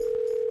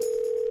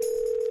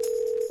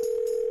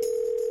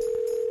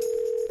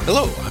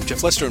Hello, I'm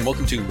Jeff Lester, and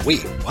welcome to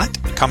Wait, What?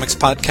 A comics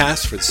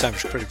podcast for the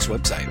Savage Critics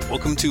website.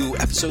 Welcome to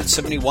episode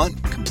 71,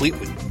 complete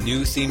with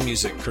new theme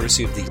music,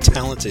 courtesy of the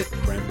talented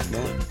Graham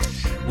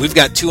McMillan. We've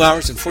got 2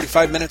 hours and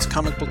 45 minutes of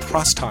comic book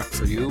crosstalk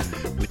for you,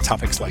 with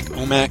topics like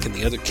OMAC and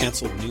the other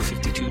canceled New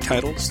 52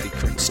 titles, the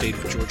current state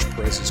of George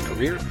Perez's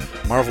career,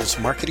 Marvel's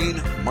marketing,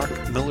 Mark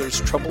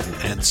Miller's trouble,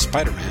 and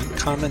Spider-Man,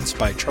 comments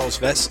by Charles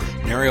Vess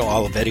and Ariel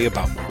Olivetti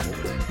about Marvel,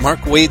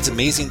 Mark Waid's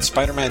amazing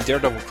Spider-Man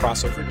Daredevil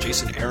crossover,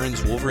 Jason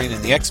Aaron's Wolverine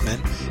and the X-Men,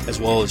 as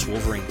well as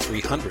Wolverine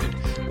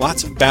 300.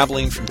 Lots of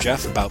babbling from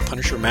Jeff about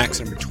Punisher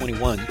Max number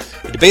 21,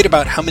 a debate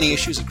about how many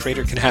issues a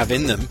creator can have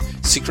in them,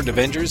 Secret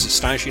Avengers,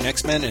 Astonishing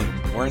X-Men,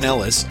 and Warren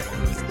Ellis,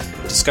 along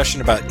with discussion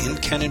about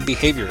in-canon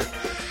behavior,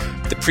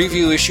 the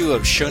preview issue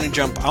of Shonen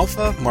Jump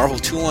Alpha, Marvel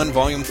 2-1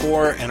 Volume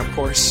 4, and of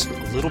course,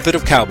 a little bit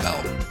of cowbell.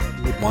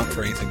 Who would want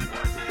for anything more?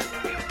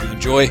 We hope you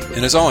enjoy,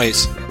 and as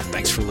always,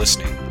 thanks for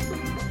listening.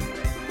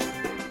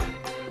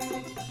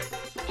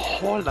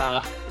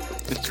 Hola.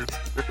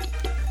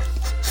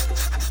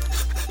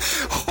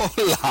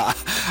 Hola.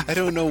 I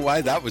don't know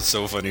why that was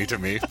so funny to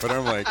me, but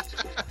I'm like,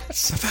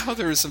 somehow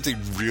there was something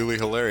really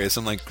hilarious.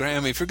 I'm like,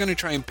 Graham, if you're going to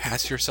try and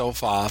pass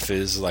yourself off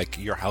as like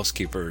your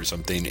housekeeper or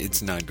something,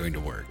 it's not going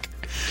to work.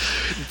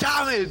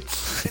 Damn it!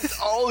 It's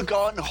all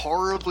gone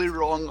horribly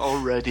wrong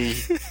already.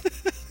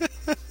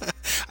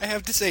 I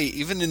have to say,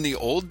 even in the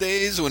old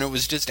days when it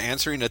was just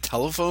answering a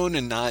telephone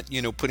and not,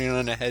 putting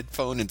on a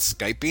headphone and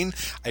Skyping,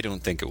 I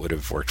don't think it would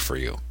have worked for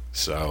you.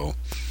 So,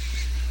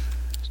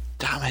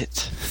 damn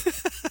it.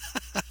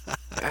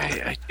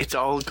 It's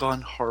all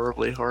gone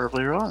horribly,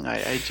 horribly wrong.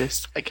 I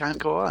can't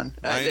go on.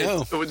 I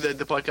know.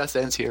 The podcast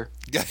ends here.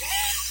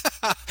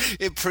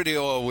 It pretty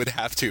well would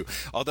have to.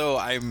 Although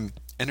I'm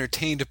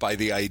entertained by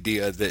the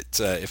idea that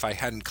if I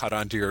hadn't caught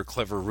on to your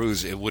clever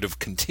ruse, it would have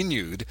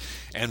continued,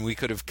 and we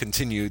could have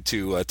continued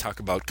to talk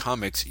about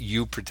comics,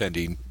 you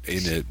pretending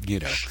in a,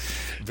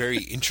 very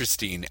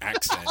interesting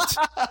accent.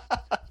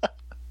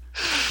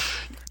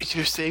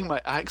 You're saying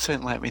my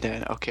accent let me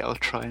down. Okay, I'll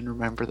try and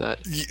remember that.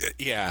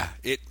 Yeah,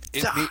 it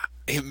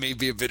may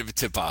be a bit of a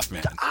tip-off,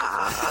 man.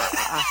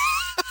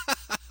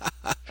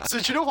 So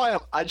do you know why I'm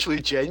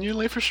actually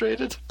genuinely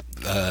frustrated?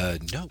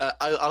 No.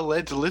 I'll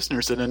let the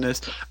listeners in on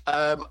this.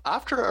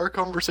 After our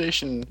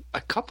conversation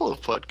a couple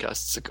of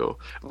podcasts ago,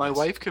 my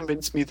wife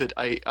convinced me that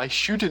I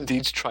should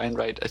indeed try and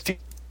write a theme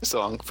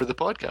song for the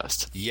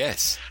podcast.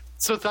 Yes.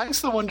 So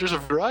thanks to the wonders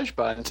of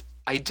GarageBand,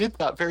 I did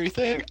that very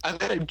thing, and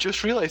then I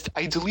just realized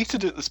I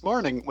deleted it this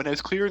morning when I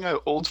was clearing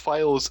out old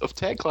files of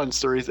Techland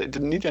stories that I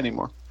didn't need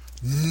anymore.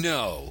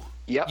 No.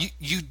 Yep.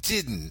 You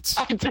didn't.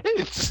 I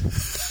did.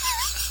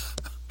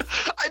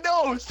 I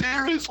know,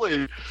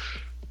 seriously.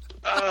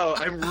 Oh,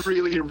 I'm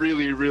really,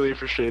 really, really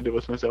frustrated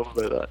with myself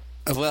about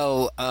that.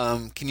 Well,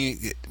 can you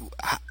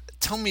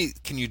tell me?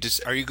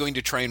 Are you going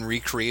to try and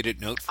recreate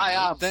it note for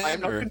note? Then, I'm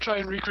not going to try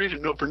and recreate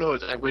it note for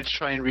note. I'm going to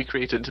try and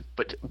recreate it,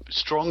 but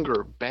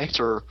stronger,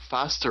 better,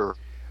 faster,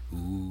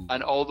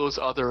 and all those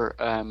other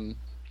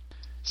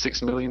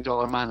 $6 Million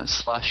Man /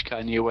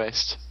 Kanye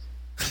West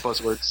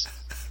buzzwords.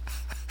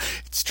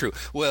 It's true.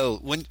 Well,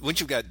 once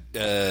you've got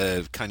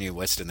Kanye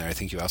West in there, I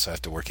think you also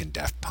have to work in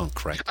Daft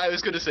Punk, right? I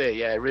was going to say,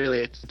 yeah,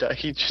 really,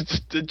 he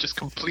did just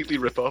completely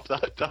rip off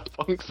that Daft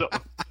Punk song.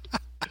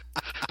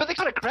 But they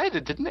got a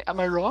credit, didn't they? Am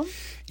I wrong?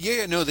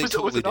 Yeah, no, they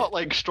totally was it not did.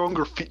 Like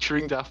Stronger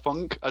featuring Daft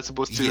Punk as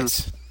opposed to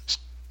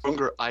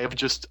Stronger? I am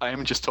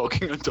just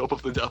talking on top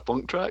of the Daft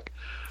Punk track.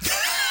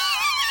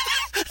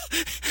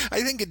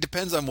 I think it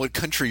depends on what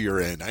country you're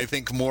in. I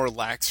think more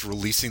lax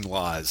releasing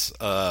laws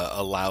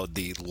allowed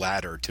the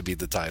latter to be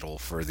the title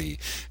for the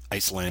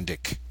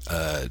Icelandic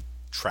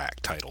track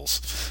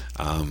titles.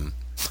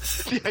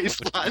 The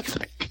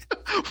Icelandic?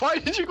 Why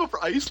did you go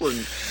for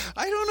Iceland?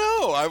 I don't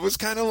know. I was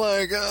kind of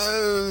like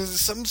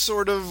some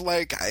sort of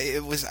like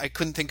I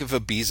couldn't think of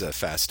Ibiza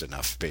fast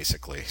enough,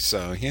 basically.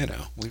 So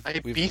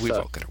we've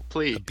all kind of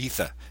please.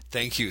 Ibiza.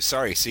 Thank you.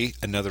 Sorry. See,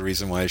 another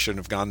reason why I shouldn't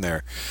have gone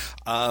there.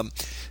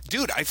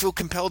 Dude, I feel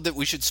compelled that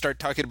we should start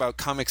talking about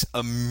comics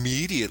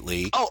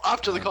immediately. Oh,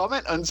 after the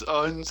comment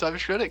on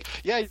Savage Critic?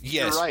 Yeah,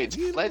 yes. You're right.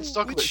 Let's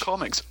talk about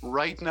comics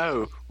right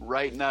now.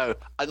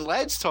 And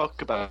let's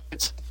talk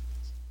about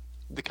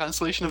the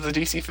cancellation of the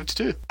DC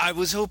 52. I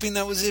was hoping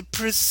that was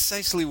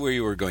precisely where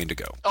you were going to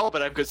go. Oh,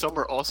 but I've got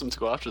somewhere awesome to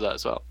go after that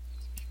as well.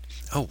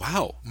 Oh,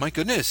 wow. My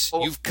goodness.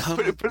 You've come...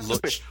 Put it this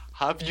way.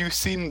 Have you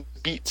seen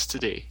Beats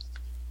today?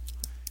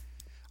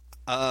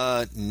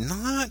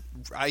 Not...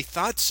 I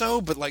thought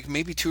so, but like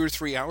maybe 2 or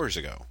 3 hours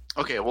ago.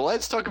 Okay, well,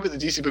 let's talk about the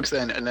DC books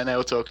then, and then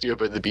I'll talk to you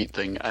about the Beat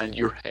thing, and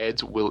your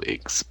head will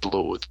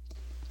explode.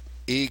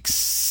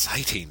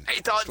 Exciting.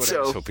 I thought That's what so.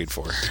 I was hoping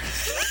for.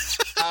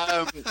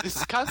 This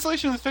is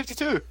cancellation of the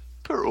 52.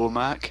 Poor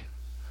OMAC.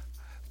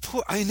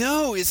 I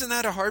know. Isn't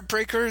that a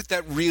heartbreaker?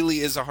 That really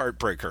is a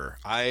heartbreaker.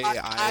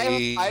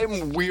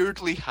 I'm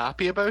weirdly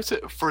happy about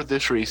it for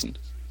this reason.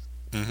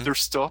 Mm-hmm. They're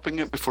stopping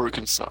it before it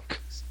can suck.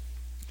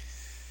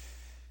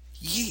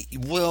 Yeah,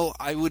 well,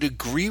 I would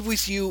agree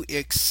with you,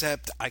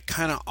 except I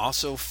kind of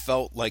also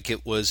felt like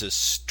it was a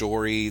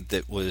story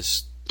that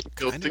was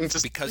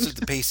because of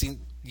the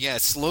pacing. Yeah,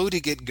 slow to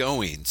get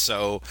going.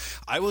 So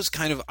I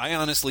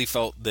honestly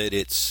felt that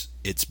its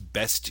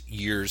best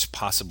years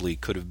possibly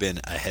could have been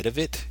ahead of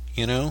it,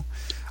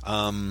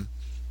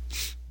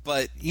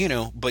 But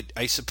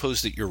I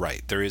suppose that you're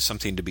right. There is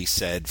something to be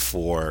said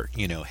for,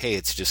 hey,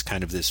 it's just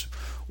kind of this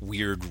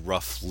weird,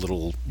 rough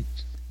little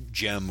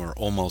gem or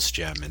almost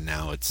gem, and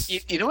now it's...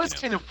 You know what's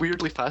kind of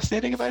weirdly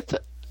fascinating about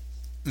it?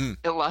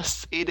 It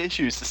lasts 8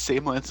 issues, the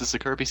same length as the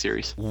Kirby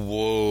series.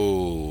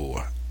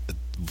 Whoa.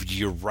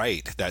 You're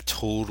right. That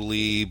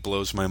totally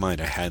blows my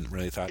mind. I hadn't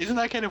really thought... Isn't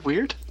that kind of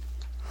weird?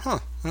 Huh.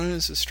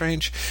 This is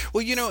strange.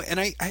 Well, and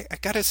I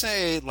gotta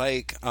say,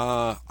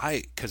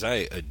 because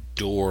I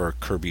adore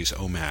Kirby's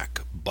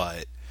OMAC,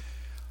 but...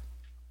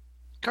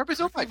 Kirby's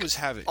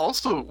OMAC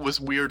also was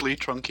weirdly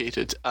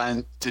truncated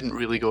and didn't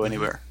really go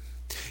anywhere.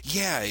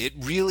 Yeah, it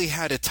really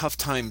had a tough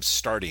time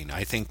starting.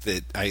 I think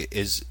that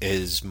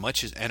as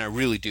much as... And I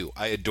really do.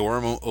 I adore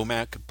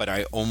OMAC, but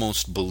I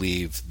almost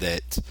believe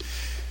that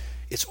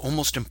it's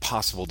almost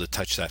impossible to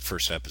touch that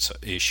first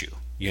issue.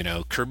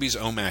 Kirby's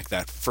OMAC,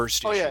 that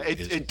first issue. Oh yeah, if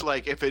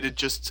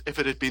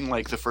it had been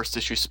like the first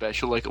issue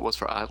special, like it was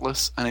for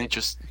Atlas, and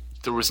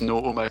there was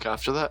no OMAC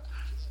after that.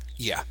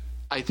 Yeah,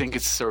 I think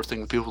it's the sort of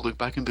thing people look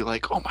back and be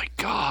like, "Oh my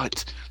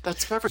god,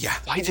 that's perfect. Yeah.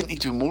 Why didn't he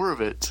do more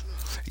of it?"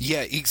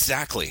 Yeah,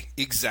 exactly.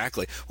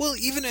 Well,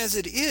 even as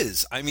it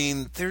is, I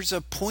mean, there's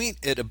a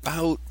point at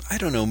about, I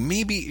don't know,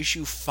 maybe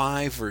issue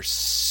 5 or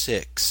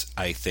 6,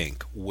 I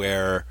think,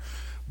 where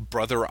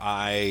Brother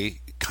Eye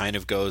kind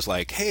of goes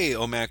like, hey,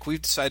 OMAC,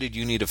 we've decided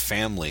you need a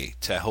family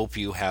to help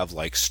you have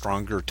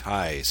stronger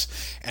ties,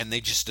 and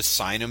they just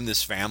assign him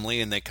this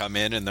family, and they come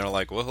in and they're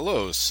like, well,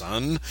 hello,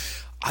 son.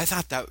 I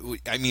thought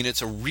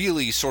it's a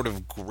really sort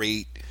of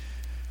great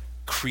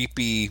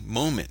creepy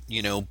moment,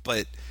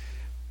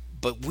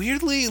 but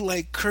weirdly,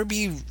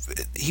 Kirby,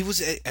 he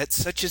was at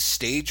such a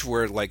stage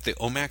where the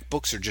OMAC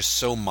books are just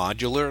so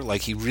modular,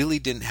 he really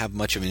didn't have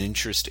much of an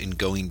interest in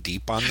going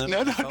deep on them.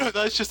 No,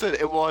 that's just it.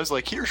 It was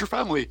here's your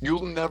family.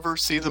 You'll never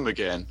see them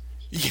again.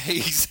 Yeah,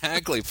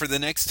 exactly. For the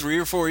next 3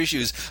 or 4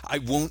 issues, I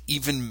won't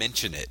even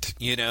mention it,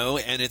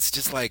 and it's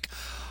just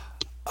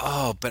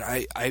oh, but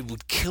I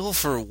would kill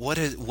for what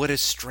a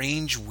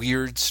strange,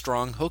 weird,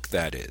 strong hook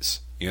that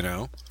is.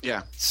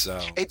 Yeah. So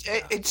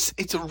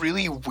it's a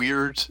really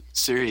weird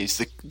series,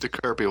 the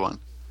Kirby one.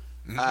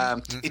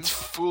 It's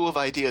full of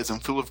ideas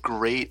and full of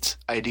great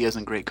ideas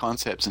and great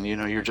concepts, and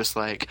you're just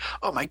like,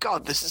 oh my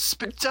god, this is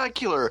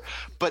spectacular.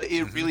 But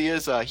it really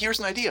is. Here's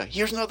an idea.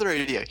 Here's another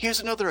idea.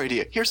 Here's another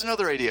idea. Here's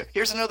another idea.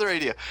 Here's another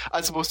idea.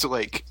 As opposed to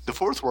the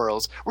Fourth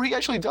Worlds, where he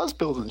actually does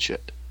build and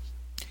shit.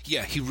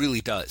 Yeah, he really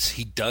does.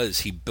 He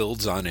does. He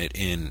builds on it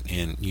in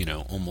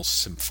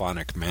almost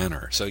symphonic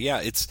manner. So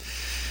yeah,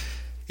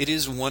 it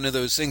is one of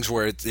those things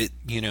where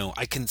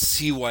I can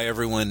see why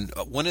everyone...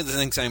 One of the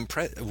things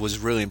was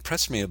really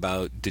impressed me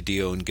about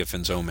DiDio and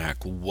Giffen's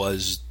OMAC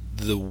was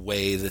the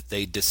way that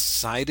they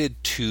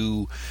decided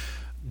to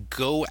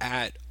go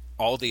at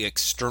all the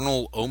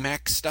external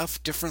OMAC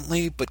stuff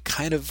differently, but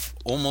kind of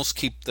almost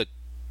keep the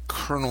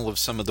kernel of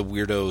some of the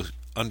weirdo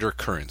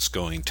undercurrents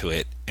going to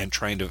it and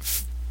trying to...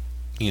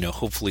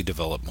 hopefully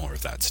develop more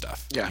of that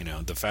stuff.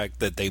 Yeah. The fact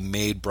that they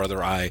made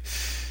Brother Eye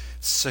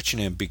such an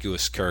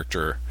ambiguous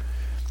character,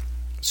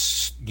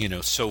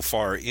 so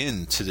far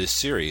into this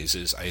series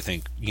is, I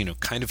think,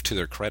 kind of to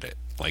their credit.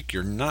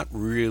 You're not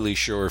really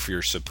sure if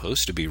you're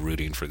supposed to be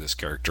rooting for this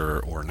character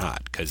or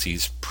not, because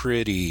he's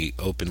pretty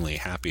openly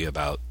happy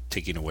about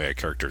taking away a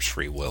character's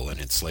free will and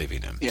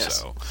enslaving him.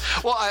 Yes. So.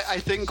 Well, I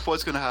think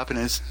what's going to happen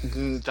is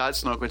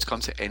that's not going to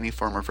come to any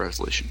form of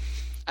resolution.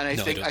 And I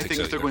think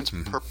so, they're going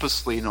to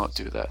purposely not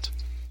do that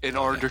in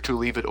order to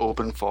leave it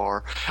open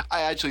for...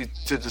 I actually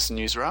did this in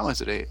Newsarama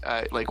today.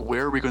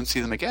 Where are we going to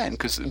see them again?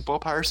 Because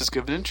Bob Harris has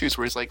given interviews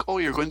where he's like, oh,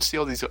 you're going to see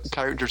all these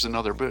characters in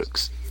other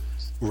books.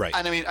 Right.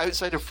 And I mean,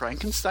 outside of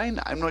Frankenstein,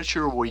 I'm not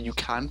sure where you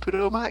can put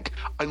OMAC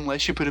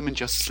unless you put him in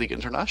Justice League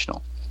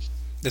International.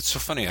 That's so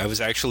funny. I was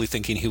actually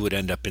thinking he would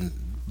end up in...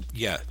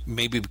 Yeah,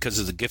 maybe because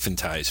of the Giffen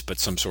ties, but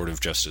some sort of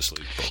Justice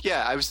League book.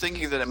 Yeah, I was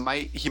thinking that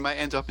he might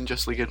end up in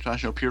Justice League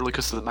International purely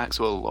because of the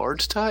Maxwell Lord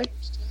tie.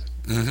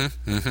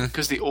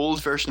 Because the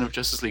old version of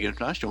Justice League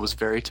International was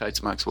very tied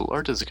to Maxwell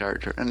Lord as a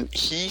character, and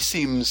he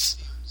seems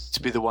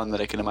to be the one that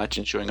I can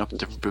imagine showing up in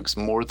different books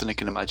more than I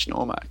can imagine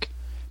OMAC.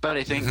 But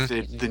I think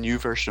the new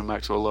version of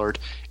Maxwell Lord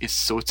is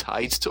so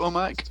tied to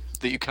OMAC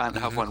that you can't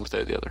have one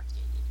without the other.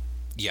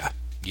 Yeah.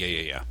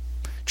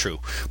 True.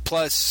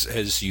 Plus,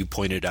 as you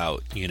pointed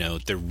out,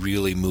 they're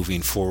really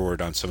moving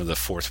forward on some of the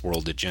Fourth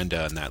World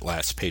agenda on that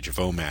last page of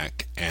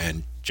OMAC,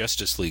 and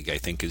Justice League, I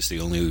think, is the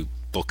only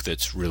book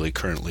that's really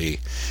currently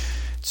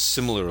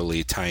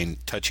similarly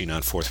touching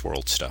on Fourth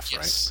World stuff,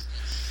 yes.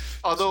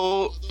 Right?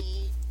 Although,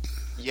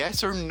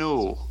 yes or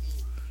no,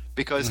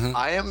 because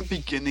I am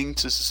beginning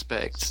to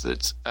suspect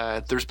that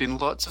there's been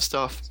lots of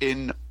stuff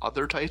in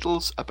other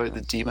titles about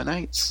the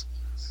Demonites,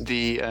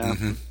 the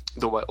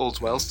old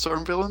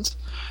Wildstorm villains.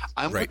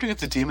 I'm wondering if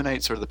the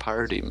Demonites are the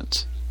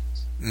Parademons.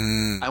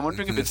 I'm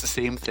wondering if it's the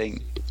same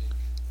thing.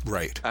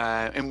 Right.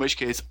 In which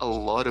case, a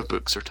lot of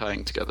books are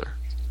tying together.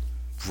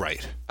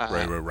 Right.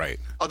 Right.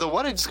 Although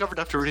what I discovered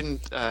after reading,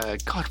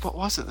 God, what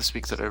was it this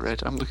week that I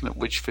read? I'm looking at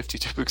which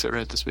 52 books I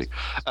read this week.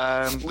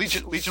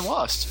 Legion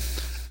Lost.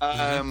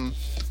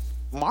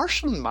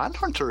 Martian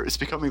Manhunter is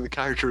becoming the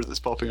character that's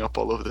popping up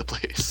all over the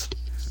place.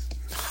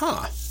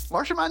 Huh.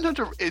 Martian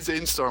Manhunter is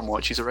in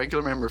Stormwatch. He's a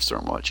regular member of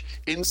Stormwatch.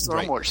 In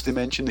Stormwatch, they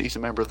mention that he's a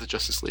member of the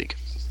Justice League.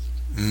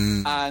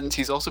 And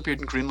he's also appeared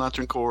in Green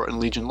Lantern Corps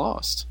and Legion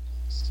Lost.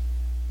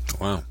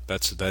 Wow,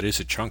 that is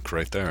a chunk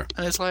right there.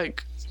 And it's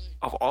like,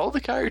 of all the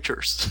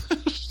characters.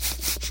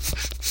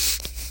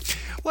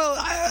 Well,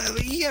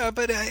 yeah,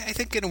 but I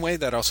think in a way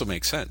that also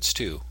makes sense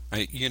too.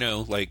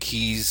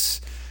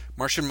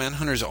 Martian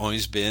Manhunter's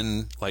always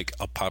been like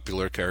a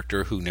popular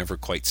character who never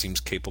quite seems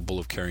capable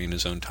of carrying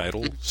his own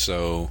title.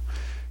 So,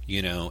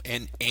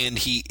 and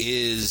he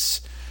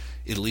is,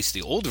 at least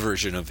the old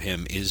version of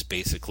him is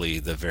basically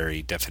the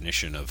very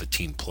definition of a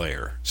team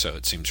player. So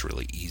it seems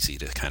really easy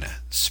to kind of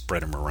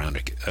spread him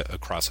around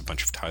across a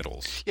bunch of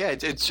titles. Yeah,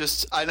 it's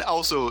just, and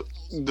also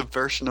the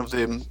version of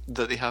them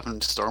that they have in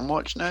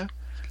Stormwatch now.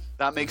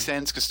 That makes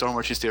sense because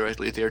Stormwatch is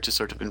theoretically there to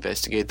sort of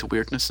investigate the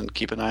weirdness and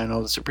keep an eye on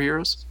all the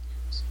superheroes.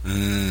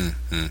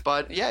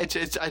 But yeah,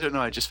 it's I don't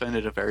know. I just found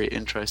it a very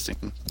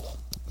interesting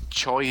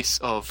choice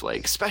of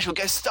like special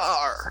guest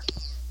star.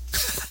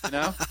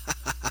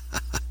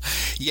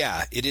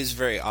 Yeah, it is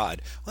very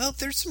odd. Well,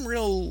 there's some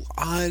real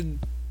odd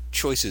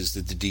choices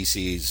that the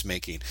DC is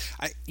making.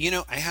 I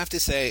have to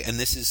say, and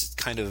this is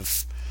kind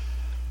of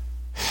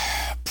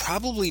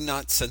probably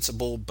not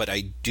sensible, but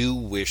I do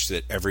wish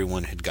that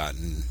everyone had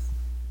gotten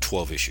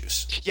 12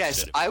 issues.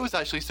 Yes, I was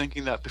actually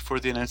thinking that before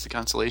they announced the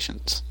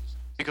cancellations.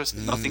 Because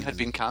nothing had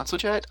been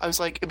cancelled yet. I was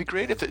like, it'd be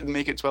great if it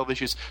make it 12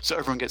 issues so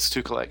everyone gets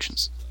 2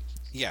 collections.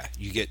 Yeah,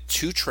 you get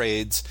 2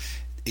 trades.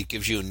 It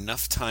gives you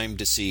enough time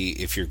to see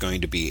if you're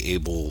going to be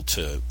able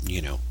to,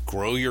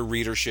 grow your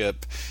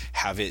readership,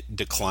 have it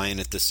decline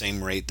at the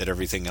same rate that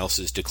everything else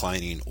is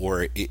declining,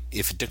 or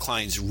if it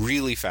declines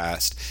really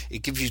fast,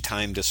 it gives you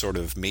time to sort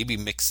of maybe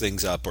mix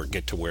things up or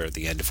get to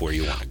the end of where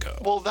you want to go.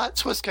 Well,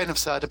 that's what's kind of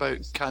sad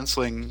about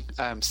cancelling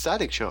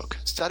Static Shock.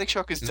 Static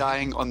Shock is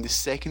dying on the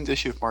 2nd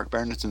issue of Mark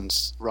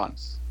Berniston's run.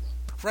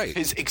 Right.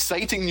 His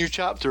exciting new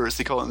chapter, as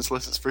they call it in this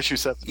list, is for issue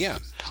 7. Yeah.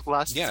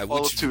 Lasts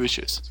all of 2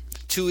 issues.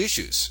 2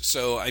 issues.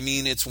 So, I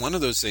mean, it's one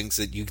of those things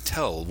that you can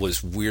tell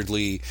was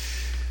weirdly...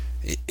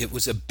 It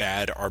was a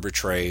bad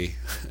arbitrary,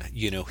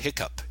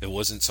 hiccup. It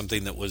wasn't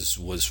something that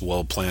was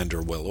well planned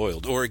or well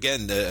oiled. Or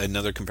again,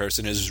 another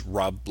comparison is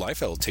Rob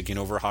Liefeld taking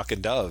over Hawk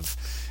and Dove,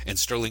 and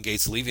Sterling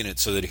Gates leaving it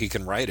so that he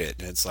can write it.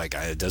 And it's like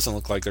it doesn't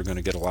look like they're going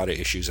to get a lot of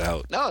issues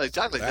out. No,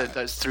 exactly.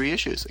 That's 3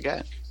 issues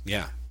again.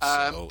 Yeah.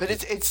 But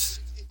it's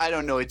I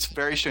don't know. It's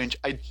very strange.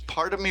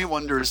 Part of me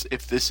wonders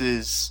if this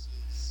is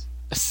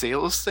a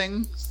sales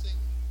thing.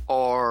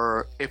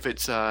 Or if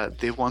it's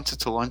they wanted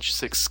to launch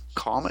 6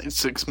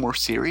 more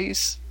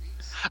series.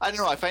 I don't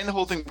know. I find the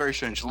whole thing very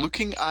strange.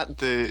 Looking at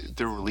the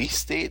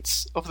release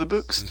dates of the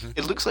books,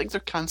 it looks like they're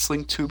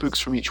cancelling 2 books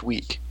from each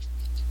week.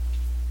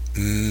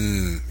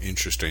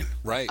 Interesting.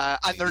 Right.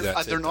 And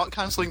they're not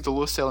cancelling the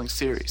lowest selling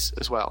series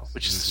as well,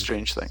 which is a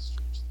strange thing.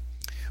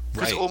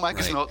 Because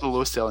OMAC is not the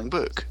lowest selling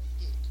book.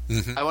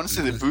 I want to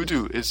say that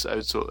Voodoo is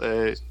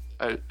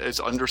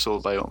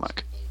undersold by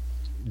OMAC.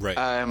 Right.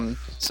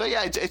 So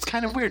yeah, it's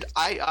kind of weird.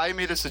 I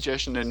made a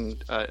suggestion in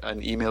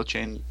an email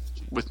chain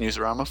with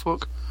Newsarama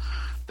folk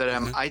that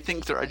I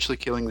think they're actually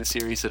killing the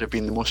series that have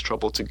been the most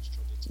trouble to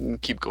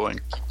keep going.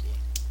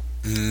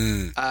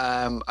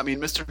 I mean,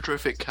 Mr.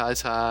 Terrific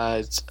has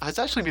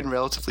actually been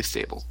relatively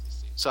stable,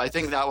 so I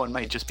think that one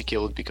might just be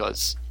killed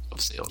because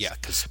of sales. Yeah,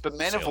 but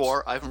Men of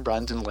War, Ivan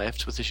Brandon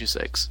left with issue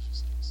 6.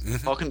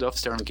 Hawk and Dove,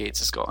 Sterling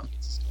Gates is gone.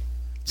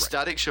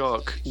 Static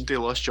Shock, they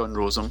lost John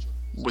Rosen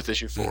with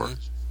issue 4.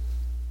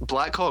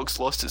 Blackhawks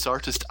lost its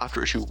artist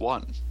after issue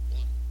 1.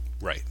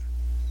 Right.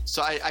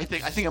 So I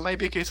think it might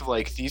be a case of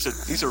like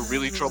these are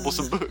really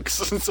troublesome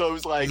books, and so I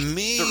was like,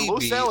 they're low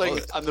selling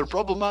and they're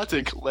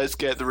problematic. Let's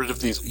get rid of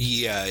these.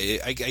 Yeah,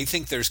 I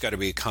think there's got to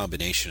be a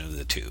combination of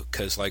the two,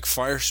 because like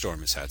Firestorm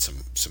has had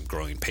some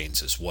growing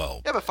pains as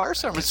well. Yeah, but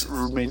Firestorm has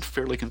remained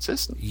fairly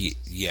consistent.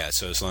 Yeah,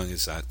 so as long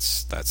as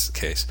that's the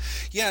case,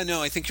 yeah,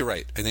 no, I think you're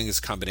right. I think it's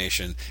a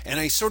combination, and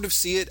I sort of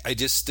see it. I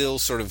just still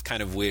sort of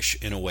kind of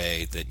wish in a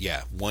way that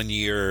 1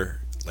 year.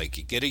 Like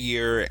you get a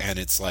year, and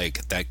it's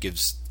like that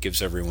gives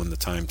everyone the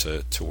time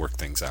to work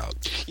things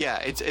out. Yeah,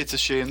 it's a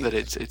shame that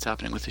it's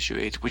happening with issue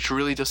 8, which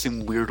really does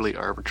seem weirdly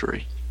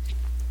arbitrary.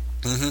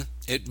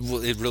 It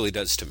really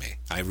does to me.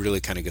 I really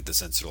kind of get the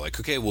sense they're like,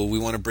 okay, well, we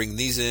want to bring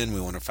these in, we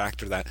want to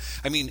factor that.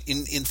 I mean,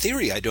 in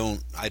theory, I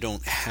don't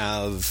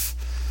have.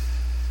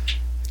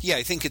 Yeah,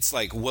 I think it's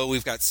like, well,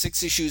 we've got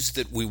 6 issues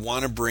that we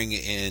want to bring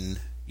in,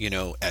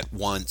 at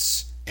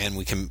once. And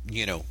we can,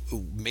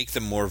 make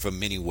them more of a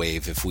mini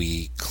wave if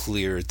we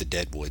clear the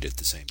deadwood at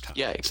the same time.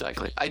 Yeah,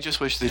 exactly. I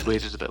just wish they'd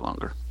waited a bit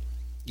longer.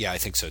 Yeah, I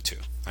think so too.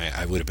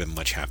 I would have been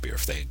much happier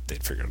if they'd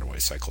figured out a way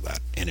to cycle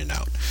that in and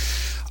out.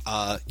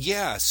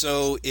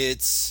 So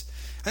it's...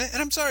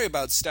 And I'm sorry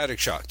about Static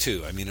Shock,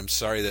 too. I mean, I'm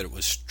sorry that it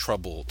was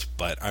troubled,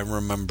 but I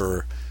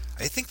remember...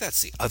 I think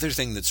that's the other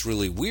thing that's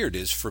really weird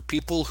is for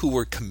people who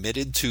were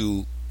committed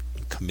to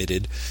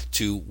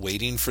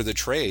waiting for the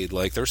trade,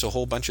 like there's a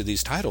whole bunch of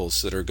these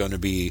titles that are going to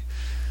be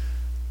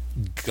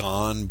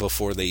gone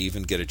before they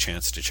even get a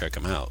chance to check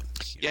them out.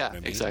 You know what I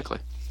mean? Exactly.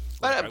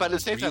 But at the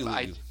same time,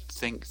 I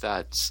think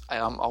that I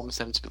am almost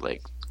tempted to be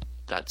like,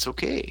 that's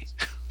okay.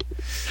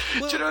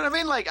 Well, do you know what I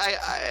mean? Like,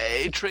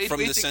 I trade from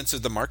waiting... the sense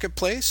of the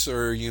marketplace,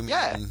 or you mean?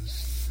 Yeah.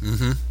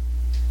 Mm-hmm.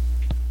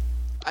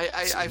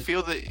 I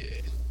feel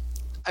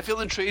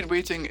that trade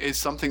waiting is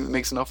something that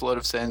makes an awful lot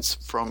of sense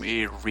from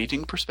a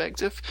reading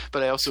perspective,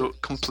 but I also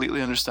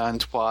completely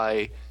understand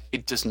why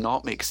it does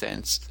not make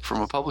sense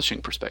from a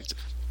publishing perspective.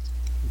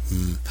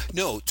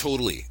 No,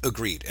 totally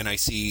agreed, and I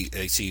see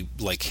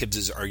like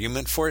Hibbs's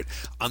argument for it.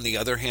 On the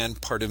other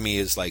hand, part of me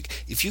is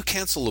like, if you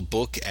cancel a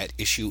book at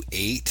issue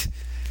 8,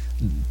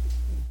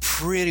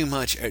 pretty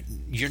much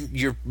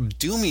you're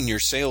dooming your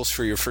sales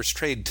for your first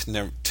trade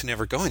to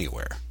never go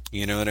anywhere.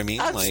 You know what I mean?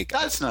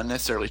 That's not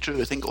necessarily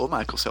true. I think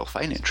OMAC will sell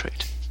fine in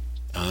trade.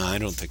 I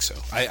don't think so.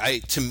 I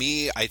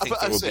think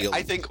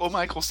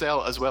OMAC will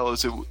sell as well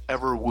as it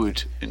ever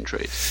would in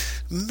trade.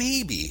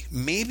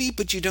 Maybe,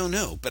 but you don't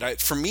know.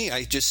 But for me,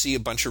 I just see a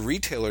bunch of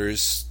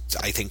retailers,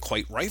 I think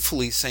quite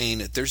rightfully,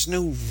 saying there's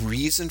no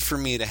reason for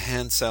me to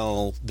hand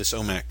sell this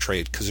OMAC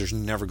trade because there's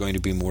never going to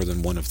be more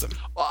than one of them.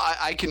 Well,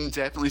 I can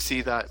definitely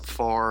see that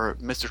for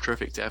Mr.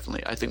 Terrific,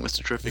 definitely. I think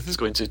Mr. Terrific is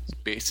going to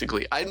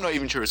basically... I'm not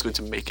even sure it's going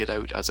to make it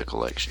out as a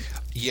collection.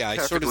 Yeah, I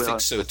sort of think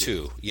so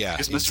too. Yeah,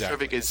 because Mr.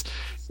 Terrific is...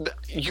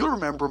 You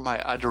remember my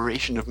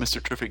adoration of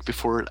Mr. Terrific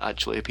before it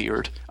actually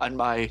appeared, and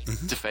my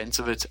defense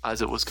of it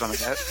as it was coming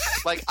out.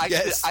 Like,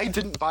 I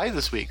didn't buy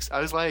this week's.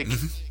 I was like,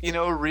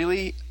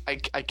 really? I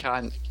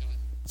can't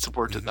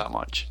support it that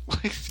much.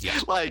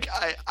 Like,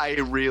 I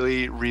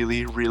really,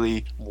 really,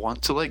 really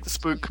want to like this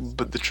book,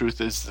 but the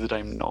truth is that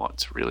I'm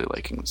not really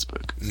liking this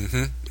book.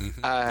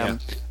 And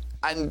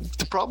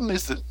the problem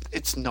is that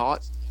it's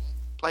not...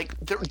 Like,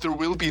 there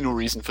will be no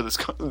reason for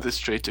this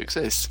trade to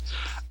exist,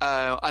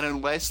 and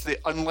unless the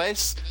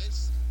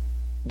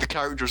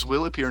characters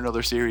will appear in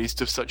other series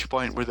to such a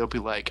point where they'll be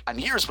like, and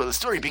here's where the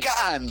story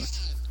began.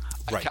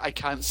 Right. I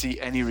can't see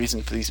any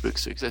reason for these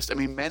books to exist. I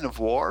mean, Men of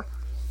War,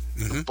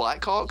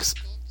 Blackhawks,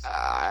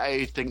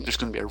 I think there's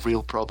going to be a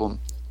real problem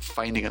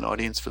finding an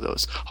audience for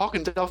those. Hawk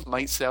and Dove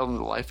might sell in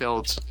the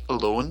Liefeld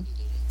alone.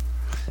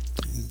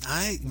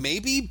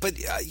 Maybe, but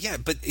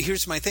but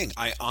here's my thing.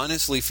 I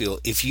honestly feel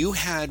if you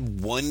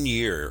had 1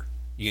 year,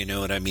 you know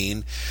what I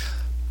mean,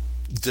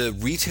 the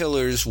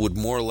retailers would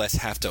more or less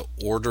have to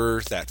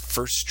order that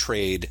first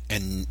trade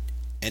and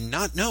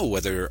not know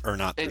whether or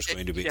not there's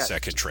going to be a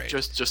second trade.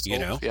 Just you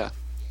know?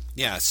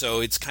 Yeah,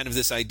 so it's kind of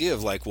this idea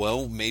of like,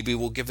 well, maybe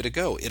we'll give it a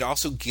go. It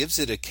also gives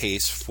it a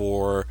case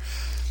for...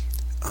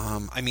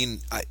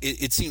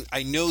 it seems.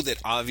 I know that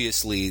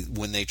obviously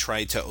when they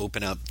tried to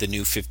open up the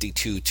New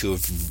 52 to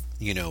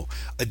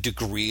a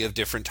degree of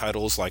different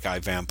titles like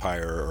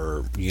iVampire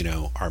or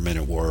Our Men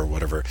at War or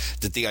whatever,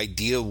 that the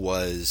idea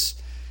was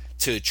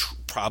to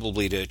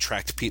probably to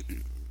attract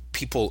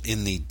people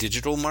in the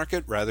digital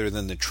market rather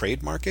than the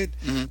trade market.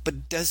 But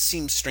it does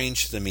seem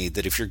strange to me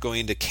that if you're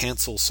going to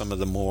cancel some of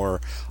the more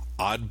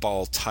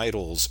oddball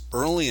titles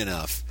early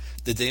enough,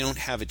 that they don't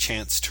have a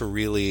chance to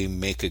really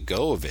make a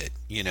go of it,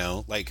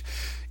 Like,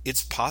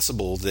 it's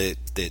possible that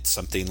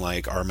something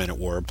like Our Men at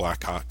War,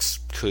 Blackhawks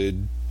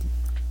could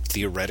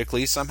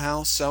theoretically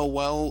somehow sell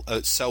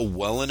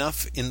well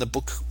enough in the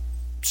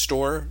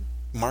bookstore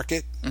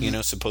market,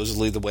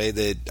 supposedly the way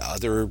that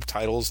other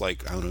titles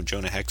like, I don't know,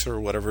 Jonah Hex or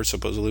whatever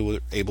supposedly were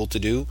able to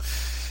do,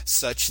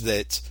 such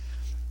that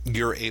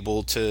you're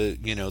able to,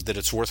 that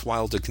it's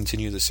worthwhile to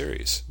continue the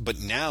series. But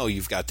now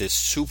you've got this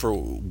super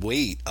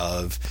weight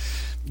of...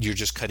 you're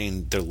just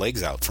cutting their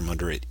legs out from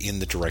under it in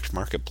the direct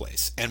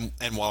marketplace. And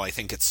while I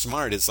think it's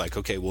smart, it's like,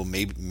 okay, well,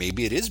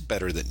 maybe it is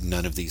better that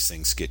none of these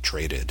things get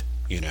traded,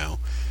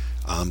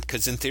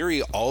 because in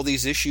theory, all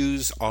these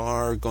issues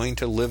are going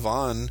to live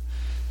on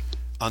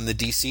the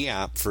DC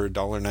app for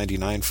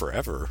 $1.99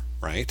 forever,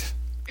 right?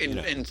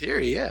 In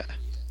theory, yeah.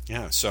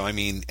 Yeah, so I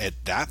mean,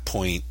 at that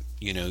point,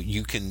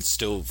 you can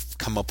still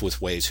come up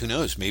with ways. Who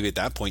knows? Maybe at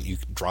that point you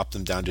drop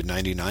them down to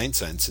 99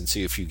 cents and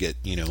see if you get,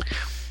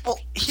 Well,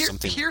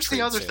 here's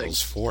the other thing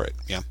for it.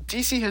 Yeah,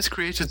 DC has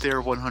created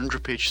their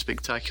 100-page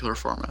spectacular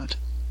format.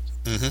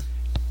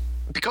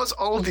 Because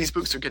all of these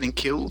books are getting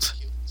killed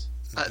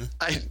at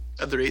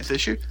their 8th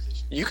issue.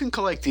 You can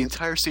collect the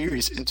entire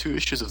series in 2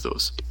 issues of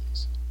those.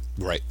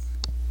 Right.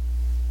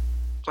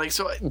 Like,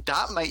 so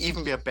that might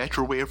even be a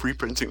better way of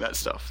reprinting that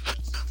stuff.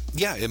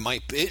 Yeah, it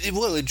might.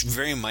 It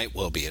very might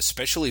well be,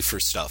 especially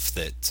for stuff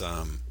that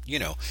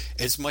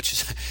as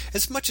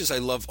much as I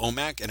love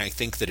OMAC and I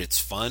think that it's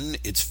fun,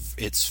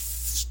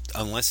 it's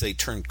unless they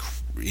turn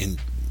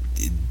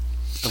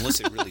unless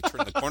they really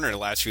turn the corner in the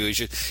last few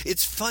issues,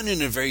 it's fun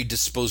in a very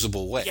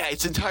disposable way. Yeah,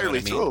 it's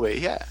entirely throwaway.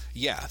 Yeah.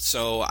 Yeah.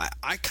 So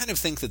I kind of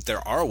think that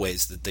there are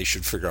ways that they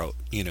should figure out,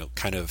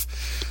 kind of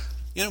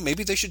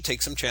maybe they should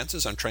take some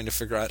chances on trying to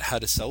figure out how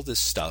to sell this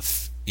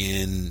stuff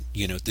in,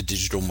 the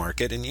digital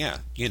market, and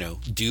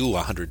do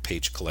a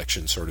 100-page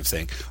collection sort of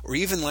thing, or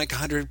even like a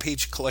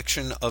 100-page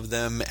collection of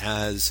them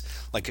as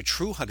like a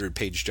true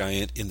 100-page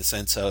giant, in the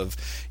sense of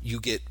you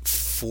get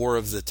 4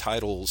 of the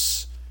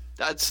titles.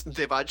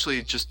 They've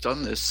actually just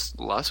done this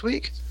last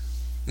week.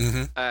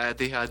 Mm-hmm.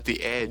 They had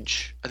The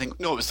Edge. I think,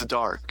 no, it was The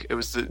Dark. It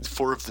was the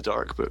 4 of the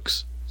Dark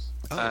books.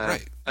 Oh,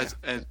 right.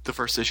 The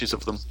first issues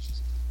of them.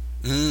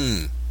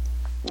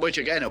 Which,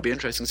 again, it'll be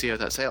interesting to see how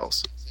that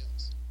sells.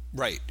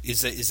 Right.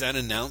 Is that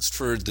announced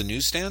for the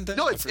newsstand then?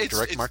 No,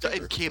 direct market?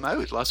 It came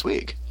out last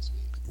week.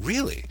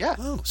 Really? Yeah.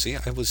 Oh, see,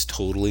 I was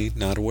totally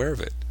not aware of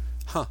it.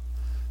 Huh.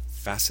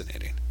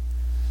 Fascinating.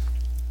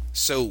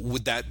 So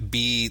would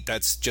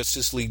that's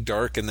Justice League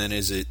Dark, and then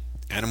is it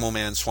Animal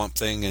Man, Swamp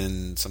Thing,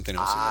 and something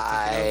else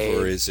I'm thinking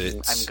of, or is it...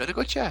 I'm going to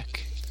go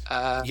check.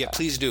 Yeah,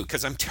 please do,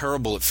 because I'm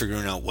terrible at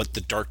figuring out what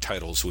the Dark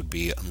titles would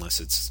be unless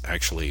it's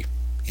actually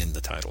in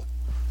the title.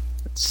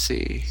 Let's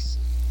see.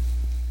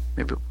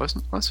 Maybe it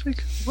wasn't last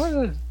week?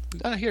 What?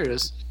 Here it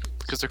is.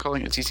 Because they're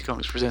calling it DC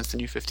Comics Presents the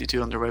New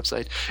 52 on their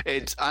website.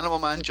 It's Animal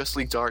Man, Justice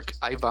League Dark,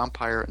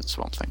 iVampire, and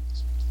Swamp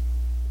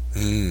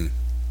Thing.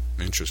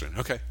 Interesting.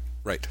 Okay.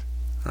 Right.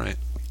 All right.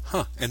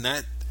 Huh. And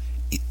that,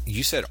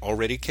 you said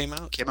already came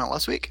out? Came out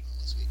last week.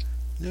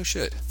 No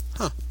shit.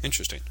 Huh.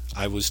 Interesting.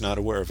 I was not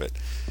aware of it.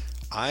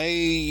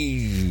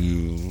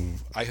 I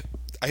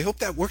hope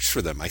that works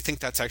for them. I think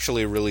that's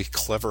actually a really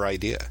clever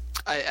idea.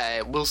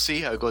 We'll see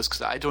how it goes,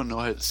 because I don't know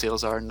how the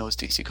sales are in those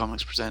DC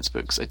Comics Presents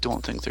books. I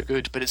don't think they're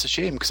good, but it's a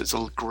shame because it's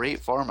a great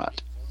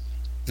format.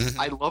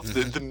 I love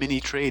the mini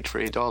trade for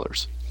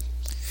 $8.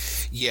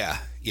 Yeah,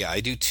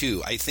 I do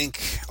too. I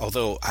think,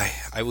 although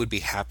I would be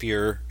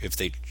happier if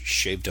they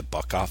shaved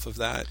 $1 off of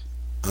that.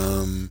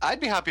 I'd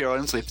be happier,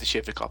 honestly, if they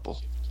shaved a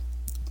couple.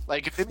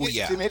 Like, if they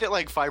made it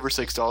like $5 or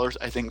 $6,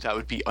 I think that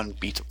would be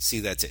unbeatable. See,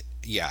 that's it.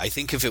 Yeah, I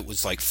think if it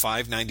was like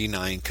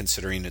 $5.99,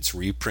 considering it's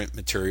reprint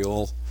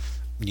material,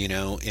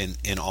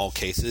 in all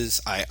cases,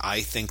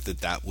 I think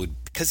that would,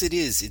 because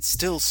it's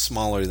still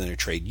smaller than a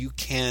trade. You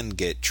can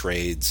get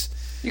trades.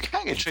 You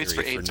can get trades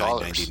for $8.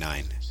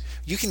 $9.99.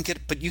 You can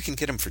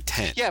get them for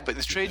 $10. Yeah, but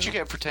the trades you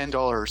get for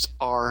 $10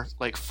 are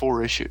like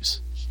 4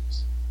 issues.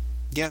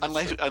 Yeah,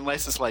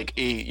 unless it's like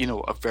a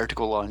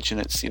vertical launch, and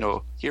it's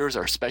here's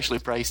our specially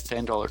priced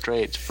 $10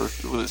 trade for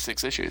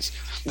 6 issues.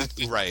 The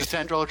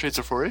 $10 trades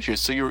are 4 issues,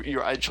 so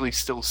you're actually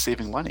still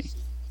saving money.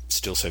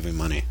 Still saving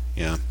money,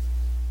 yeah.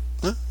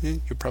 Well, yeah,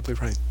 you're probably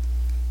right.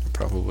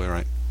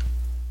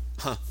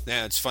 Huh?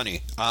 Yeah, it's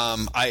funny.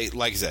 Like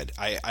I said,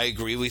 I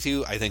agree with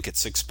you. I think at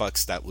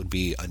 $6 that would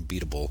be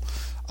unbeatable.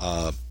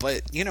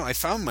 But I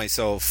found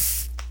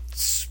myself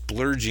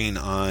splurging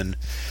on.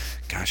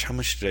 Gosh, how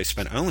much did I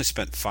spend? I only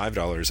spent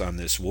 $5 on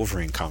this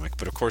Wolverine comic,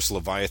 but of course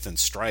Leviathan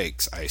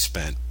Strikes I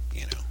spent,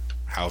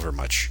 however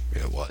much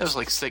it was. It was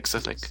like $6, I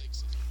think.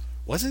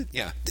 Was it?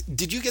 Yeah.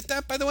 Did you get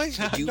that, by the way?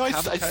 No, I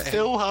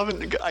still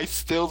haven't. I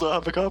still don't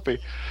have a copy.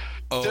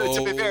 Oh.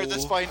 To be fair, at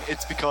this point,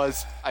 it's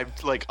because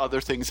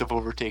other things have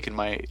overtaken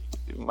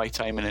my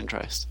time and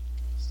interest.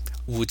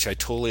 Which I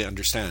totally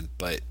understand,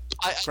 but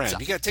Grant,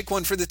 you got to take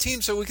one for the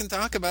team so we can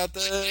talk about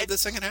the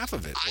second half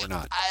of it, or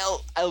not.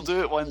 I'll do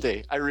it one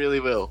day. I really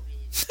will.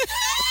 I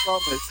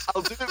promise.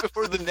 I'll do it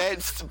before the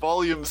next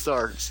volume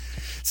starts.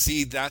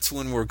 See, that's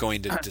when we're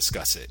going to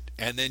discuss it.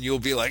 And then you'll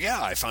be like, yeah,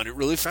 I found it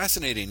really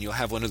fascinating. You'll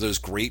have one of those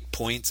great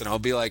points, and I'll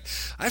be like,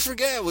 I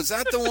forget, was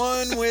that the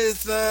one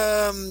with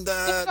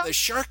the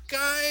shark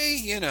guy?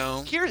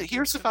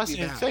 Here's the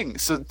fascinating thing.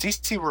 So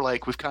DC were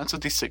like, we've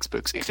cancelled these 6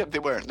 books, except they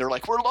weren't. They're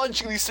like, we're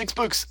launching these 6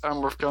 books,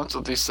 and we've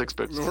cancelled these 6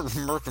 books.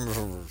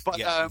 But,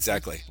 yeah,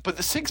 exactly. But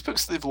the 6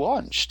 books they've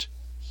launched,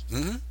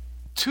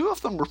 2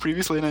 of them were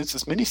previously announced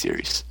as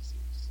miniseries.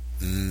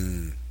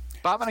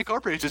 Batman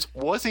Incorporated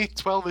was a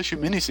 12-issue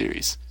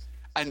miniseries,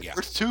 and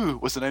Earth 2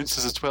 was announced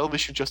as a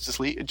 12-issue Justice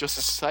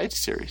Society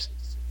series.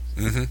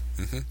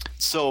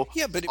 So,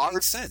 yeah, but it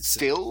makes sense.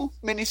 Still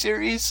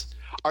miniseries?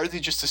 Are they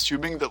just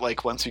assuming that,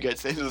 once we get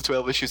to the end of the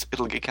 12 issues,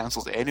 it'll get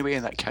cancelled anyway,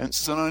 and that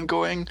counts as an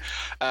ongoing?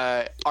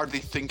 Are they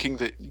thinking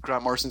that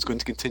Grant Morrison's going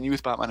to continue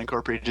with Batman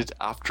Incorporated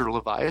after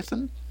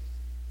Leviathan?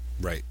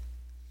 Right.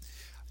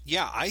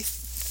 Yeah, I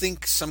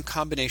think some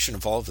combination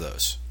of all of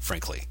those,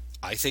 frankly.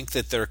 I think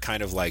that they're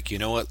kind of like, you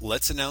know what,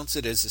 let's announce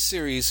it as a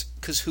series,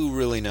 because who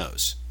really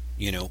knows?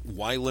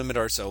 Why limit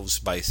ourselves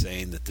by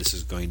saying that this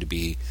is going to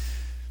be,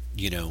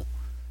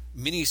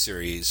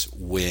 miniseries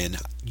when,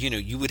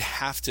 you would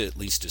have to at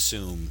least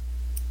assume,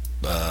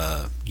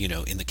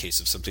 in the case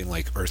of something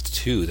like Earth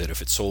 2, that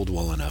if it sold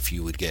well enough,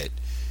 you would get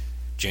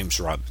James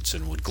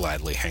Robinson would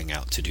gladly hang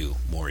out to do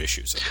more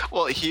issues.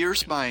 Well,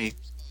 here's my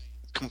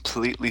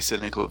completely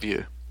cynical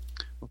view.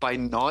 By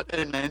not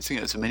announcing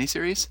it as a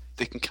miniseries,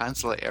 they can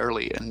cancel it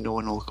early and no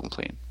one will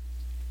complain.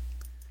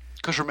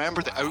 Because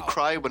remember the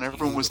outcry when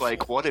everyone was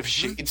like, what if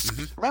Shades...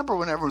 Remember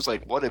when everyone was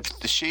like, what if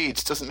the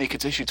Shades doesn't make it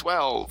to issue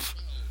 12?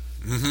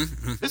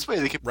 This way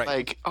they could be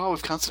like, oh,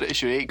 we've cancelled it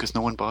issue 8 because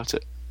no one bought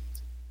it.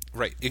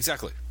 Right,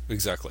 exactly.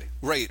 exactly.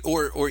 Right.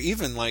 Or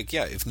even like,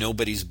 yeah, if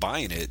nobody's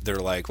buying it, they're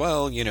like,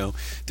 well,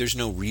 there's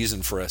no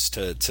reason for us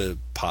to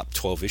pop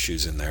 12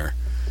 issues in there.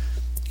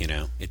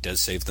 It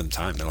does save them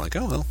time. They're like,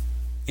 oh, well,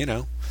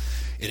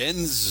 it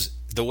ends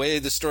the way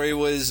the story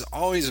was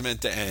always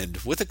meant to end,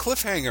 with a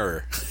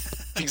cliffhanger.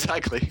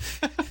 Exactly.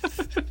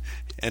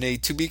 And a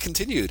to be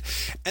continued.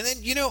 And then,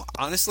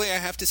 honestly, I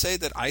have to say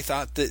that I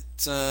thought that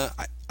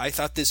I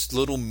thought this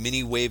little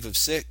mini wave of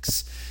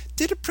 6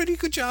 did a pretty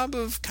good job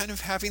of kind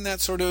of having that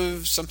sort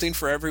of something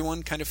for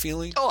everyone kind of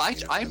feeling. Oh,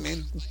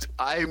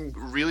 I'm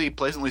really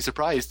pleasantly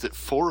surprised that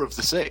 4 of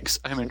the 6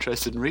 I'm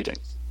interested in reading.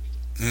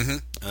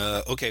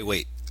 Mm-hmm. Okay,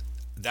 wait.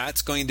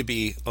 That's going to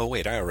be... Oh,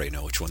 wait, I already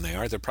know which one they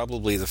are. They're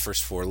probably the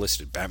first 4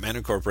 listed. Batman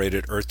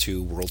Incorporated, Earth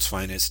 2, World's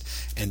Finest,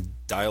 and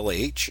Dial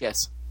H.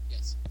 Yes.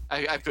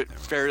 I've got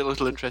very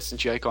little interest in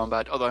GI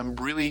Combat, although I'm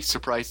really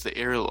surprised that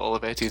Ariel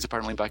Olivetti is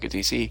apparently back at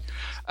DC.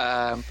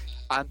 And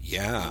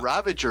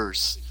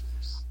Ravagers,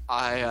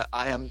 I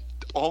am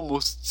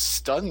almost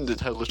stunned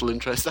at how little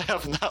interest I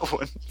have in that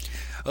one.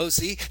 Oh,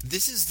 see,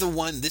 this is the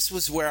one. This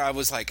was where I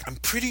was like, I'm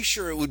pretty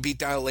sure it would be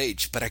Dial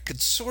H, but I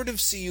could sort of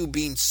see you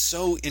being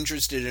so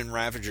interested in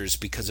Ravagers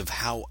because of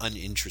how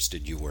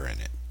uninterested you were in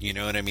it. You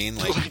know what I mean?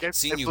 Like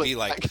seeing you be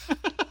like,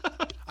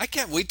 I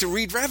can't wait to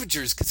read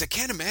Ravagers because I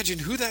can't imagine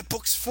who that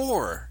book's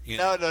for.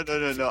 No.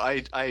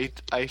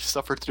 I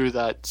suffered through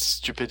that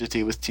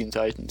stupidity with Teen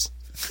Titans.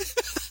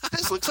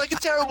 This looks like a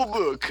terrible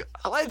book.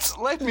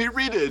 Let me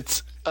read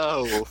it.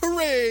 Oh,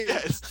 hooray!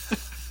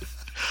 Yes.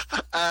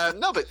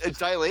 No, but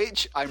Dial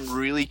H, I'm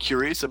really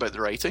curious about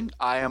the writing.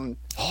 I am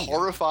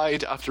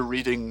horrified after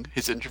reading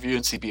his interview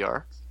in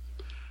CBR.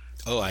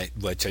 Oh,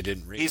 which I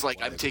didn't read. He's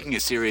like, I'm taking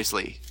it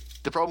seriously.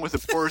 The problem with the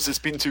four is it's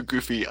been too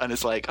goofy, and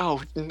it's like,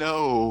 oh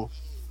no.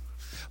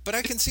 But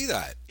I can see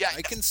that. Yeah,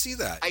 I can see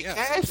that. I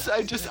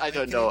guess I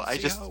don't know. I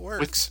just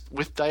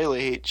with Dial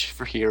H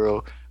for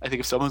Hero, I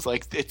think if someone's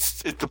like,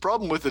 it's the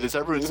problem with it is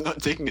everyone's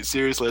not taking it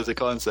seriously as a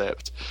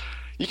concept.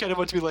 You kind of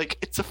want to be like,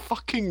 it's a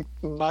fucking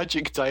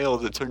magic dial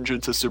that turns you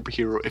into a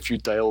superhero if you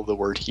dial the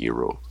word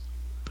hero.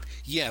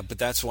 Yeah, but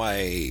that's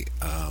why.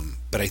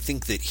 But I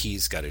think that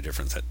he's got a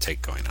different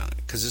take going on it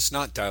because it's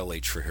not Dial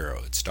H for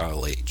Hero; it's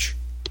Dial H.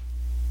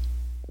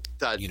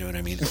 You know what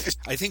I mean?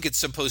 I think it's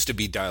supposed to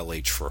be Dial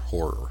H for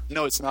horror.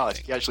 No, it's not.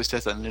 He actually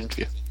says that in an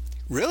interview.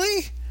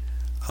 Really?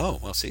 Oh,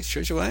 well, see, it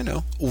shows you what I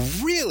know.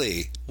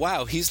 Really?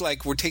 Wow, he's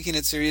like, we're taking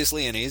it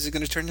seriously, and is it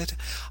going to turn into...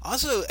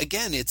 Also,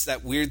 again, it's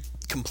that weird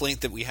complaint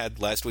that we had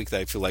last week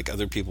that I feel like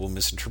other people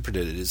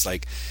misinterpreted it. Is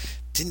like,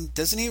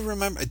 doesn't he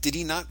remember... Did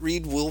he not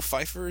read Will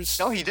Pfeiffer's...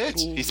 No, he did.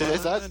 He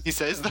says that. He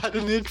says that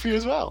in the interview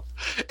as well.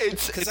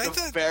 It's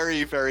a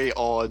very, very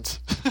odd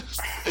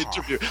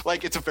interview.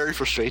 Like, it's a very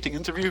frustrating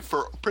interview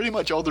for pretty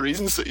much all the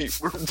reasons that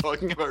we're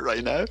talking about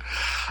right now.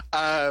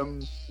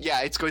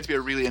 Yeah, it's going to be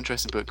a really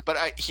interesting book. But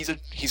he's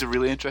a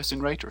really interesting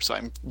writer, so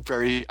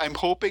I'm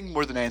hoping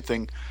more than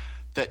anything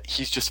that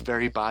he's just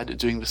very bad at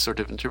doing this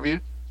sort of interview,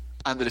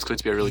 and that it's going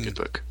to be a really good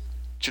book.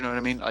 Do you know what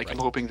I mean? Like, right. I'm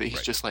hoping that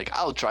he's just like,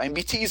 I'll try and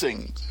be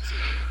teasing.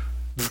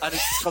 And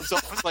it comes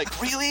off with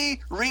like, really?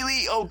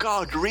 Oh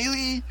God,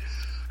 really?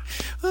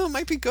 Well, it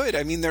might be good.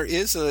 I mean, there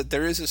is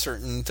a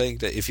certain thing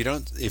that if you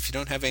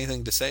don't have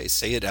anything to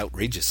say it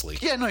outrageously.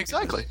 Yeah, no,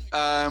 exactly.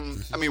 I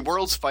mean,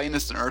 World's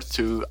Finest and Earth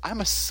 2, I'm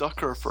a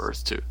sucker for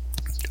Earth 2.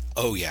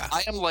 Oh yeah.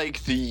 I am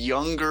like the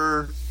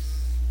younger,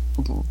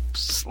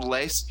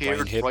 less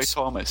haired Roy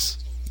Thomas.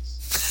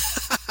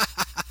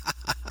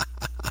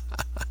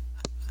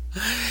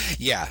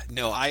 Yeah,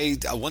 no,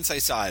 once I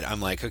saw it,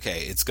 I'm like,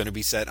 okay, it's going to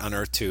be set on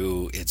Earth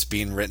 2. It's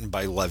being written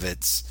by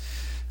Levitz,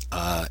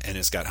 and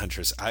it's got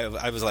Huntress.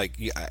 I was like,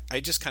 I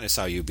just kind of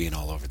saw you being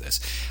all over this.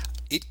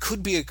 It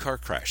could be a car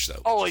crash,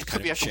 though. Oh, it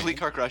could be a complete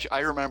car crash. I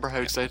remember how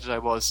excited I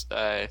was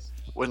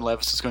when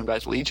Levitz was going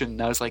back to Legion,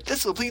 and I was like,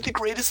 this will be the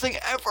greatest thing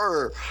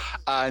ever!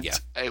 And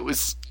it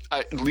was...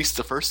 at least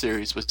the first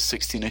series was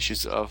 16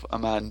 issues of a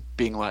man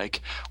being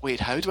like,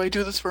 wait, how do I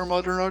do this for a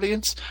modern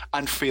audience?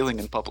 And failing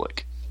in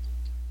public.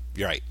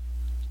 You're right.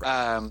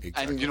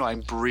 Exactly. And,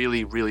 I'm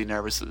really, really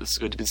nervous that this is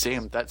going to be the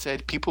same. That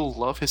said, people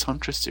love his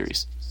Huntress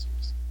series.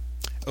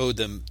 Oh,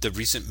 the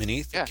recent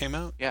mini that came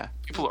out? Yeah,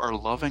 people are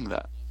loving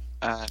that.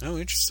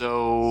 Interesting.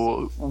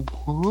 So,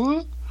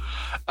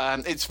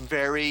 it's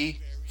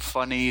very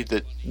funny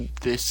that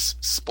this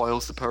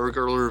spoils the Power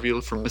Girl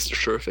reveal from Mr.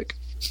 Terrific.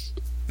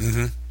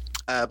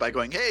 Mm-hmm. By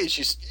going, hey,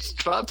 she's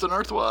trapped on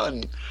Earth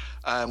 1.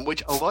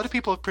 Which a lot of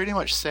people have pretty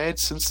much said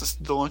since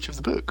the launch of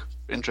the book,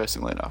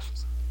 interestingly enough.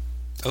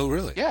 Oh,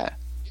 really? Yeah.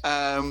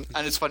 And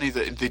it's funny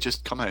that they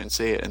just come out and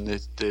say it in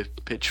the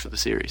pitch for the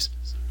series.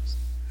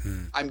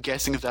 I'm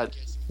guessing that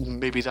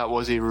maybe that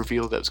was a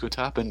reveal that was going to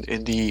happen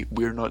in the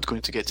we're not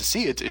going to get to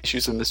see it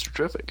issues in Mr.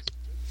 Terrific.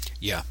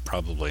 Yeah,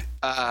 probably.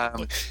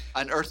 And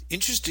Earth...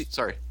 Interesting.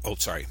 Sorry. Oh,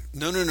 sorry.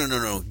 No.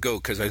 Go,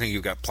 because I think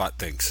you've got plot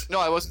things. No,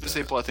 I wasn't going to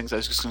say plot things. I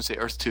was just going to say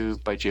Earth 2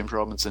 by James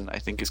Robinson, I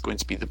think, is going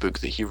to be the book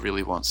that he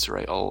really wants to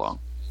write all along.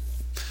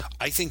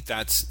 I think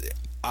that's...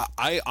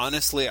 I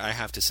honestly, I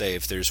have to say,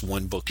 if there's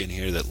one book in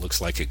here that looks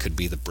like it could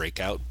be the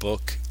breakout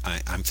book,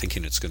 I'm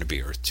thinking it's going to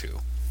be Earth 2.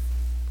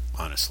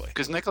 honestly.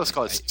 Because Nicola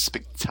Scott's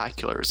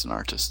spectacular as an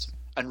artist.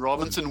 And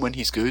Robinson, when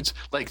he's good,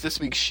 like this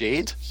week's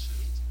Shade,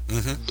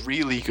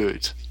 really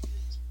good.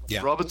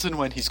 Yeah. Robinson,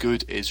 when he's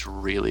good, is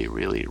really,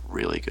 really,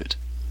 really good.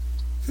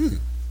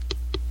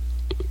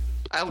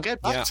 I'll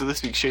get back to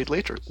this week's Shade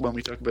later when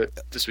we talk about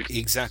this week.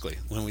 Exactly,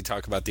 when we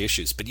talk about the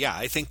issues. But yeah,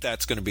 I think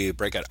that's going to be a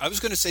breakout. I was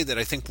going to say that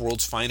I think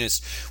World's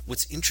Finest,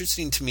 what's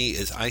interesting to me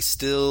is I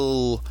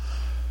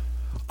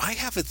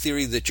have a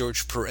theory that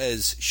George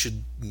Perez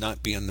should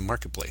not be on the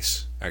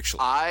marketplace,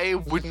 actually. I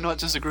would not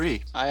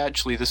disagree. I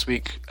actually this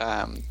week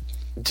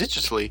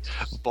digitally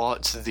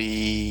bought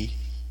the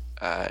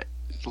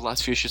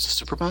last few issues of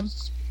Superman.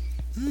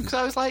 Because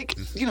I was like,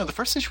 the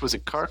first issue was a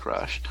car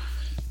crash.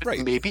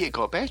 Right. Maybe it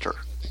got better.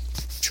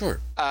 Sure.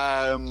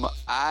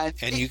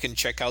 And you can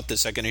check out the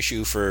second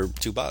issue for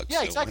 $2.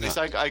 Yeah, exactly.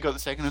 So I got the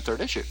second and third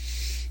issue.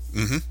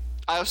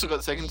 I also got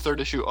the second and third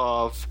issue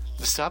of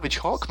the Savage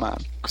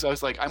Hawkman, because I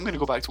was like, I'm going to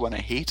go back to one I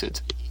hated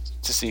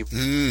to see.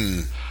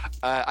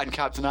 And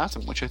Captain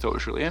Atom, which I thought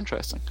was really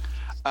interesting.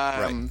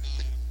 Right.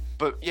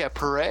 But yeah,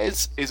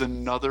 Perez is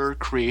another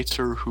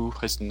creator who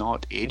has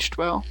not aged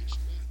well,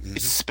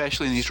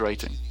 especially in his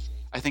writing.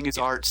 I think his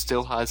art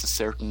still has a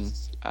certain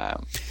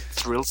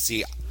thrill.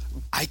 See,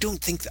 I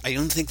don't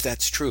think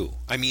that's true.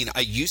 I mean, I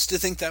used to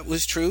think that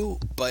was true,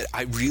 but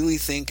I really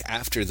think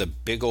after the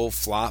big old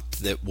flop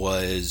that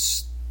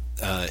was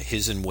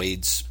his and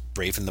Wade's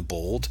Brave and the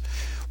Bold,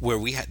 where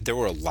there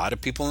were a lot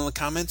of people in the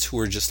comments who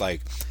were just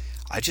like,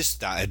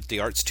 the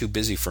art's too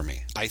busy for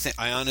me.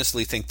 I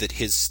honestly think that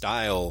his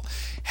style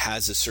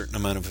has a certain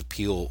amount of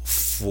appeal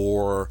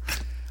for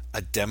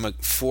a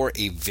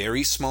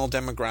very small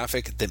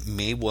demographic that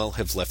may well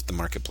have left the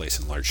marketplace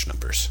in large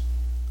numbers.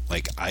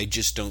 Like, I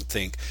just don't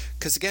think,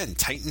 because again,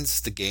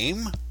 Titans the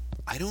game,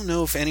 I don't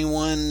know if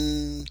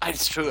anyone...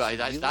 It's true,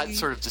 that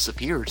sort of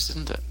disappears,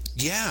 didn't it?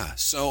 Yeah,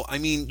 so, I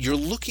mean, you're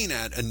looking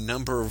at a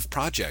number of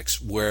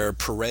projects where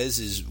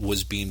Perez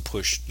was being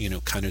pushed,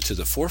 kind of to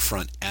the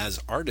forefront as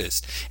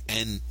artist,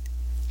 and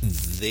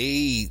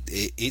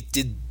it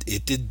did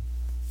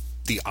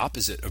the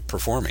opposite of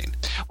performing.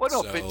 Well,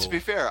 no, but to be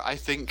fair, I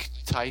think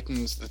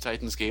the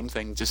Titans game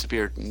thing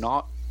disappeared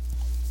not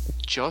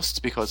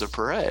just because of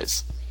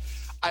Perez.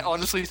 I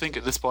honestly think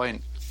at this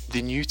point,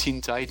 the new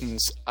Teen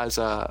Titans as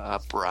a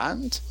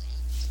brand,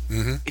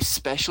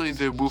 especially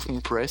the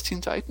Wolfman Perez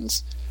Teen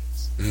Titans,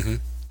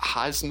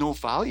 has no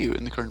value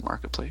in the current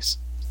marketplace.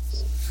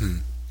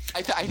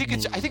 I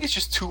think it's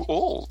just too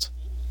old.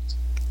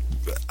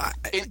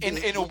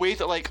 In a way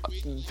that like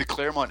the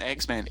Claremont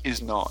X-Men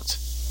is not.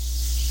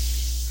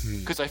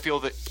 Because I feel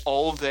that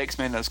all of the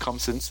X-Men that has come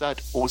since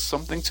that owes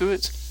something to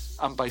it,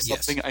 and by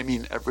something I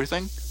mean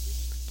everything.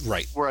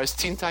 Right. Whereas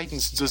Teen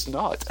Titans does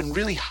not, and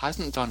really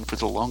hasn't done for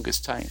the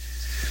longest time.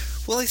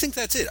 Well, I think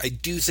that's it. I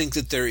do think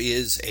that there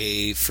is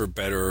a for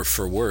better or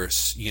for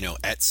worse,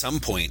 at some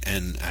point,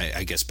 and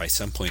I guess by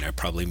some point I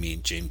probably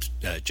mean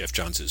Jeff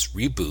Johns'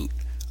 reboot,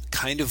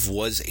 kind of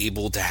was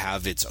able to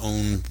have its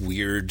own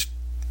weird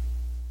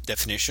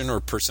definition or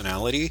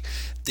personality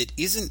that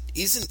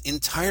isn't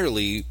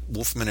entirely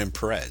Wolfman and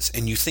Perez.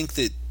 And you think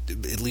that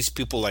at least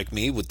people like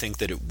me would think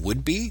that it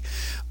would be,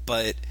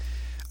 but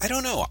I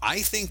don't know.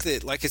 I think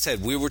that, like I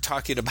said, we were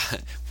talking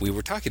about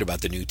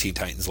the new Teen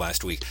Titans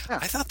last week. Yeah.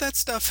 I thought that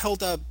stuff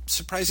held up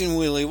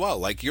surprisingly well.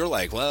 Like, you're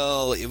like,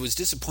 well, it was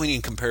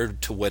disappointing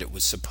compared to what it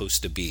was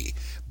supposed to be,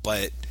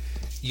 but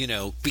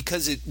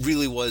because it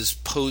really was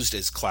posed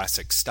as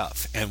classic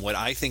stuff. And what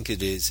I think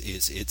it is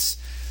it's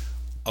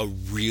a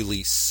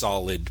really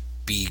solid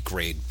B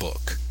grade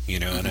book. You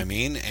know what I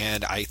mean?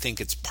 And I think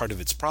it's part of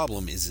its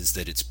problem is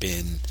that it's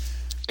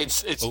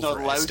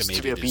not allowed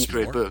to be a B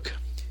grade book.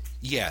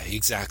 Yeah,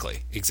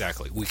 exactly.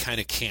 We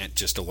kind of can't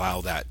just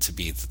allow that to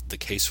be the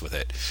case with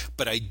it.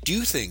 But I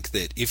do think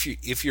that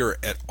if you're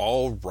at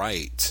all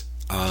right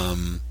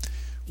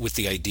with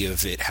the idea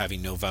of it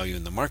having no value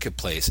in the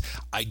marketplace,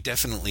 I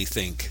definitely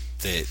think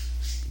that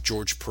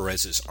George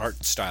Perez's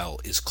art style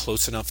is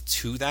close enough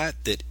to that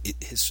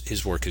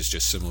his work is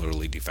just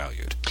similarly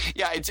devalued.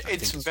 Yeah,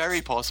 it's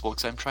very possible,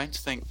 because I'm trying to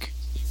think.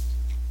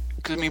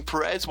 Because I mean,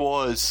 Perez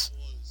was,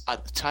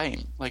 at the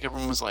time, like,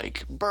 everyone was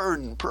like,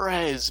 Byrne,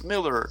 Perez,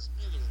 Miller.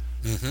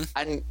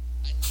 And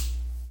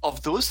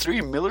of those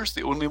three, Miller's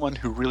the only one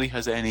who really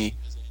has any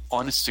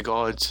honest to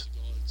God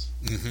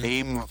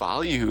name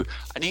value.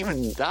 And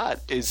even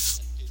that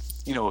is,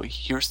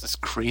 here's this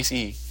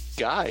crazy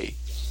guy.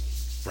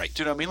 Right.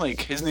 Do you know what I mean?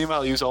 Like, his name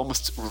value is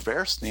almost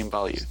reverse name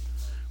value.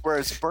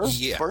 Whereas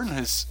Byrne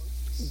has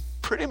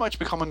pretty much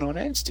become a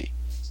non-entity.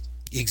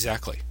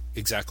 Exactly.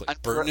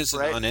 And Byrne is a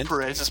non-entity.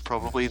 Perez is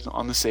probably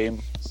on the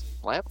same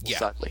level,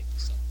 sadly.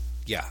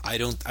 Yeah, I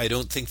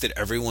don't think that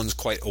everyone's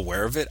quite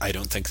aware of it. I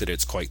don't think that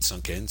it's quite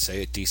sunk in,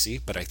 say, at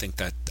DC, but I think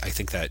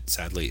that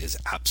sadly is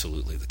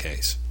absolutely the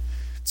case.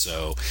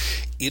 So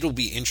it'll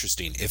be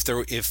interesting if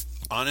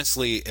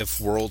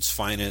World's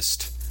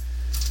Finest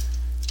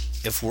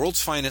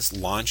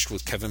launched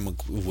with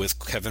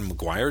Kevin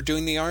Maguire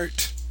doing the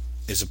art,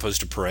 as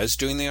opposed to Perez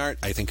doing the art,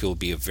 I think it will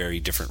be a very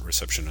different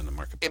reception in the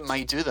marketplace. It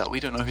might do that. We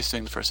don't know who's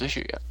doing the first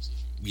issue yet.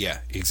 Yeah,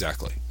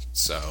 exactly.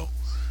 So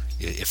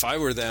if I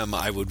were them,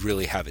 I would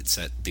really have it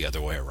set the other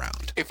way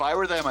around. If I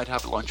were them, I'd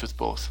have it launch with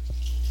both.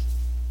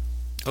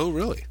 Oh,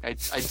 really? I'd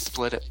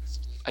split it.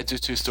 I'd do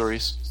 2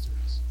 stories.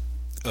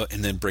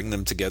 And then bring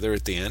them together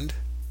at the end?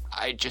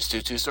 I'd just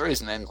do 2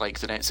 stories, and then, like,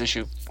 the next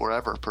issue,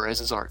 wherever,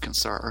 Perez's art can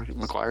start, or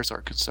Maguire's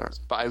art can start.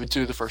 But I would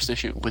do the first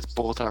issue with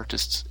both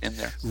artists in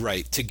there.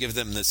 Right, to give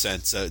them the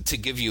sense, to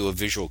give you a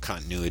visual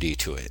continuity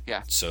to it.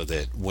 Yeah. So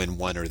that when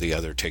one or the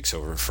other takes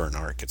over for an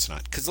arc, it's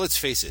not... Because let's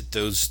face it,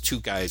 those two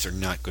guys are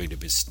not going to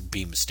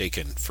be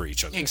mistaken for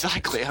each other.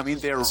 Exactly. I mean,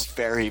 they're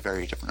very,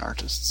 very different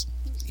artists.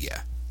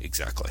 Yeah,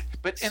 exactly.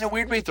 But in a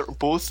weird way, they're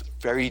both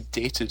very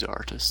dated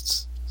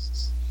artists.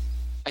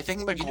 I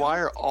think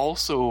Maguire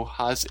also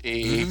has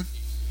a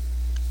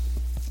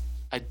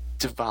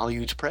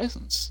devalued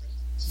presence.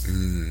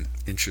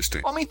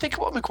 Interesting. Well, I mean, think of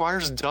what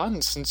Maguire's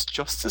done since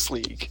Justice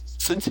League,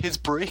 since his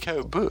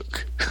breakout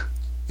book.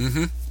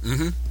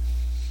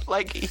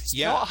 Like, he's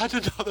not had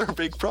another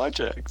big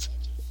project.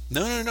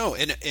 No.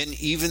 And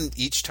even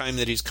each time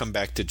that he's come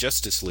back to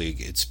Justice League,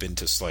 it's been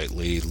to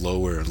slightly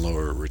lower and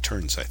lower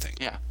returns, I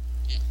think. Yeah.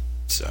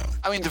 So.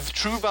 I mean, the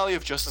true value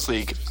of Justice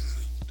League,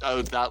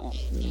 that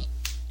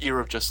era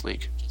of Justice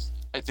League,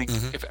 I think,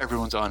 if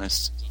everyone's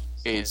honest,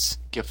 is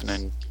Giffen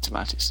and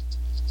DeMatteis.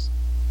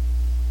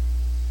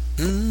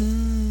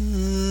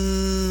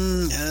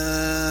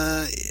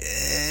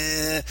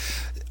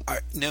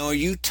 Now, are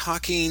you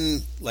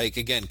talking, like,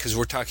 again, because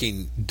we're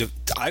talking,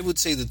 I would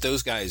say that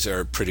those guys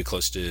are pretty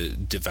close to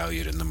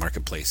devalued in the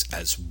marketplace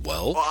as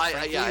well.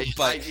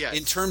 But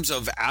in terms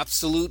of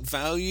absolute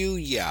value,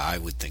 I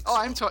would think so.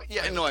 I'm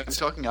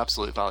talking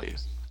absolute value.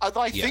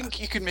 Although I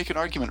think you could make an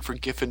argument for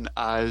Giffen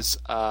as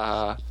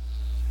a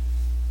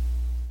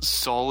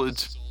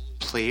solid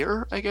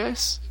player, I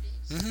guess.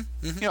 You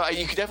know,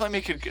 you could definitely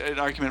make an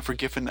argument for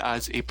Giffen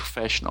as a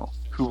professional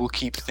who will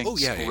keep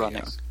things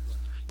running.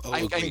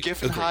 And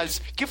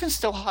Giffen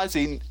still has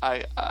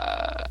a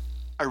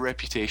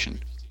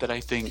reputation that I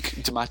think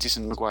DeMatteis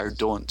and Maguire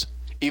don't.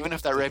 Even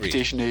if that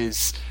reputation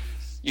is,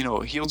 you know,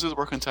 he'll do the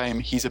work on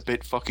time, he's a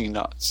bit fucking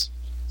nuts.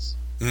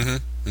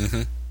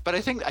 But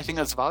I think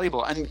that's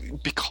valuable,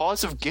 and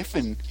because of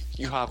Giffen,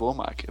 you have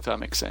OMAC, if that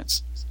makes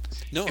sense.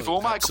 No, if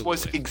OMAC absolutely.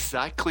 was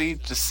exactly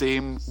the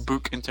same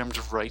book in terms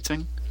of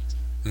writing,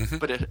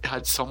 but it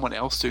had someone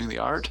else doing the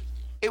art,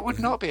 it would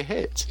not be a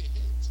hit.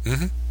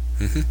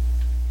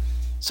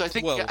 So I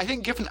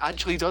think Giffen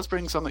actually does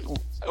bring something.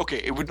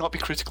 Okay, it would not be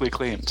critically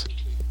acclaimed.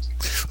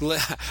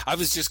 I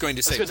was just going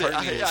to say, part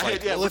of me was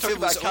like, well, if it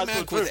was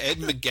OMAC with Ed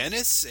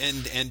McGuinness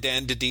and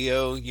Dan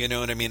DiDio, you know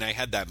what I mean? I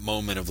had that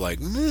moment of like,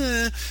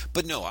 meh.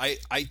 But no,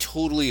 I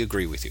totally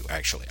agree with you,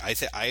 actually.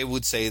 I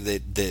would say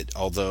that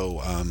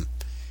although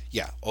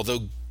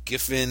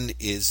Giffen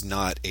is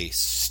not a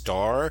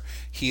star,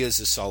 he is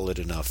a solid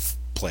enough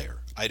player.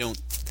 I don't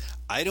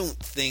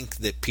think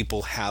that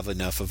people have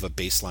enough of a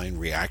baseline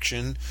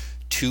reaction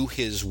to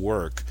his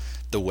work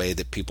the way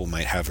that people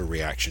might have a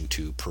reaction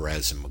to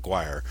Perez and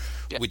Maguire,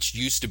 which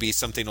used to be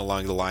something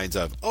along the lines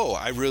of, oh,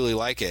 I really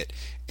like it,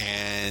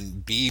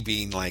 and B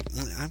being like,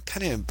 I'm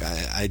kind of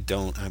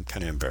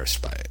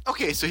embarrassed by it.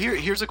 Okay, so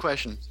here's a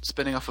question,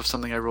 spinning off of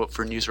something I wrote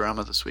for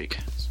Newsarama this week.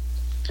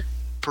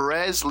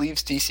 Perez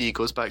leaves DC,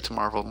 goes back to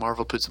Marvel.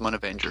 Marvel puts him on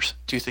Avengers.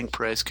 Do you think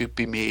Perez could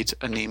be made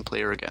a name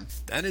player again?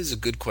 That is a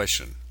good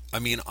question. I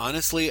mean,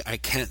 honestly,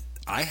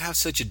 I have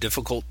such a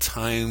difficult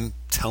time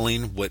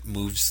telling what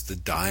moves the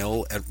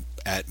dial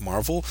at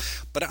Marvel,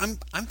 but I'm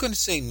going to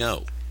say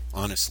no,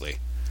 honestly.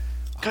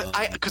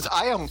 Because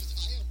I am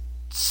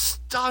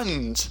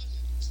stunned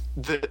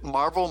that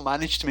Marvel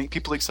managed to make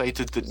people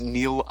excited that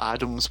Neil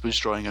Adams was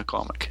drawing a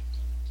comic.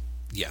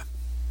 Yeah.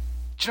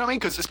 Do you know what I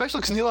mean?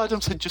 Especially because Neil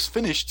Adams had just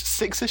finished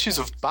 6 issues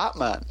of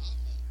Batman.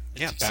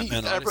 Yeah,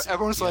 Batman Odyssey.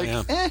 Everyone's like,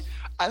 eh.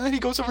 And then he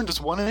goes over and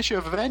does 1 issue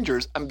of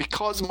Avengers, and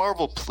because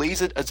Marvel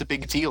plays it as a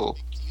big deal,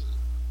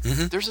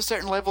 there's a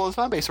certain level of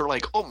fan base who are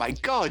like, oh my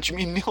god, you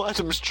mean Neil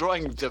Adams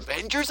drawing the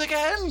Avengers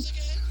again?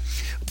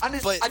 And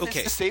it's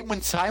the same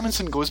when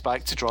Simonson goes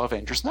back to draw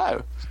Avengers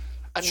now.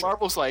 And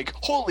Marvel's like,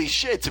 holy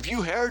shit, have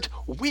you heard?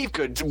 We've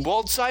got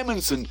Walt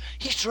Simonson.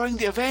 He's drawing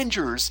the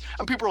Avengers.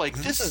 And people are like,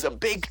 this is a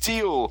big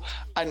deal.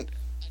 And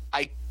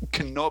I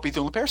cannot be the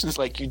only person. It's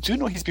like, you do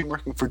know he's been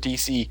working for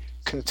DC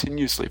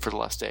continuously for the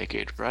last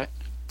decade, right?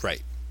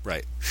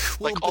 Right.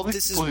 Well, like all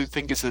these people who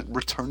think it's a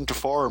return to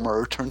form or a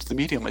return to the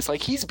medium, it's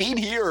like, he's been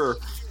here.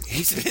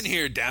 He's been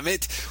here, damn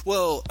it.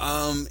 Well,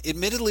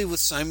 admittedly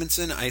with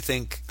Simonson,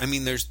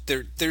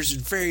 there's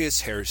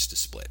various hairs to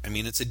split. I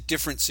mean, it's a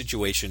different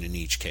situation in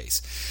each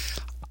case.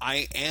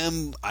 I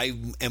am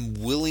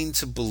willing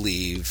to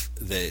believe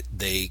that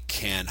they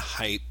can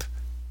hype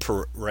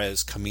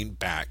Perez coming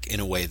back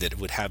in a way that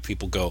would have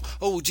people go,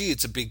 oh, gee,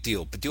 it's a big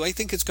deal. But do I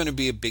think it's going to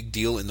be a big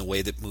deal in the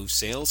way that moves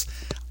sales?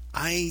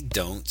 I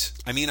don't.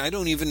 I mean, I'm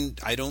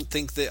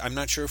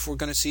not sure if we're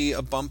going to see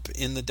a bump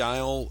in the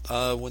dial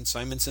when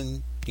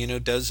Simonson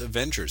does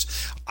Avengers.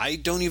 I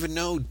don't even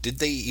know. Did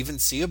they even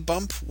see a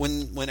bump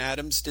when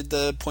Adams did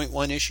the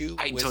 .1 issue?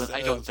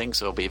 I don't think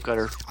so. But you've got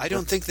to. I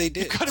don't think they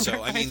did.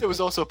 So I mean, there was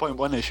also a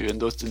 .1 issue,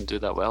 and those didn't do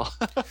that well.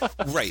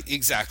 Right.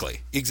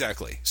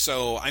 Exactly.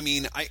 So I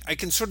mean, I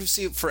can sort of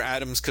see it for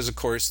Adams because, of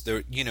course,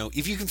 there.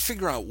 If you can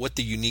figure out what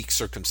the unique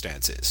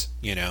circumstance is,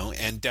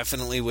 and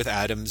definitely with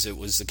Adams, it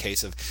was the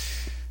case of.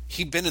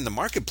 He'd been in the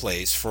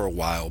marketplace for a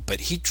while, but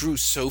he drew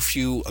so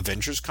few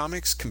Avengers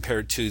comics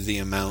compared to the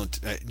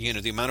amount,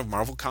 the amount of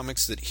Marvel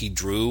comics that he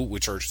drew,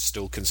 which are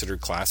still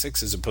considered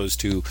classics, as opposed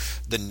to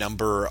the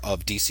number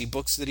of DC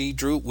books that he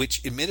drew,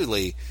 which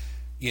admittedly,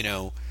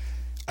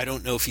 I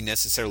don't know if he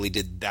necessarily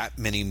did that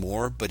many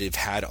more, but it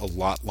had a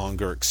lot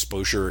longer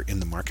exposure in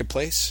the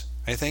marketplace,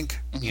 I think,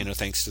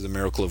 thanks to the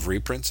miracle of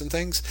reprints and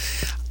things.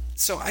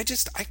 So I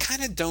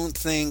kind of don't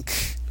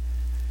think...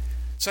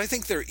 So I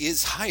think there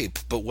is hype,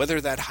 but whether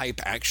that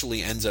hype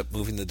actually ends up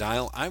moving the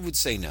dial, I would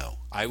say no.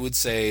 I would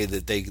say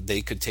that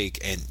they could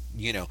take and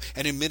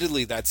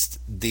admittedly that's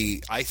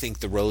I think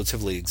the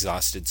relatively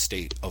exhausted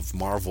state of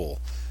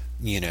Marvel,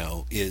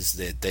 is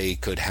that they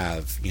could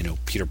have,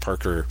 Peter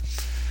Parker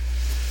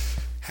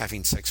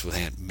having sex with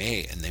Aunt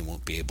May and they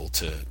won't be able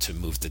to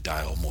move the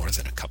dial more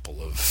than a couple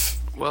of...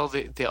 Well,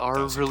 they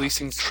are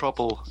releasing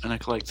Trouble in a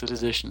collected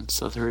edition,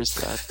 so there is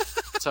that.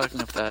 Talking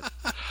of that.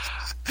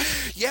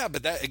 Yeah,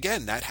 but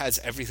that has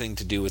everything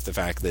to do with the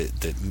fact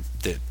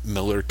that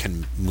Miller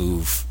can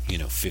move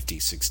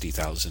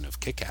 50,000-60,000 of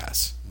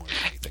Kick-Ass more than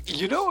anything.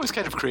 What was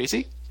kind of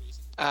crazy?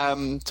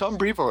 Tom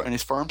Brevoort in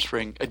his Farm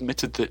Spring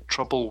admitted that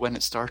Trouble, when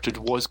it started,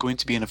 was going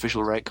to be an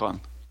official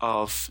retcon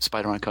of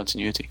Spider-Man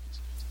continuity.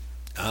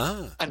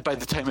 Ah. And by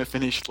the time it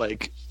finished,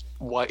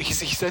 he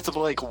said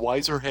something like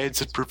wiser heads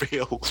had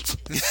prevailed.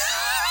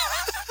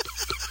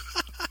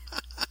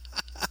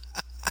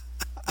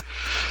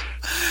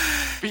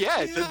 But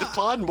yeah, the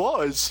plan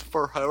was,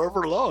 for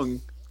however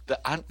long, that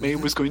Aunt May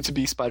was going to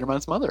be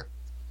Spider-Man's mother.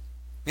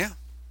 Yeah.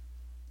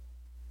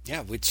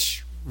 Yeah,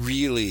 which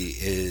really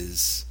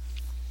is...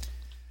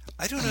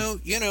 I don't know,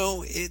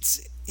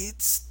 it's...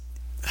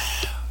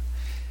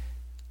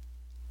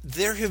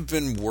 There have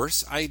been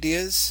worse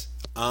ideas,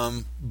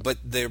 but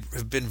there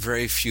have been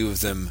very few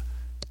of them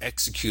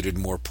executed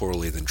more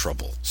poorly than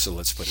Trouble. So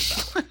let's put it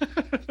that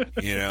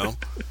way.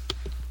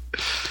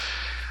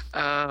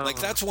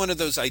 That's one of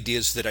those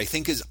ideas that I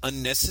think is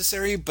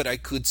unnecessary, but I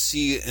could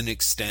see an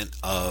extent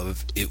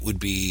of it would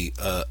be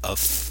a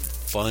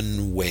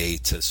fun way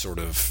to sort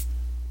of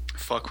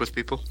fuck with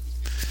people.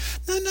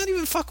 No, not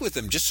even fuck with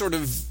them. Just sort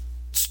of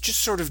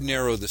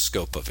narrow the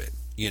scope of it.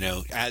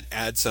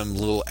 Add some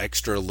little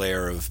extra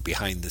layer of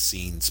behind the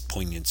scenes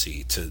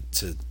poignancy to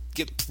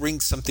bring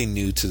something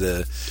new to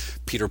the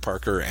Peter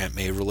Parker Aunt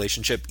May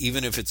relationship,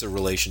 even if it's a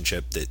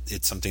relationship that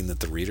it's something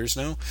that the readers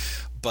know.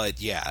 But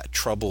yeah,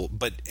 Trouble.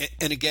 But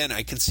and again,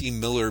 I can see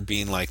Miller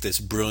being like this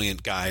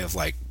brilliant guy of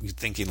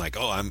thinking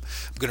oh, I'm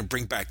going to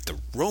bring back the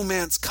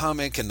romance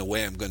comic, and the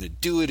way I'm going to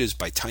do it is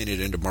by tying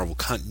it into Marvel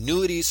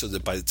continuity, so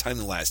that by the time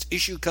the last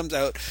issue comes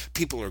out,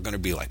 people are going to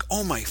be like,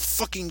 oh my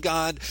fucking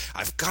god,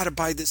 I've got to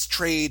buy this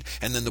trade,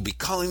 and then they'll be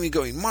calling me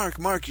going,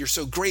 Mark, you're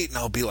so great, and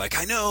I'll be like,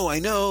 I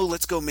know,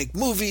 let's go make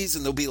movies,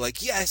 and they'll be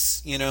like,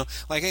 yes,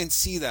 I can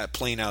see that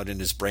playing out in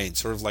his brain,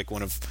 sort of like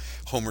one of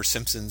Homer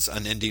Simpson's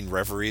unending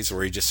reveries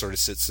where he just sort of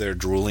sits there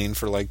drooling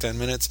for 10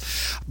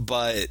 minutes.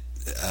 But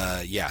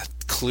yeah,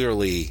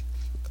 clearly,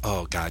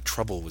 oh god,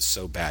 Trouble was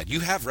so bad.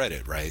 You have read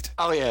it, right?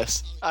 Oh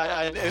yes,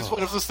 it's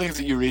one of those things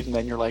that you read and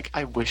then you're like,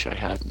 I wish I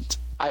hadn't.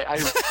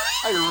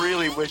 I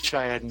really wish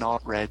I had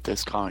not read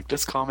this comic.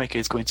 This comic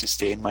is going to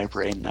stay in my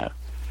brain now.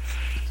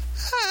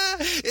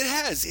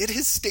 It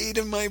has stayed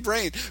in my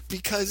brain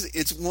because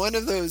it's one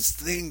of those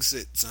things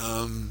that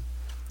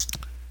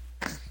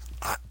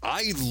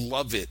I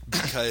love it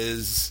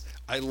because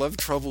I love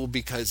Trouble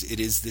because it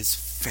is this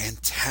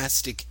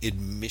fantastic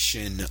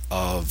admission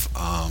of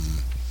how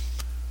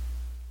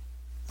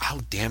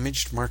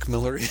damaged Mark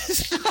Miller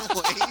is in a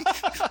way.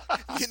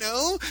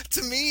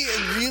 To me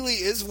it really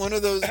is one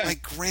of those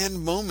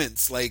grand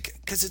moments,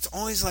 because it's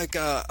always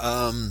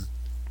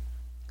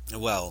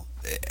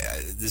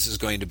this is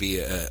going to be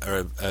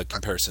a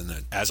comparison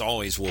that, as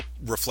always, will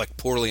reflect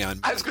poorly on...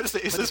 I was going to say,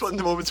 is this one of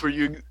the moments where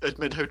you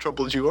admit how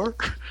troubled you are?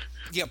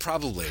 Yeah,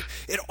 probably.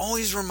 It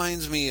always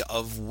reminds me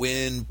of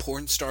when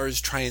porn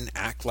stars try and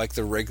act like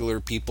they're regular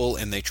people,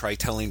 and they try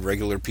telling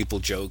regular people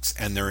jokes,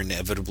 and they're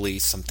inevitably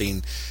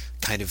something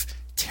kind of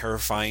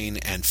terrifying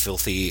and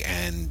filthy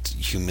and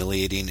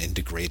humiliating and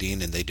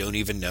degrading, and they don't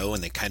even know,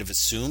 and they kind of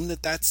assume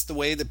that that's the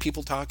way that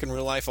people talk in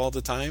real life all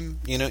the time.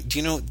 Do you know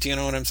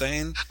what I'm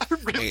saying? I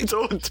really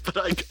don't, but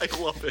I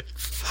love it.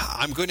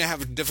 I'm going to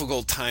have a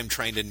difficult time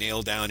trying to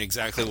nail down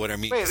exactly what I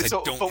mean, because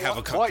I don't have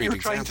a concrete example. What you're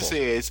trying to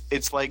say is,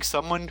 it's like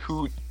someone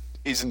who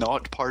is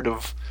not part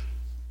of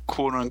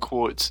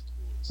quote-unquote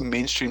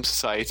mainstream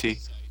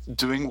society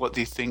doing what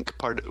they think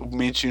part of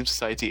mainstream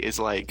society is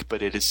like,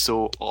 but it is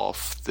so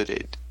off that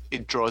it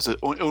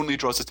only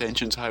draws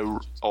attention to how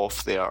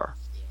off they are.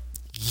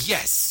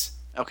 Yes.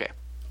 Okay.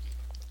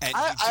 And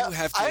you do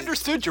have to... I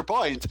understood your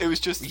point. It was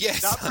just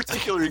that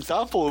particular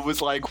example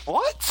was like,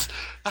 what?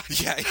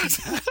 Yeah,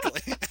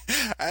 exactly.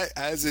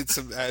 as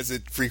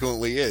it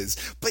frequently is.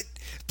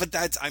 But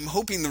that's, I'm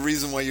hoping the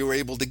reason why you were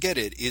able to get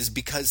it is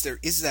because there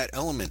is that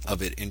element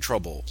of it in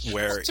Trouble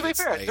where, well, to be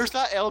fair, there's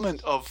that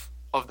element of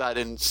that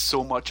in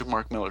so much of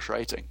Mark Millar's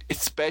writing,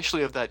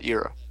 especially of that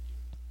era.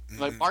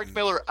 Like Mark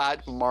Millar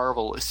at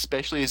Marvel,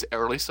 especially his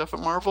early stuff at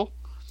Marvel,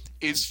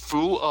 is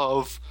full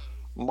of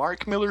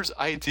Mark Millar's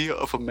idea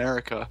of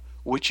America,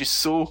 which is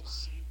so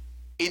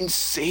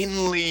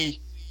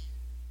insanely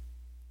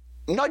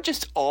not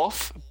just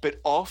off, but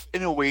off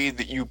in a way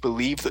that you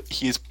believe that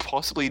he has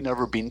possibly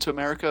never been to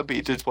America, but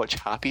he did watch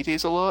Happy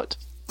Days a lot.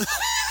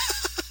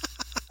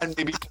 And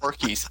maybe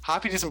Porky's.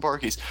 Happy Days and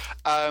Porky's.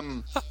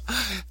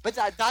 But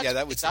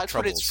that's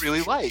what it's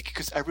really like,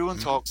 because everyone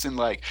talks in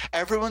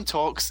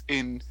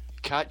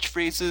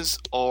catchphrases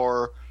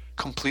or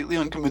completely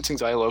unconvincing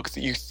dialogue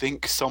that you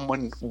think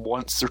someone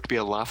wants there to be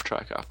a laugh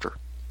track after.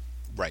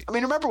 Right. I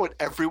mean, remember what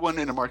everyone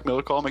in a Mark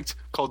Millar comic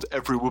called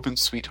every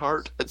woman's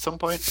sweetheart at some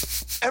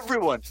point?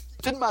 Everyone.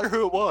 Didn't matter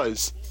who it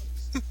was.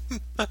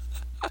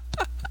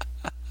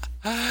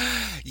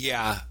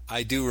 Yeah,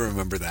 I do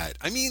remember that.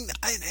 I mean,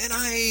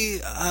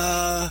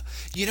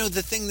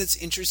 the thing that's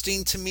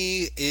interesting to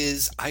me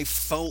is I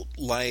felt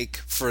like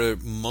for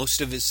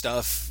most of his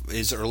stuff,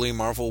 his early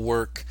Marvel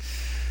work,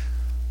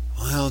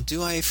 well,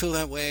 do I feel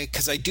that way?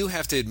 Because I do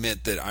have to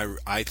admit that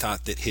I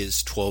thought that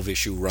his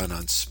 12-issue run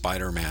on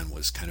Spider-Man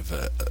was kind of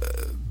a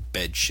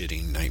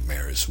bed-shitting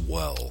nightmare as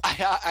well.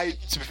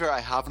 To be fair, I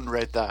haven't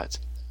read that.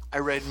 I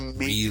read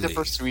maybe the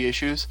first 3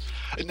 issues.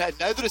 And now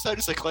that it's out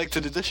as a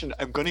collected edition,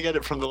 I'm going to get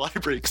it from the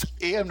library because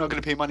A, I'm not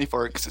going to pay money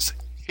for it because it's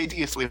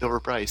hideously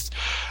overpriced,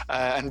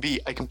 and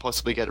B, I can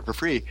possibly get it for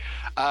free.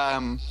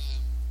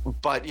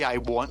 But yeah, I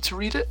want to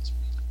read it.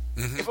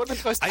 Mm-hmm. If only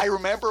because I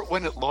remember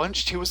when it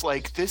launched, he was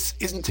like, "This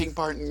isn't taking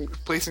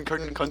place in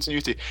current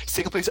continuity. It's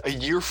taking place a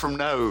year from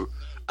now."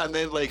 And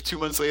then, like 2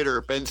 months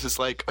later, Bendis is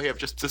like, "Oh, yeah, I've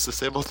just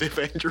disassembled the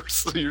Avengers,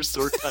 so your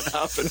story can't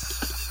happen."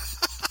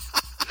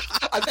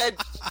 And then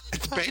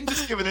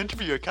Bendis gave an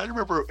interview. I can't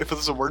remember if it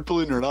was a word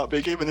balloon or not, but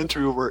he gave an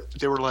interview where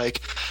they were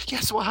like, "Yeah,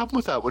 so what happened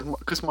with that?"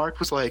 Because Mark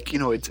was like,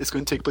 it's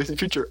going to take place in the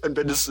future, and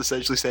Bendis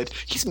essentially said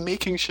he's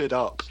making shit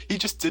up. He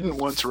just didn't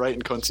want to write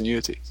in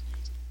continuity.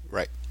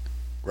 Right.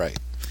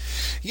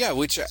 Yeah,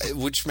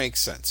 which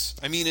makes sense.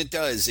 I mean, it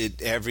does.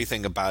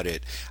 Everything about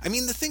it. I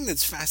mean, the thing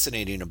that's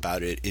fascinating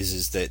about it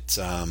is that,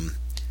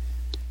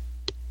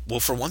 well,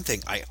 for one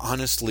thing, I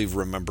honestly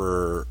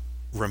remember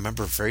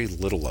very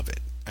little of it.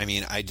 I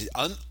mean,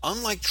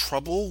 unlike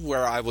Trouble,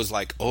 where I was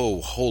like, "Oh,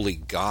 holy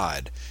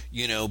God,"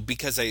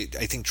 because I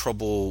think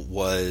Trouble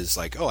was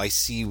like, "Oh, I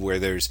see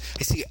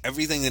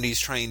everything that he's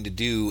trying to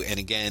do," and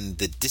again,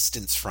 the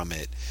distance from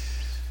it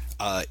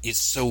is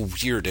so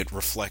weird. It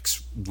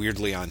reflects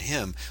weirdly on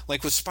him.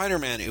 Like with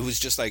Spider-Man, it was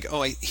just like,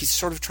 oh, he's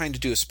sort of trying to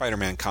do a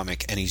Spider-Man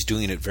comic, and he's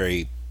doing it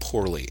very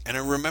poorly. And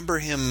I remember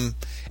him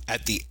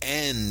at the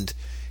end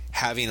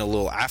having a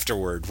little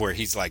afterword where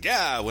he's like,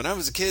 "Yeah, when I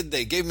was a kid,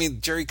 they gave me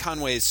Jerry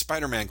Conway's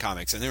Spider-Man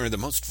comics, and they were the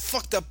most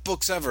fucked up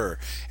books ever.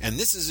 And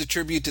this is a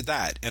tribute to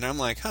that." And I'm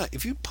like,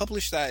 if you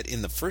published that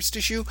in the first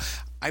issue,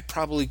 I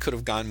probably could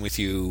have gone with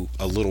you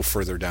a little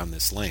further down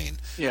this lane.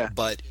 Yeah.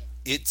 But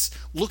it's,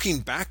 looking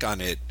back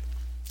on it,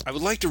 I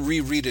would like to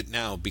reread it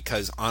now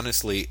because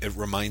honestly, it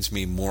reminds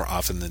me more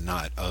often than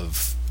not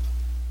of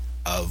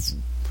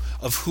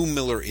who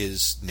Millar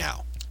is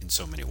now in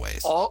so many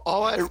ways.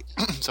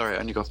 Sorry,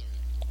 on you go.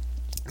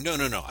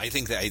 No. I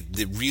think that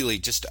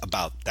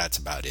that's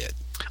about it.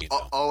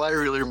 All I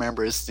really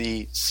remember is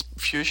the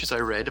few issues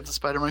I read of the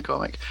Spider-Man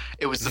comic.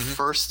 It was the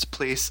first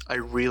place I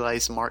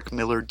realized Mark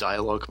Millar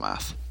dialogue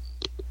math.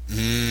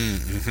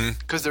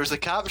 Because there's a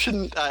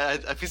caption,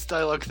 a piece of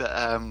dialogue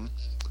that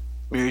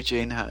Mary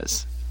Jane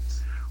has,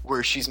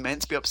 where she's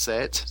meant to be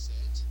upset,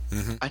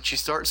 and she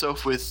starts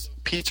off with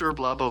 "Peter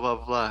blah blah blah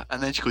blah,"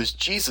 and then she goes,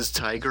 "Jesus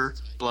Tiger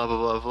blah blah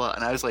blah blah,"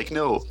 and I was like,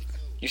 no,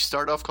 you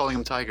start off calling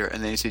him Tiger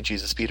and then you say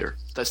Jesus Peter.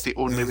 That's the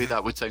only way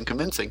that would sound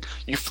convincing.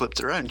 You flipped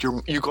it around.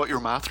 You got your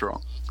math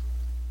wrong.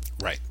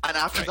 Right. And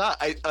after that,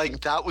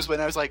 that was when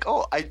I was like,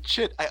 oh, I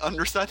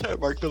understand how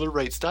Mark Millar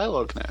writes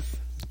dialogue now.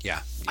 Yeah.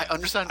 I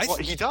understand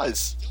what he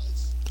does.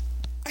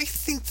 I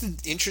think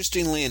that,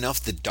 interestingly enough,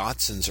 the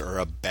Dotsons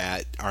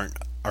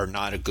are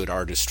not a good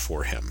artist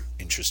for him,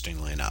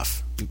 interestingly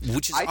enough.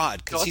 Which is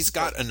odd, because he's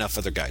got enough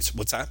other guys.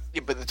 What's that?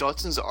 Yeah, but the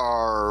Dotsons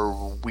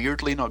are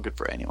weirdly not good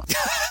for anyone.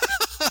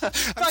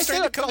 I'm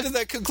trying to come to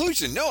that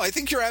conclusion. No, I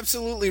think you're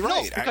absolutely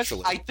right,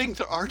 actually. I think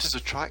their art is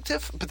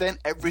attractive, but then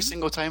every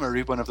single time I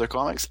read one of their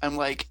comics, I'm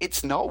like,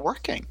 it's not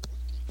working.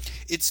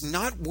 It's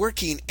not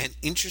working, and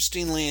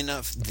interestingly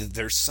enough,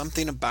 there's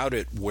something about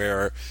it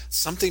where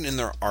something in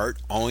their art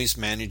always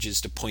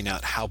manages to point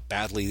out how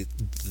badly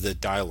the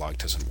dialogue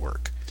doesn't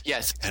work.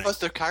 Yes, because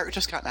their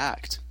characters can't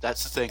act.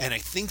 That's the thing. And I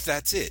think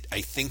that's it.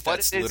 I think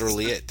that's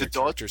literally it. The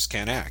characters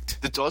can't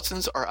act. The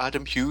Dotsons are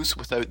Adam Hughes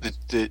without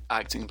the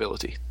acting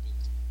ability.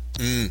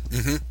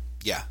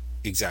 Yeah.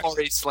 exactly.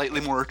 Or a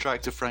slightly more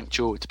attractive Frank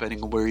Cho,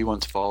 depending on where you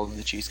want to fall in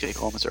the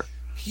cheesecake-ometer.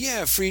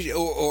 Yeah,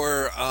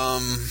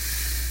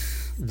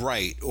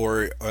 right,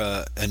 or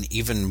an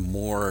even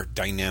more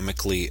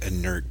dynamically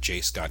inert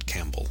J. Scott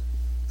Campbell,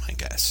 I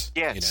guess.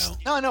 Yes.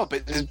 You know? No,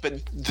 but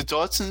the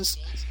Dodsons,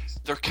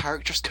 their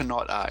characters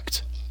cannot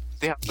act.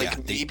 They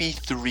have maybe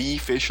 3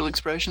 facial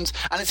expressions,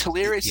 and it's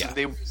hilarious.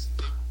 Yeah.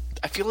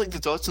 I feel like the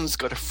Dodsons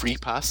got a free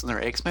pass on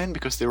their X-Men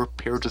because they were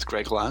paired with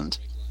Greg Land.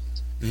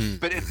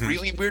 But in a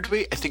really weird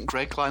way, I think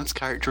Greg Land's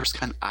characters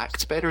can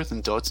act better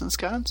than Dodson's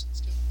can.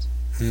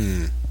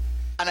 And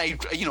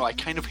I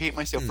kind of hate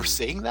myself for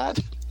saying that.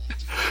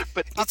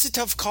 But it's a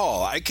tough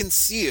call. I can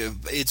see it.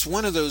 It's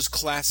one of those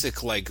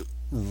classic, like,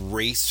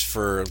 race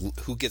for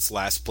who gets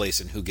last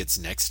place and who gets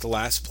next to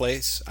last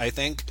place, I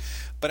think.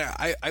 But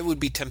I would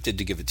be tempted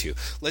to give it to you.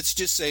 Let's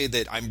just say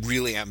that I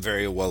really am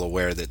very well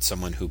aware that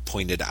someone who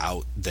pointed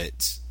out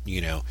that,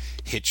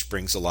 Hitch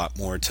brings a lot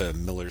more to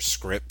Miller's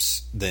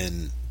scripts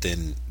than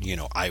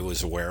I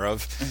was aware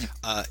of.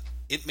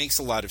 It makes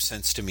a lot of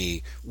sense to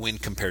me when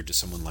compared to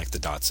someone like the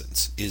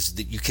Dodsons, is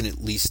that you can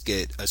at least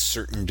get a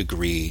certain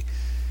degree,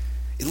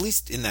 at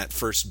least in that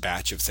first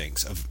batch of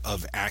things,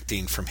 of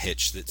acting from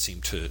Hitch that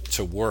seemed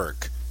to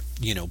work,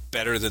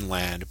 better than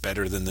Land,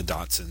 better than the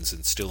Dodsons,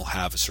 and still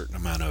have a certain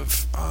amount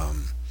of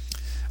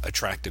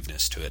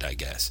attractiveness to it, I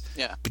guess.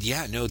 Yeah. But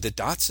the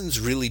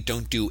Dodsons really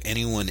don't do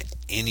anyone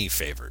any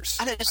favors.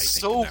 And it's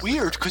so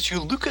weird because you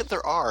look at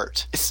their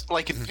art, it's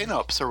like in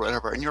pinups or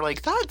whatever, and you're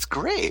like, that's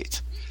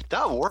great.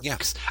 That works. Yeah.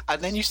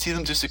 And then you see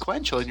them do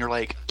sequential and you're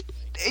like,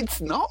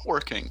 it's not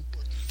working.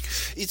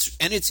 It's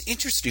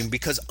interesting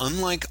because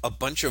unlike a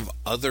bunch of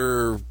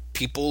other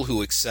people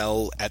who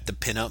excel at the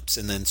pinups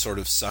and then sort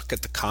of suck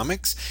at the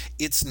comics,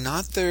 it's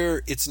not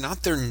their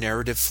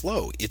narrative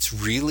flow. It's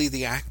really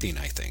the acting,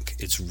 I think.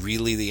 It's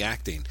really the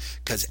acting,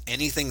 because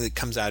anything that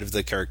comes out of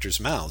the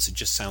characters' mouths, it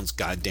just sounds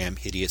goddamn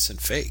hideous and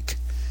fake,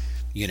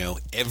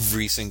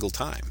 every single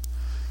time.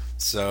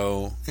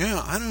 So,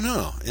 I don't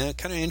know.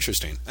 Kind of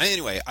interesting.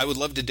 Anyway, I would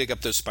love to dig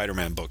up those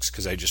Spider-Man books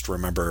because I just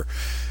remember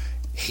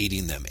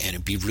hating them, and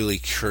it'd be really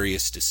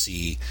curious to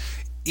see.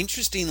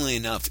 Interestingly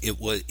enough,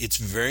 it's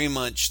very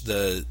much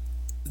the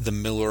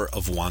Miller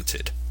of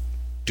Wanted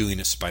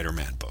doing a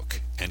Spider-Man book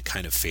and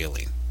kind of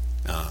failing.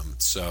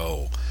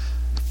 So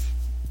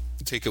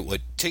take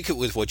it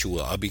with what you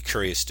will. I'll be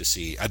curious to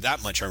see.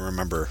 That much I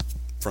remember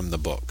from the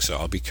book, so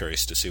I'll be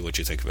curious to see what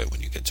you think of it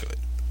when you get to it.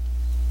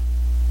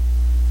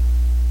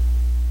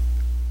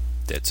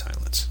 Dead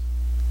silence.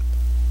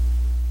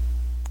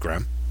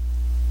 Graham?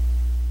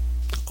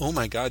 Oh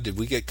my God, did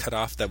we get cut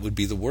off? That would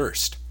be the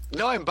worst.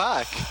 No, I'm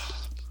back.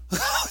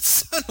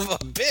 Son of a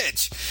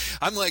bitch.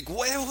 I'm like,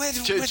 what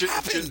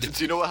happened?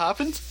 Do you know what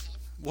happened?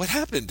 What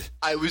happened?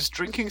 I was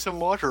drinking some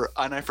water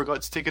and I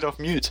forgot to take it off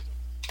mute.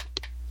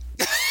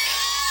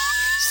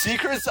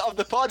 Secrets of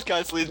the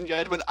podcast, ladies and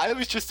gentlemen. I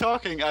was just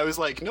talking. I was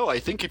like, no, I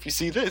think if you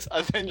see this,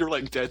 and then you're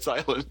like, dead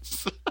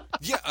silence.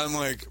 Yeah, I'm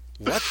like,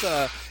 what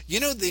the...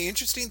 the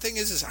interesting thing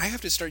is I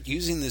have to start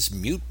using this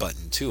mute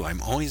button, too. I'm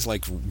always,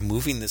 like,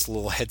 moving this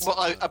little headset.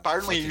 Well,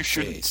 apparently you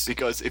shouldn't,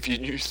 because if you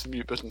use the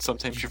mute button,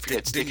 sometimes you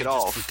forget to take it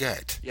off.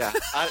 Forget. Yeah,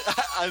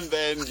 and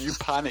then you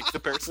panic the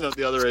person on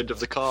the other end of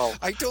the call.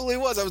 I totally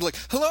was. I was like,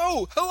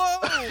 hello!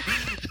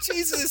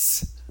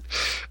 Jesus!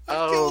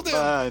 Oh,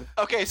 man.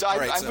 Okay, so I'm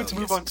Right, going to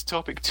move on to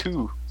topic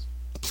 2.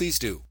 Please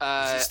do.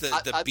 Is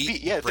this the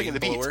beat? Yeah, brain the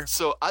blower? beat.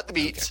 So at the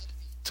beat... Okay.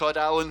 Todd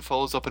Allen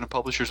follows up in a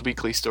Publisher's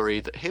Weekly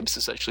story that Hibbs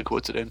is actually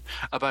quoted in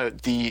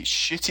about the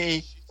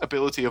shitty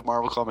ability of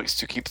Marvel Comics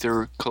to keep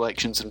their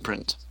collections in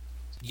print.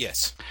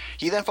 Yes.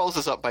 He then follows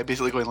this up by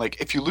basically going like,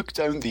 if you look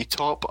down the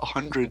top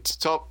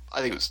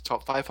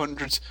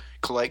 500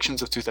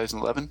 collections of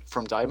 2011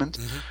 from Diamond,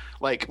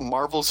 like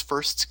Marvel's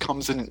first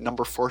comes in at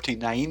number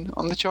 49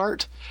 on the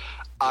chart,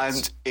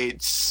 and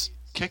it's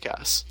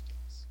Kick-Ass.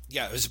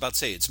 Yeah, I was about to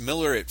say, it's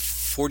Miller at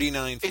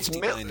 49,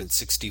 59, and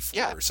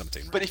 64 or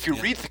something. Right? But if you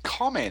read the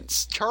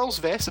comments, Charles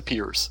Vess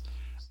appears.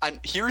 And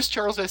here's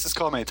Charles Vess's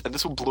comment, and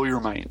this will blow your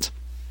mind.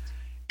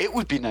 It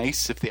would be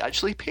nice if they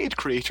actually paid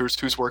creators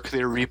whose work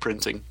they are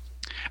reprinting.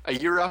 A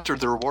year after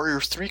their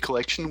Warriors 3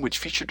 collection, which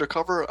featured a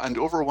cover and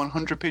over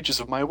 100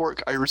 pages of my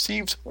work, I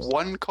received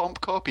one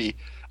comp copy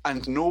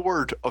and no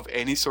word of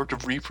any sort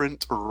of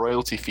reprint or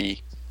royalty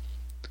fee.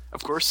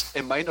 Of course,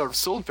 it might not have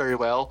sold very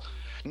well.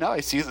 Now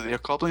I see that they are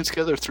cobbling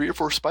together 3 or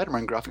 4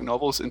 Spider-Man graphic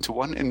novels into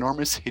one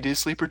enormous,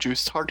 hideously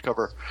produced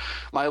hardcover.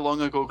 My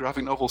long-ago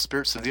graphic novel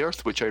Spirits of the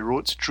Earth, which I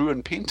wrote, drew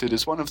and painted,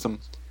 is one of them.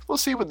 We'll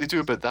see what they do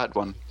about that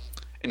one.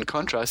 In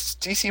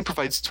contrast, DC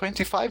provides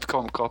 25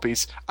 comp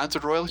copies and a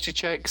royalty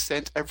check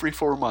sent every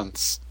 4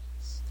 months.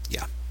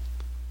 Yeah.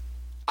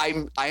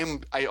 I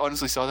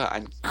honestly saw that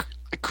and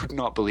I could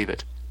not believe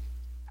it.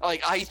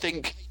 Like, I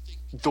think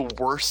the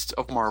worst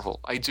of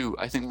Marvel. I do.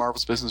 I think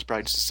Marvel's business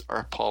practices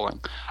are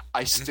appalling.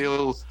 I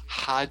still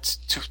had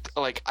to,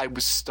 like, I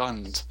was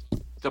stunned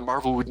that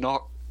Marvel would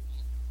not,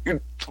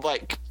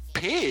 like,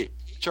 pay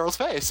Charles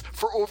Vess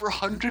for over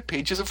 100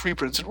 pages of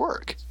reprinted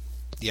work.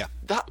 Yeah.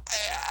 That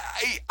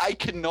I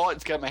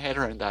cannot get my head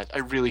around that. I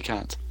really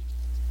can't.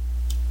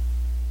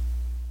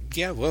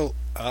 Yeah, well,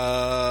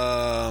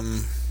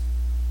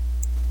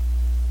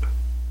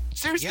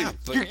 seriously, yeah,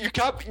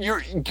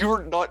 but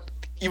you're not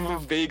even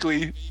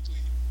vaguely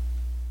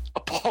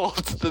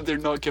appalled that they're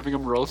not giving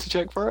him a royalty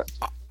check for it.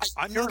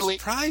 I'm not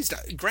surprised.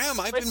 Graham,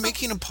 I've been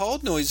making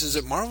appalled noises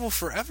at Marvel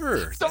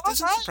forever. That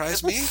doesn't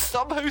surprise me. It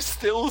somehow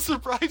still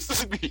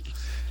surprises me.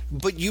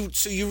 But you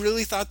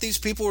really thought these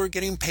people were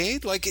getting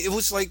paid? Like, it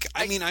was like,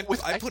 I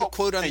put a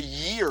quote on a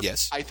year.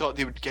 Yes. I thought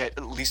they would get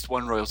at least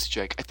one royalty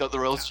check. I thought the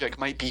royalty check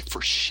might be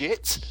for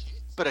shit,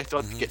 but I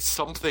thought they'd get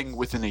something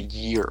within a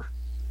year.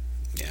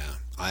 Yeah,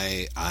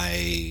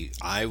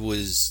 I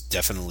was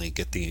definitely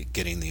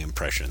getting the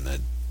impression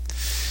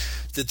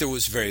that there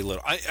was very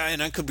little.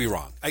 And I could be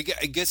wrong. I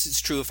guess it's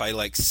true if I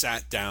like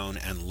sat down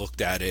and looked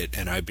at it,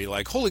 and I'd be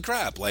like, holy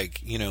crap,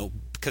 like, you know,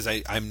 because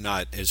I'm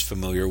not as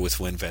familiar with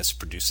when Vest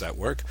produced that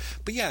work.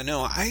 But yeah,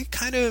 no,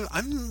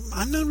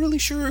 I'm not really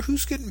sure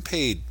who's getting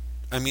paid.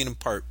 I mean,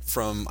 apart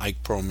from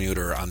Ike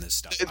Perlmutter on this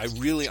stuff. I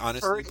really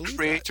honestly believe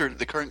that.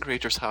 The current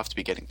creators have to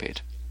be getting paid.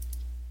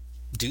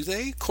 Do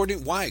they?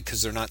 Why?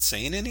 Because they're not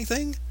saying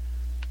anything?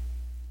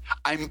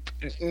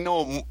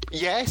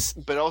 Yes,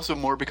 but also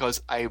more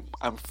because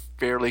I'm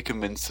fairly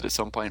convinced that at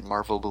some point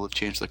Marvel will have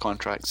changed the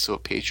contract so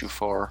it pays you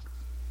for.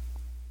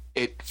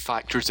 It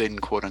factors in,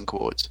 quote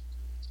unquote,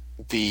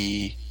 at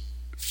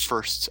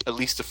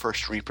least the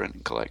first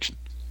reprint collection.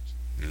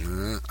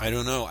 I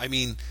don't know. I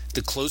mean,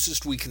 the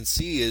closest we can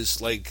see is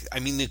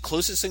the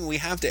closest thing we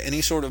have to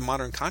any sort of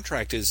modern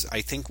contract is,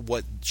 I think,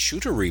 what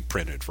Shooter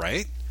reprinted,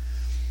 right?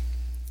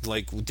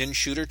 Like, didn't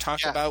Shooter talk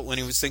about when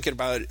he was thinking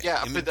about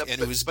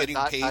he was getting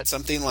paid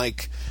something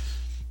like?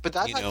 But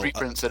that had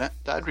reprints in it.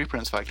 That had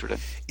reprints factored in.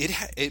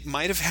 It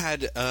might have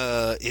had.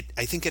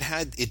 I think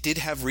it did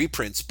have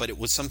reprints, but it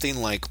was something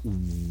like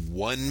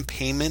one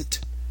payment,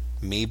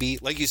 maybe.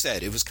 Like you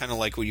said, it was kind of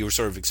like what you were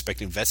sort of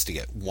expecting Vest to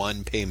get,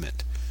 one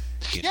payment.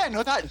 Yeah,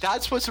 no,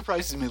 that's what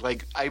surprises me.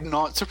 Like, I'm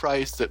not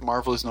surprised that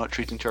Marvel is not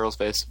treating Charles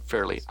Vest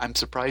fairly. I'm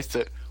surprised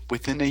that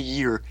within a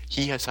year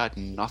he has had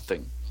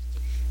nothing.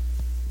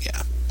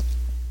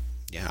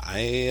 Yeah,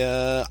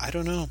 I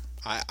don't know.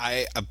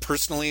 I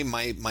personally,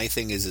 my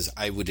thing is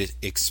I would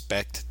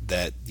expect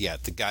that,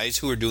 the guys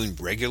who are doing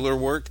regular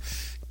work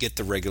get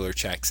the regular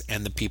checks,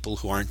 and the people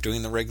who aren't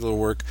doing the regular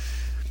work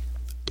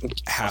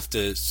have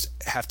to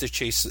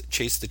chase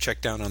the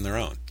check down on their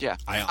own. Yeah,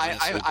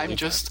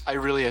 I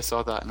really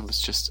saw that and was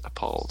just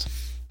appalled.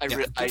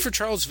 Good for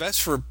Charles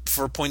Vest for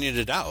pointing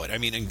it out. I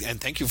mean,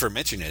 and thank you for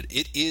mentioning it.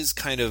 It is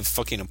kind of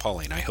fucking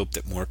appalling. I hope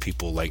that more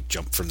people like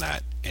jump from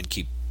that and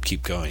keep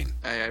going.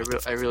 I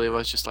really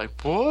was just like,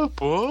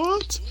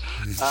 what?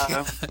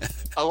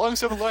 Along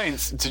some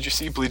lines, did you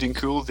see Bleeding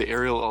Cool, the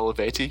Ariel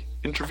Olivetti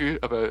interview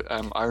about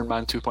Iron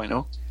Man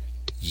 2.0?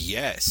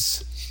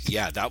 Yes.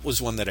 Yeah, that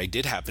was one that I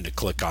did happen to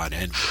click on,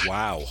 and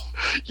wow.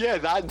 Yeah,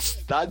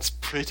 that's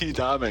pretty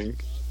damning.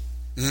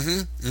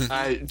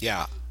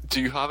 Yeah. Do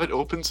you have it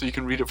open so you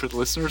can read it for the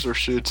listeners, or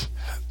should?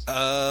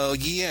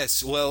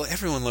 Yes. Well,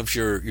 everyone loves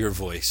your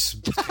voice.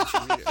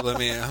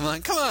 I'm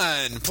like, come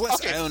on.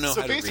 Plus, I don't know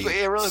how to read. So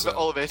basically,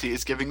 Olivetti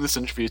is giving this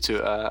interview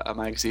to a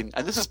magazine,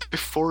 and this is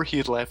before he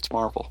had left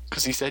Marvel,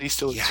 because he said he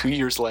still had 2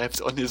 years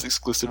left on his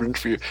exclusive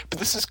interview. But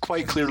this is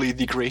quite clearly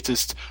the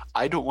greatest,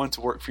 I don't want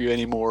to work for you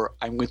anymore,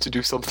 I'm going to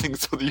do something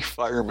so that you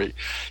fire me.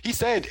 He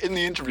said in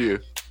the interview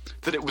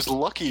that it was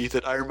lucky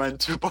that Iron Man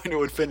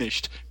 2.0 had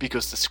finished,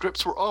 because the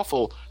scripts were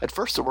awful. At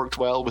first it worked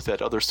well with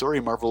that other story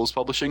Marvel was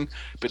publishing,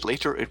 but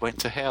later it went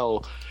to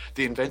hell.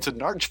 They invented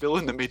an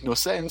arch-villain that made no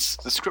sense,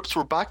 the scripts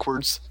were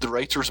backwards, the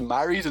writers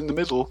married in the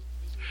middle,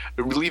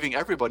 leaving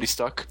everybody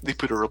stuck. They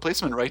put a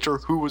replacement writer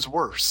who was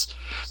worse.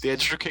 The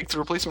editor kicked the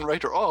replacement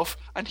writer off,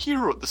 and he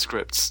wrote the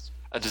scripts.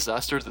 A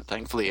disaster that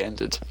thankfully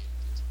ended.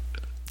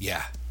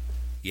 Yeah.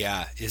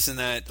 Isn't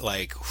that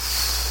like...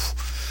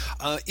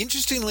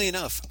 interestingly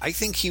enough, I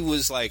think he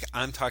was like,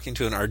 I'm talking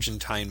to an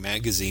Argentine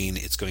magazine,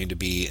 it's going to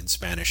be in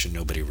Spanish and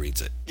nobody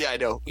reads it. Yeah, I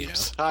know.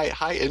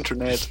 Hi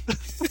internet.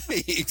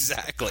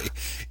 Exactly.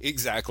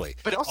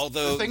 But also,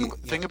 the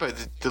thing about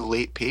the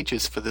late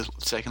pages for the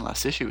second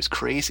last issue is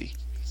crazy.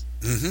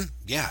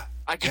 Yeah.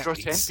 I could draw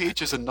 10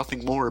 pages and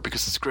nothing more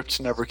because the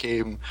script never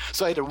came.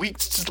 So I had a week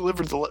to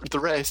deliver the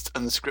rest,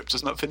 and the script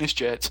was not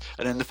finished yet.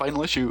 And in the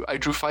final issue, I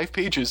drew 5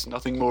 pages,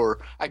 nothing more.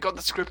 I got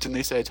the script and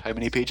they said, how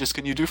many pages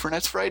can you do for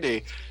next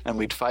Friday? And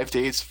we had 5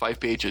 days,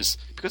 5 pages.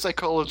 Because I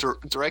called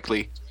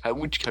directly, how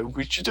would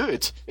you do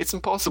it? It's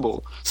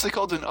impossible. So they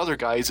called in other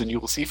guys, and you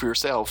will see for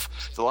yourself.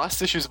 The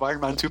last issues of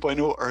Iron Man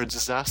 2.0 are a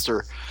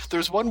disaster.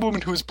 There's one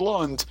woman who's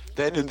blonde,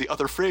 then in the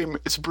other frame,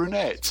 it's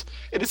brunette.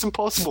 It is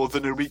impossible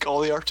that in a week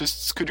all the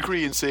artists could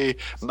agree and say,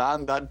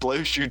 man, that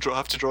blouse you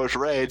have to draw is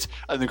red,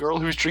 and the girl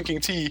who's drinking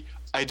tea,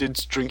 I did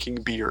drinking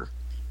beer.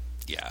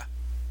 Yeah.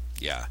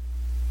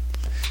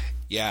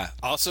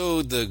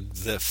 Also,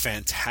 the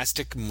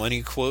fantastic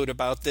money quote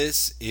about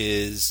this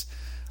is,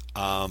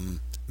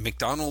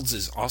 McDonald's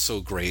is also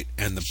great,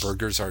 and the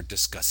burgers are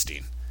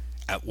disgusting.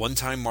 At one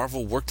time,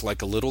 Marvel worked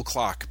like a little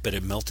clock, but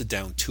it melted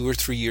down 2 or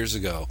 3 years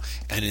ago.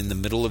 And in the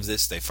middle of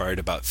this, they fired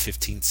about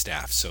 15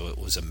 staff, so it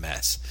was a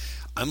mess.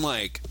 I'm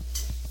like,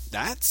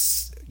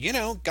 that's,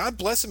 God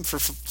bless him for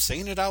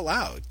saying it out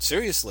loud.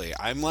 Seriously.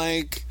 I'm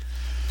like,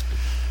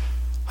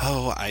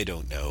 oh, I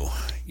don't know.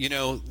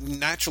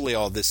 Naturally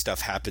all this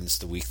stuff happens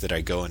the week that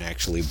I go and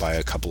actually buy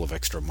a couple of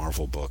extra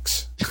Marvel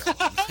books. So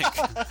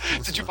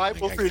Did you buy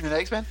Wolverine and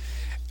X-Men?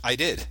 I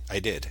did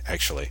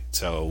actually.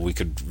 So we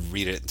could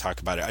read it and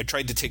talk about it. I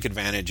tried to take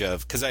advantage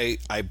of, because I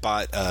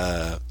bought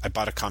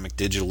a comic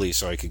digitally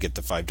so I could get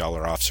the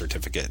 $5 off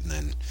certificate, and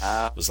then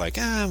was like,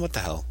 what the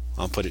hell?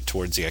 I'll put it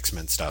towards the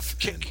X-Men stuff.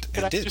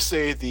 Can I just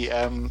say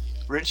the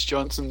Rich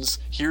Johnson's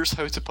 "Here's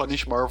How to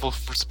Punish Marvel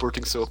for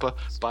Supporting SOPA,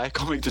 buy a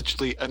comic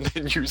digitally and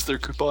then use their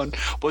coupon"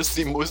 was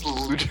the most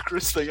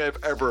ludicrous thing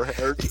I've ever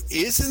heard.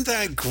 Isn't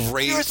that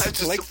great? Here's how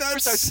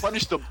to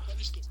punish them.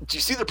 Do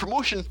you see the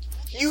promotion?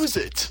 Use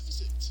it.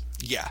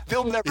 Yeah.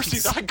 They'll never see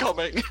that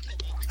coming.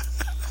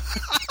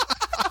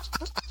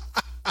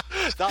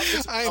 That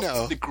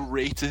was the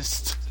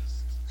greatest.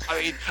 I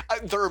mean,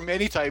 there are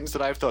many times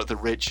that I've thought that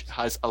Rich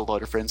has a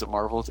lot of friends at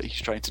Marvel that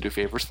he's trying to do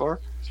favors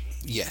for.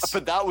 Yes.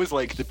 But that was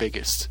like the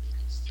biggest.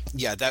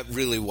 Yeah, that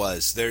really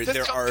was. There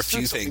are a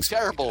few things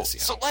terrible.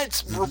 So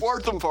let's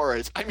reward them for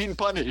it. I mean,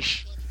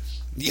 punish.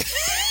 Yeah.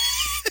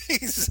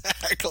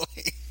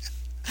 Exactly.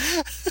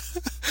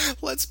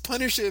 Let's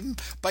punish him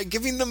by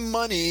giving them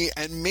money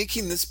and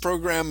making this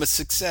program a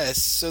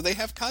success so they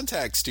have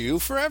contacts to you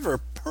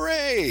forever.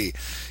 Hooray!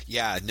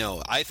 Yeah,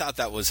 no, I thought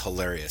that was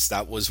hilarious.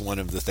 That was one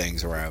of the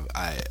things where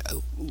I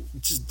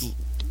just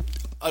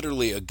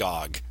utterly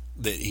agog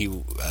that he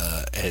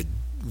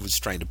was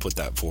trying to put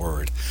that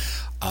forward.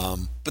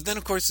 But then,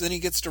 of course, then he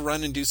gets to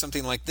run and do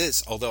something like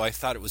this, although I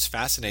thought it was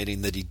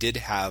fascinating that he did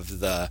have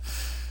the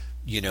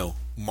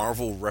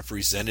Marvel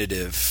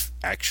representative.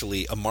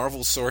 Actually, a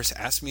Marvel source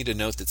asked me to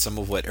note that some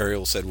of what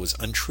Ariel said was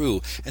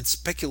untrue and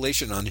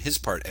speculation on his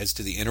part as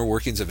to the inner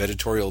workings of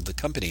editorial of the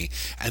company,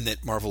 and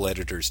that Marvel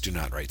editors do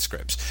not write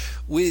scripts,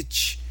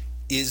 which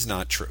is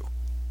not true.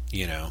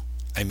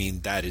 I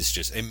mean, that is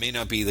just, it may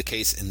not be the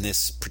case in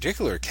this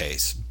particular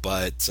case,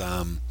 but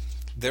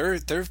there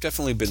have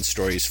definitely been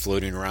stories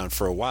floating around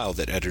for a while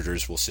that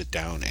editors will sit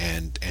down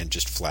and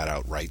just flat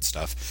out write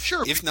stuff.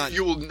 Sure, if not,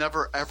 you will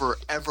never, ever,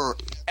 ever,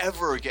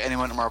 ever get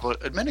anyone at Marvel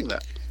admitting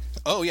that.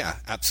 Oh yeah,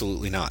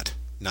 absolutely not.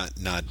 Not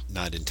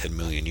in 10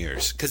 million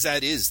years. Because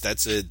that is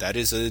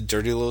a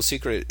dirty little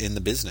secret in the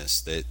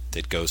business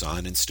that goes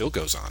on and still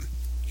goes on,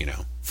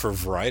 for a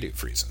variety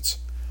of reasons.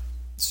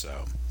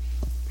 So,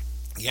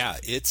 yeah,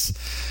 it's.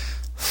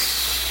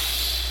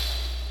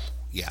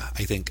 Yeah,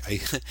 I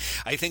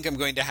think I'm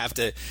going to have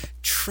to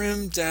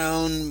trim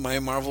down my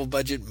Marvel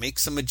budget, make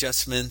some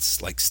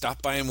adjustments, like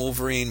stop buying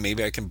Wolverine.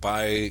 Maybe I can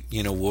buy,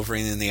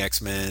 Wolverine and the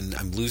X-Men.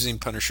 I'm losing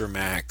Punisher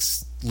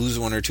Max, lose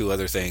one or two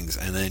other things,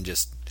 and then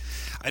just,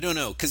 I don't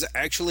know. Because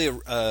actually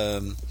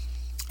a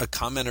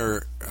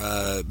commenter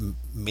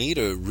made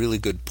a really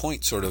good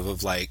point, sort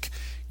of like,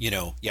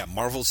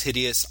 Marvel's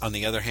hideous. On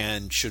the other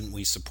hand, shouldn't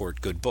we support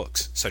good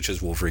books, such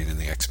as Wolverine and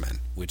the X-Men?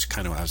 Which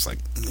kind of, I was like,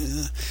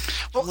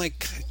 well,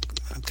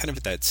 I'm kind of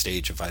at that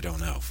stage of I don't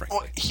know, frankly.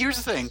 Well, here's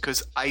the thing,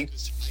 because I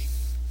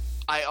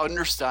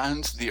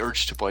understand the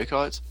urge to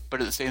boycott, but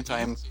at the same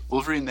time,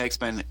 Wolverine and the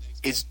X-Men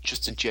is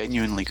just a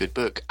genuinely good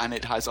book, and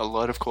it has a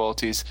lot of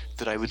qualities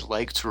that I would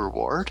like to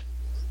reward.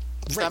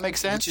 Does that make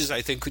sense? Which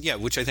I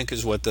think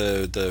is what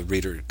the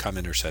reader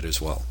commenter said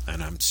as well.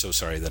 And I'm so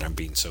sorry that I'm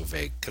being so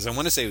vague, because I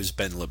want to say it was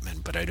Ben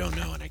Lipman, but I don't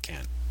know, and I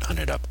can't hunt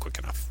it up quick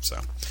enough. So,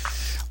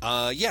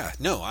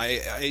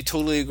 I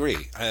totally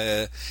agree.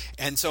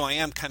 And so I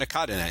am kind of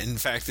caught in it. In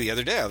fact, the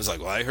other day I was like,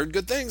 well, I heard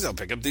good things. I'll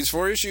pick up these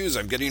 4 issues.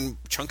 I'm getting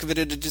a chunk of it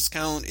at a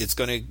discount. It's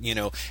going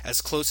to,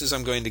 as close as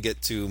I'm going to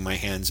get to my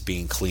hands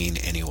being clean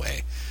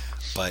anyway.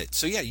 But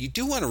so, yeah, you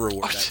do want to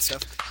reward that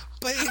stuff.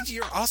 But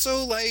you're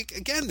also like,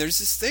 again, there's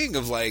this thing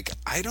of like,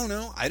 I don't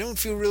know. I don't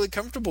feel really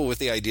comfortable with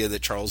the idea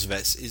that Charles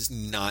Vess is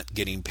not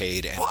getting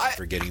paid and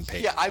never getting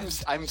paid. Yeah,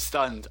 I'm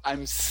stunned.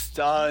 I'm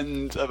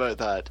stunned about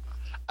that.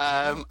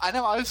 I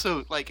know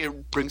also, like,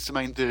 it brings to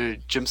mind the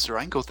Jim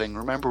Steranko thing.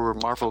 Remember where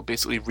Marvel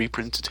basically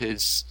reprinted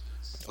his,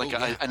 like,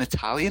 an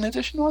Italian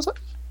edition, was it?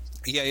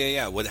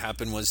 Yeah. What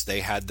happened was they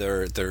had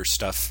their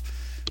stuff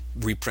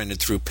reprinted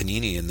through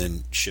Panini and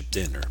then shipped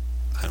in, or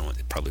I don't know,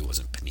 it probably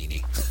wasn't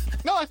Panini.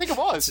 No, I think it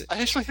was.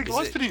 I actually think it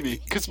was Panini.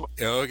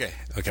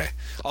 Okay.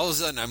 All of a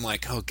sudden, I'm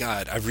like, oh,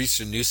 God, I've reached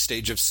a new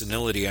stage of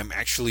senility. I'm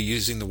actually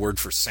using the word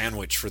for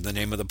sandwich for the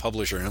name of the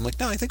publisher. And I'm like,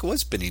 no, I think it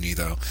was Panini,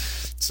 though.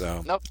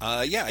 So, nope.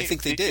 I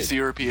think they did. It's the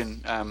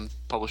European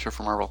publisher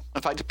for Marvel.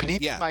 In fact,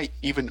 Panini might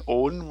even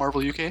own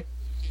Marvel UK.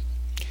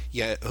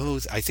 Yeah,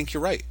 I think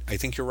you're right.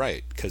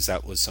 Because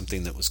that was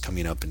something that was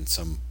coming up in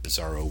some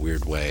bizarro,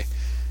 weird way.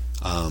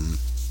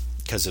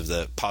 Because of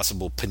the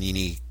possible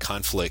Panini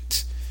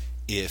conflict,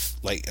 if,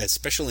 like,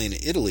 especially in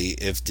Italy,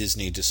 if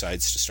Disney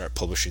decides to start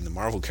publishing the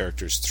Marvel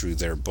characters through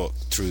their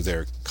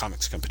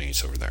comics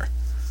companies over there,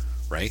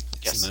 right?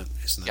 Yes.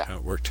 Isn't that how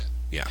it worked?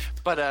 Yeah.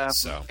 But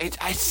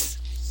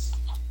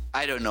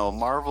I don't know.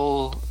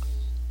 Marvel,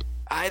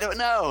 I don't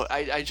know.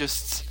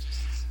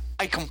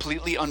 I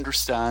completely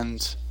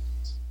understand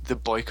the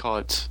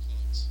boycott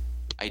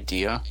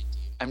idea.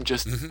 I'm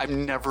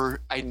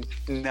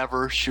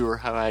never sure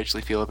how I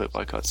actually feel about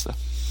boycott stuff.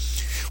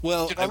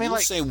 Well, you know I will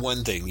say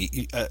one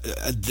thing,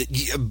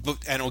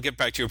 and I'll get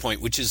back to your point,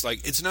 which is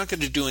like, it's not going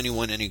to do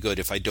anyone any good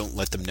if I don't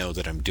let them know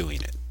that I'm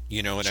doing it.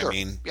 You know what I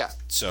mean? Yeah.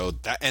 So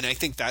that, and I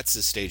think that's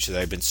the stage that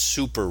I've been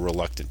super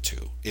reluctant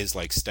to, is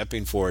like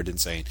stepping forward and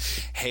saying,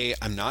 "Hey,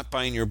 I'm not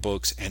buying your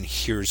books, and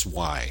here's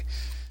why."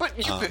 But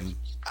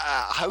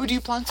how do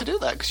you plan to do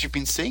that? Because you've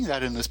been saying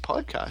that in this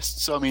podcast.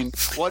 So I mean,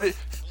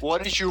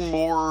 what is your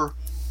more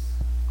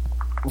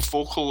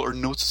vocal or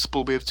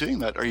noticeable way of doing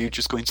that? Are you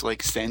just going to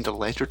like send a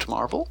letter to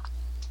Marvel?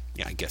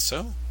 Yeah, I guess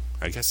so.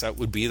 I guess that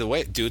would be the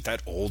way. Do it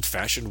that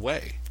old-fashioned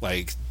way.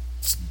 Like,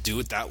 do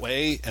it that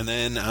way, and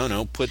then I don't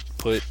know, put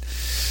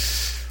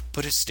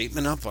a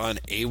statement up on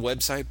a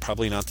website.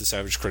 Probably not the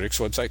Savage Critics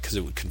website, because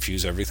it would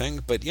confuse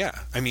everything. But yeah,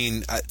 I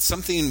mean,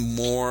 something a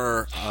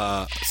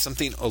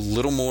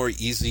little more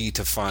easy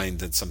to find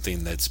than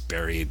something that's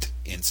buried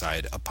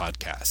inside a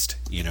podcast.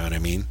 You know what I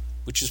mean?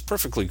 Which is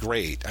perfectly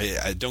great.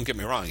 I don't get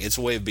me wrong; it's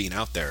a way of being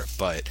out there,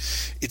 but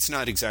it's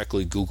not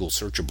exactly Google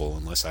searchable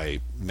unless I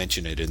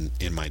mention it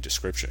in my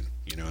description.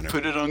 You know what I mean?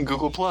 Put it on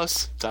Google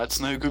Plus. That's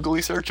now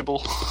Googly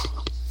searchable.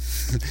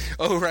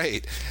 Oh,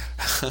 right.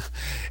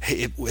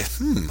 I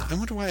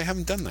wonder why I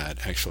haven't done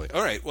that, actually.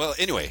 All right. Well,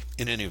 anyway,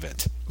 in any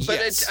event. But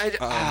yes.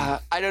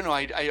 I don't know.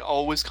 I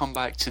always come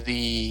back to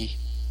the...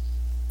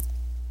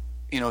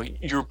 You know,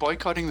 you're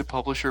boycotting the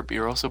publisher, but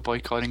you're also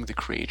boycotting the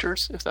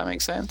creators, if that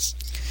makes sense.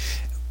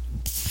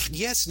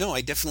 Yes, no,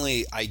 I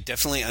definitely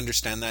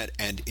understand that,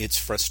 and it's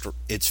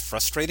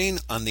frustrating.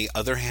 On the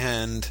other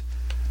hand,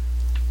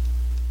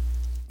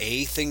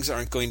 A, things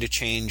aren't going to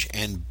change,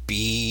 and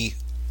B,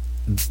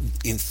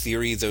 in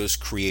theory, those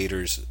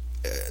creators,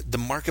 the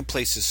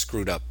marketplace is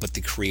screwed up, but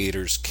the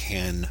creators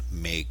can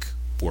make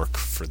work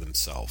for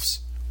themselves.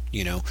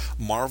 You know,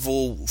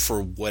 Marvel,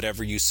 for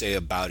whatever you say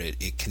about it,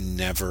 it can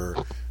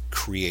never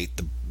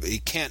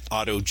it can't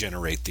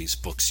auto-generate these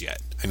books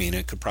yet. I mean,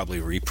 it could probably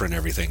reprint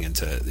everything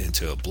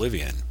into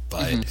oblivion,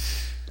 but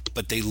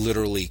they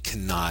literally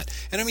cannot.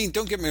 And I mean,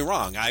 don't get me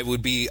wrong, I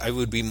would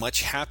be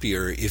much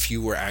happier if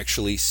you were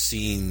actually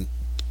seeing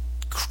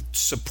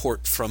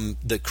support from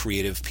the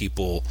creative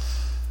people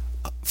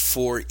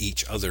for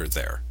each other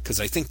there, because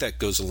I think that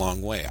goes a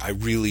long way. I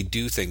really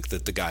do think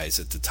that the guys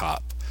at the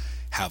top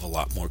have a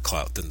lot more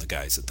clout than the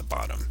guys at the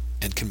bottom,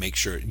 and can make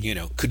sure, you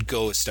know, could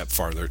go a step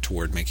farther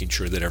toward making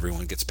sure that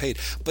everyone gets paid.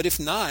 But if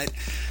not,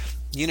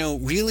 you know,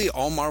 really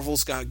all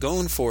Marvel's got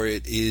going for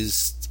it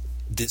is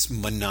this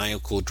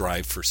maniacal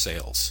drive for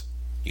sales,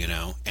 you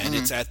know, and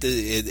it's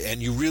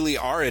and you really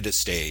are at a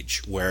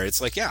stage where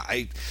it's like, yeah,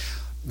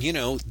 you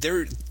know,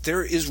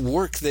 there is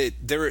work that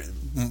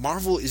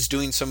Marvel is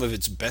doing some of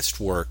its best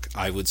work,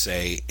 I would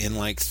say, in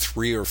like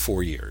 3 or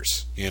 4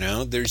 years. You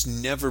know, there's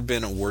never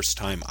been a worse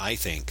time, I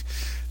think,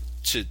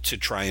 to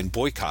try and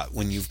boycott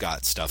when you've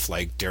got stuff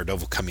like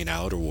Daredevil coming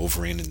out, or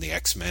Wolverine and the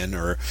X-Men,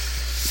 or,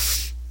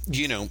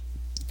 you know,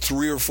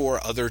 3 or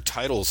 4 other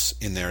titles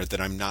in there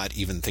that I'm not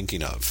even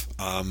thinking of.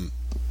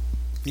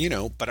 You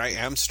know, but I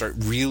am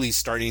really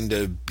starting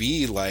to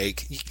be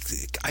like, you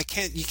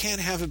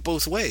can't have it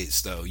both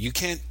ways, though. You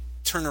can't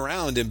turn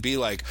around and be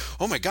like,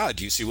 oh my God,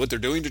 do you see what they're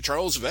doing to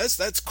Charles Vess?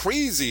 That's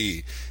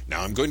crazy.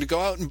 Now I'm going to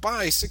go out and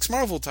buy 6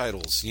 Marvel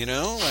titles, you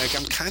know? Like,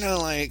 I'm kind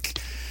of like,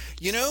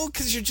 you know,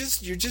 because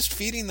you're just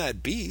feeding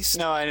that beast.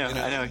 No, I know, you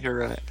know? I know, you're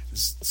right.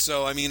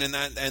 So I mean, and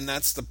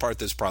that's the part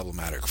that's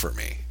problematic for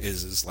me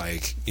is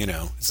like, you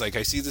know, it's like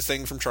I see this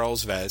thing from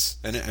Charles Vess,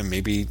 and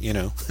maybe, you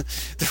know,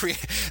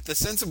 the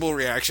sensible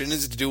reaction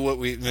is to do what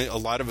a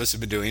lot of us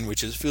have been doing,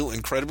 which is feel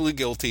incredibly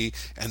guilty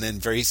and then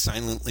very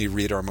silently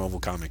read our Marvel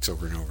comics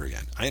over and over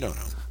again. I don't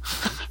know.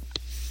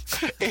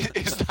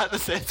 Is that the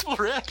sensible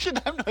reaction?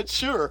 I'm not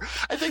sure.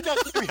 I think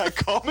that's maybe a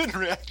common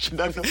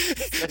reaction. I'm not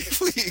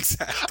exactly.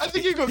 I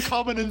think you got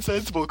common and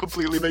sensible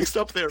completely mixed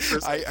up there.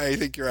 I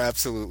think you're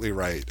absolutely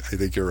right. I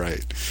think you're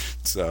right.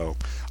 So,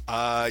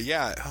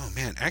 yeah. Oh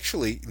man,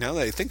 actually, now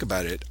that I think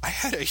about it, I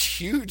had a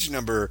huge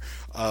number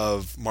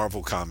of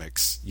Marvel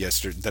comics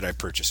yesterday that I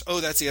purchased.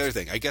 Oh, that's the other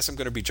thing. I guess I'm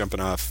going to be jumping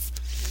off.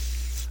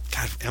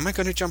 God, am I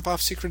going to jump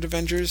off Secret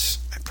Avengers?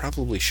 I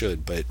probably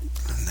should, but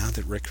now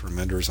that Rick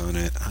Remender's on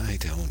it, I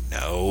don't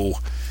know.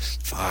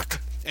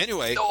 Fuck.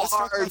 Anyway, so let's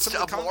talk about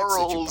some of the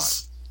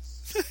comics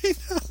that you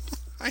bought.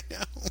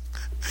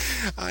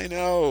 I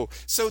know.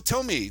 So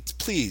tell me,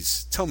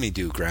 please,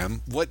 dude,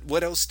 Graham,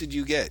 what else did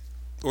you get?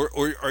 Or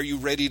are you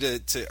ready to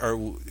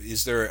or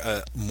is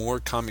there more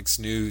comics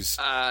news?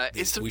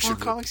 Is there more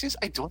comics news?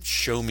 I don't...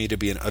 Show me to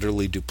be an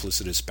utterly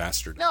duplicitous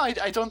bastard. No,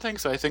 I don't think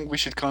so. I think we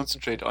should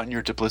concentrate on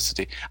your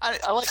duplicity.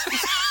 I like...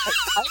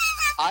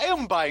 I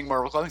am buying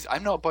Marvel comics.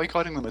 I'm not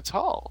boycotting them at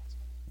all.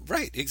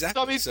 Right,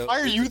 exactly. So, I mean,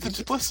 why are you the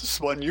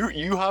duplicitous one?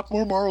 You have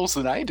more morals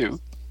than I do.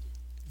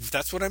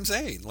 That's what I'm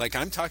saying. Like,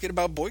 I'm talking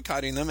about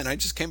boycotting them, and I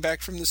just came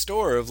back from the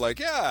store of like,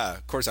 yeah,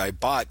 of course I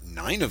bought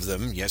 9 of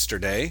them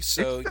yesterday,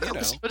 so, you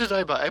know. What did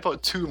I buy? I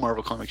bought 2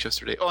 Marvel comics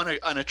yesterday. Oh,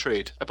 on a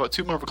trade. I bought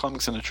 2 Marvel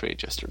comics on a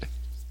trade yesterday.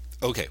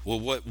 Okay, well,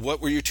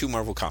 what were your 2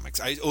 Marvel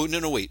comics?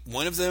 No, wait.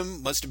 One of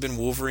them must have been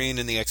Wolverine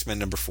and the X-Men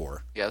 #4.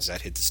 Yes.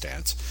 That hit the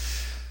stands.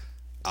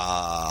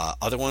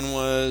 Other one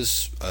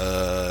was,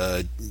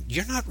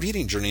 you're not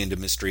reading Journey into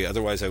Mystery,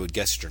 otherwise I would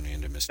guess Journey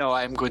into Mystery. No,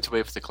 I'm going to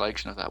wait for the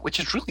collection of that, which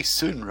is really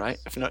soon, right?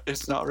 If not,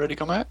 it's not already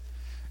come out?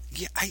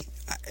 Yeah,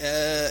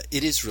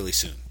 it is really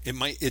soon.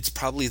 It's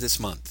probably this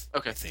month.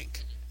 Okay. I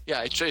think.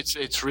 Yeah,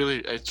 it's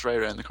right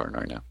around the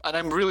corner now. And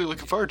I'm really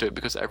looking forward to it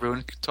because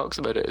everyone talks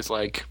about it. It's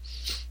like,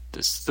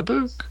 this is the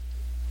book.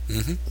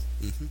 Mm-hmm.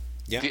 Mm-hmm.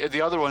 Yeah.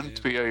 The other one,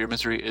 to be out of your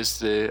misery, is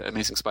the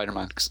Amazing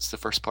Spider-Man because it's the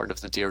first part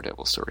of the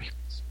Daredevil story.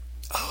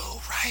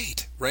 Oh,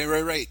 right.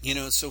 You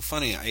know, it's so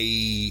funny.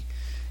 I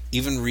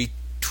even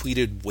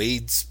retweeted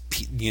Wade's,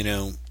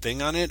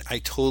 thing on it. I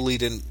totally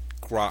didn't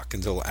grok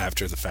until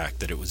after the fact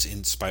that it was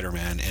in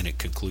Spider-Man and it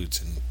concludes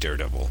in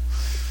Daredevil.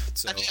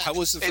 So, how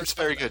was the first? It's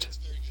very good.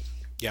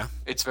 Yeah,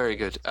 it's very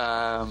good.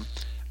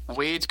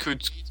 Wade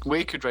could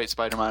write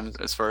Spider-Man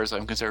as far as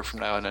I'm concerned from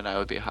now on, and I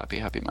would be a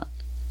happy man.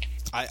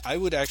 I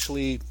would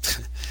actually,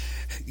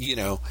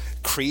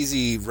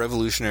 crazy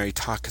revolutionary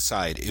talk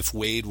aside, if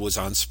Wade was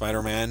on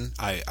Spider-Man,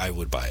 I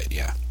would buy it,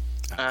 yeah.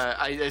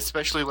 I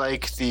especially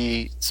like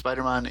the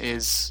Spider-Man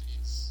is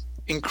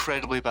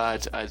incredibly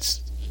bad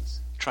at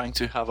trying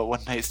to have a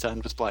one-night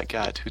stand with Black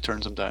Cat, who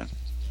turns him down.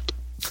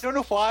 I don't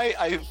know why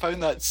I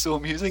found that so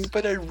amusing,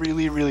 but I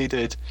really, really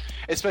did.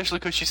 Especially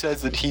because she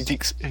says that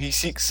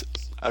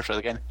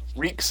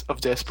reeks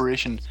of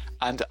desperation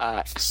and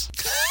acts.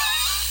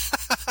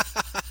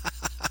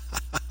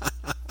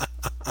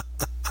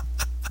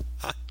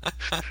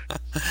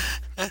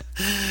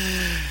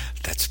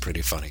 That's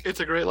pretty funny. It's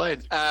a great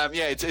line.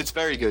 It's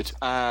very good,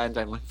 and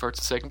I'm looking forward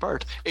to the second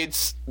part.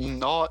 It's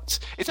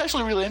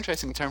actually really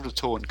interesting in terms of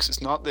tone, because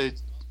it's not the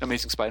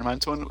Amazing Spider-Man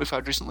tone that we've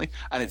had recently,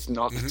 and it's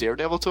not the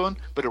Daredevil tone,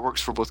 but it works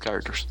for both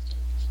characters.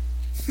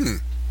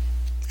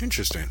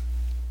 Interesting.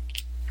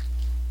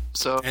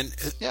 So,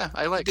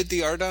 I like. Who did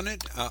the art on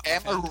it?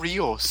 Emma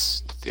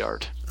Rios did the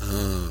art.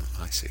 Oh,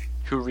 I see.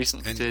 Who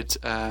recently did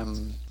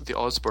the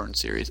Osborn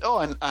series. Oh,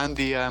 and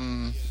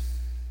the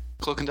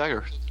Cloak and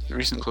Dagger. The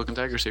recent Cloak and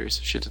Dagger series.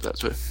 She did that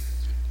too.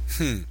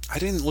 I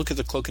didn't look at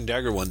the Cloak and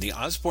Dagger one. The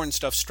Osborn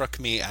stuff struck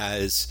me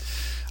as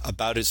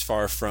about as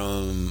far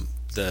from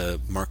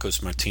the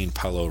Marcos Martin,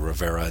 Paulo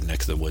Rivera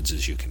neck of the woods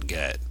as you can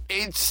get.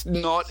 It's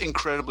not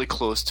incredibly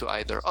close to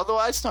either. Although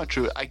that's not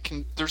true.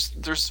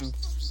 There's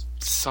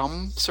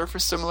some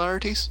surface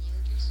similarities.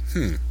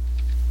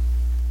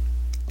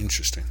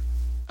 Interesting.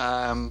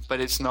 But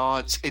it's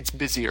not. It's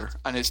busier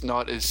and it's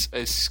not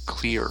as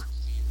clear.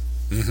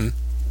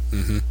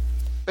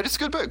 But it's a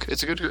good book.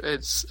 It's a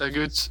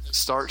good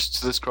start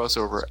to this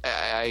crossover.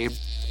 I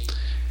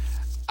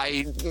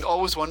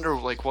always wonder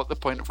like what the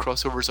point of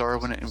crossovers are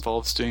when it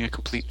involves doing a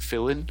complete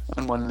fill-in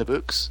on one of the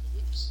books.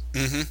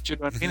 Do you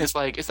know what I mean? It's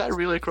like, is that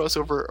really a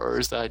crossover, or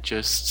is that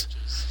just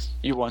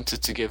you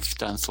wanted to give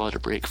Dan Slott a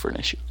break for an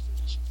issue?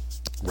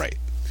 Right.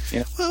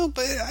 Yeah. Well,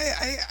 but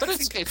I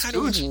think it kind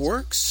of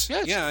works.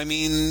 Yeah, I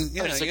mean,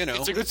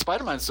 it's a good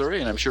Spider-Man story,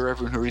 and I'm sure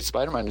everyone who reads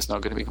Spider-Man is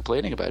not going to be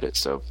complaining about it.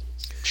 So,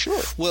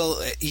 sure.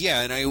 Well,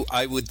 yeah, and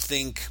I would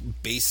think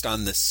based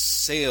on the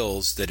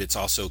sales that it's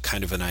also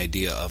kind of an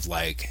idea of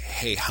like,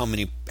 hey, how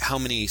many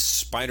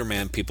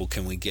Spider-Man people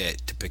can we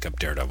get to pick up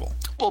Daredevil?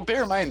 Well,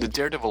 bear in mind that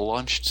Daredevil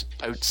launched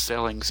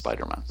outselling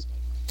Spider-Man.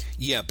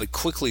 Yeah, but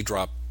quickly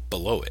dropped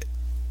below it,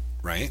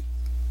 right?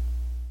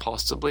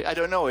 Possibly, I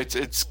don't know.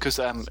 It's because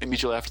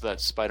immediately after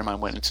that,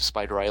 Spider-Man went into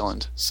Spider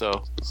Island.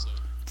 So,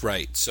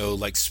 right. So,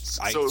 like,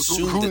 I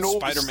assume that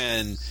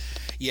Spider-Man,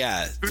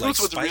 who knows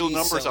what the real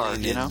numbers are?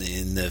 In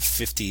the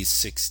 50s,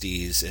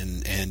 60s,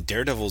 and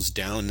Daredevil's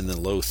down in the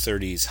low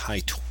 30s, high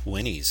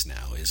 20s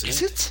now, isn't it?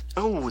 Is it?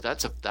 Oh,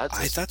 that's a.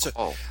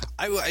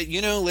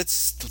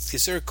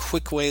 Is there a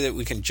quick way that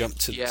we can jump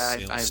to the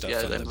sales stuff?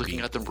 Yeah, I'm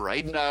looking at them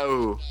right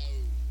now.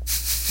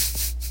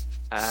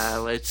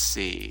 Let's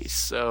see.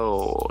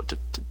 So,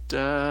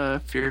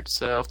 Feared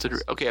Self.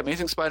 Okay,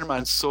 Amazing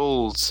Spider-Man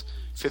sold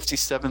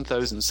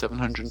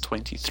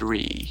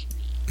 57,723.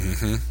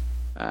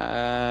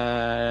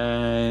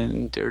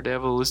 And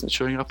Daredevil isn't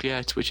showing up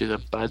yet, which is a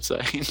bad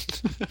sign.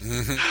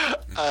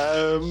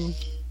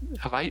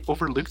 Have I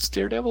overlooked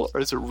Daredevil, or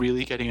is it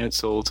really getting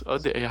outsold? Oh,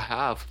 I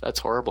have.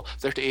 That's horrible.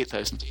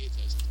 38,000.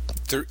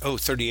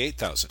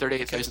 38,000.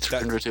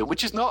 38,302,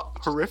 which is not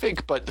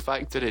horrific, but the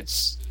fact that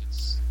it's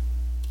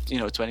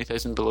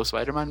 20,000 below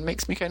Spider-Man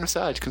makes me kind of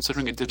sad,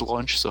 considering it did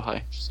launch so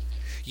high.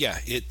 Yeah,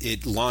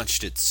 it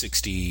launched at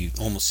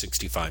almost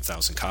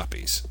 65,000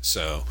 copies.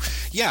 So,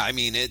 yeah, I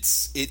mean,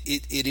 it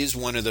is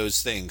one of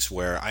those things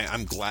where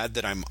I'm glad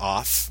that I'm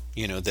off,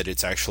 that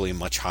it's actually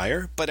much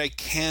higher, but I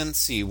can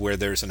see where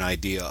there's an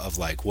idea of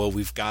like, well,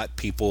 we've got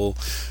people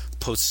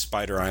post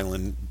Spider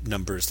Island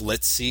numbers.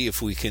 Let's see if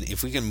we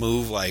can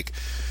move like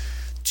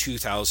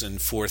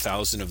 2,000,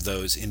 4,000 of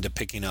those into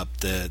picking up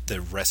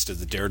the rest of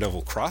the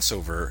Daredevil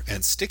crossover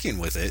and sticking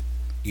with it,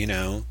 you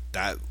know,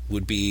 that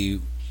would be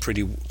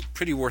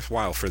pretty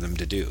worthwhile for them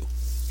to do,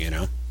 you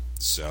know?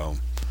 So,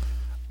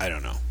 I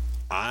don't know.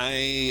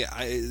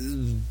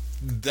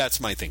 That's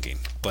my thinking,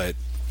 but,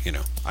 you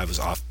know, I was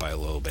off by a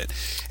little bit.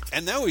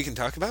 And now we can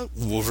talk about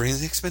Wolverine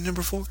and the X-Men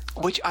 #4.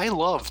 Which I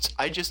loved.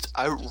 I just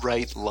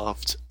outright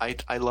loved.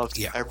 I loved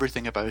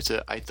everything about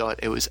it. I thought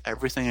it was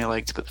everything I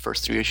liked about the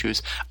first 3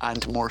 issues,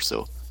 and more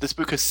so. This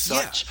book has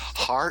such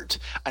heart,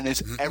 and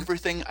is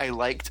everything I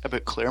liked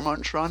about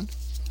Claremont's run,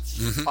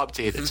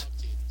 updated.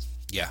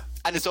 Yeah.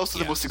 And it's also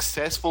the most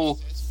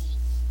successful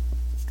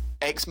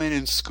X-Men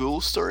in school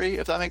story,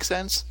 if that makes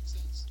sense.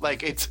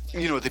 Like, it's,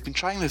 you know, they've been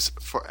trying this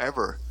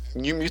forever.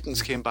 New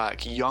Mutants came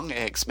back, Young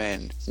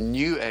X-Men,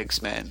 New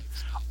X-Men,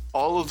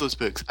 all of those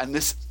books, and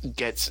this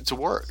gets it to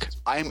work.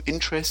 I'm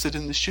interested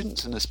in the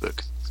students in this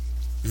book.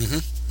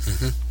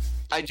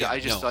 I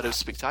just thought it was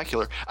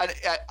spectacular. And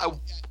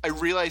I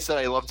realized that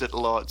I loved it a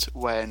lot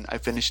when I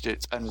finished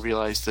it and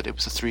realized that it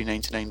was a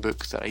 $3.99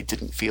 book that I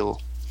didn't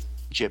feel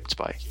gypped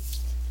by.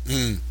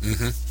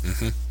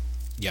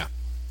 Yeah.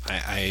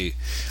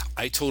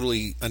 I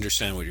totally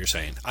understand what you're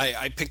saying.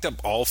 I picked up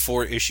all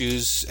 4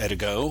 issues at a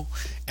go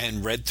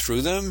and read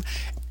through them,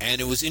 and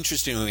it was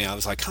interesting to me. I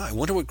was like, I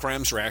wonder what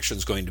Graham's reaction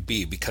is going to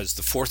be, because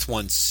the 4th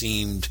one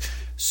seemed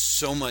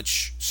so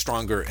much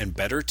stronger and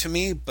better to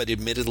me, but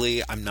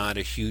admittedly, I'm not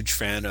a huge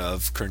fan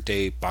of current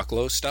day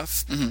Bachalo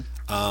stuff.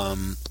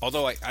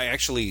 Although I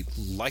actually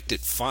liked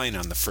it fine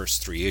on the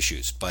first 3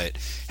 issues, but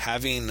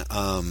having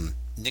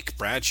Nick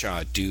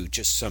Bradshaw do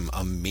just some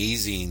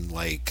amazing,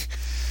 like,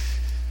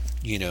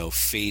 you know,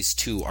 phase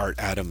 2 Art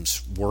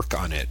Adams work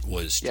on it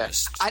was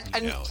just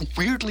and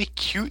weirdly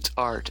cute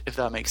art, if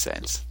that makes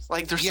sense.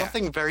 Like, there's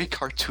something very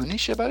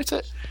cartoonish about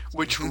it,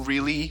 which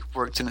really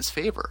worked in its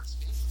favor.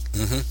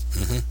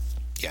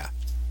 Yeah,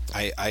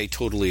 I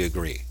totally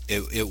agree.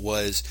 It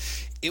was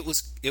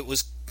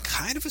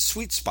kind of a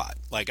sweet spot.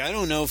 Like, I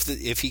don't know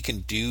if he can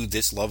do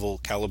this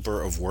level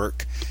caliber of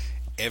work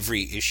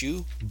every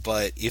issue,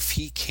 but if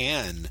he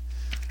can,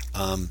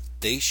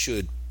 they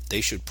should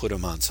put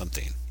him on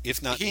something.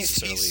 If not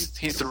necessarily,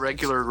 he's the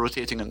regular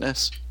rotating in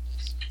this.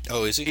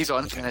 Oh, is he? He's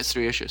on for the next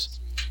 3 issues.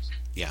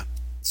 Yeah.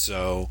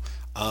 So,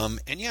 and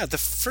yeah, the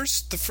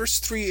first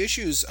 3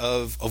 issues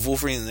of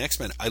Wolverine and the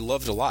X-Men, I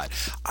loved a lot.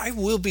 I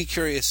will be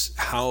curious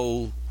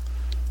how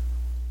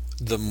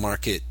the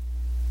market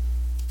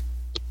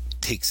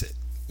takes it,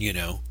 you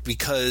know,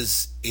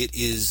 because it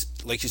is,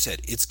 like you said,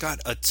 it's got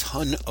a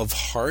ton of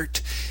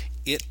heart.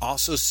 It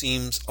also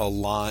seems a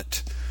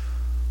lot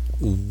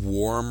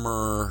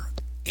warmer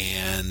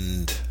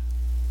and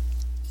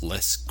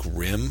less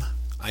grim,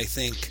 I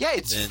think,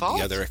 than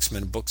the other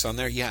X-Men books on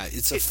there. Yeah,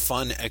 it's a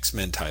fun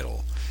X-Men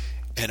title.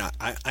 And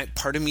I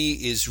part of me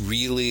is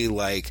really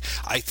like,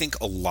 I think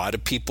a lot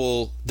of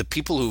people, the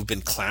people who've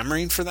been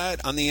clamoring for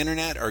that on the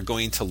internet, are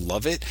going to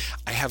love it.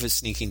 I have a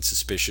sneaking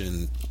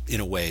suspicion, in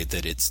a way,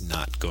 that it's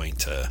not going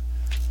to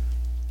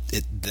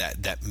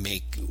that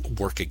make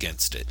work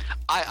against it.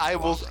 I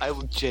will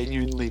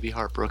genuinely be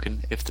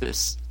heartbroken if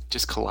this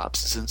just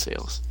collapses in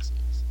sales.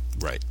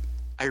 Right.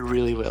 I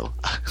really will.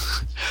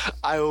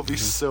 I will be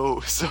so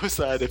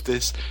sad if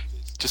this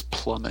just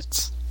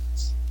plummets.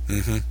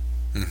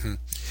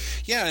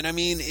 Yeah, and I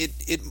mean,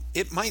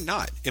 it might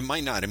not. It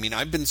might not. I mean,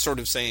 I've been sort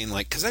of saying,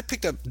 like, because I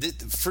picked up,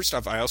 first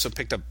off, I also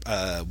picked up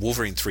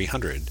Wolverine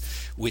 300,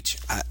 which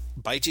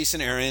by Jason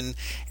Aaron,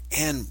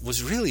 and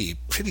was really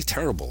pretty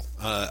terrible,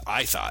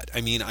 I thought.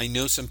 I mean, I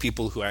know some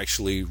people who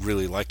actually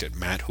really liked it.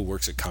 Matt, who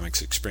works at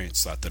Comics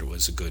Experience, thought that it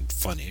was a good,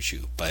 fun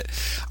issue, but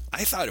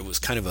I thought it was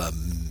kind of a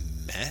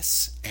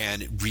mess,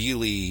 and it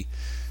really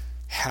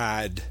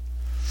had...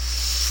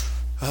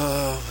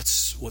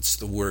 what's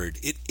the word?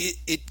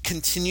 It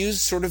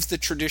continues sort of the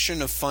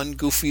tradition of fun,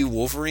 goofy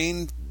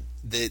Wolverine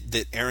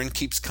that Aaron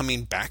keeps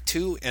coming back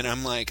to, and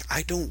I'm like,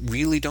 I don't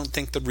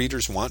think the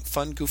readers want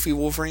fun, goofy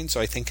Wolverine, so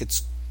I think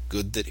it's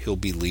good that he'll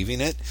be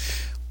leaving it.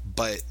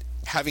 But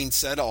having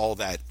said all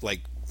that,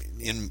 like,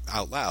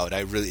 out loud,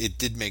 it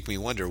did make me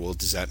wonder, well,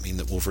 does that mean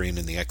that Wolverine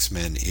and the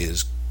X-Men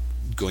is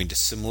going to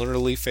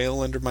similarly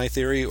fail under my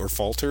theory, or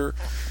falter?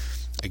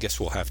 I guess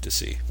we'll have to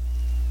see.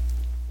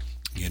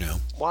 You know.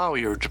 Wow,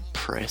 you're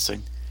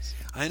depressing.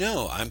 I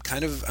know. I'm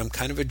kind of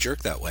a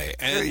jerk that way.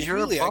 And you're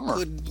really, a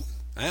bummer.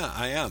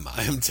 I am.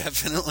 I am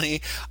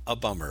definitely a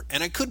bummer.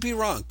 And I could be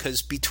wrong,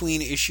 because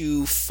between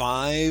issue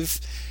 5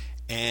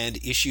 and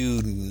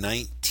issue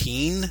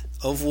 19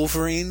 of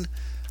Wolverine,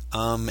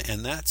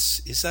 and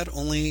is that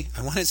only,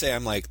 I want to say,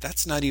 I'm like,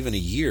 that's not even a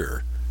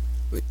year,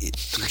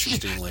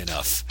 interestingly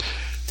enough.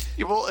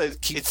 Well,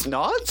 it's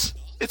not?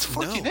 It's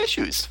 14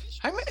 issues.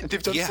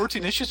 They've done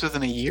 14 issues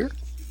within a year?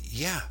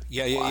 Yeah.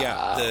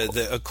 Wow.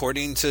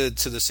 According to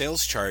the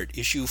sales chart,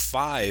 issue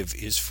 5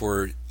 is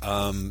for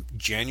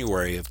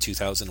January of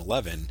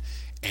 2011,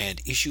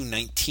 and issue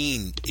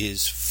 19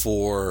 is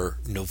for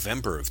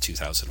November of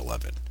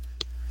 2011.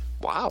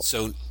 Wow.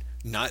 So,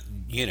 not,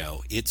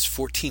 it's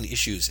 14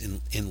 issues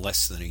in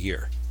less than a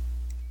year.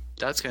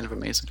 That's kind of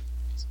amazing.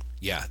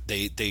 Yeah,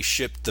 they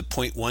shipped the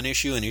 .1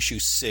 issue and issue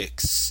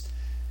 6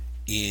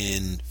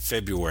 in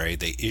February.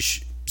 They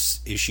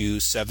issue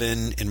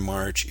 7 in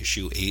March,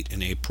 issue 8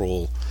 in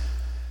April.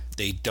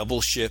 They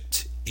double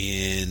shipped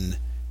in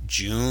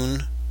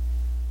June,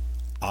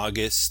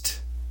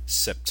 August,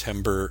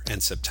 September,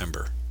 and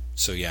September.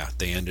 So yeah,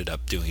 they ended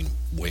up doing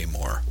way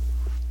more,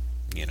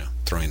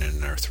 throwing in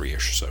another 3 or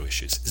so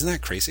issues. Isn't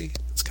that crazy?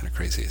 It's kind of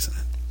crazy, isn't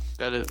it?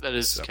 That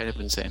is kind of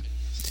insane.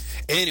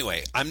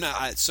 Anyway,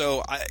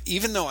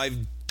 even though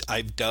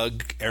I've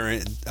dug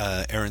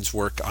Aaron's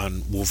work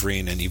on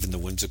Wolverine and even the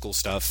whimsical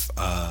stuff,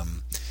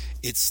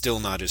 it's still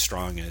not as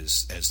strong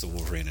as the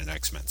Wolverine and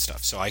X-Men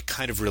stuff. So I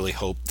kind of really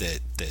hope that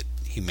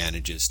he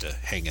manages to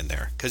hang in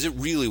there, because it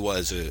really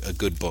was a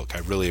good book. I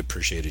really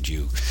appreciated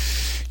you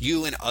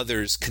and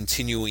others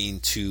continuing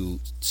to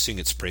sing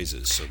its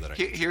praises. So that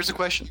here's a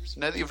question: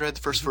 now that you've read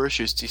the first 4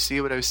 issues, do you see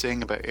what I was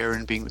saying about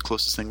Aaron being the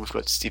closest thing we've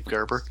got to Steve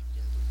Gerber?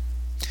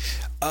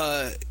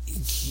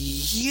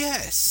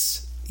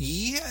 Yes.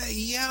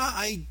 Yeah,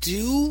 I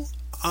do.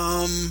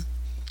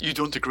 You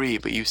don't agree,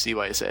 but you see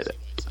why I said it.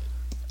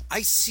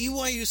 I see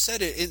why you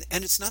said it,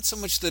 and it's not so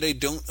much that I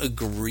don't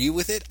agree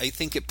with it. I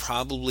think it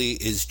probably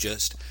is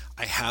just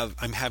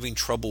I'm having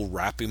trouble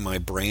wrapping my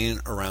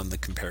brain around the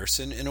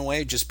comparison in a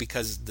way, just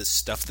because the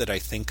stuff that I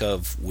think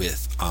of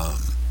with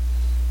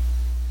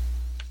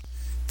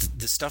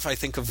the stuff I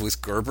think of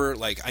with Gerber,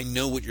 like, I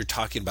know what you're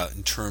talking about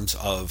in terms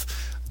of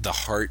the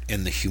heart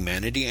and the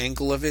humanity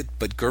angle of it,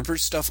 but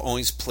Gerber's stuff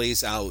always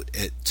plays out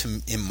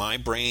in my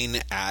brain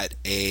at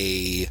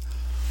a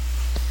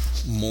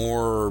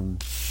more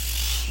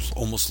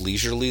almost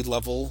leisurely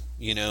level,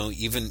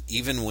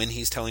 even when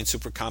he's telling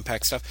super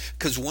compact stuff.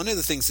 Because one of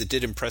the things that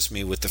did impress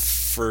me with the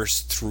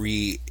first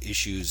 3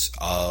 issues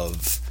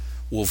of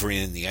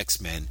Wolverine and the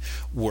X-Men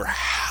were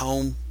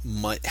how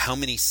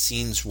many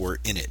scenes were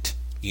in it.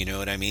 You know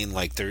what I mean?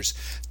 Like, there's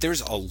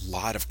a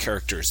lot of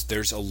characters.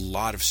 There's a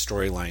lot of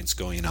storylines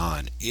going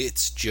on.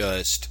 It's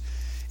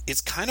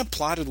kind of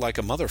plotted like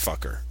a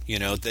motherfucker,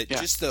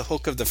 Just the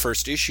hook of the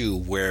first issue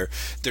where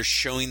they're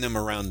showing them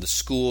around the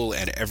school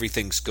and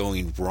everything's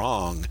going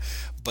wrong.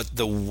 But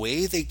the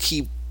way they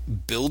keep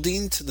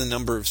building to the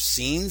number of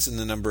scenes and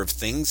the number of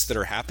things that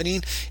are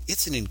happening,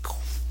 it's it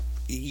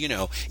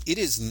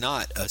is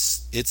not a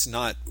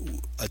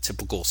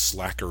typical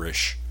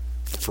slackerish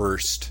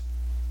first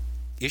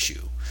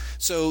issue.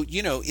 So,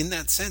 in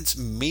that sense,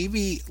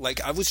 maybe, like,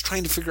 I was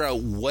trying to figure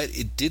out what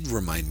it did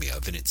remind me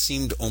of, and it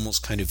seemed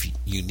almost kind of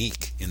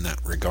unique in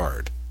that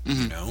regard,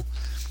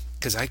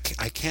 because I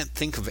can't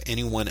think of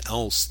anyone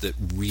else that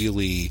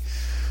really,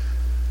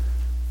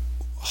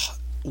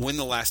 when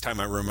the last time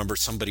I remember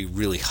somebody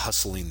really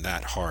hustling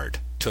that hard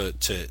to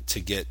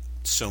get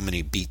so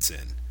many beats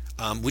in,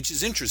 which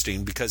is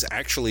interesting, because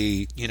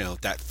actually,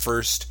 that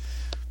first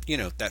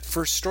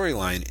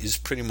storyline is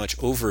pretty much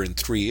over in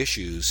 3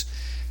 issues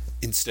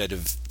instead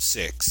of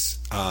 6,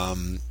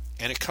 and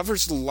it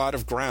covers a lot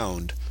of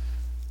ground.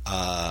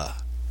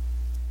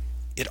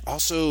 It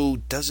also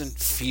doesn't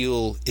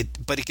feel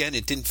it, but again,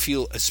 it didn't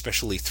feel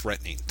especially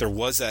threatening. There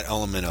was that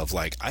element of,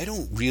 like, I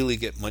don't really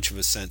get much of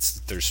a sense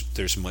that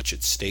there's much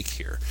at stake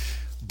here,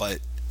 but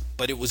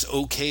it was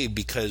okay,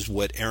 because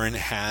what Aaron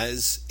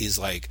has is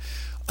like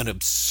an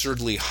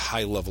absurdly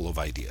high level of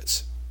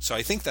ideas. So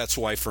I think that's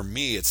why, for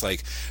me, it's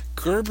like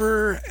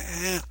Gerber,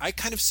 I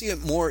kind of see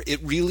it more.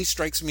 It really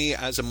strikes me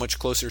as a much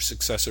closer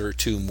successor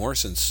to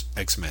Morrison's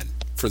X-Men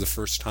for the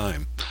first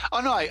time. Oh,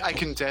 no, I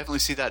can definitely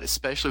see that,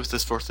 especially with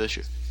this 4th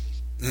issue.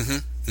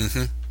 Mm-hmm.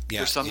 Mm-hmm. Yeah,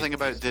 there's something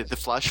about the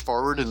flash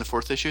forward in the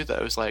 4th issue that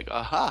I was like,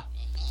 aha.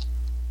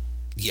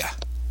 Yeah.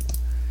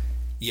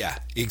 Yeah,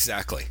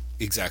 exactly.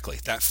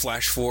 That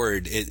flash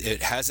forward,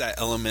 it has that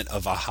element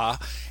of aha,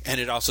 and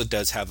it also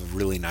does have a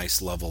really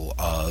nice level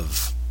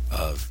of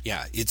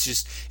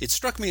it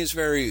struck me as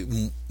very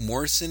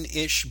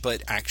Morrison-ish,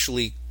 but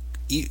actually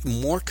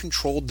more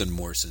controlled than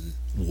Morrison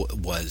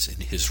was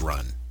in his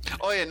run.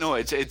 Oh yeah, no,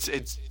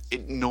 it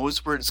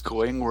knows where it's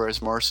going,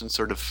 whereas Morrison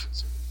sort of,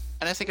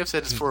 and I think I've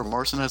said this before,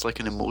 Morrison has like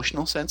an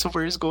emotional sense of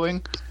where he's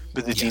going,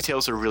 but the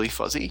details are really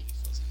fuzzy.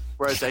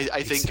 Whereas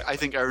I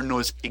think Aaron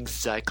knows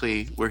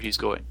exactly where he's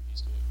going,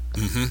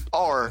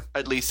 or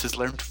at least has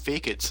learned to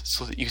fake it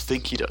so that you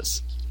think he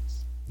does.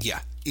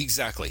 Yeah,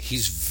 exactly.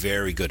 He's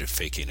very good at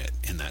faking it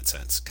in that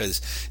sense, because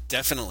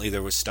definitely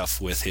there was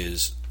stuff with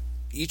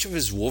each of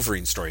his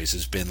Wolverine stories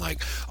has been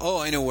like, oh,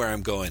 I know where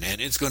I'm going, and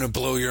it's going to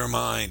blow your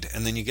mind.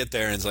 And then you get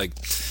there, and it's like,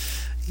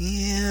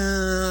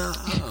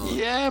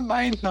 yeah,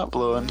 mind not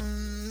blown.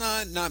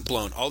 Not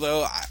blown.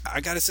 Although,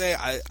 I got to say,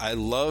 I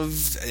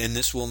love, and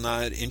this will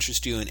not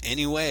interest you in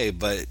any way,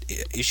 but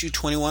issue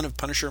 21 of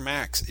Punisher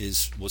Max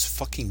was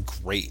fucking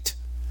great.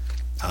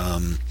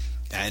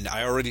 And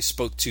I already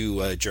spoke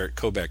to Jarrett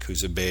Kobek,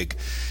 who's a big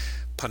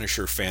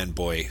Punisher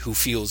fanboy, who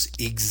feels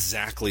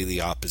exactly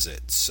the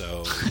opposite.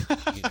 So,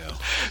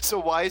 So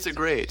why is it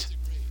great?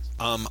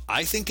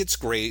 I think it's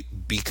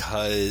great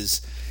because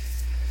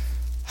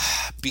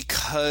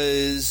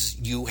Because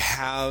you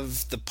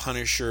have the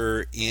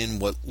Punisher in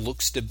what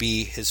looks to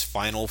be his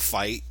final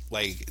fight.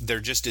 Like, there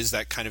just is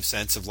that kind of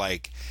sense of,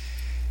 like,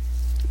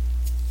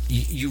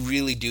 you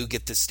really do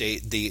get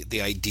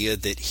the idea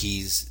that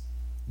he's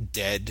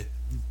dead,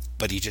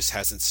 but he just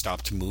hasn't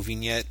stopped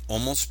moving yet,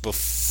 almost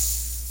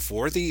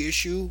before the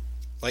issue,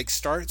 like,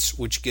 starts,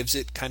 which gives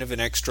it kind of an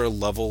extra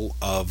level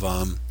of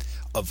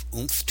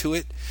oomph to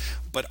it.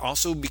 But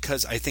also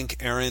because I think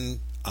Aaron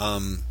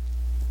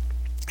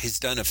has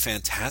done a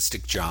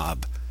fantastic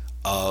job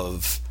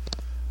of,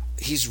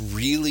 he's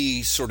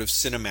really sort of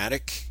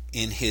cinematic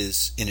in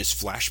his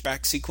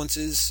flashback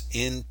sequences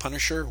in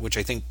Punisher, which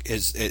I think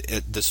is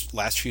this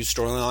last few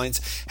storylines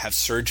have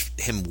served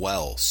him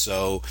well.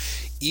 So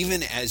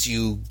even as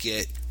you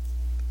get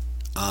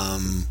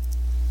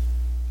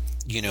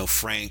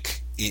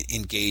Frank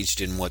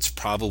engaged in what's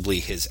probably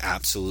his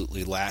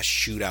absolutely last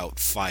shootout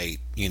fight,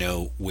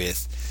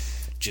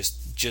 with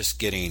just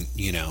getting,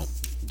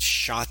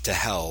 shot to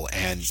hell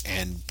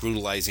and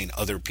brutalizing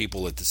other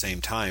people at the same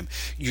time,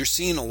 you're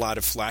seeing a lot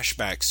of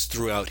flashbacks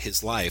throughout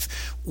his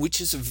life, which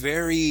is a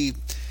very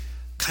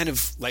kind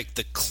of like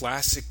the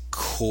classic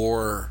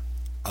core,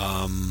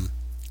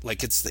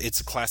 like it's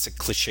a classic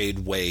cliched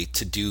way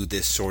to do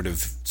this sort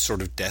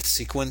of death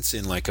sequence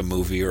in like a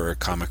movie or a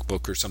comic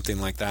book or something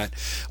like that.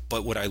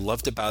 But what I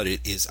loved about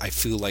it is I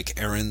feel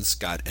like Aaron's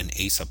got an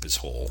ace up his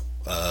hole,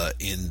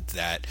 in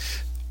that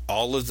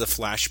all of the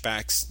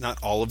flashbacks,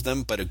 not all of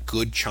them, but a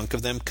good chunk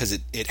of them, because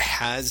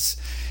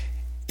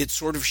it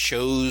sort of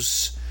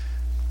shows,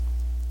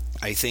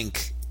 I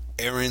think,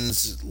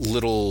 Aaron's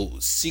little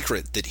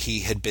secret that he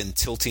had been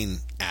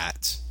tilting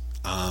at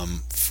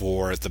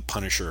for the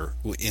Punisher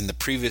in the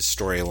previous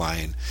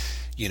storyline.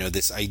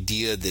 This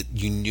idea that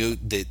you knew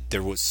that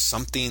there was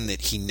something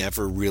that he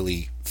never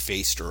really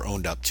faced or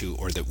owned up to,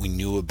 or that we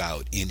knew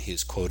about in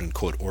his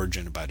quote-unquote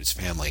origin about his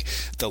family.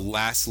 The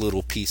last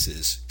little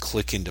pieces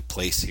click into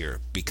place here,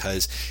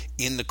 because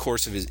in the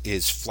course of his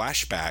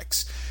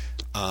flashbacks,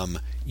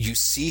 you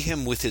see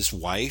him with his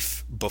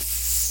wife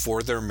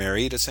before they're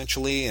married,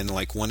 essentially, and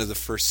like one of the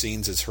first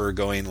scenes is her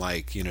going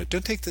like,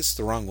 don't take this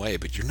the wrong way,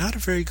 but you're not a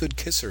very good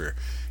kisser,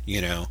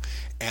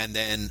 and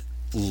then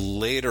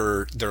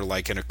later they're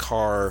like in a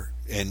car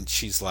and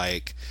she's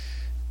like,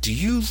 do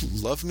you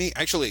love me?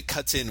 Actually, it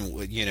cuts in,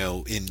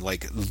 in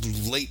like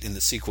late in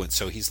the sequence.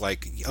 So he's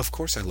like, of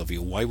course I love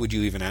you. Why would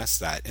you even ask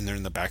that? And they're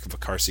in the back of a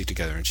car seat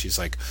together. And she's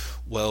like,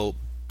 well,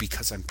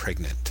 because I'm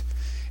pregnant.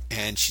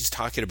 And she's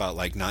talking about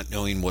like not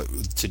knowing what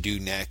to do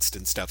next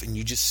and stuff. And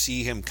you just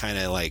see him kind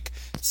of like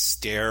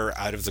stare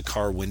out of the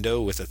car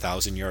window with a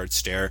 1,000-yard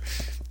stare.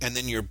 And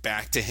then you're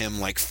back to him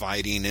like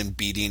fighting and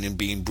beating and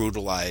being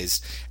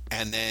brutalized.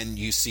 And then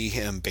you see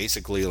him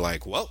basically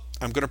like, well,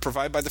 I'm going to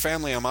provide by the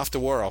family. I'm off to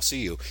war. I'll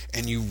see you.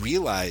 And you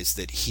realize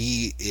that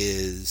he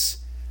is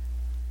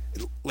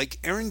like,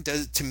 Aaron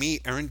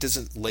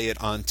doesn't lay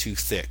it on too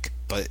thick.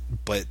 But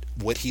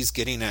what he's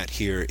getting at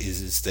here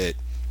is that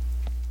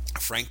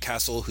Frank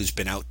Castle, who's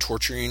been out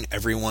torturing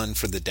everyone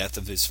for the death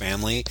of his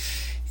family,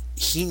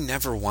 he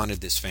never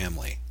wanted this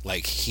family.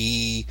 Like,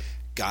 he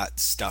got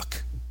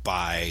stuck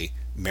by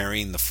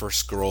marrying the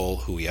first girl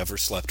who he ever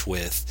slept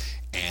with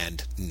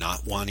and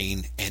not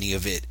wanting any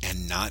of it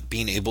and not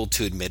being able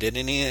to admit it,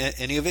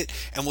 any of it.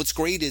 And what's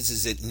great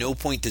is at no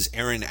point does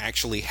Aaron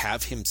actually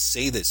have him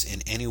say this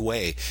in any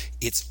way.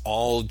 It's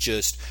all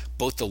just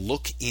both the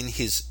look in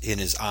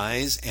his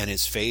eyes and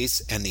his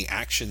face and the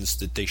actions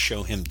that they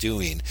show him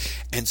doing.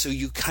 And so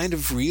you kind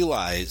of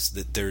realize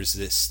that there's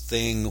this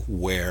thing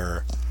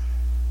where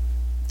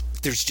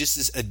there's just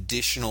this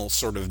additional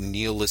sort of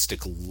nihilistic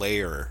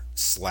layer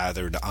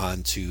slathered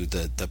onto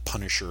the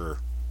Punisher,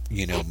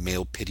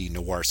 male pity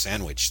noir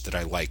sandwich that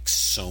I like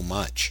so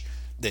much.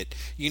 That,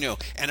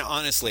 and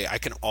honestly, I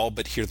can all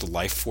but hear the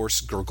life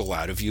force gurgle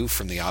out of you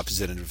from the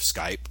opposite end of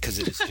Skype, because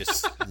it is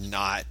just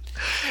not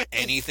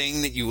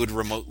anything that you would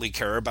remotely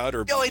care about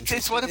or be interested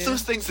it's one of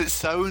those things that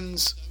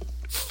sounds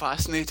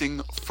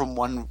fascinating from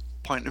one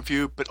point of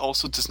view, but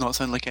also does not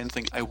sound like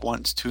anything I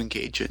want to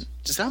engage in.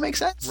 Does that make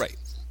sense? Right.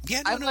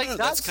 Yeah, no,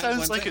 that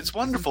sounds like it's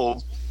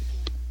wonderful,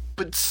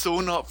 but so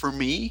not for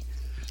me.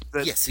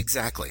 Yes,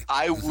 exactly.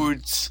 I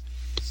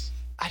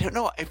don't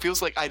know. It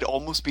feels like I'd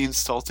almost be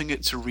insulting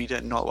it to read it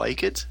and not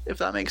like it, if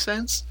that makes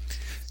sense.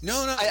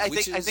 No. I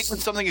think when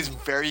something is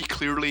very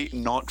clearly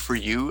not for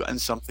you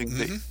and something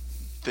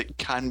that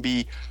can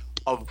be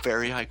of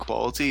very high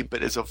quality,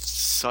 but is of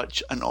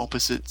such an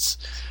opposite,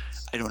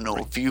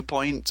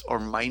 viewpoint or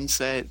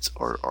mindset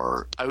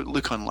or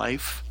outlook on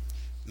life,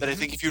 that I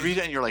think if you read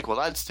it and you're like, well,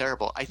 that's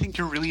terrible, I think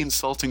you're really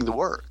insulting the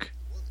work.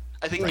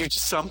 I think you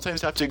just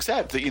sometimes have to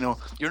accept that, you're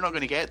not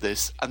going to get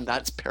this, and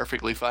that's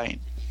perfectly fine.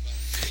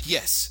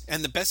 Yes,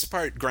 and the best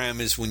part, Graham,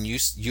 is when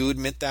you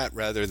admit that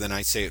rather than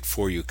I say it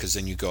for you, because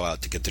then you go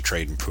out to get the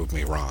trade and prove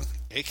me wrong.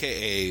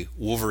 AKA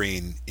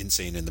Wolverine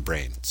insane in the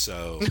brain.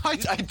 So no, I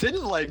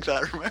didn't like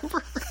that,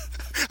 remember?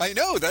 I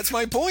know, that's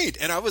my point.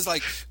 And I was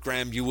like,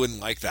 Graham, you wouldn't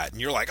like that. And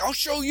you're like, I'll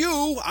show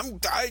you.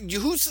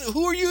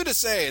 Who are you to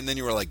say? And then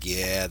you were like,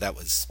 yeah, that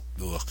was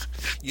ugh,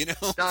 you know.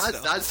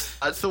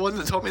 That's the one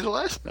that taught me the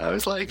lesson. I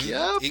was like,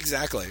 yeah,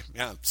 exactly,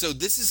 yeah. So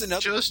this is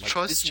another just one.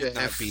 trust this Jeff.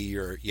 would not be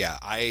your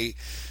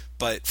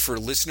But for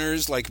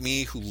listeners like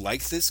me who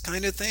like this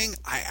kind of thing,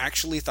 I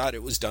actually thought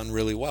it was done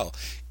really well.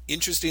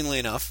 Interestingly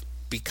enough,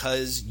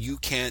 because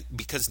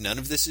none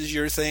of this is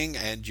your thing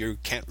and you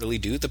can't really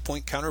do the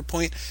point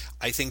counterpoint,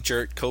 I think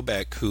Jarrett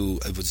Kobek, who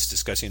I was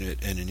discussing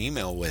it in an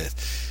email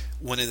with,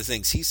 one of the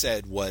things he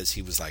said was,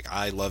 he was like,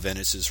 I love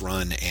Ennis's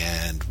run,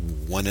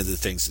 and one of the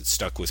things that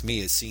stuck with me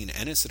is seeing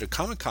Ennis at a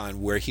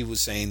Comic-Con where he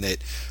was saying that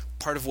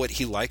part of what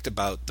he liked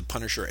about the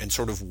Punisher and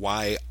sort of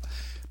why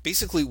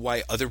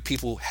other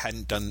people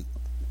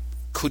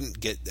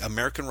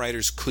American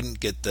writers couldn't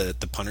get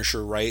the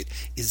Punisher right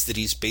is that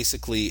he's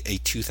basically a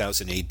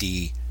 2000 AD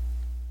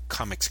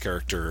comics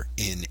character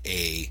in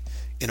a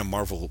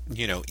Marvel,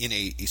 in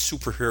a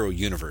superhero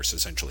universe,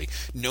 essentially.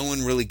 No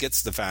one really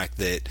gets the fact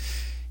that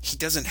he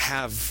doesn't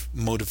have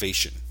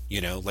motivation,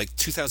 like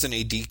 2000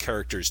 AD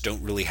characters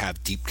don't really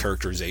have deep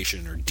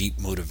characterization or deep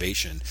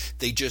motivation.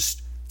 They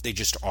just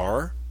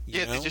are.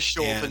 They just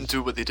show up and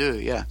do what they do,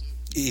 yeah.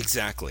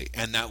 Exactly.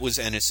 And that was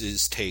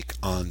Ennis's take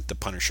on the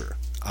Punisher.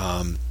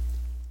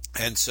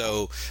 And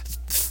so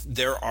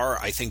there are,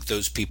 I think,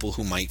 those people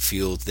who might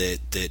feel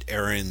that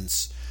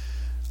Aaron's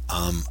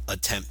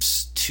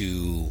attempts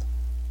to,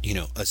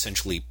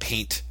 essentially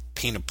paint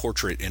a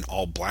portrait in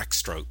all black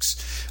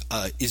strokes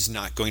is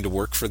not going to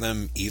work for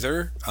them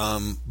either.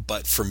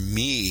 But for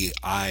me,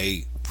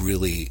 I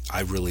really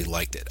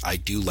liked it. I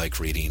do like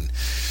reading,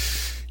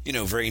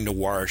 very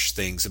noirish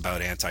things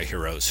about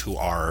anti-heroes who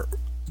are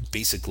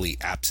basically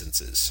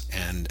absences,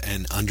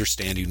 and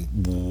understanding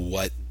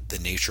what the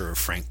nature of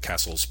Frank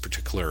Castle's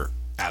particular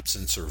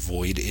absence or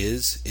void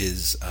has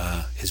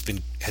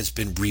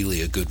been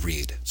really a good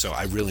read. So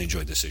I really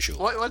enjoyed this issue.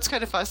 What's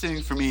kind of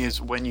fascinating for me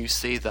is when you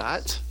say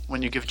that,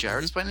 when you give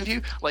Jared's point of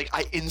view, like,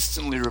 I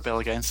instantly rebel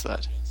against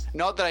that.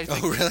 Not that I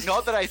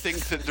think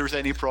that there's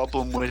any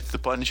problem with the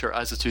Punisher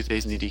as a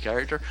 2000 AD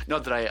character.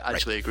 Not that I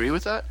actually agree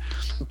with that.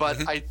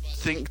 But I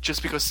think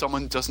just because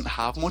someone doesn't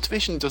have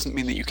motivation doesn't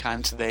mean that you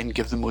can't then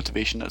give them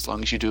motivation as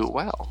long as you do it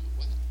well.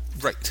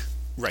 Right.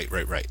 I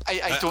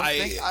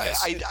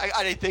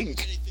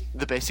think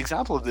the best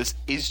example of this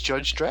is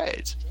Judge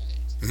Dredd.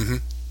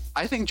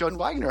 I think John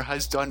Wagner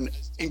has done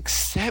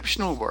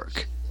exceptional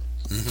work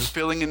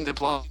filling in the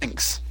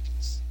blanks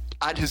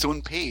at his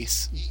own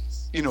pace,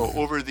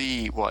 over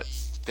the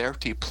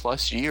 30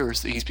 plus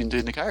years that he's been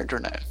doing the character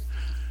now,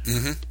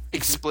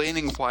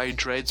 explaining why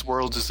Dredd's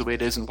world is the way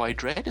it is and why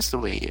Dredd is the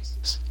way it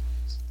is.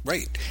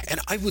 Right. And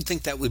I would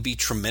think that would be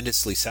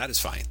tremendously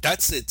satisfying.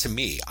 That's it to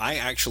me. I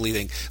actually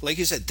think, like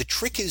you said, the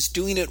trick is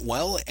doing it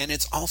well, and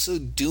it's also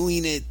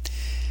doing it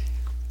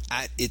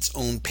at its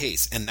own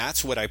pace. And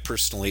that's what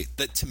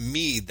to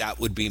me, that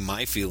would be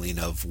my feeling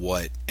of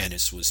what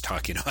Ennis was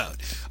talking about.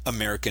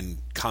 American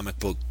comic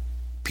book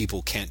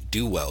people can't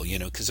do well,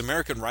 because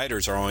American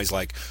writers are always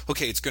like,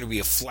 okay, it's going to be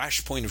a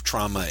flashpoint of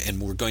trauma,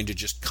 and we're going to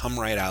just come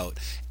right out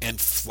and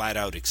flat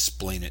out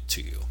explain it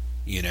to you.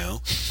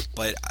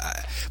 But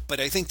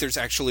I think there's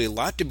actually a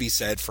lot to be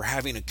said for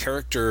having a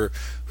character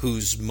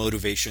whose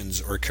motivations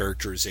or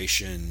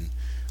characterization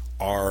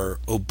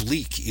are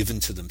oblique even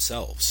to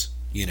themselves,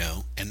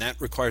 and that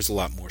requires a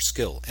lot more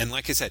skill. And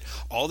like I said,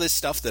 all this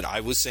stuff that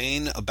I was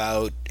saying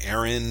about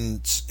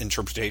Aaron's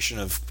interpretation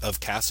of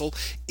Castle,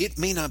 it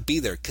may not be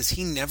there because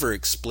he never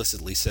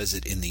explicitly says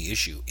it in the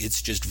issue.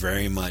 It's just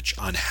very much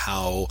on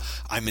how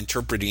I'm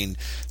interpreting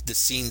the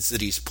scenes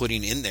that he's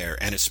putting in there,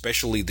 and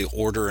especially the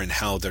order and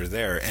how they're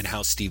there, and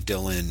how Steve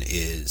Dillon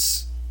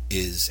is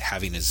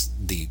having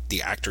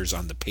the actors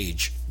on the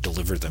page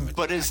deliver them.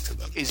 But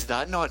is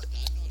that not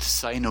a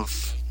sign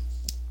of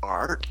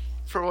art?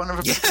 For one of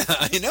a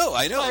I know,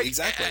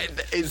 exactly.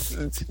 Is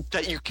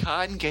that you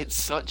can get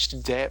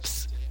such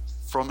depth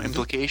from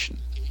implication.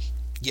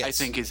 Yes. I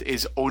think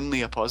is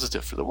only a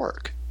positive for the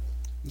work.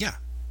 Yeah,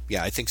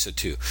 I think so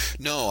too.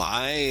 No,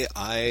 I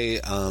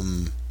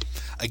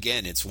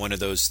again, it's one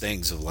of those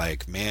things of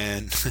like,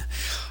 man,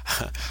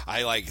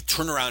 I like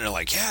turn around and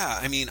like, yeah,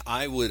 I mean,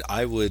 I would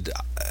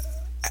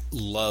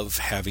love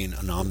having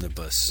an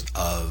omnibus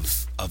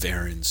of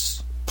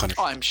Aaron's Punisher.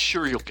 Oh, I'm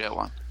sure you'll get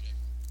one.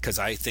 Because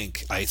I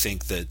think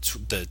that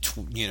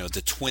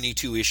the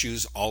 22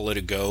 issues all at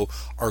a go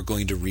are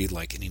going to read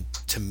like,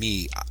 to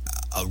me,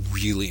 a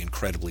really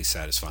incredibly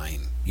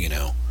satisfying,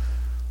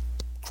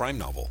 crime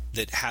novel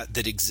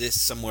that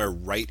exists somewhere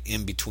right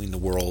in between the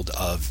world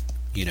of,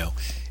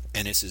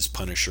 Ennis's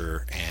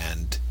Punisher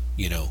and,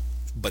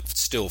 but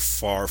still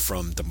far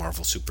from the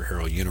Marvel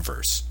superhero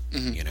universe.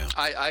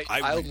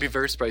 I would be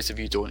very surprised if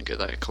you don't get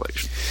that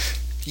collection.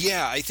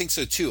 Yeah, I think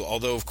so too.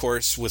 Although, of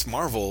course, with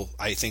Marvel,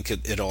 I think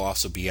it'll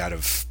also be out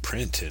of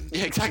print.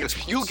 Yeah, exactly.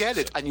 You'll get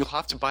it, and you'll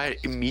have to buy it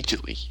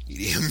immediately.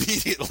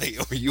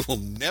 Or you will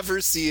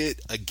never see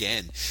it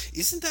again.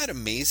 Isn't that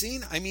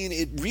amazing? I mean,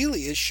 it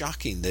really is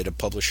shocking that a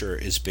publisher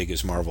as big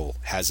as Marvel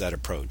has that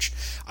approach.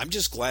 I'm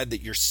just glad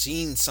that you're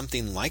seeing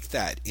something like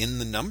that in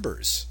the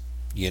numbers.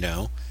 you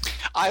know.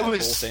 I That whole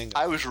was thing.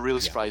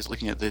 really surprised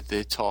looking at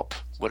the top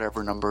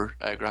whatever number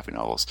graphic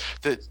novels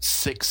that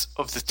 6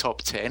 of the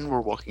top 10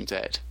 were Walking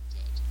Dead.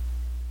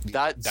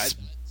 That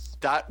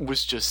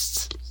was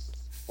just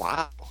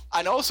wow.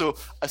 And also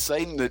a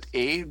sign that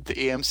the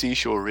AMC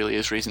show really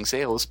is raising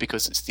sales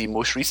because it's the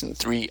most recent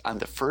 3 and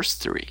the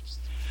first 3.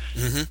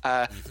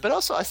 But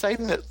also a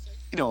sign that,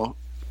 you know,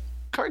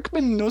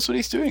 Kirkman knows what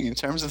he's doing in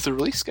terms of the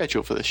release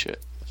schedule for this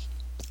shit.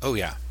 Oh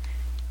yeah.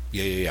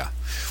 Yeah.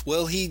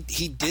 Well, he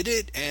did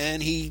it,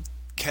 and he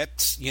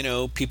kept, you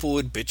know, people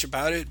would bitch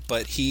about it,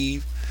 but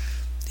he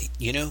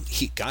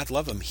God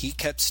love him, he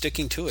kept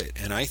sticking to it.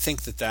 And I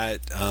think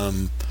that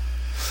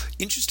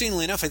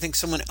interestingly enough, I think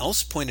someone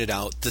else pointed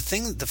out the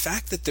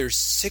fact that there's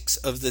 6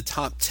 of the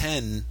top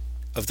 10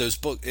 of those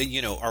books,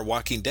 you know, are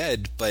Walking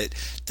Dead, but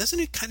doesn't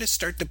it kind of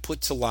start to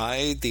put to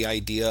lie the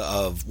idea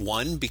of,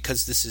 one,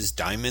 because this is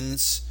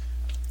Diamond's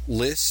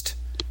list,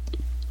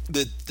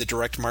 the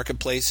direct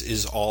marketplace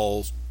is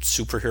all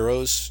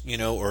superheroes, you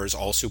know, or is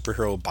all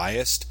superhero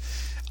biased,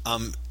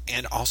 and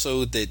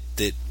also that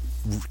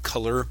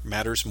color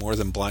matters more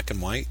than black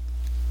and white?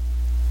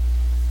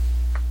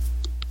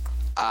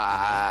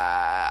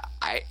 I'm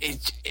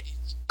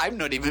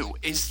not even.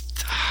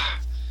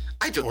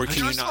 I don't. Or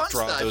can you not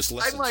draw those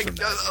lessons from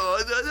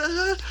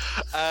that?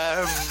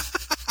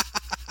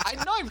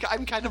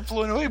 I'm kind of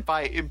blown away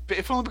by it,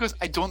 if only because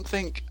I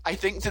think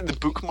that the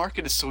book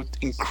market is so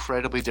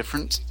incredibly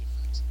different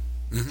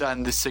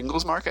than the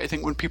singles market. I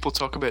think when people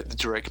talk about the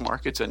direct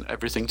market and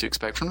everything to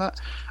expect from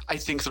that, I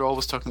think they're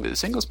always talking about the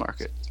singles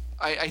market.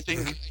 I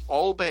think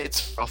all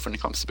bets are off when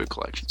it comes to book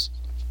collections.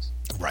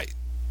 Right.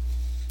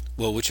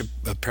 Well, which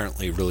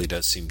apparently really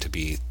does seem to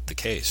be the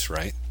case,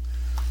 right?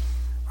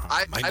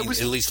 I mean,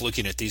 at least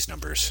looking at these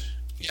numbers.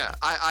 Yeah,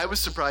 I was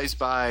surprised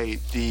by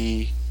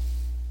the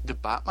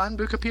Batman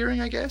book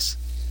appearing, I guess.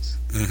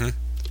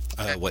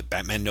 What,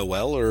 Batman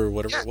Noel or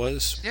whatever it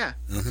was? Yeah.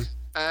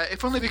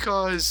 If only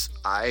because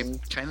I'm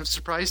kind of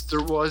surprised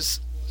there was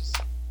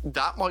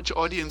that much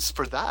audience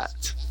for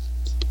that.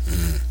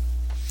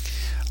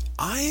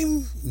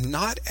 I'm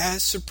not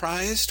as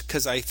surprised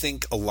because I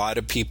think a lot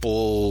of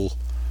people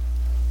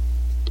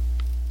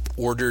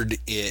ordered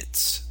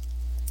it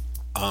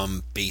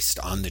based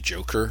on the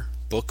Joker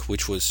book,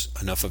 which was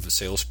enough of a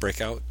sales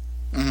breakout.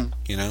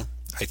 You know,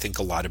 I think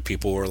a lot of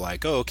people were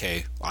like, "Oh,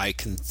 okay, I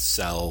can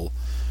sell."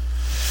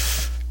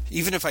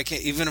 Even if I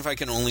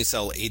can only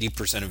sell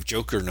 80% of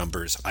Joker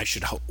numbers, I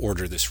should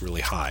order this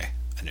really high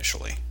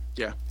initially.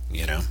 Yeah,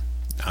 you know,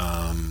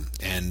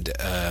 and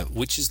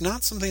which is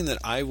not something that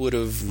I would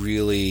have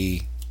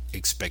really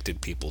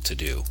expected people to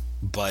do.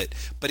 But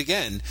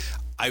again,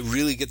 I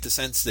really get the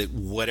sense that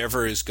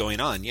whatever is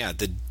going on,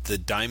 the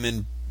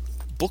Diamond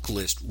book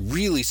list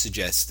really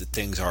suggests that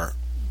things are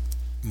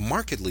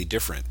markedly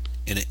different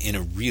in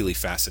a really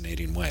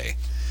fascinating way.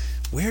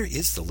 Where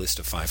is the list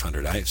of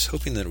 500? I was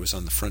hoping that it was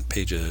on the front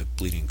page of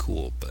Bleeding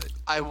Cool, but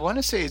I want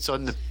to say it's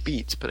on the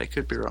Beat, but I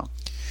could be wrong.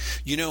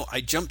 You know,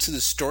 I jumped to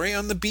the story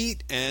on the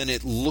Beat, and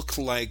it looked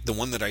like the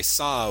one that I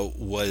saw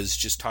was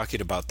just talking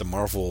about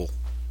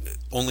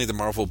only the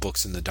Marvel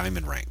books in the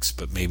Diamond ranks,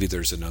 but maybe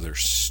there's another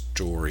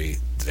story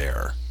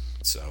there.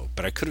 So,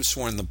 but I could have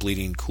sworn the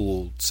Bleeding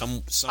Cool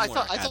somewhere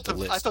had the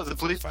list. I thought the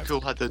Bleeding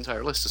Cool had the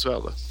entire list as well,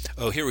 though.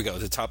 Oh, here we go.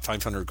 The top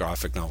 500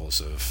 graphic novels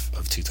of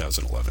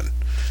 2011.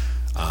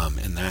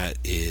 And that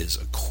is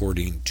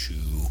according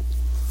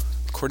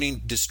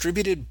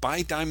distributed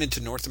by Diamond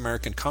to North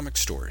American comic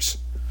stores.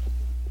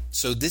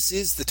 So this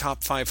is the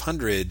top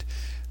 500,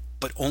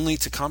 but only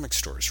to comic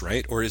stores,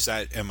 right? Or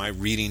am I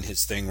reading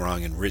his thing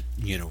wrong? And Rich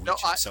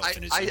himself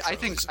in his intro I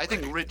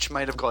think Rich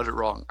might have got it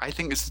wrong. I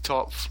think it's the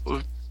top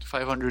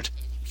 500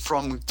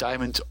 from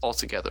Diamond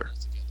altogether.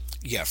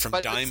 Yeah, from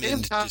but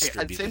Diamond distributed.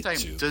 At the same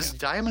time, does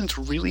Diamond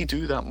really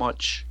do that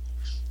much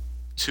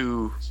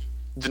to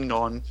the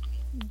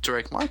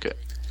non-direct market?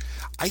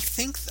 I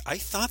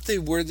thought they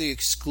were the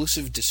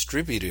exclusive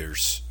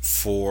distributors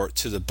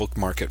to the book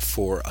market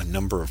for a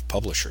number of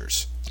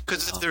publishers.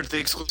 Because if they're the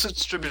exclusive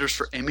distributors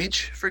for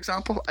Image, for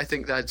example, I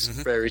think that's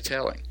very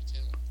telling.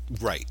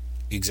 Right,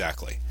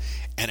 exactly.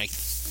 And I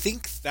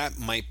think that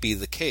might be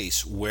the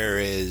case,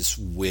 whereas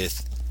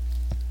with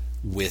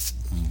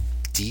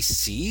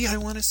DC, I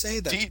want to say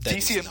that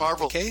DC and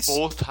Marvel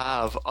both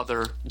have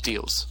other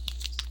deals.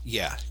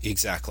 Yeah,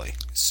 exactly.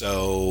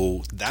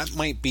 So that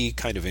might be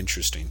kind of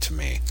interesting to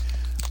me.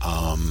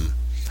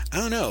 I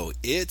don't know.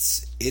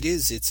 It's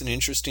an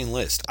interesting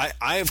list.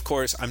 I of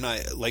course, I'm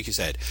not, like you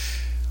said,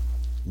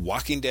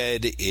 Walking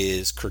Dead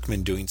is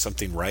Kirkman doing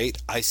something right.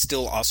 I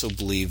still also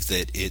believe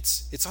that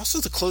it's also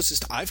the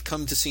closest I've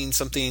come to seeing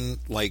something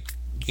like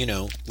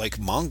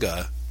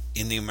manga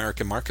in the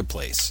American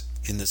marketplace,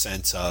 in the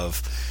sense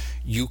of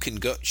you can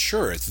go,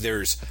 sure,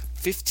 there's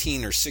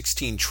 15 or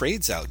 16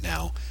 trades out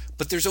now,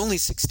 but there's only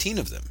 16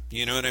 of them.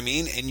 You know what I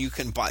mean? And you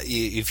can buy,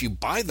 if you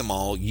buy them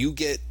all, you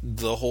get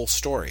the whole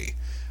story,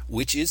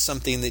 which is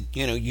something that,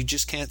 you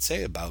just can't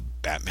say about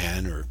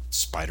Batman or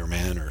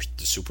Spider-Man or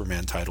the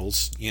Superman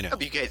titles, Yeah,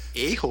 but you get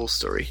a whole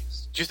story.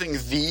 Do you think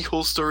the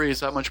whole story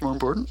is that much more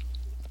important?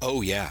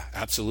 Oh yeah,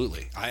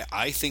 absolutely.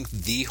 I think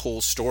the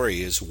whole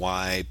story is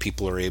why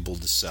people are able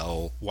to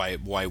sell, why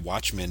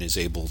Watchmen is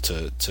able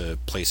to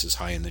place as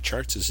high in the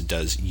charts as it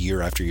does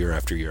year after year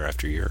after year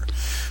after year,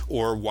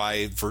 or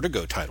why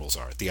Vertigo titles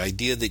are. The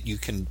idea that you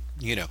can,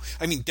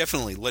 I mean,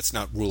 definitely let's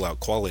not rule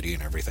out quality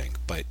and everything,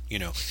 but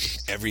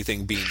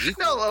everything being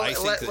equal. No,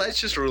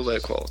 let's just rule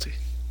out quality.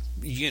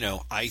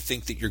 I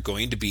think that you're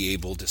going to be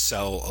able to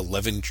sell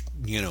 11,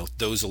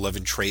 those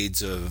 11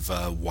 trades of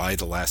Y: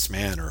 The Last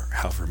Man, or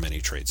however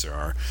many trades there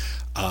are,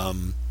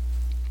 on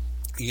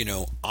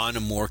a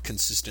more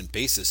consistent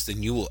basis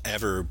than you will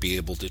ever be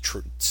able to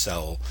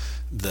sell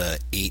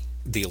the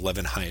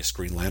 11 highest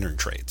Green Lantern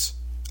trades.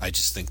 I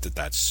just think that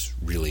that's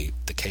really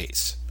the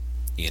case.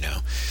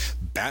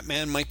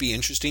 Batman might be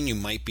interesting. You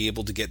might be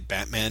able to get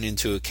Batman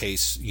into a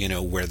case,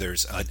 where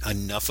there's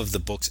enough of the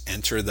books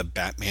enter the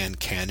Batman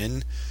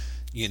canon,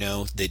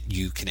 that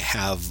you can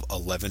have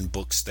 11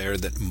 books there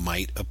that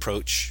might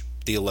approach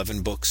the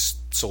 11 books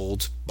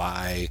sold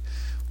by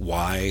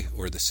Y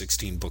or the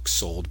 16 books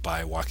sold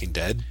by Walking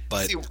Dead.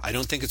 But I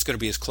don't think it's going to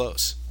be as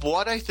close.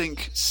 What I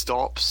think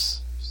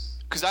stops,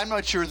 because I'm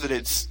not sure that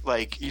it's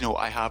like,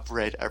 I have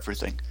read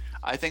everything.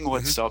 I think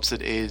what stops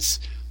it is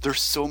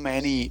there's so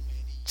many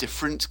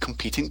different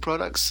competing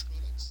products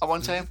at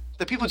one time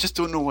that people just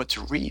don't know what to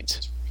read.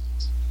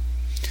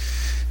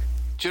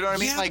 Do you know what I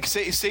mean? Yeah. Like,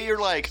 say you're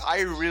like,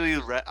 I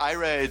read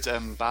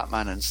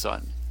Batman and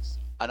Son,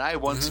 and I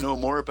want to know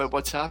more about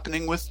what's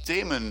happening with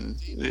Damian,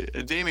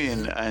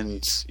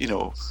 and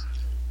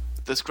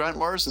this Grant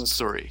Morrison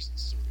story.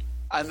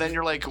 And then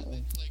you're like,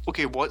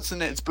 okay, what's the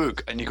next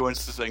book? And you go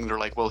into the thing, they're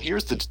like, well,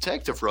 here's the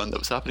detective run that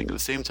was happening at the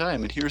same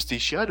time, and here's the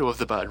Shadow of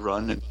the Bad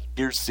run, and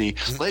here's the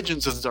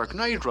Legends of the Dark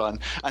Knight run,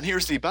 and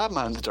here's the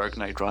Batman the Dark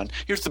Knight run,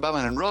 here's the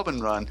Batman and Robin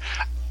run.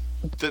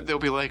 They'll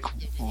be like,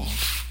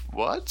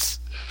 what?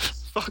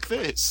 Fuck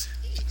this.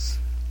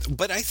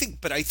 But I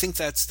think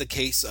that's the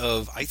case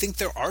of, I think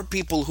there are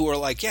people who are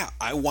like, yeah,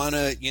 I want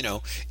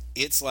to,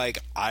 it's like,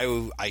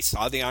 I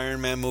saw the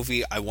Iron Man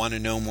movie, I want to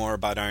know more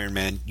about Iron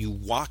Man. You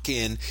walk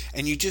in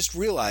and you just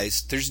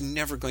realize there's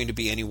never going to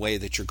be any way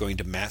that you're going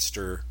to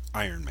master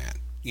Iron Man.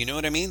 You know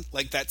what I mean?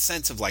 Like that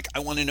sense of like, I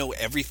want to know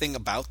everything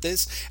about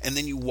this, and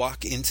then you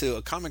walk into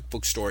a comic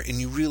book store and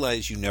you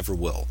realize you never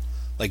will.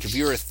 Like if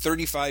you're a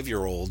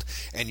 35-year-old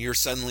and you're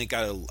suddenly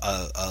got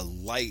a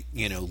light,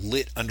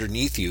 lit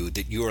underneath you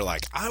that you are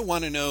like, I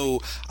want to know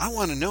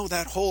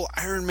that whole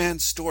Iron Man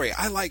story.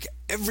 I like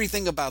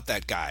everything about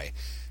that guy.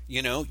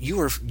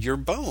 You're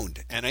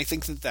boned. And I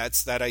think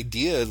that's that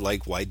idea,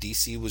 like why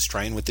DC was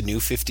trying with the New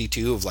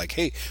 52 of like,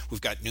 hey,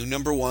 we've got new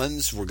number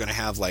ones. We're going to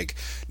have like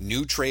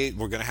new trade.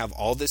 We're going to have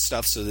all this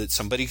stuff so that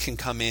somebody can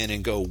come in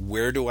and go,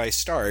 where do I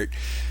start?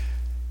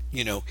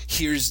 You're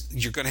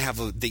going to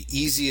have the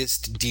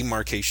easiest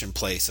demarcation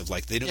place of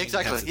like, they don't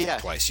even have to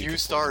think twice. You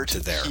start to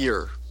there.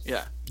 Here.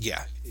 Yeah.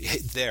 Yeah.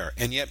 There.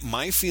 And yet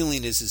my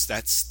feeling is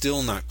that's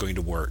still not going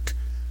to work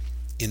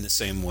in the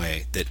same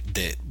way that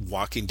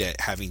Walking Dead,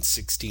 having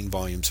 16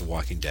 volumes of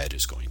Walking Dead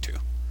is going to.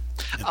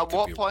 At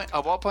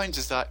what point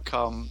does that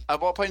come? At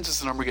what point does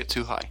the number get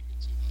too high?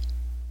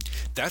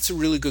 That's a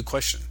really good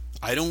question.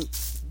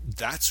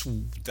 That's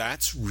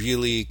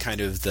really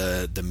kind of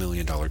the $1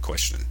 million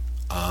question.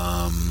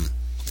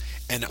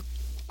 And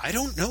I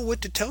don't know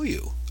what to tell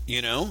you,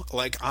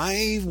 like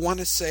I want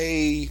to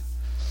say,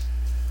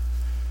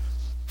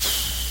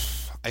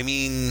 I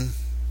mean,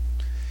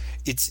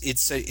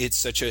 it's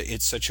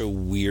such a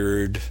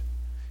weird,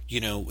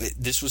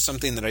 this was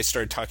something that I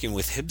started talking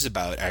with Hibbs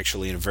about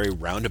actually in a very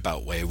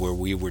roundabout way, where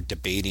we were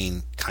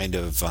debating kind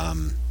of,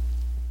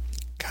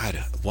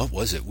 God, what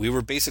was it? We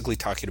were basically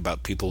talking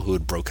about people who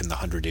had broken the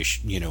 100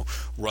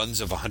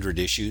 runs of 100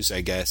 issues,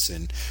 I guess,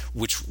 and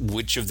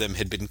which of them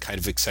had been kind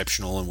of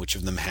exceptional and which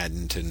of them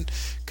hadn't, and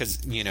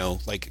because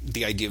like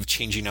the idea of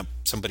changing up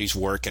somebody's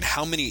work, and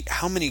how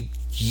many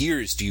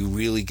years do you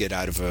really get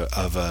out of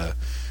a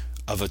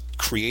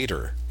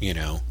creator,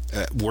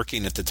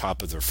 working at the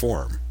top of their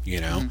form,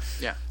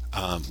 Yeah.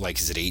 Like,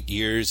 is it 8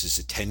 years? Is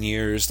it 10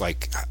 years?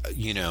 Like,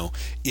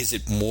 is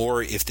it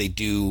more if they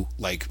do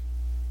like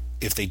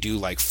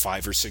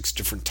 5 or 6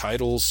 different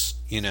titles,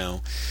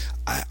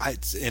 I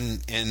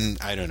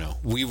don't know.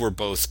 We were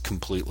both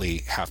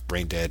completely half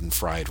brain dead and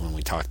fried when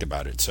we talked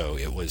about it. So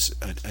it was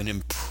an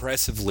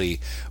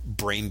impressively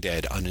brain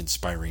dead,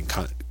 uninspiring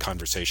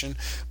conversation.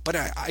 But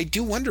I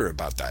do wonder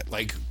about that.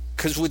 Like,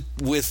 cause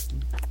with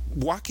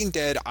Walking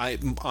Dead, I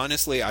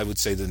would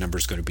say the number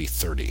is going to be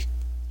 30.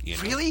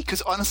 Really?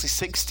 Because honestly,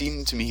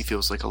 16 to me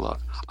feels like a lot.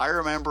 I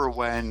remember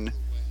when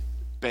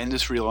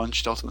Bendis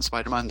relaunched Ultimate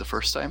Spider-Man the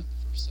first time.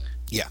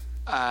 Yeah.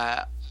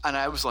 And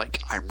I was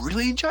like, I'm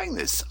really enjoying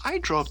this. I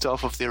dropped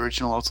off of the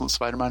original Ultimate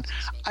Spider-Man.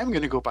 I'm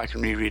going to go back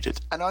and reread it.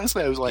 And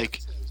honestly, I was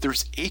like,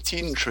 there's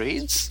 18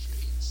 trades?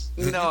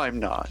 No, I'm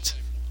not.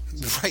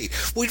 Right.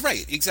 Well,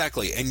 right.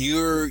 Exactly. And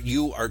you're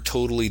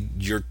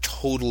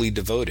totally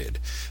devoted.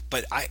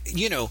 But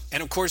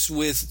and of course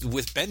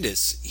with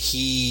Bendis,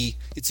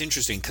 it's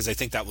interesting because I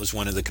think that was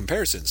one of the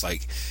comparisons.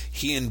 Like,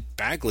 he and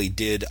Bagley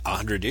did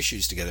 100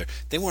 issues together.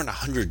 They weren't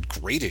 100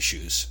 great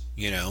issues.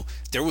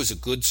 There was a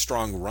good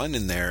strong run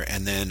in there,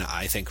 and then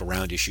I think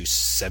around issue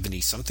 70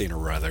 something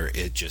or other,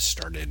 it just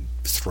started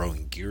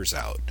throwing gears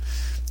out.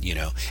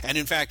 And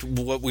in fact,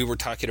 what we were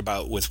talking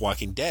about with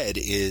Walking Dead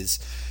is,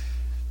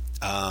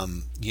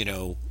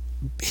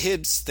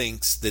 Hibbs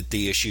thinks that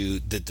the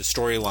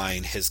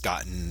storyline has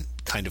gotten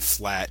kind of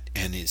flat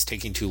and is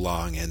taking too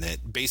long, and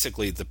that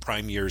basically the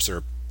prime years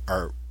are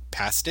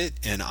past it.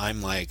 And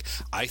I'm like,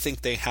 I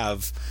think that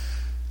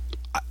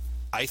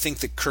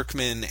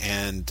Kirkman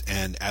and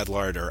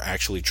Adlard are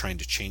actually trying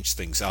to change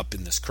things up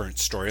in this current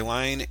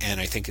storyline, and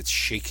I think it's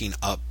shaking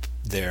up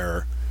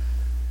they're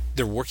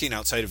working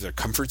outside of their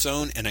comfort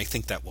zone, and I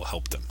think that will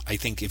help them. I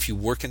think if you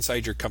work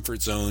inside your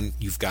comfort zone,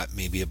 you've got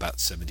maybe about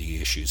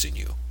 70 issues in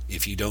you.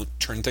 If you don't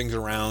turn things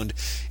around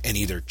and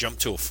either jump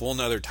to a full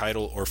nother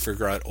title or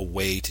figure out a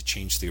way to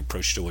change the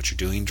approach to what you're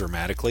doing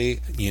dramatically,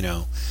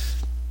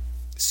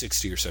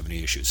 60 or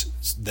 70 issues.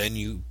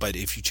 But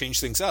if you change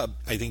things up,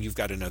 I think you've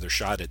got another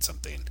shot at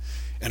something.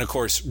 And of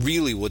course,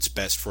 really what's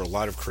best for a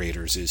lot of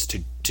creators is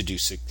to do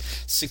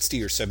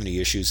 60 or 70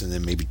 issues and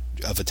then maybe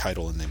of a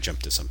title and then jump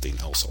to something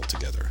else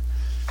altogether.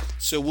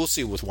 So we'll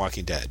see with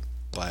Walking Dead,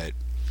 but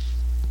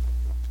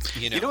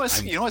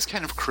what's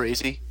kind of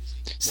crazy?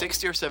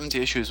 60 or 70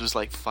 issues was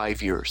like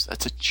 5 years.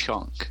 That's a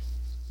chunk.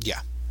 Yeah.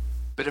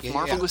 But if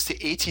Marvel goes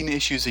to 18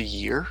 issues a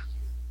year,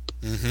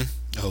 mm-hmm.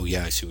 Oh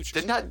yeah, I see what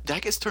you're saying. Then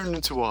that gets turned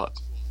into what?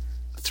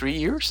 3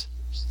 years?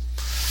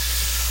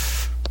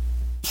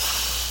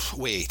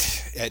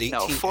 Wait, at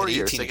 18, 4 at 18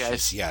 years, I issues,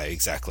 guess. Yeah,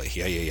 exactly.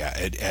 Yeah.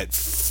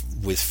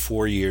 With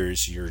 4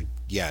 years, exactly.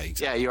 Yeah,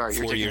 you are.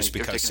 4 years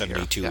because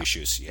 72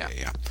 issues.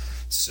 Yeah.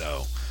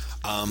 So,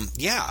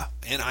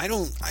 and I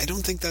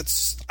don't think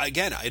that's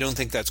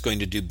going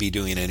to be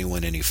doing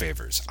anyone any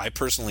favors. I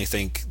personally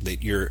think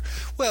that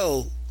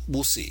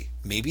we'll see.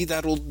 Maybe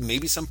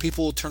some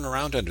people will turn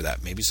around under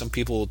that. Maybe some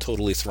people will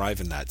totally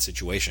thrive in that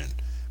situation.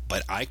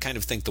 But I kind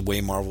of think the way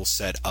Marvel's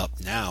set up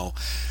now,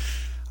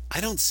 I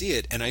don't see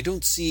it, and I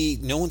don't see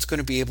no one's going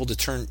to be able to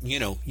turn.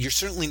 You're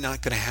certainly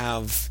not going to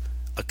have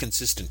a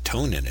consistent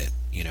tone in it.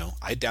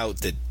 I doubt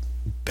that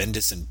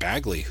Bendis and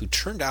Bagley, who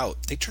turned out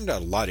a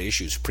lot of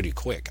issues pretty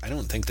quick. I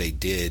don't think they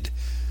did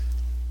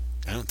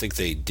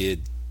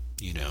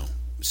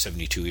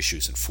 72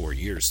 issues in 4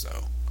 years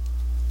though.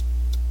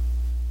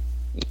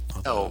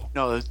 No.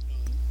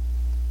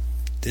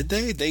 Did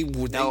they? They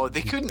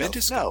couldn't.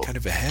 Bendis got kind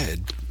of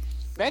ahead.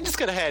 Bendis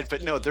got ahead,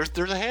 but no, there's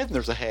a head and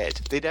there's a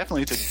head. They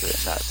definitely didn't do it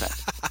that time.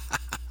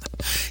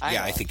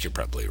 I think you're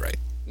probably right.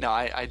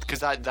 No, because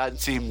that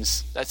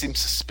seems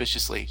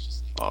suspiciously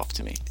off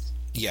to me.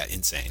 Yeah,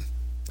 insane.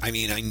 I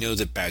mean, I know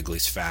that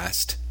Bagley's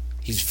fast.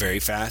 He's very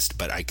fast,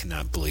 but I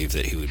cannot believe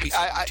that he would be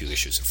 72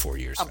 issues in 4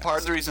 years. And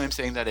part of the reason I'm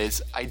saying that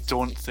is I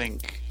don't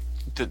think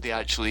that they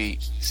actually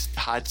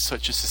had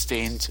such a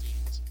sustained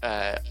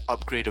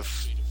upgrade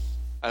of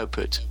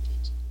output.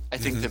 I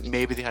think that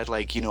maybe they had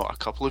a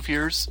couple of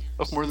years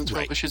of more than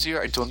 12 issues a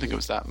year. I don't think it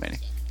was that many.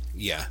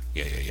 Yeah.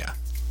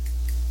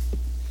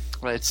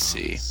 Let's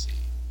see.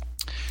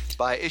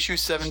 By issue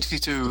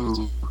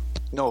 72,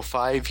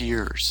 5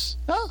 years.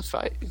 No,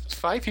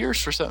 5 years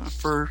for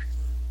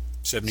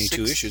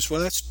 72 issues.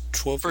 Well, that's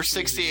 12 for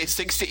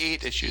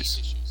 68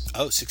 issues.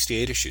 Oh,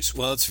 68 issues.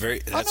 Well, it's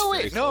very.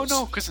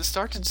 No, because it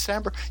started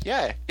December.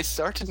 Yeah, it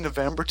started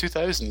November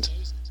 2000,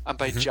 and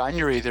by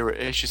January they were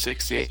at issue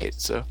 68.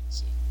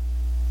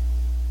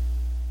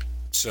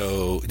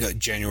 So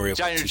January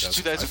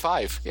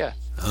 2005. Yeah.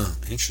 Oh,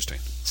 interesting.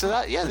 So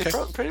that they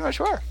pretty much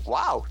were.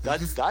 Wow,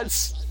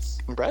 that's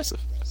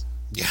impressive.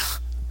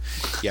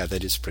 Yeah,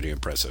 that is pretty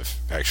impressive,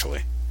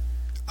 actually.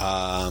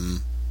 So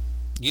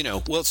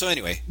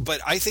anyway,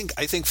 but I think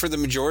for the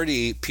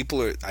majority,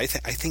 people are. I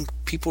think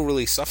people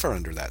really suffer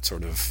under that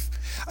sort of.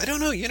 I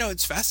don't know.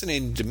 It's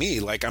fascinating to me.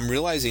 Like, I'm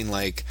realizing,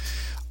 like,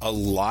 a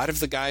lot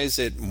of the guys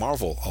at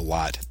Marvel, at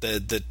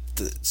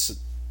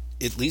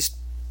least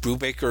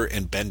Brubaker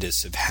and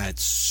Bendis have had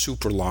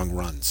super long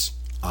runs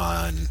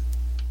on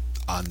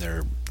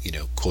their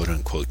quote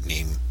unquote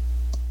name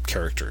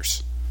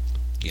characters.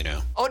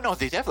 Oh no,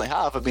 they definitely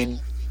have. I mean,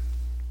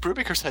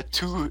 Brubaker's had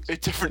 2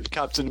 different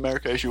Captain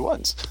America issue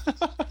ones.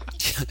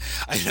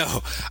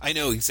 I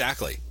know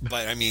exactly.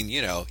 But I mean,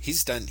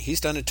 he's done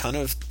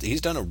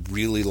a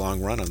really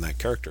long run on that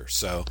character.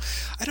 So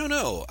I don't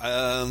know.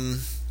 I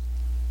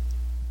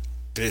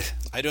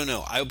don't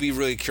know. I'll be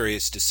really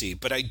curious to see.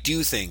 But I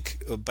do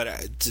think.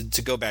 But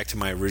to go back to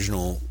my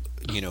original,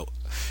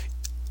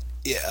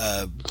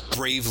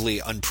 bravely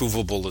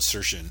unprovable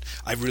assertion,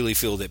 I really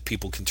feel that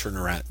people can turn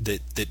around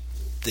that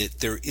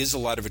there is a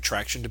lot of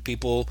attraction to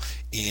people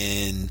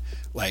in,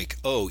 like,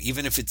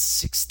 even if it's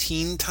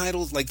 16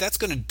 titles, like, that's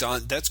going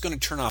to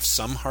turn off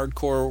some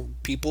hardcore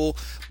people.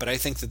 But I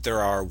think that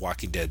there are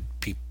Walking Dead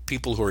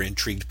people who are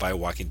intrigued by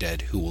Walking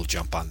Dead who will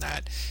jump on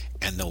that,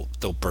 and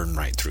they'll burn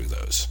right through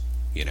those,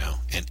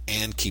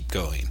 and keep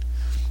going.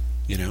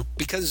 you know,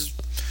 because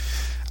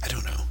I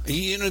don't know.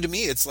 You know, to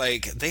me, it's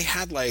like they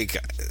had like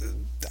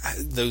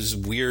those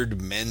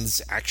weird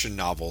men's action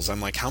novels.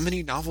 I'm like, how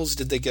many novels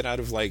did they get out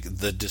of like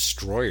The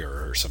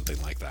Destroyer or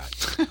something like that?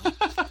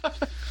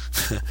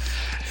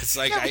 It's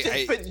like,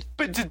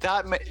 but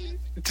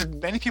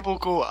did many people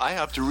go, I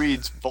have to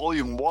read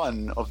volume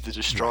 1 of The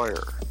Destroyer?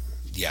 Right.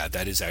 Yeah,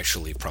 that is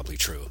actually probably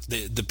true.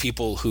 The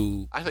people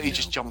who... I thought you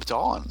just jumped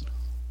on.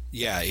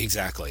 Yeah,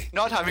 exactly.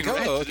 Not having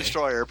read The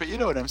Destroyer, but you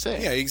know what I'm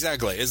saying. Yeah,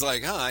 exactly. It's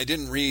like, I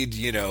didn't read,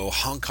 you know,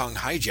 Hong Kong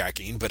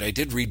Hijacking, but I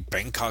did read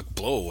Bangkok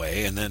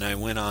Blowaway, and then I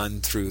went on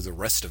through the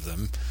rest of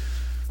them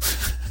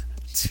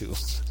to,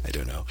 I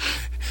don't know.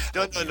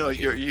 No.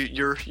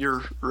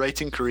 Your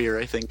writing career,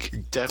 I think,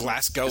 definitely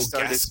Glasgow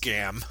Gas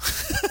Scam.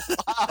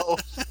 Wow.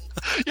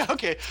 Yeah,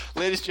 okay.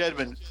 Ladies and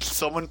gentlemen,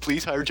 someone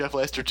please hire Jeff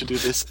Lester to do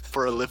this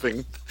for a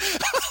living.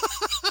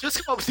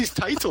 Just come up with these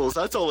titles.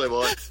 That's all I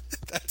want.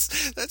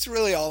 That's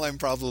really all I'm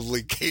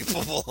probably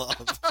capable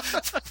of.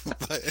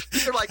 But,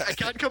 you're like, I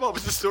can't come up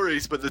with the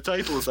stories, but the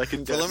titles I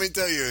can do. Well, let me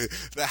tell you,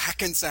 the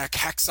Hackensack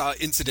Hacksaw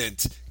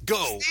Incident.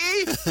 Go!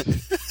 See?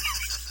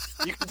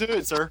 You can do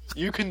it, sir.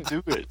 You can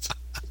do it.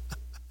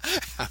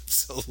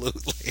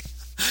 Absolutely.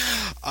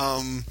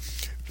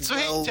 So,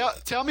 hey,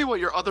 tell me what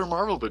your other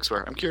Marvel books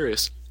were. I'm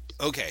curious.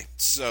 Okay,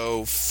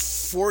 so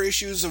 4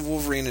 issues of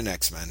Wolverine and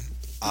X-Men.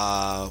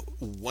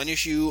 1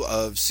 issue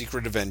of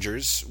Secret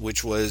Avengers,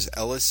 which was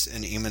Ellis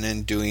and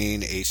Emanin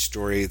doing a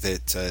story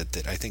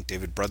that I think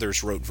David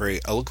Brothers wrote very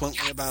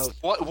eloquently about.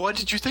 What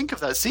did you think of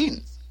that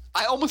scene?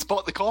 I almost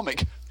bought the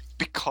comic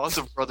because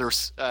of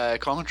Brothers'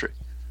 commentary.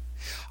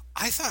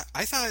 I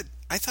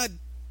thought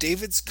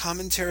David's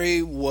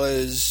commentary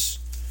was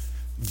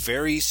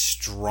very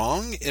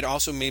strong. It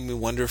also made me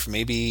wonder if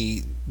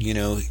maybe, you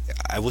know,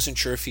 I wasn't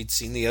sure if he'd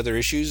seen the other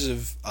issues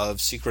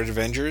of Secret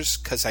Avengers,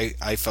 because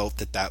I felt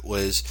that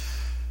was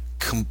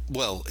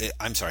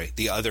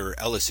the other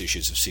Ellis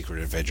issues of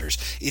Secret Avengers.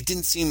 It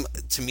didn't seem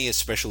to me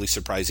especially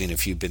surprising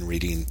if you've been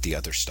reading the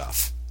other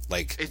stuff.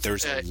 Like, is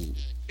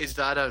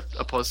that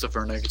a positive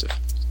or a negative?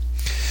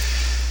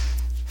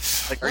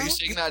 Like, are you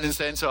saying that in the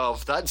sense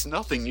of that's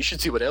nothing, you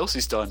should see what else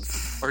he's done?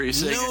 Or are you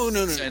saying in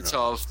the sense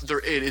of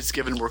it is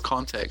given more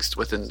context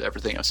within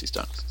everything else he's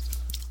done?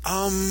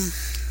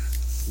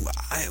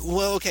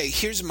 Well, okay,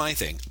 here's my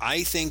thing.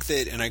 I think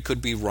that, and I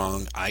could be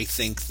wrong, I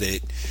think that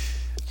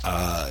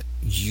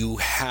you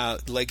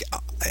have, like,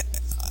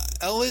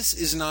 Ellis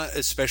is not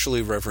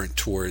especially reverent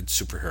toward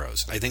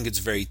superheroes. I think it's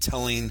very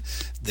telling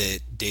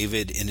that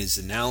David, in his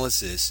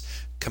analysis,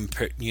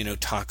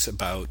 talks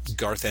about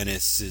Garth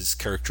Ennis's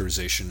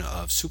characterization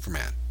of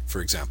Superman,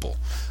 for example.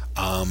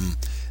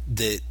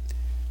 That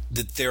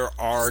there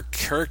are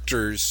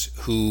characters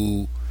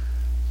who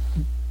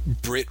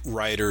Brit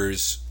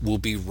writers will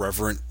be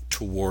reverent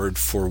toward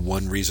for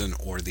one reason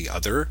or the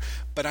other,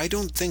 but I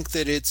don't think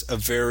that it's a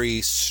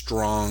very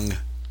strong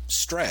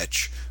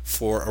stretch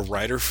for a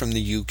writer from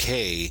the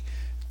UK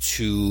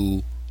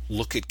to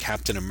look at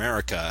Captain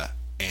America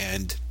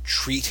and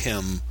treat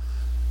him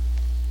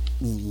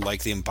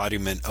like the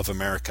embodiment of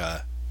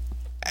America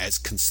as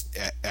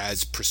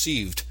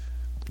perceived,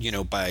 you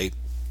know, by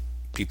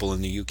people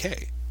in the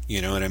UK.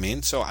 You know what I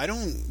mean? So I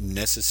don't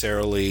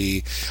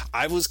necessarily.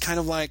 I was kind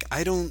of like,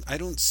 I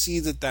don't see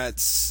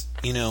that's,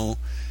 you know,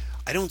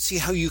 I don't see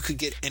how you could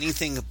get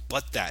anything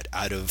but that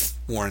out of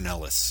Warren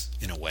Ellis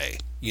in a way.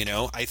 You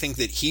know, I think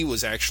that he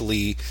was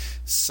actually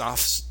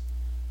soft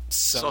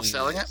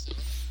selling it.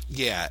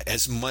 Yeah,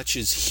 as much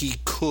as he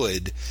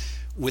could,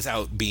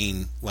 without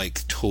being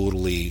like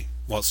totally,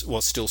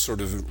 while still sort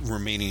of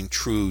remaining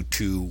true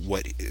to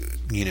what,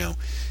 you know,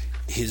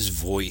 his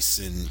voice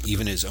and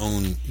even his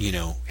own, you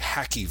know,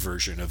 hacky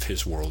version of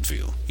his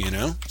worldview, you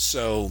know?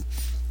 So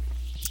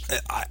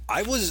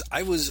I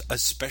was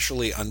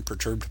especially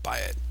unperturbed by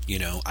it, you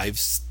know.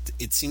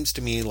 It seems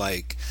to me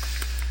like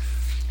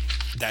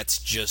that's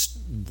just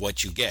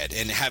what you get.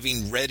 And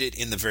having read it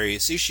in the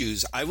various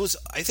issues, I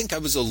think I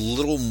was a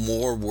little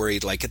more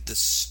worried, like at the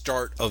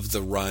start of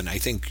the run. I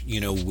think, you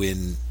know,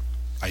 when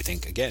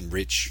again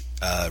Rich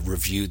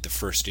reviewed the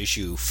first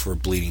issue for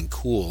Bleeding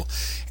Cool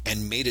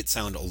and made it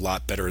sound a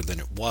lot better than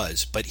it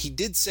was. But he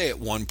did say at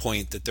one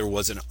point that there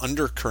was an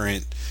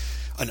undertone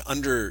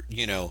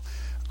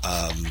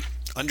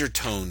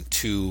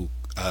to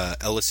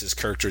Ellis's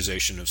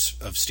characterization of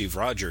Steve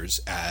Rogers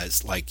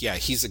as like, yeah,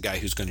 he's a guy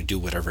who's going to do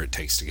whatever it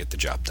takes to get the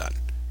job done.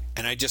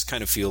 And I just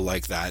kind of feel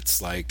like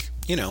that's like,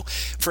 you know,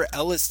 for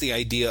Ellis, the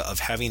idea of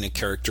having a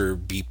character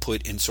be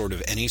put in sort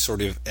of any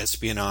sort of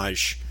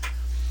espionage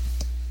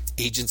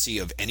agency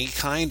of any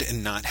kind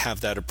and not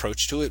have that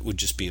approach to it would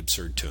just be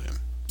absurd to him.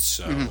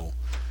 So,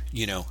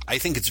 you know, I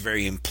think it's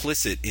very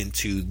implicit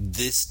into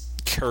this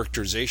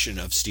characterization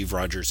of Steve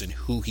Rogers and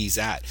who he's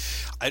at.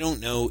 I don't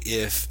know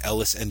if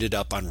Ellis ended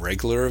up on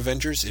regular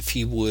Avengers, if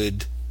he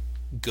would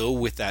go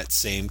with that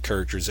same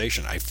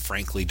characterization. I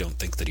frankly don't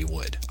think that he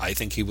would. I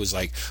think he was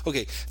like,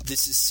 okay,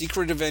 this is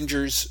Secret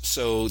Avengers,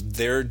 so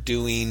they're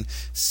doing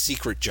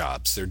secret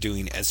jobs, they're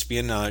doing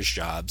espionage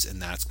jobs,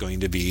 and that's going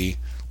to be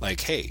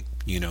like, hey,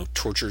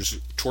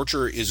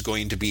 torture is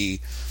going to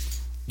be,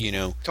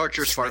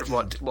 torture is part of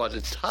what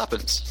it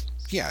happens.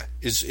 Yeah,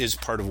 is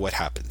part of what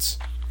happens,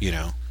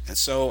 And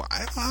so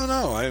I don't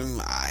know.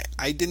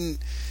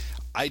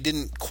 I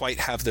didn't quite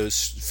have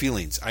those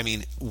feelings. I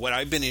mean, what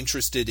I've been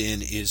interested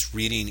in is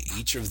reading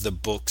each of the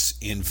books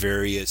in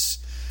various,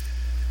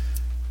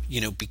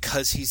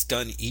 because he's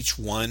done each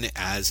one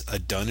as a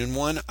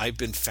done-in-one. I've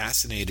been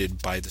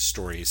fascinated by the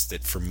stories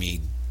that, for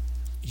me,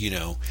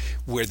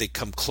 where they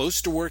come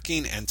close to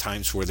working and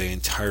times where they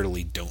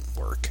entirely don't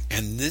work.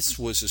 And this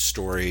was a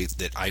story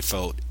that I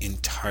felt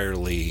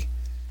entirely,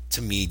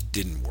 to me,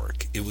 didn't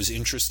work. It was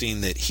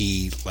interesting that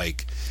he,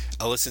 like,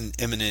 Ellison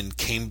Immonen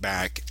came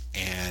back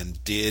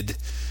and did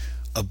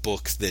a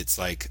book that's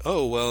like,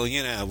 oh, well,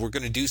 we're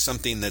going to do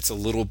something that's a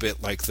little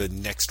bit like the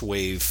Next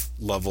Wave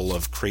level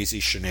of crazy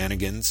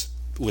shenanigans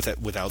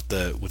without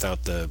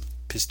the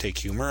piss take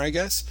humor, I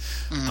guess.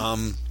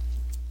 Mm-hmm.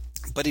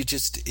 But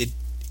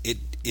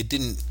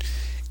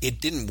it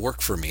didn't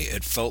work for me.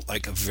 It felt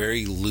like a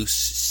very loose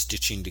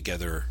stitching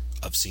together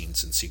of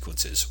scenes and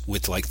sequences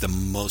with like the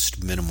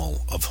most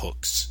minimal of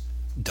hooks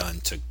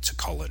done to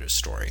call it a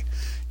story.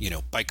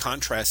 By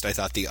contrast, I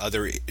thought the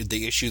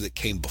issue that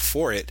came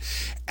before it,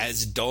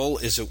 as dull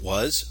as it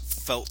was,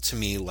 felt to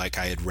me like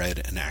I had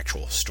read an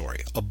actual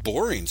story, a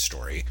boring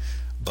story,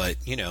 but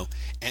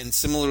and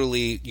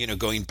similarly,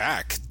 going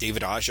back,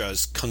 David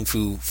Aja's kung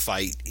fu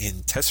fight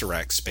in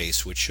Tesseract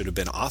space, which should have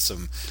been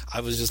awesome, I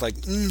was just like,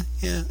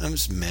 yeah, I'm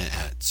just meh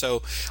at.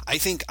 So I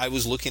think I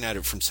was looking at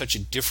it from such a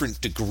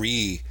different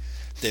degree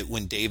that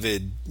when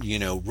David,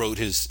 wrote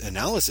his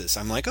analysis,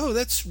 I'm like, oh,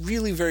 that's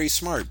really very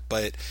smart.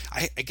 But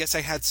I guess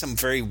I had some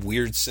very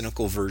weird,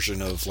 cynical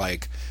version of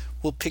like,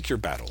 well, pick your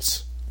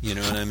battles. You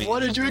know what I mean? What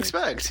did you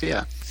expect?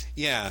 Yeah.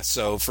 Yeah.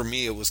 So for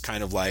me, it was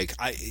kind of like,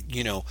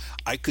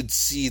 I could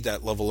see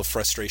that level of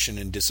frustration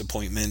and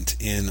disappointment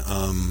in,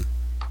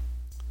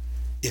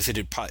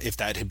 if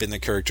that had been the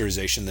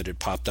characterization that had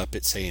popped up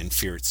at, say, in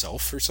Fear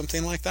itself or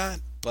something like that.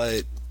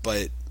 But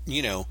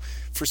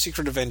for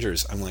Secret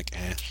Avengers, I'm like,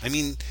 eh. I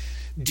mean,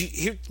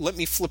 let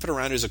me flip it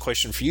around as a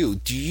question for you.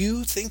 Do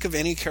you think of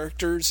any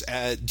characters?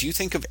 Do you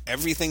think of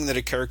everything that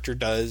a character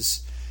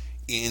does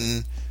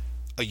in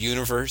a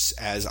universe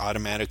as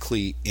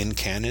automatically in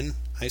canon,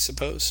 I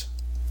suppose?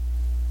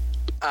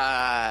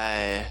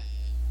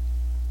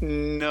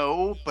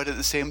 No, but at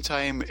the same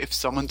time, if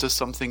someone does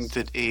something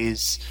that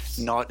is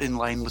not in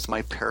line with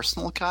my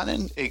personal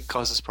canon, it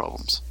causes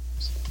problems.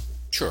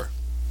 Sure.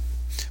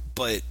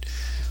 But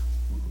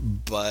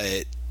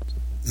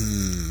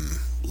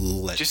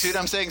do you see what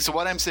I'm saying? So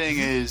what I'm saying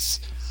is,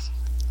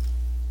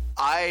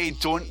 I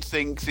don't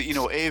think that,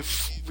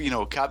 if,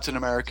 Captain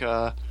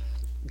America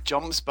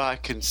jumps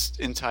back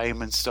in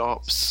time and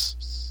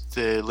stops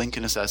the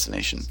Lincoln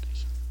assassination,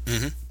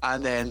 mm-hmm.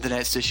 and then the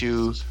next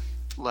issue,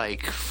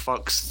 like,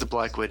 fucks the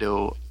Black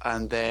Widow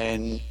and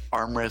then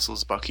arm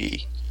wrestles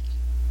Bucky,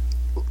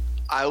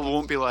 I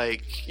won't be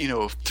like,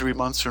 3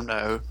 months from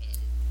now,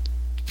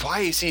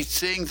 why is he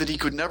saying that he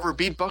could never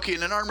beat Bucky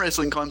in an arm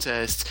wrestling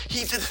contest?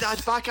 He did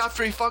that back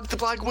after he fucked the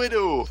Black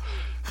Widow.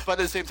 But at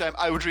the same time,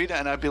 I would read it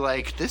and I'd be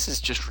like, this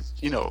is just,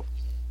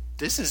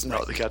 this is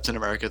not the Captain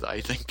America that I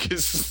think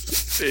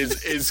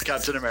is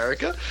Captain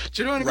America.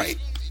 Do you know what I mean? Right.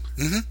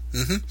 Mm-hmm.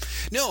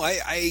 Mm-hmm. No, I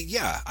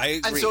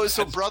agree. And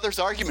so Brother's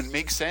argument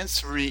makes sense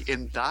for me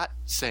in that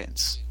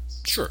sense.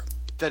 Sure.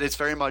 That it's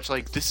very much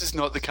like, this is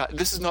not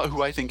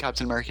who I think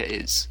Captain America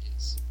is.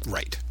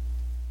 Right.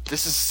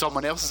 This is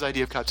someone else's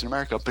idea of Captain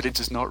America, but it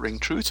does not ring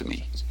true to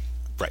me.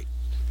 Right.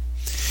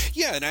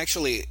 Yeah, and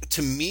actually,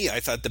 to me, I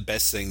thought the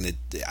best thing that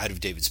out of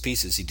David's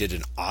piece is he did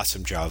an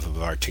awesome job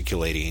of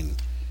articulating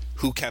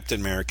who Captain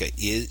America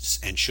is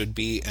and should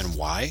be and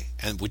why,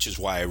 and which is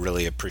why I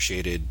really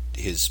appreciated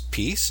his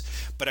piece.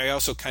 But I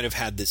also kind of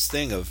had this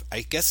thing of,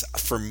 I guess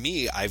for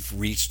me, I've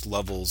reached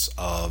levels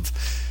of,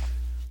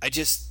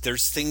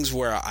 there's things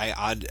where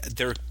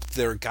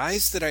there are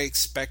guys that I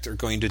expect are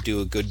going to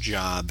do a good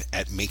job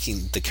at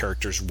making the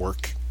characters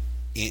work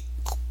in,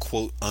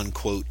 quote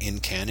unquote, in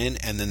canon,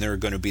 and then there are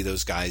going to be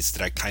those guys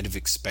that I kind of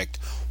expect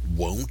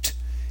won't,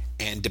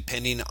 and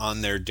depending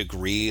on their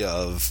degree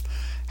of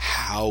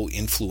how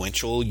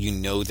influential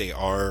they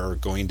are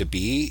going to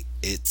be,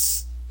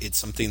 it's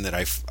something that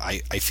I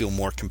feel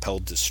more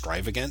compelled to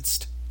strive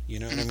against. You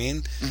know what I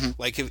mean? Mm-hmm.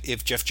 Like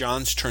if Jeff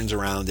Johns turns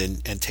around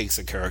and takes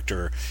a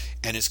character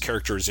and his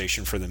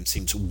characterization for them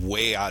seems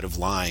way out of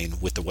line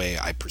with the way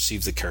I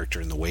perceive the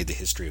character and the way the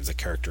history of the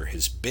character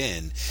has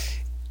been,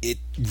 it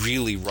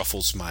really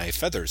ruffles my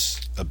feathers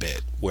a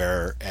bit.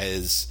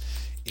 Whereas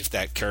if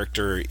that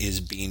character is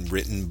being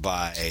written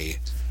by,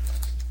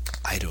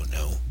 I don't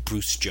know,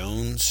 Bruce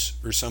Jones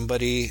or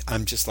somebody,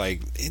 I'm just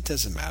like, it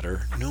doesn't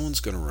matter. No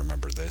one's going to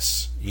remember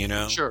this,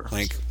 Sure.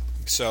 Like,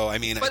 so, I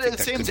mean, but at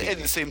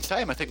the same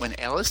time, I think when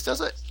Ellis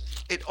does it,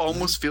 it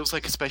almost feels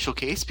like a special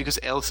case because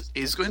Ellis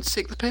is going to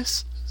take the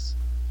piss.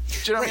 Do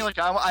you know what I mean? Like,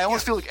 I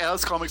almost feel like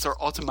Ellis comics are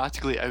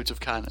automatically out of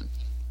canon.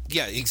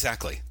 Yeah,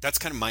 exactly. That's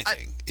kind of my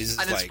thing. It's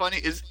funny.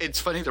 It's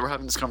funny that we're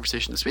having this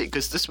conversation this week,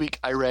 because this week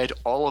I read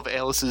all of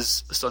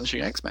Ellis's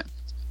Astonishing X-Men.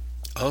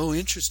 Oh,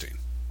 interesting.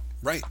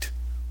 Right.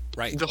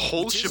 The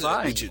whole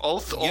shebang, all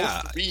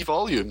 3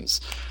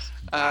 volumes.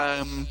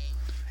 And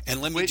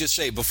let me just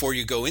say, before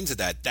you go into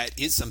that, that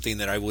is something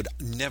that I would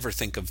never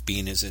think of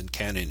being as in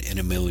canon in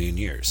a million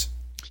years.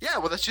 Yeah,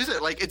 well, that's just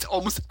it. Like, it's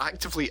almost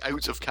actively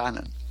out of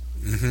canon.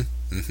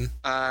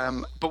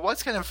 But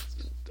what's kind of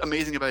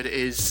amazing about it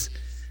is,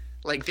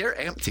 like, they're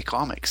empty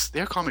comics.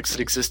 They're comics that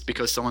exist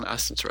because someone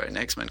asked them to write an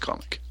X-Men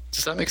comic.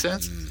 Does that make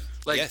sense?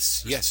 Like,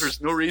 yes.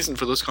 There's no reason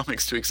for those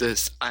comics to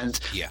exist, and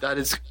that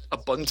is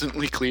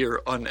abundantly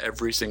clear on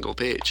every single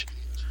page.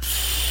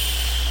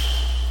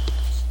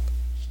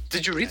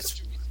 Did you read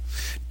it?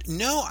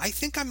 No, I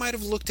think I might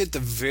have looked at the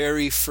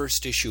very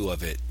first issue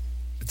of it.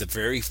 The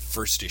very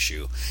first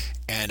issue,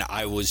 and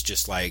I was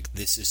just like,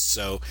 this is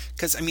so,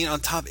 because I mean, on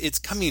top, it's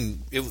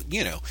coming,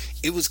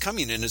 it was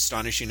coming in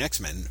Astonishing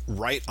X-Men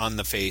right on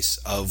the face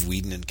of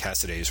Whedon and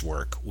Cassaday's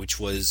work, which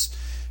was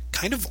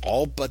kind of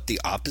all but the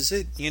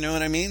opposite, you know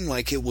what I mean?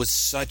 Like, it was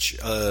such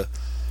a,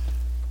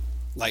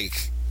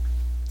 like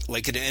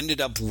it ended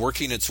up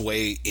working its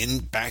way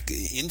back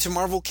into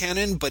Marvel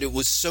canon, but it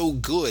was so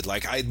good.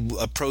 Like, I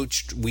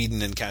approached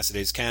Whedon and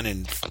Cassaday's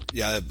canon,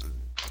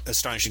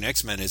 Astonishing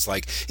X-Men is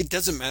like, it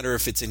doesn't matter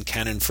if it's in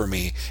canon for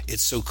me,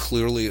 it's so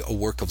clearly a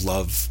work of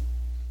love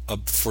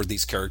for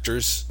these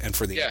characters and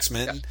for the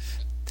X-Men,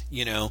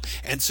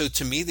 and so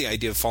to me the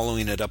idea of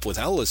following it up with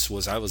Ellis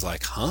was, I was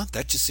like,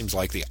 that just seems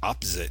like the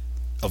opposite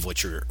of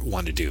what you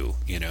want to do.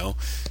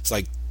 It's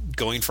like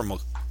going from a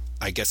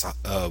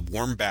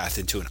warm bath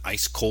into an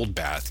ice cold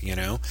bath,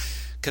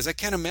 because I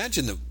can't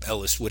imagine that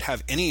Ellis would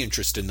have any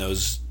interest in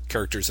those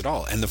characters at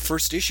all. And the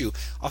first issue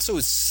also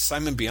is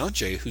Simon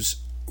Bianchi, whose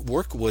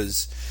work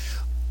was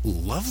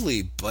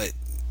lovely, but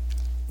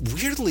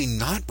weirdly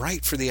not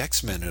right for the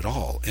X-Men at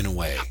all, in a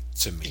way,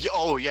 to me.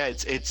 Oh yeah,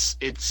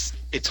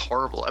 it's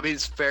horrible. I mean,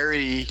 it's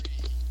very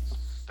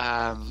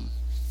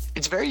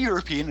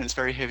European and it's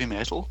very heavy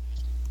metal.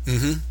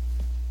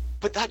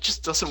 But that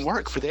just doesn't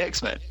work for the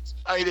X-Men.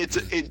 I mean,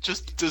 it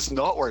just does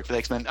not work for the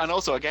X-Men. And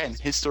also, again,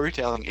 his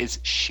storytelling is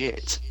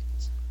shit.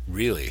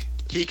 Really?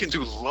 He can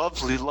do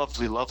lovely,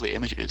 lovely, lovely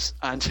images,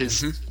 and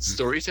his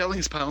storytelling,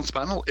 his panel to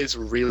panel, is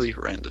really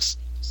horrendous.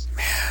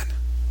 Man,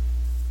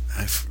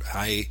 I'm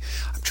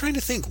trying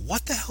to think.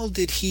 What the hell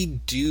did he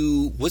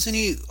do? Wasn't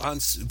he on?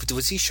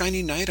 Was he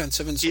Shining Knight on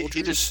Seven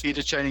Soldiers? He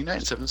did Shining Knight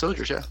and Seven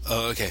Soldiers. Yeah.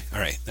 Oh, okay, all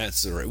right.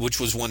 That's the right.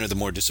 Which was one of the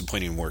more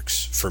disappointing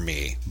works for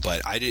me.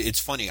 But it's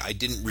funny. I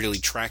didn't really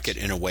track it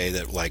in a way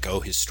that, like,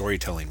 his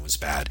storytelling was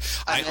bad.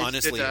 I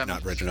honestly have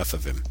not read enough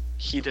of him.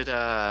 He did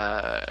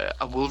a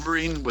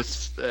Wolverine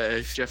with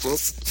Jeff Loeb.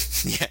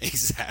 Yeah,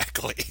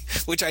 exactly.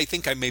 Which I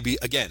think I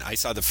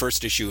saw the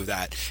first issue of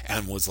that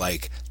and was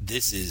like,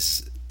 this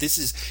is.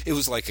 It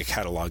was like a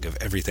catalog of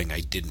everything I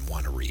didn't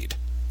want to read,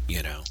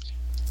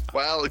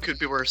 Well, it could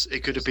be worse.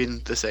 It could have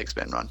been this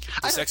X-Men run.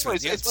 It's one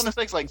of the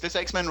things, like, this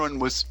X-Men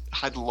run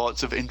had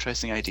lots of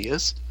interesting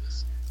ideas.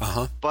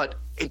 But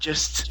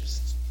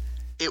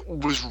it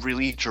was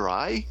really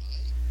dry.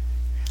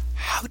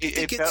 How did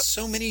they get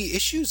so many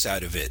issues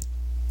out of it?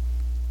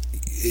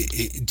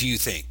 Do you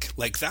think,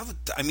 like, that?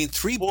 I mean,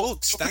 3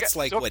 books. That's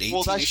like what,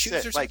 18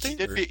 issues or something?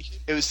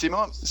 It was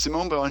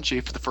Simone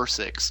Bianchi for the first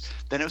 6.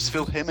 Then it was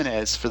Phil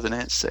Jimenez for the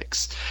next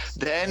 6.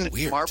 Then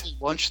Marvel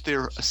launched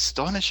their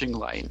Astonishing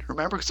line.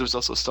 Remember, because there was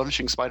also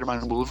Astonishing Spider-Man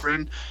and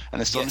Wolverine,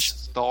 and Astonishing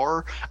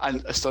Thor,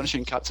 and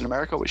Astonishing Captain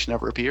America, which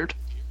never appeared.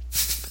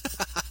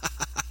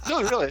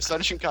 No, really,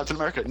 Astonishing Captain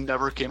America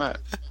never came out.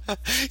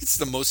 It's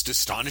the most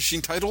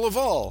astonishing title of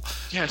all.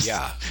 Yes.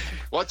 Yeah.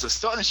 What's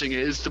astonishing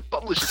is the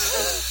publishing.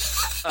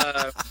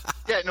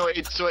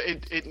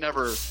 It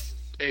never.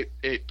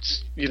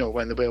 It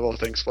when the way of all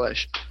things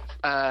flesh.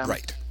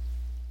 Right.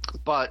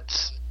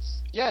 But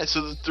yeah,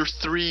 so there's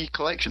 3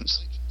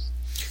 collections.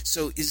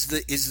 So is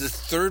the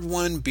third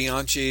one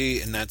Bianchi,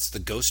 and that's the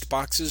Ghost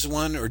Boxes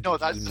one, or no?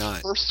 That's the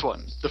first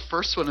one. The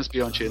first one is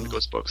Bianchi and the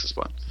Ghost Boxes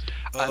one.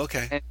 Oh,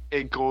 okay. And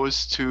it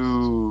goes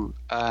to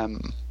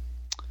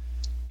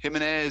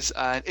Jimenez,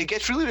 and it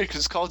gets really weird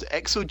because it's called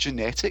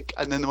Exogenetic,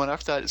 and then the one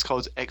after that is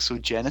called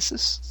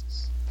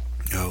Exogenesis.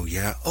 Oh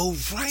yeah. Oh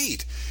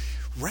right.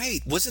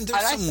 Wasn't there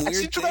some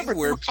weird thing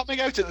where they were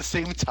coming out at the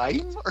same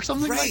time or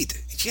something? Right.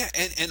 Yeah,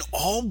 and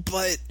all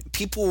but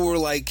people were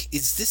like,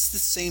 "Is this the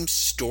same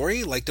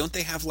story? Like, don't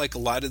they have like a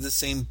lot of the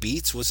same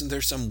beats?" Wasn't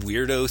there some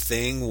weirdo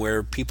thing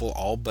where people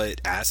all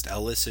but asked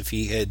Ellis if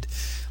he had,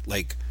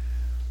 like,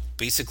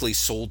 basically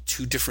sold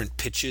 2 different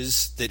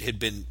pitches that had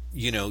been,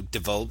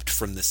 developed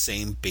from the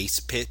same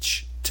base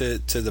pitch to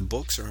the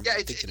books, or am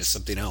I thinking of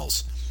something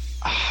else?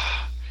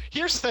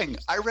 Here's the thing.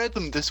 I read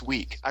them this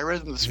week. I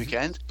read them this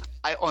weekend.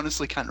 I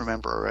honestly can't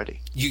remember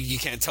already. You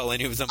can't tell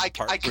any of them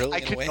apart, I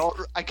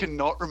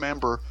cannot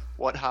remember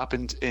what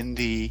happened in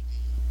the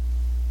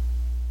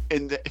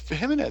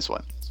Jimenez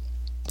one.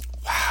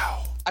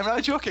 Wow. I'm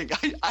not joking.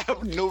 I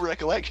have no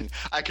recollection.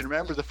 I can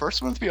remember the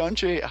first one with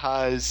Bianchi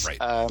has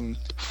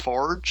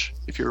Forge,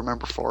 if you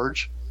remember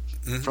Forge.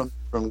 from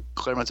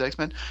Claremont's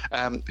X-Men,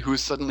 who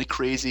is suddenly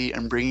crazy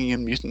and bringing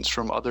in mutants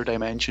from other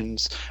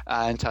dimensions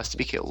and has to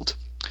be killed.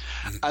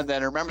 And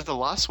then I remember the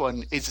last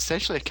one is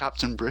essentially a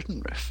Captain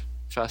Britain riff,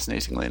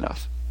 fascinatingly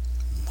enough.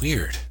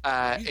 Weird.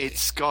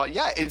 It's got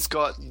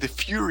the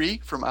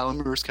Fury from Alan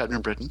Moore's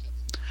Captain Britain.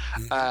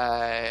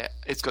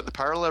 It's got the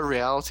parallel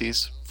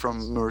realities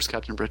from Moore's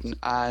Captain Britain,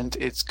 and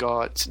it's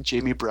got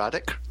Jamie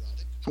Braddock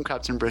from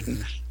Captain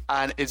Britain,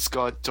 and it's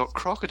got Doc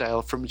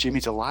Crocodile from Jamie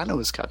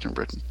Delano's Captain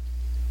Britain.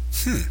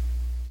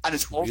 And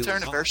it's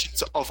alternate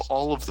versions of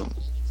all of them.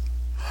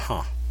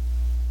 Huh.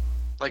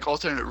 Like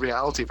alternate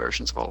reality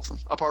versions of all of them,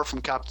 apart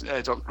from Doc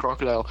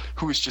Crocodile,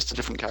 who is just a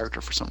different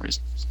character for some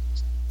reason.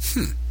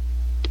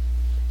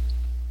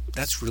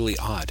 That's really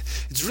odd.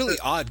 It's really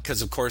odd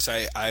because, of course,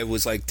 I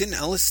was like, didn't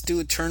Ellis do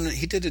a turn?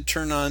 He did a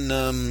turn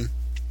on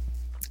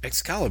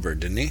Excalibur,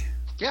 didn't he?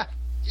 Yeah.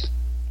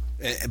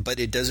 But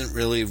it doesn't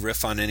really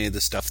riff on any of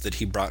the stuff that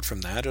he brought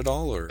from that at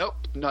all, or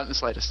Nope, not in the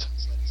slightest.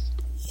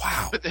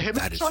 Wow, But the Him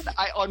run,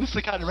 I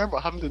honestly can't remember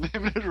what happened in the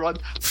Him run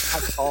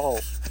at all.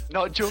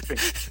 Not joking.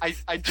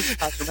 I just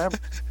can't remember.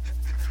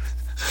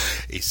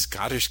 A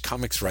Scottish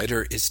comics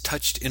writer is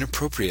touched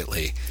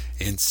inappropriately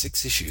in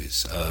 6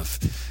 issues of.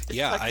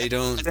 Yeah, I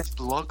don't. It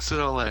blocks it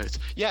all out.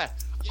 Yeah,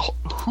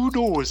 who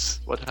knows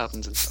what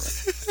happens in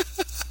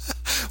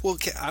that? Well,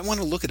 I want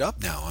to look it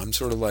up now. I'm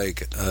sort of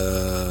like.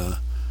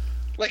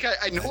 Like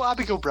I know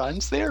Abigail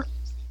Brand's there,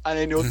 and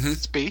I know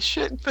space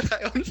shit, but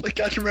I honestly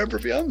can't remember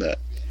beyond that.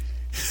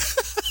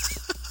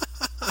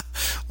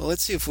 Well,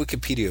 let's see if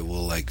Wikipedia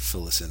will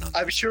fill us in on that.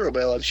 I'm sure it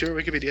will. I'm sure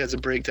Wikipedia has a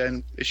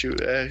breakdown issue,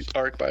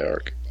 arc by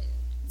arc.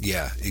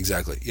 Yeah,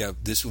 exactly. Yeah,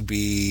 this would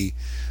be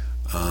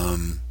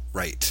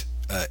right.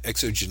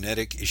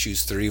 Exogenetic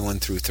issues 31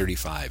 through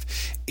 35.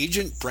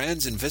 Agent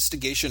Brand's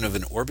investigation of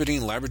an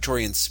orbiting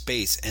laboratory in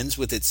space ends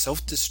with it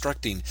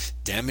self-destructing,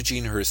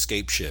 damaging her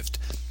escape ship.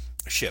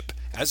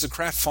 As the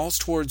craft falls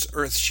towards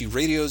Earth, she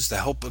radios the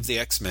help of the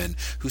X-Men,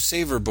 who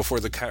save her before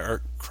the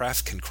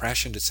craft can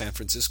crash into San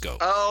Francisco.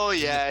 Oh,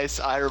 yes,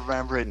 I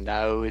remember it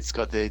now. It's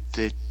got the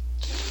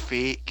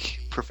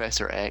fake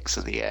Professor X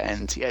at the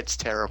end. Yeah, it's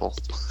terrible.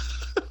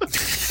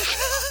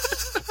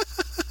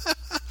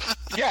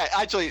 Yeah,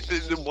 actually,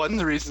 one of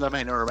the reasons I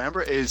might not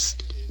remember is,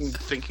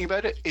 thinking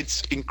about it,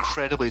 it's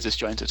incredibly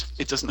disjointed.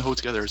 It doesn't hold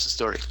together as a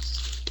story.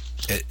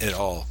 At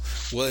all.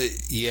 Well,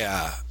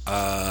 yeah.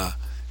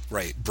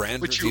 Right,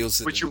 Brand reveals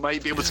that... Which you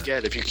might be able to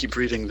get if you keep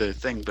reading the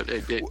thing, but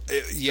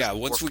yeah,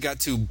 once we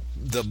got to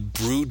the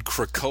Brood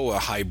Krakoa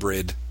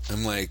hybrid,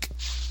 I'm like...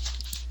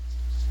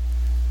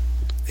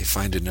 They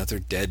find another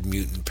dead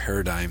mutant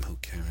Paradigm who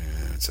can...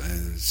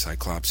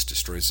 Cyclops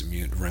destroys the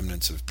mutant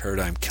remnants of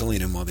Paradigm,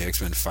 killing him while the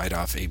X-Men fight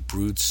off a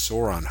Brood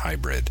Sauron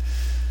hybrid.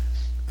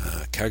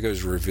 Kaga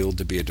is revealed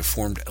to be a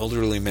deformed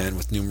elderly man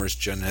with numerous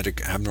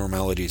genetic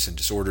abnormalities and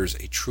disorders,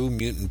 a true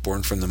mutant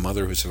born from the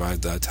mother who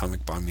survived the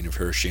atomic bombing of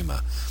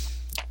Hiroshima.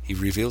 He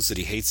reveals that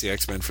he hates the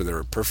X-Men for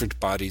their perfect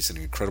bodies and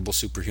incredible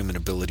superhuman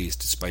abilities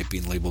despite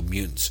being labeled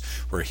mutants,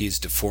 where he is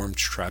deformed,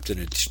 trapped in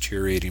a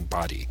deteriorating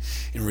body.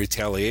 In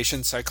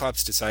retaliation,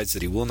 Cyclops decides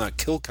that he will not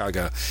kill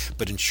Kaga,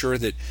 but ensure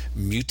that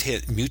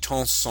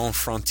Mutants Sans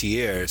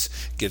Frontières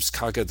gives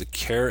Kaga the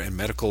care and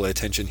medical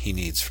attention he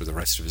needs for the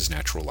rest of his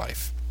natural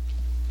life.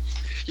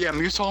 Yeah,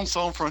 Mutants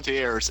Sans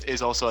Frontières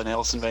is also an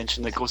Ellis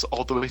invention that goes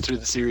all the way through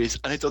the series,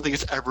 and I don't think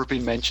it's ever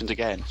been mentioned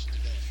again.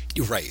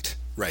 Right.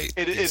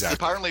 It's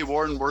apparently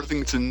Warren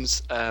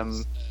Worthington's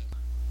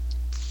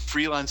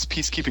freelance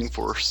peacekeeping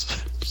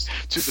force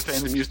to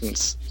defend the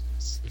mutants.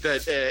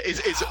 That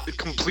is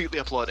completely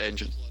a plot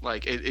engine.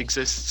 Like, it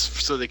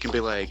exists so they can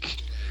be like,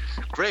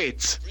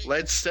 great,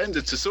 let's send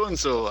it to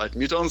so-and-so at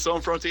Mutants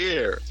Sans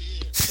Frontières.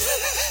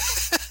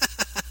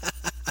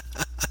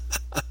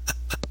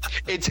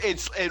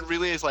 It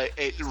really is like,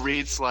 it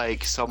reads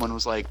like someone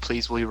was like,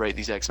 please will you write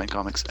these X-Men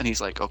comics, and he's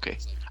like, okay.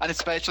 And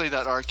especially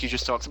that arc you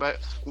just talked about,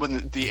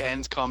 when the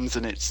end comes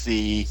and it's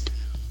the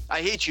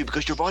I hate you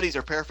because your bodies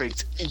are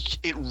perfect,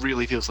 it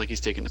really feels like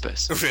he's taking the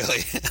piss.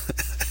 Really?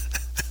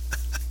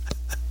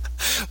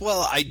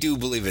 Well, I do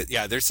believe it.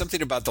 Yeah, there's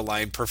something about the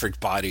line perfect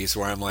bodies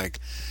where I'm like,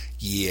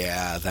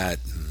 yeah,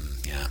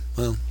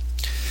 well,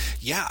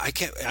 yeah,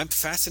 I'm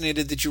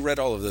fascinated that you read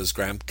all of those,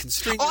 Graham.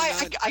 Considering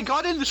I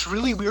got in this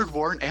really weird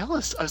Warren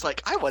Ellis. I was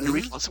like, I want to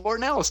read lots of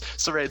Warren Ellis.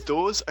 So I read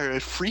those. I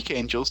read Freak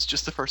Angels,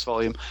 just the first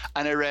volume,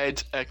 and I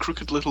read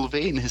Crooked Little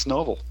Vein, his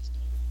novel.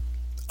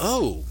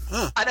 Oh,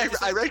 huh. And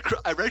I read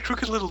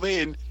Crooked Little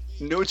Vein,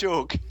 no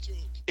joke,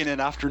 in an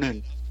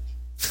afternoon.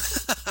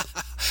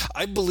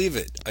 I believe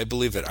it.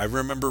 I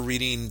remember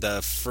reading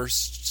the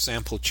first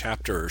sample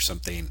chapter or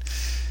something.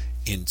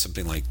 In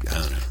something like, I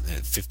don't know,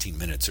 15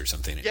 minutes or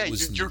something. Yeah,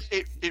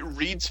 it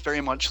reads very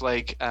much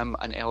like an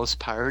Ellis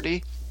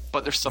parody,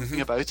 but there's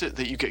something about it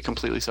that you get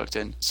completely sucked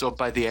in. So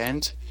by the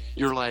end,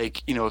 you're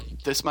like,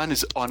 this man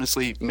is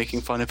honestly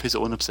making fun of his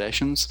own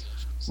obsessions,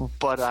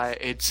 but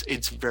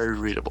it's very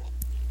readable.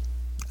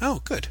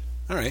 Oh, good.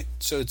 All right.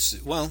 So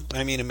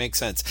it makes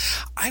sense.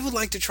 I would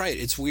like to try it.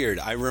 It's weird.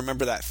 I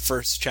remember that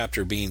first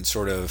chapter being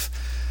sort of...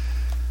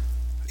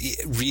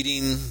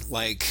 reading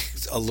like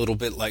a little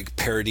bit like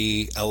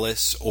parody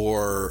Ellis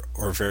or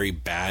very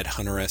bad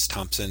Hunter S.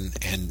 Thompson,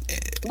 and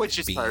which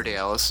is parody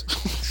Ellis.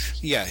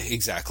 Yeah,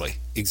 exactly,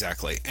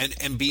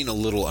 and being a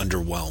little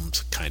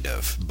underwhelmed, kind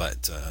of,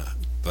 but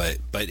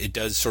it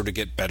does sort of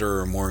get better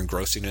or more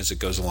engrossing as it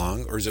goes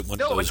along, or is it one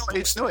of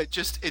those? It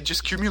just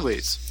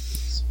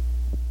accumulates.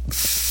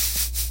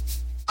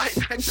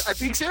 I'm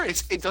being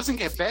serious. It doesn't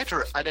get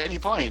better at any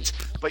point,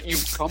 but you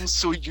become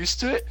so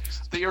used to it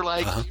that you're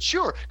like,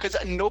 sure, because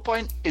at no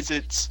point is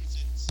it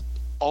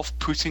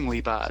off-puttingly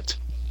bad.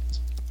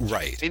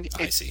 Right. I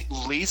it's see.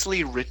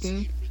 lazily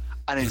written,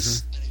 and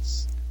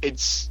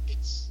it's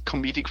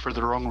comedic for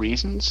the wrong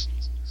reasons.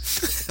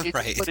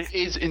 Right. But it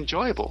is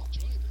enjoyable.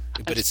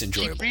 But it's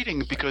enjoyable. Keep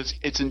reading because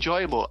it's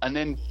enjoyable, and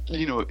then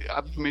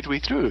midway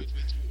through,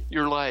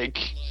 you're like,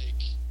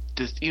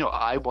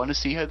 I want to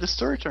see how the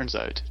story turns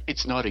out.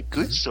 It's not a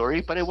good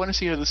story, but I want to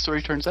see how the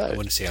story turns out. I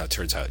want to see how it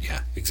turns out.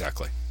 Yeah,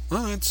 exactly.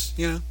 Well, it's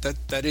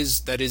that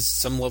is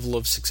some level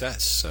of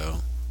success.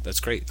 So that's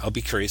great. I'll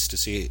be curious to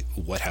see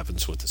what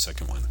happens with the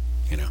second one.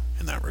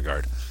 In that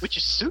regard. Which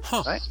is soon,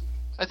 right?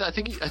 I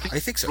think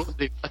so.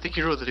 I think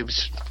he wrote that he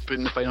was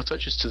putting the final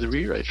touches to the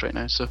rewrite right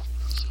now. So.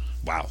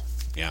 Wow.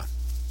 Yeah.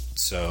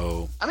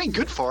 So. I mean,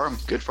 good for him.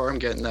 Good for him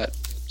getting that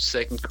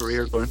second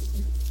career going.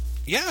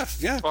 Yeah,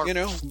 or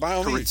by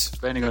all means.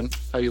 Depending on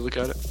how you look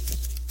at it.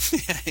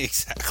 Yeah,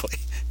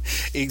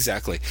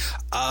 exactly.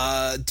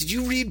 Did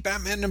you read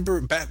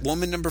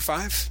Batwoman number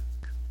 5?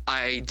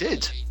 I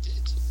did.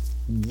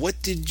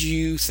 What did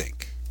you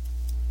think?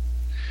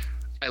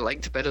 I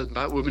liked it better than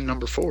Batwoman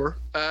number 4.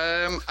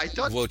 I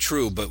thought. Well,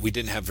 true, but we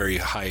didn't have very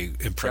high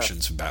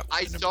impressions of Batwoman.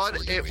 I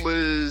thought it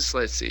was.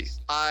 Let's see.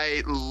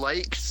 I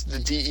liked the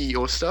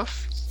DEO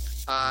stuff.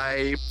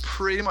 I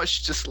pretty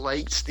much just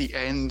liked the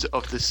end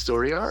of the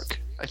story arc.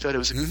 I thought it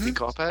was a complete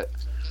cop-out.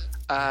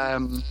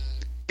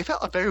 It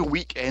felt a very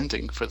weak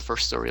ending for the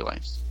first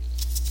storyline.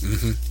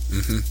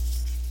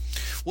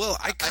 Well,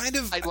 I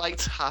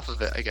liked half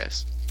of it, I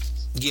guess.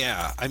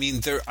 Yeah, I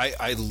mean,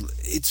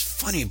 it's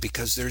funny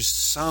because there's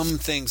some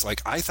things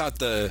like I thought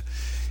to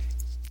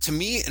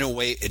me, in a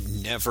way, it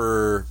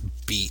never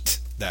beat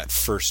that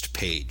first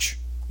page,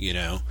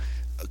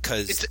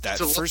 because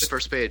the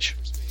first page.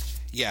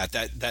 Yeah,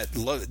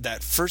 that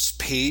first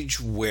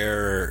page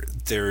where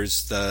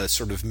there's the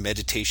sort of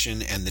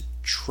meditation and the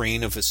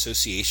train of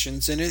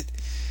associations in it,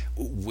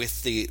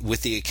 with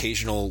the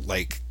occasional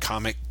like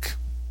comic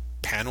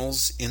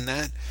panels in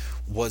that,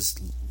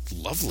 was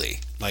lovely.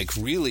 Like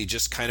really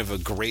just kind of a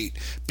great,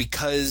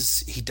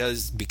 because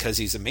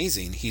he's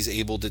amazing, he's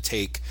able to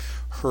take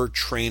her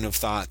train of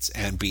thoughts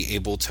and be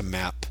able to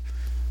map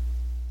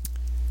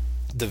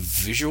the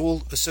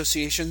visual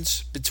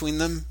associations between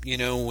them,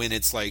 when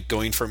it's like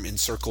going from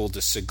encircle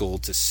to sigil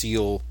to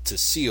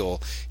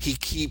seal, he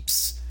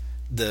keeps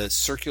the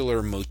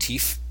circular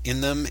motif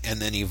in them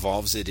and then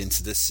evolves it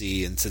into the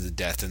sea, into the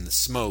death and the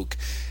smoke,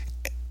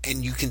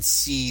 and you can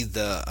see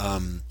the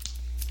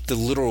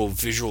literal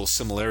visual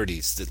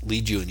similarities that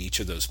lead you in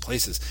each of those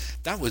places.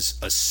 That was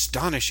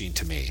astonishing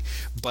to me,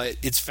 but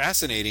it's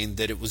fascinating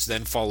that it was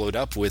then followed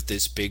up with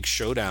this big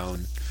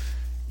showdown,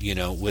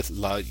 with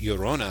La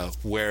Llorona,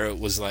 where it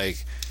was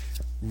like,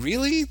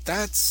 really?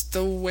 That's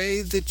the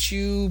way that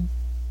you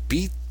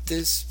beat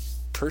this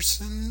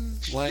person?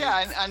 Like,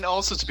 yeah, and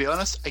also, to be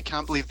honest, I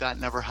can't believe that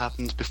never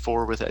happened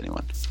before with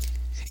anyone.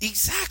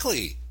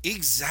 Exactly.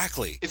 It's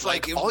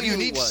like all really you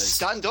need is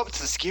stand up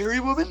to the Scary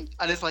Woman,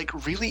 and it's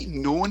like, really?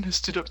 No one has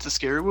stood up to the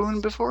Scary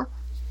Woman before?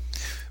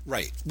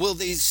 Right. Well,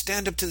 they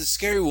stand up to the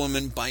Scary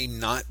Woman by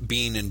not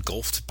being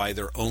engulfed by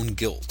their own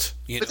guilt.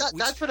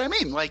 That's what I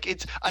mean. Like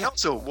and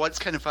also, what's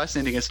kind of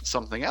fascinating is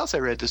something else I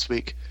read this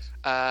week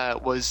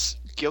was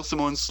Gail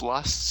Simone's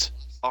last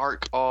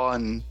arc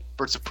on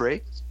Birds of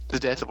Prey, The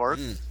Death of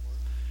Orin,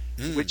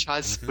 which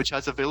has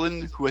a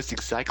villain who has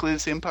exactly the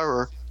same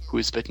power, who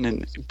is beaten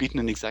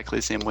in exactly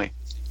the same way.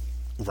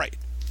 Right.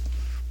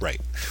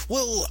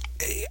 Well,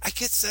 I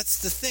guess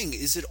that's the thing.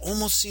 Is it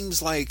almost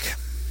seems like.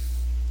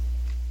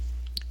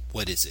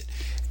 What is it?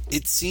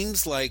 It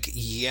seems like,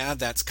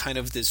 that's kind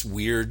of this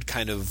weird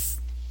kind of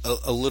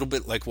a little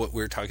bit like what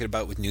we were talking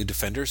about with New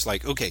Defenders.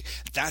 Like, okay,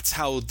 that's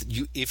how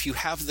if you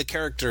have the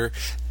character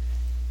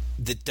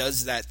that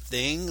does that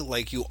thing,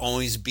 like you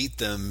always beat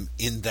them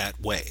in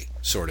that way,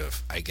 sort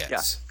of, I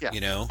guess.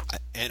 Yeah.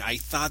 And I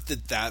thought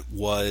that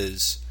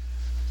was.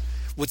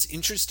 What's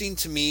interesting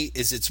to me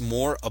is it's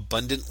more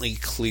abundantly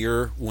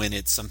clear when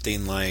it's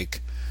something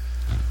like,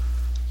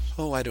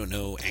 I don't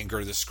know,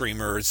 Anger the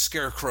Screamer,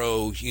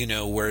 Scarecrow,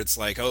 where it's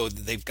like,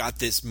 they've got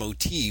this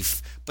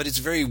motif, but it's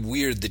very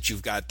weird that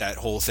you've got that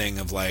whole thing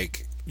of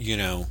like,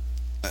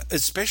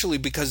 especially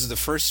because the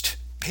first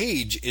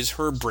page is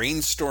her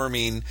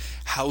brainstorming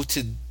how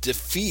to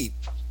defeat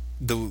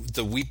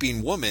the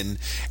Weeping Woman,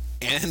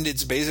 and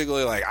it's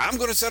basically like, I'm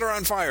going to set her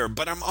on fire,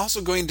 but I'm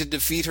also going to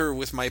defeat her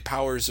with my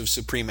powers of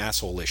supreme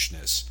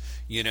assholishness,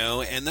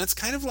 and that's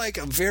kind of like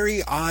a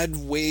very odd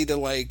way to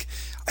like,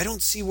 I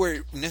don't see where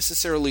it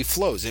necessarily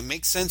flows. It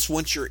makes sense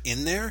once you're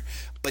in there,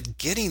 but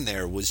getting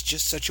there was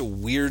just such a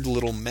weird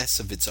little mess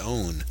of its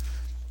own,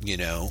 you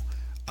know.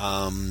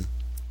 And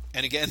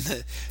again,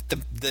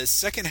 the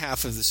second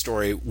half of the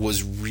story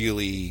was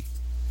really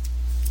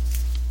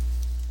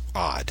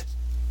odd.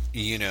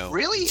 You know,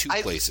 really? two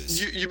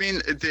places. You mean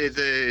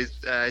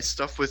the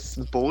stuff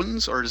with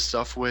Bones, or the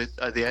stuff with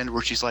at the end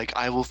where she's like,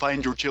 "I will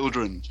find your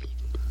children"?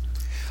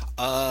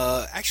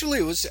 Actually,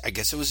 I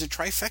guess it was a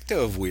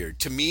trifecta of weird.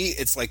 To me,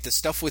 it's like the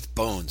stuff with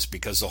Bones,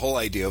 because the whole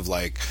idea of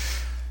like,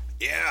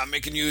 yeah, I'm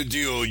making you a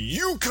deal,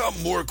 you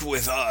come work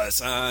with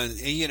us,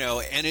 you know,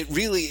 and it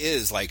really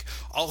is like,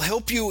 I'll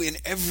help you in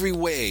every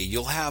way.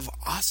 You'll have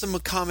awesome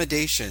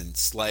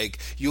accommodations, like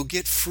you'll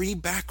get free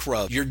back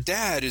rub. Your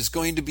dad is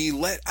going to be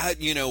let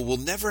out, you know, will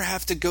never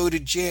have to go to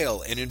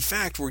jail. And in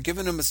fact, we're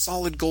giving him a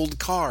solid gold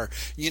car,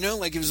 you know,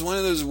 like it was one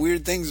of those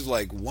weird things of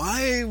like,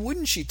 why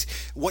wouldn't she,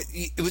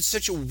 it was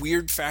such a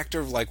weird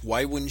factor of like,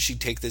 why wouldn't she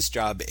take this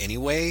job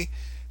anyway,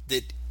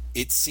 that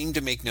it seemed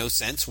to make no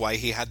sense why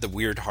he had the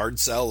weird hard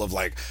sell of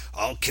like,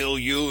 I'll kill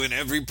you and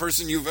every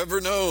person you've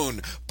ever known,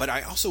 but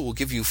I also will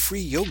give you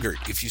free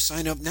yogurt if you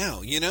sign up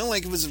now. You know,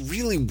 like it was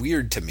really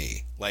weird to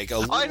me. Like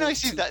I know,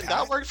 see,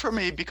 that worked for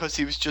me because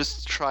he was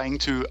just trying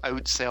to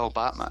outsell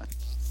Batman.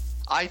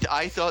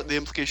 I thought the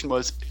implication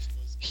was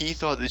he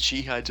thought that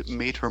she had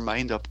made her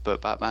mind up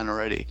about Batman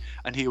already,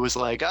 and he was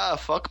like,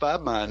 fuck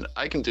Batman,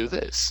 I can do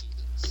this.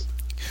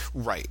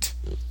 Right.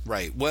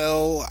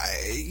 Well,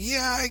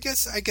 I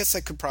guess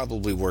that could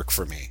probably work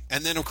for me.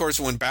 And then, of course,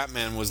 when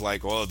Batman was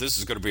like, "Well, this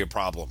is going to be a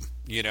problem,"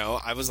 you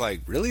know, I was like,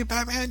 "Really,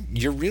 Batman?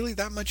 You're really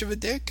that much of a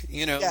dick?"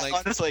 You know, yeah, like,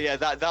 honestly, yeah,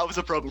 that was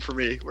a problem for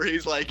me. Where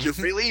he's like, "You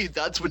really?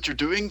 That's what you're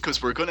doing?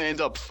 Because we're going to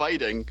end up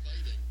fighting."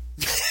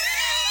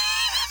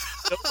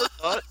 No, we're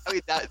not. I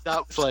mean,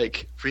 that was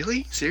like,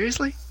 really?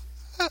 Seriously?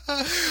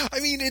 I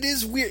mean, it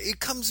is weird. It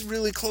comes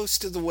really close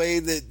to the way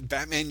that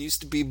Batman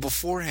used to be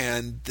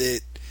beforehand.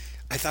 That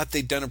I thought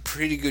they'd done a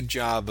pretty good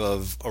job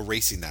of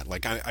erasing that.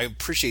 Like, I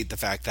appreciate the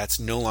fact that's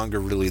no longer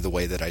really the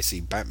way that I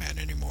see Batman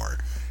anymore.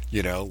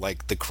 You know,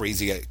 like the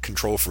crazy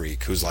control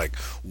freak who's like,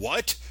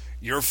 what?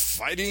 You're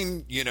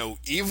fighting, you know,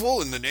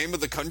 evil in the name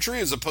of the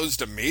country as opposed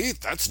to me?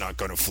 That's not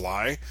going to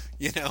fly.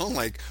 You know,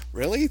 like,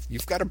 really?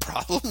 You've got a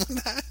problem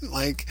with that?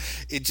 Like,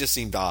 it just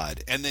seemed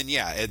odd. And then,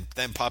 yeah, and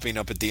then popping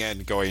up at the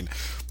end going,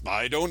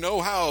 I don't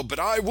know how, but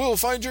I will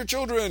find your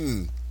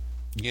children.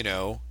 You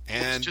know,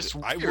 and just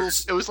I will.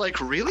 It was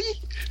like, really?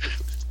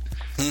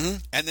 Mm-hmm.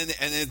 And then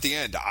at the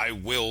end, I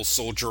will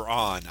soldier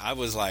on. I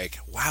was like,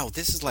 wow,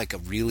 this is like a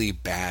really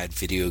bad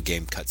video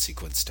game cut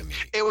sequence to me.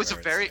 It was a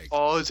very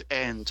odd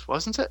end,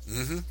 wasn't it?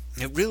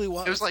 Mm-hmm. It really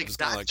was. It was like,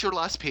 that's like, your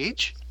last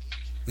page?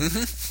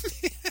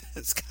 Mm-hmm.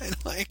 It's kind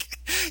of like,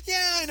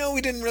 yeah, I know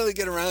we didn't really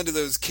get around to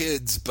those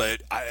kids,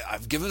 but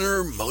I've given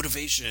her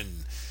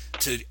motivation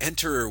to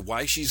enter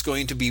why she's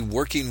going to be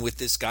working with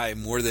this guy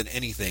more than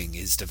anything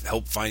is to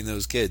help find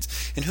those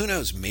kids. And who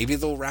knows, maybe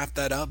they'll wrap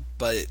that up,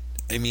 but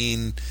I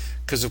mean,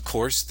 because of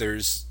course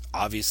there's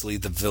obviously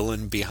the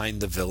villain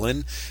behind the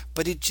villain,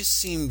 but it just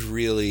seemed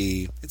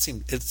really, it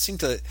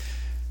seemed a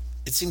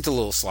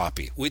little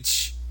sloppy,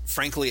 which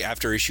frankly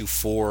after issue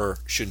 4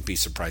 shouldn't be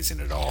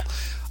surprising at all.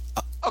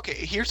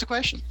 Okay, here's the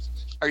question.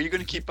 Are you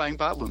going to keep buying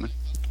Batwoman?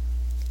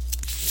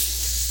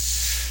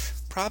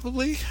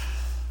 Probably.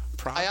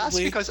 I ask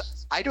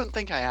because I don't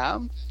think I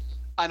am.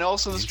 And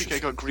also this week I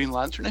got Green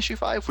Lantern issue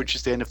 5, which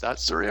is the end of that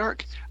story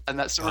arc. And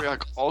that story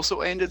arc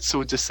also ended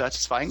so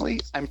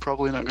dissatisfyingly, I'm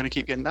probably not going to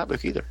keep getting that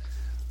book either.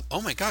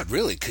 Oh my god,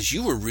 really? Because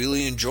you were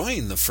really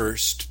enjoying the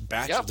first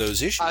batch of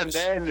those issues. And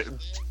then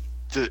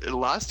the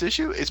last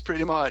issue is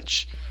pretty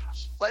much,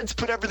 let's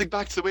put everything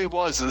back to the way it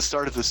was at the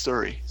start of the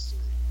story.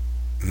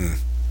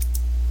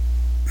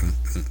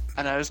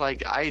 And I was like,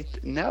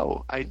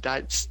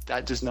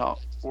 that does not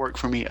work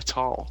for me at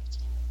all.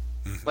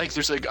 Like,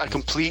 there's like a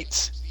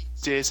complete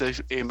Deus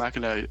Ex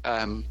Machina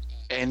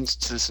end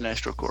to the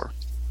Sinestro Corps.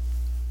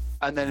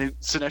 And then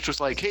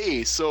Sinestro's like,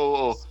 hey,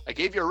 so I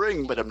gave you a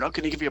ring, but I'm not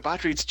going to give you a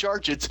battery to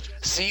charge it.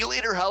 See you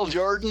later, Hal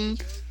Jordan.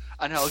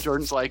 And Hal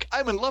Jordan's like,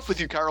 I'm in love with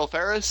you, Carol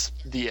Ferris.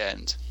 The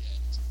end.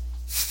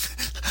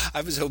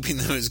 I was hoping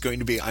that it was going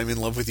to be I'm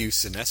in love with you,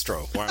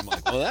 Sinestro. Where I'm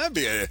like, well, that'd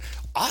be an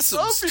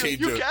awesome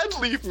change. You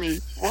can't leave me.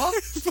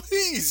 What?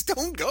 Please,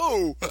 don't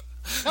go.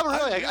 No,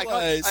 really,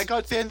 I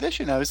got to the end of the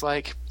issue and I was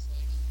like,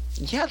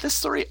 yeah, this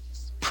story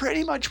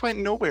pretty much went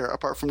nowhere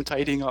apart from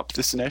tidying up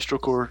the Sinestro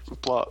Corps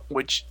plot,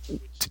 which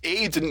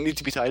A, didn't need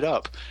to be tied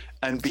up,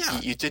 and B,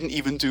 you didn't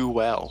even do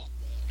well.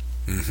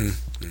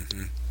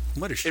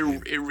 What a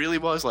shame. It really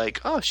was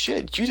like, oh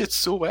shit, you did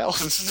so well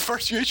since the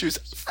first few issues,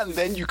 and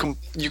then you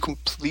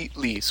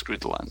completely screwed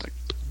the landing.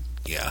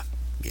 Yeah.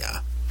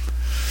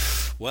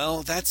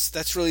 Well,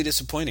 that's really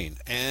disappointing.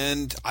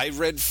 And I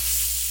read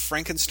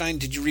Frankenstein.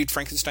 Did you read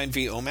Frankenstein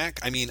v. OMAC?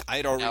 I mean,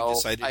 I'd already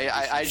decided.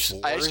 I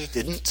actually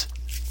didn't.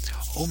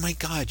 Oh my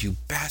god, you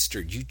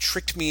bastard. You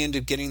tricked me into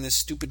getting this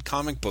stupid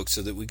comic book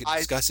so that we could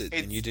discuss it,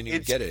 and you didn't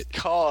even get it.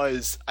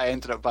 Because I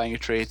ended up buying a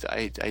trade that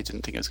I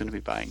didn't think I was going to be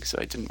buying, so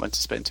I didn't want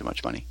to spend too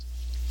much money.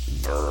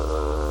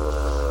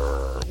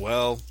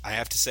 Well, I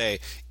have to say,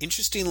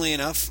 interestingly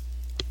enough,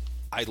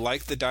 I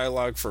like the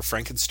dialogue for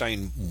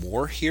Frankenstein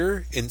more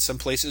here in some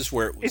places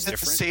where it was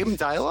different. Is it the same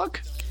dialogue?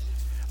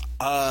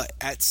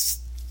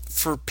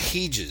 For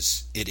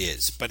pages it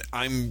is, but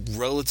I'm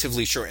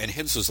relatively sure. And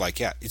Hibbs was like,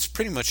 yeah, it's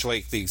pretty much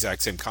like the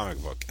exact same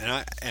comic book.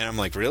 And I'm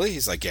like, really?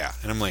 He's like, yeah.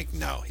 And I'm like,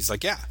 no. He's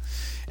like, yeah.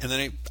 And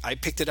then I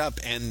picked it up,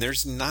 and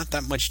there's not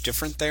that much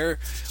different there,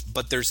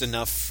 but there's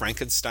enough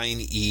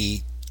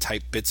Frankenstein-y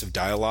type bits of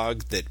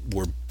dialogue that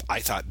were, I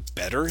thought,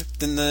 better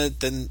than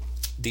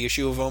the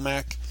issue of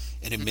OMAC.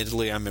 And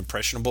admittedly, I'm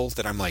impressionable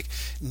that I'm like,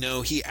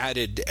 no, he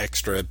added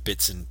extra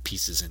bits and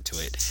pieces into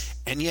it,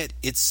 and yet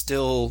it's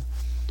still.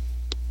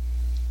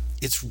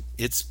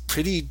 It's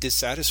pretty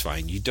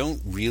dissatisfying. You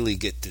don't really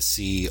get to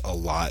see a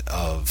lot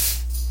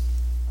of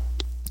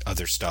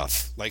other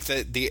stuff. Like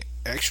the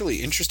actually,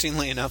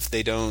 interestingly enough,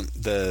 they don't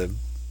the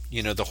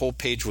whole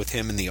page with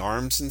him and the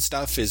arms and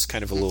stuff is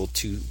kind of a little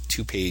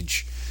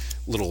two-page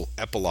little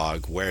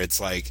epilogue where it's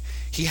like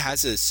he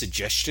has a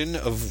suggestion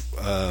of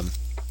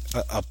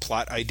a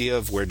plot idea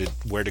of where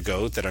to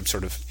go that I'm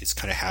sort of is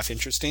kind of half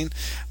interesting,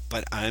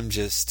 but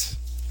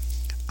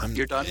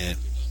you're done.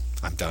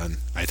 I'm done.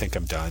 I think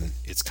I'm done.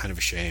 It's kind of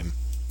a shame.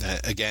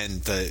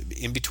 Again, the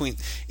in between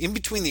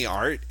the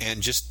art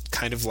and just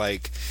kind of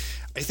like,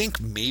 I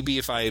think maybe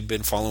if I had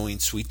been following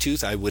Sweet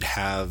Tooth, I would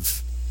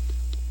have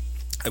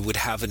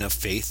enough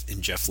faith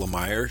in Jeff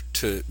Lemire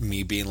to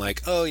me being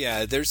like, oh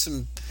yeah, there's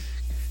some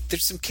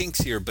kinks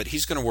here, but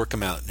he's going to work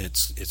them out and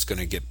it's going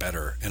to get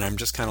better. And I'm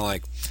just kind of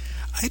like,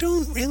 I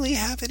don't really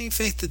have any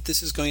faith that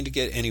this is going to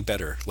get any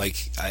better.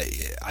 Like,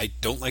 I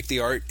don't like the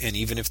art, and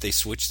even if they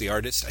switch the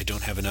artist, I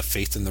don't have enough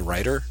faith in the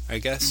writer, I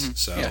guess.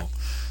 Mm-hmm.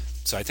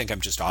 So I think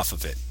I'm just off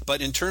of it. But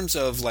in terms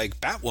of,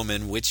 like,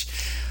 Batwoman, which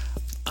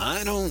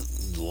I don't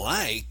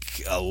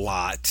like a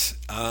lot,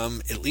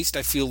 at least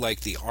I feel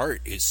like the art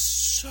is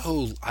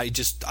so... I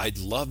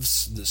love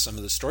some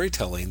of the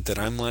storytelling that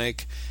I'm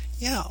like...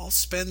 Yeah, I'll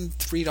spend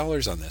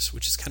 $3 on this,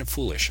 which is kind of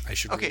foolish. I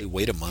should really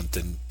wait a month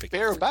and pick it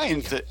up. Bear in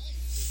mind that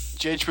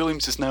J.H.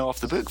 Williams is now off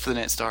the book for the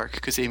next arc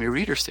because Amy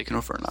Reeder's taken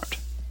over on art.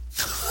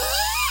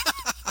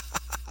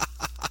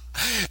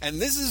 And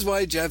this is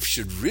why Jeff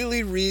should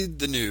really read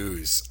the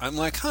news. I'm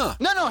like, huh?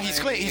 No, he's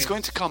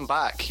going to come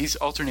back. He's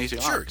alternating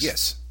arcs. Sure,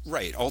 yes,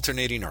 right,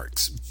 alternating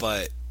arcs.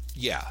 But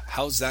yeah,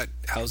 how's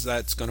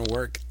that's going to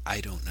work? I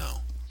don't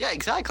know. Yeah,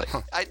 exactly.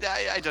 Huh.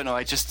 I don't know.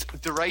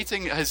 The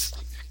writing has.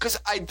 Because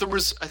I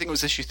think it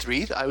was issue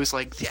 3 that I was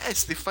like,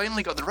 yes, they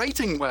finally got the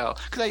writing well.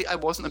 Because I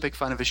wasn't a big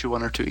fan of issue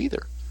 1 or 2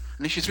 either.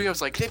 And issue 3 I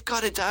was like, they've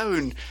got it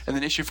down. And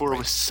then issue 4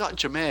 was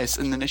such a mess.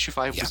 And then issue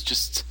 5 was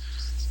just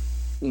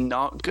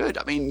not good.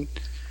 I mean,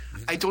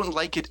 I don't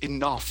like it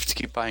enough to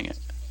keep buying it.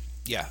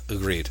 Yeah,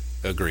 agreed.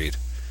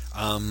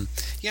 I'm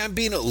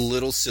being a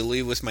little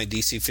silly with my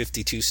DC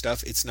 52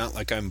 stuff. It's not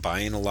like I'm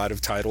buying a lot of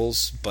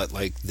titles, but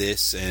like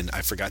this, and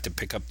I forgot to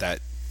pick up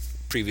that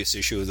previous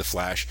issue of The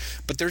Flash,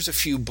 but there's a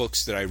few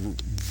books that I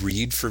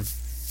read for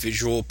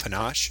visual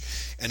panache,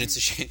 and it's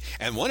a shame.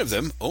 And one of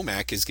them,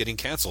 OMAC, is getting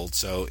canceled,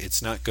 so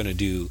it's not going to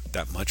do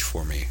that much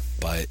for me.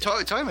 But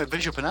talking about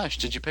visual panache,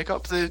 did you pick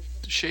up the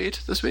Shade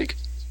this week?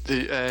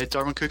 The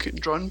Darwin Cook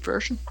drawn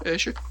version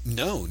issue?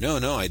 No,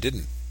 I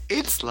didn't.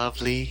 It's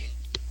lovely.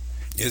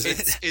 Is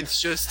it?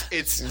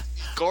 It's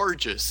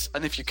gorgeous,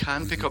 and if you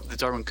can pick up the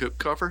Darwin Cook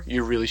cover,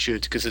 you really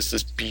should, because it's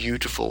this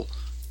beautiful,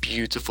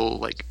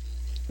 like,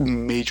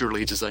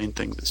 majorly designed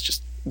thing that's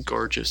just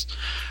gorgeous.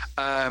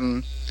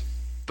 But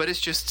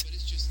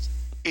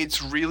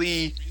it's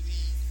really,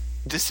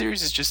 this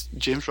series is just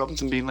James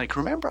Robinson being like,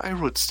 remember I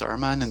wrote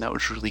Starman and that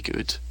was really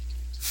good.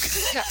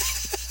 Yeah.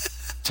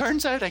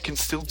 Turns out I can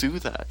still do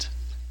that.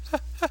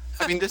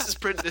 I mean, this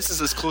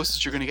is as close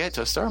as you're going to get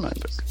to a Starman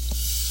book.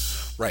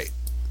 Right.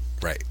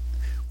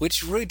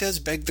 Which really does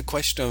beg the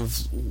question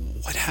of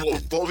what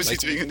happened. What was he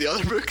doing in the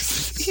other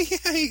books?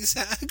 Yeah,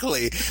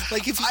 exactly.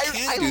 Like, if he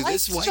can't do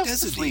this, why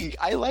doesn't he?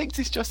 I liked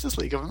his Justice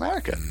League of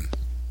America.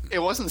 It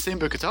wasn't the same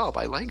book at all,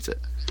 but I liked it.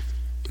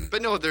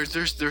 But no,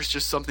 there's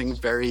just something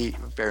very,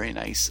 very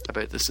nice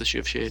about this issue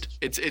of Shade.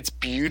 It's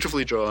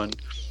beautifully drawn.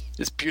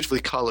 It's beautifully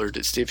coloured.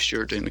 It's Steve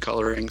Stewart doing the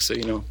colouring, so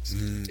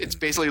it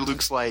basically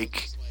looks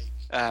like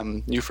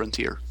New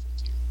Frontier.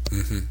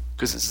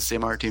 Because it's the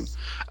same art team,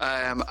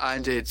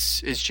 and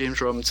it's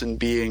James Robinson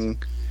being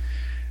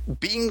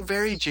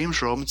very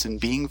James Robinson,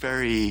 being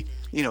very,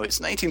 it's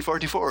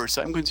 1944,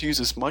 so I'm going to use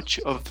as much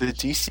of the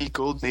DC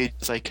Golden Age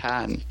as I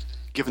can,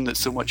 given that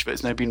so much of it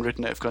is now being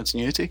written out of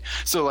continuity.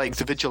 So, like,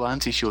 the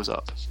Vigilante shows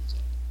up,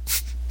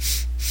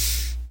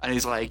 and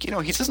he's like, he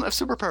doesn't have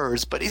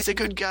superpowers, but he's a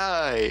good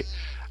guy,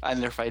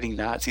 and they're fighting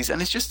Nazis,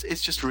 and it's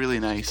just really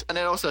nice, and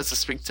it also has a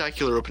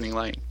spectacular opening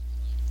line.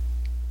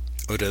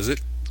 Oh, does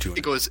it?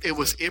 It goes, it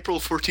was April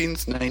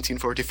 14th,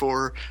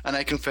 1944, and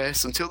I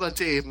confess, until that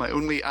day, my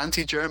only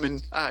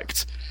anti-German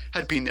act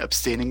had been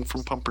abstaining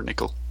from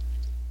pumpernickel.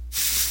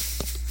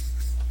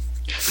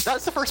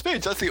 That's the first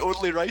page. That's the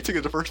only writing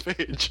of the first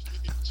page.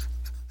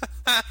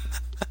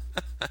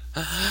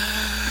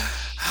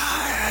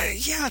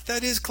 Yeah,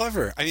 that is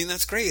clever. I mean,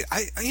 that's great.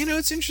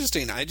 It's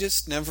interesting. I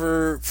just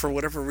never, for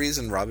whatever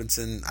reason,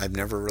 Robinson, I've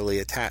never really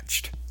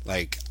attached.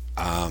 Like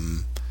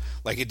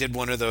it did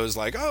one of those,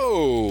 like,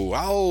 oh,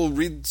 I'll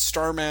read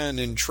Starman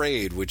in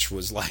trade, which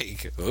was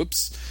like,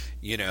 oops,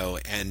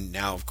 and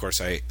now, of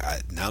course,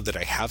 now that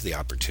I have the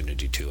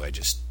opportunity to, I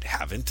just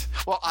haven't.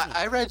 Well,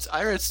 I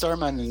read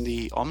Starman in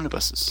the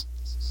omnibuses.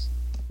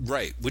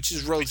 Right, which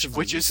is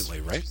relatively recently,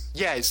 right?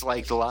 Yeah, it's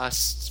like the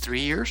last 3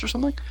 years or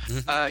something.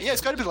 Mm-hmm. Yeah,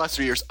 it's got to be the last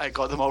 3 years. I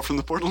got them all from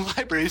the Portland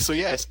Library, so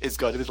yes, it's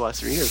got to be the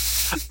last 3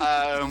 years.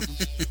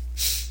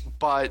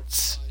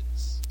 But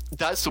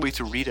that's the way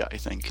to read it, I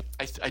think.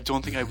 I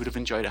don't think I would have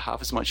enjoyed it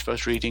half as much if I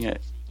was reading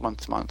it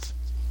month to month.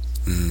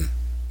 Mm.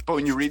 But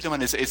when you read them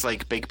and it's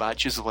like big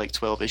batches of like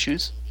 12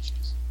 issues,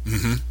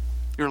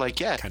 you're like,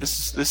 yeah,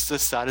 this is a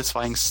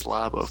satisfying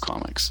slab of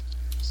comics.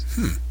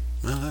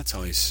 Well, that's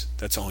always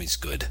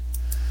good.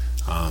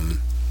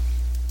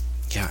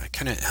 Yeah,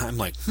 I'm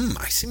like,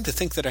 I seem to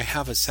think that I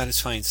have a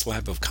satisfying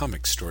slab of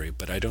comic story,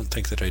 but I don't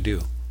think that I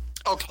do.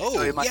 Okay.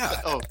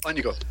 On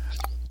you go.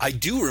 I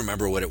do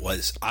remember what it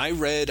was. I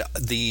read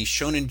the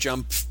Shonen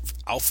Jump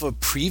Alpha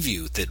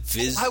preview that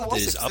Viz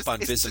is up on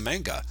Viz and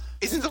Manga.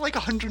 Isn't it like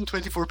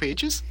 124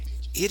 pages?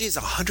 It is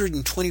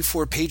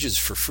 124 pages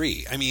for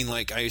free. I mean,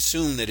 like, I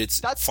assume that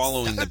it's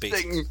following the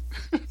basic.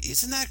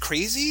 Isn't that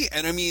crazy?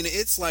 And I mean,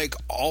 it's like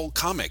all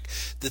comic.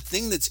 The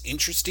thing that's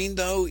interesting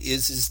though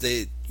is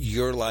that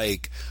you're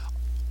like,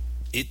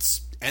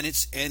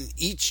 and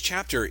each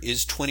chapter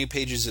is 20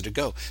 pages at a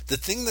go. The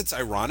thing that's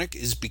ironic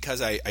is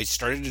because I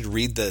started to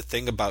read the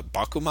thing about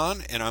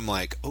Bakuman, and I'm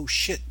like, oh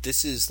shit,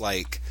 this is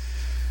like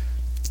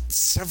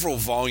several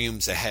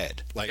volumes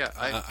ahead. Like,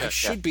 I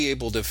should be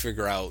able to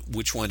figure out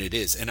which one it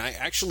is. And I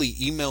actually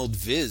emailed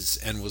Viz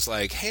and was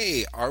like,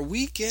 hey, are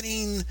we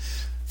getting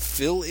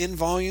fill-in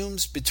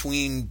volumes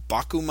between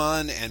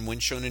Bakuman and When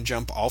Shonen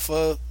Jump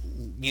Alpha,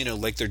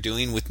 like they're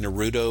doing with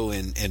Naruto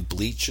and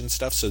Bleach and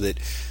stuff,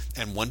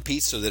 and One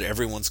Piece, so that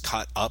everyone's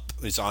caught up,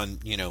 is on,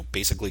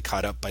 basically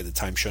caught up by the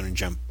time Shonen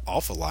Jump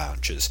Alpha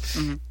launches.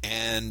 Mm-hmm.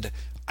 And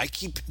I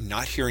keep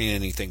not hearing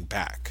anything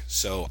back,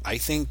 so I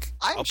think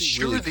I'm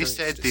sure really they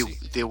said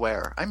they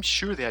were. I'm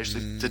sure they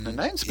actually did an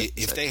announcement.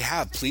 If they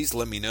have, please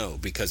let me know,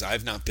 because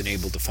I've not been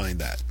able to find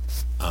that.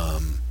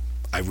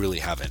 I really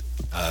haven't.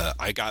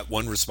 I got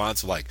one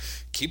response of like,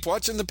 keep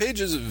watching the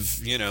pages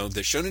of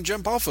the Shonen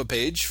Jump Alpha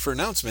page for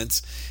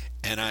announcements,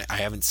 and I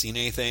haven't seen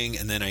anything.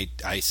 And then I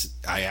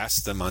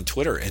asked them on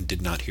Twitter and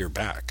did not hear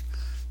back.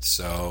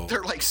 So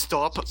they're like,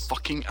 stop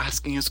fucking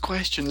asking us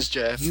questions,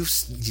 Jeff. You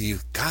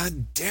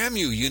god damn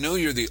you.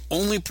 You're the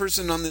only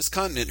person on this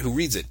continent who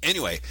reads it.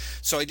 Anyway,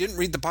 so I didn't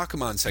read the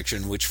Bakuman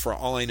section, which for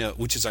all I know,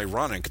 which is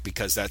ironic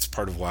because that's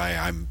part of why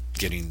I'm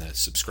getting the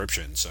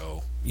subscription.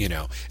 So,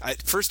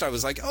 at first I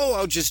was like, oh,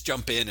 I'll just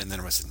jump in. And then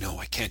I was like, no,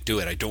 I can't do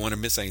it. I don't want to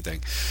miss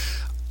anything.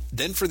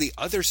 Then for the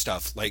other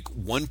stuff, like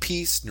One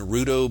Piece,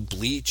 Naruto,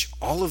 Bleach,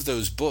 all of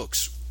those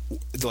books,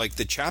 like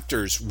the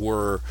chapters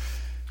were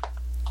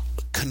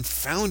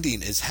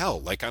confounding as hell.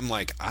 Like, I'm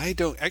like,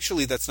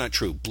 actually that's not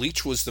true.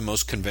 Bleach was the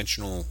most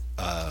conventional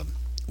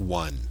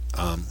one.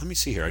 Let me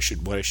see here.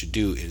 What I should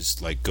do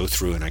is like go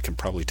through, and I can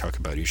probably talk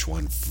about each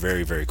one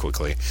very, very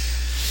quickly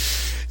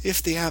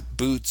if the app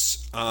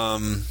boots.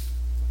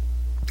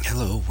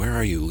 Hello, where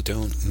are you?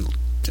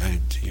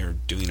 You're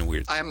doing a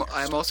weird thing.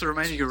 I'm also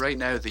reminding you right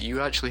now that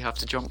you actually have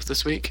to jump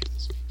this week.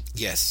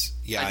 Yes.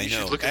 Yeah, I know. You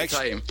should look at the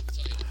time.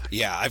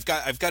 Yeah, I've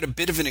got a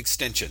bit of an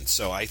extension,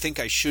 so I think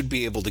I should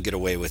be able to get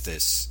away with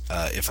this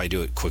if I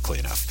do it quickly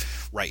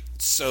enough. Right.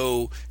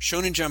 So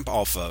Shonen Jump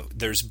Alpha,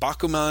 there's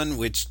Bakuman,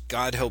 which,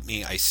 God help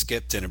me, I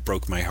skipped and it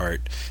broke my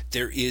heart.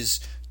 There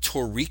is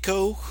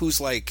Toriko, who's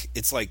like,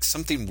 it's like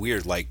something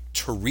weird, like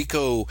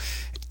Toriko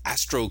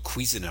Astro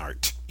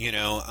Cuisinart.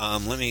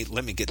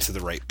 Let me get to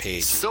the right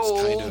page.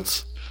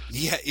 Sold.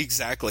 Yeah,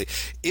 exactly.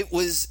 It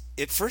was,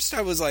 at first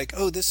I was like,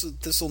 oh, this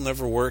will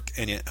never work,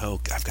 and yet,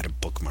 I've got a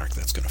bookmark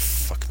that's going to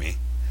fuck me.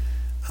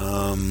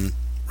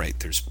 Right,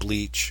 there's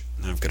Bleach.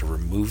 Now I've got to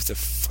remove the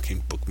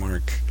fucking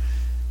bookmark.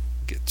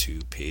 Get to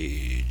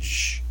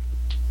page.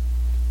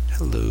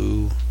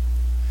 Hello.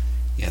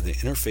 Yeah, the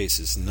interface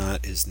is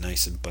not as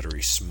nice and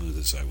buttery smooth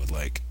as I would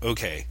like.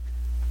 Okay.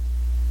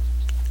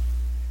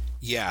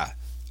 Yeah,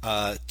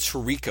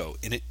 Toriko,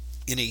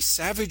 in a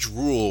savage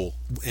world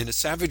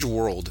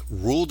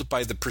ruled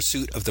by the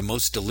pursuit of the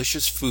most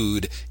delicious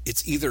food,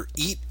 it's either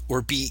eat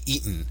or be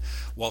eaten.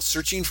 While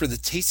searching for the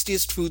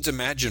tastiest foods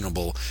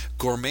imaginable,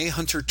 gourmet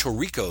hunter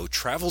Toriko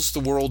travels the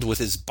world with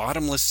his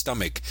bottomless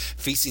stomach,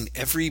 facing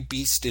every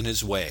beast in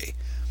his way.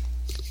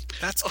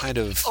 That's kind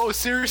of... Oh,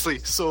 seriously,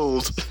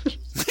 sold.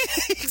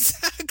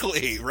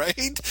 Exactly,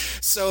 right?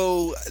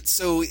 So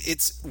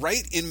it's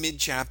right in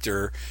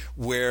mid-chapter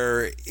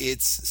where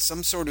it's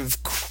some sort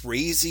of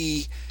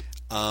crazy...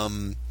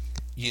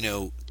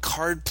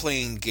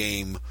 card-playing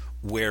game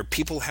where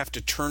people have to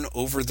turn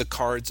over the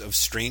cards of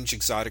strange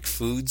exotic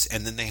foods,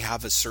 and then they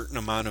have a certain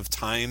amount of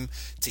time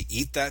to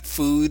eat that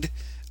food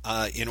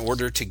in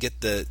order to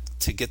get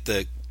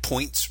the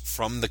points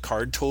from the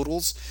card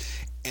totals.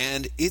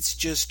 And it's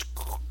just...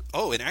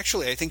 Oh, and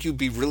actually, I think you'd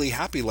be really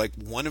happy. Like,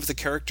 one of the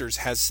characters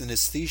has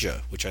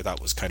synesthesia, which I thought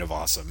was kind of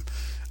awesome,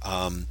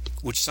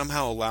 which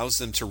somehow allows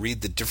them to read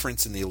the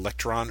difference in the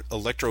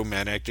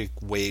electromagnetic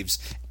waves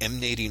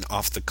emanating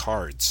off the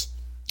cards.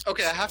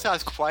 Okay, I have to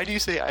ask, why do you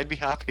say I'd be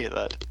happy at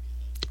that?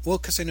 Well,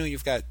 because I know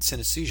you've got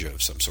synesthesia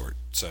of some sort,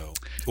 so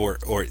or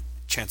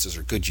chances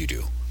are good you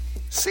do.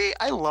 See,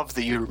 I love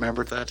that you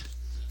remembered that.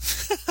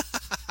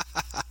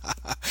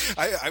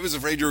 I was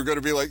afraid you were going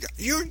to be like,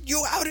 you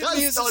outed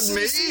me as a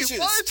synesthesiast.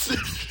 What?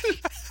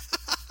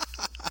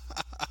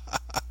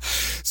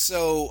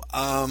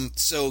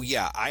 So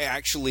yeah, I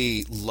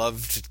actually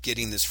loved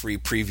getting this free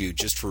preview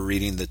just for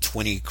reading the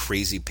 20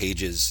 crazy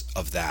pages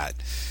of that.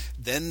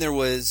 Then there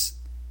was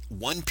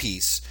One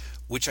Piece,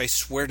 which I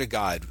swear to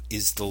God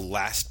is the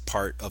last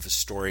part of a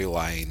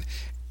storyline,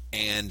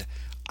 and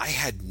I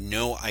had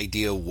no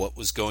idea what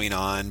was going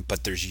on,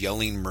 but there's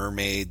yelling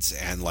mermaids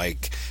and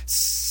like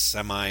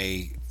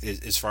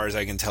as far as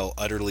I can tell,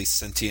 utterly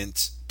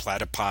sentient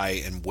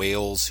platypi and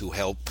whales who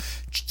help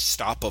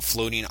stop a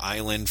floating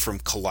island from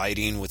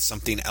colliding with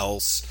something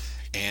else.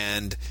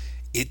 And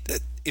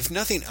if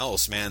nothing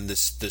else, man, the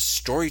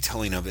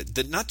storytelling of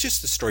it, not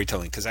just the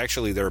storytelling, because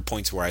actually there are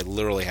points where I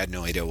literally had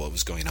no idea what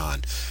was going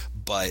on,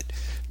 but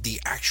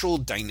the actual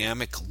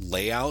dynamic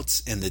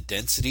layouts and the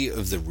density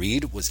of the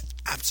read was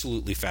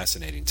absolutely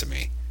fascinating to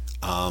me.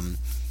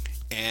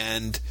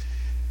 And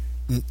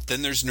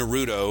then there's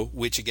Naruto,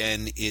 which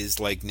again is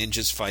like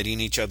ninjas fighting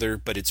each other,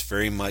 but it's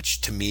very much,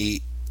 to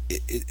me,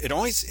 it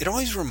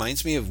always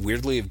reminds me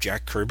weirdly of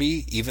Jack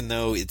Kirby, even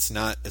though it's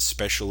not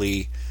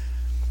especially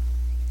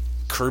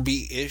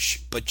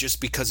Kirby-ish, but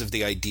just because of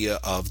the idea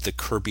of the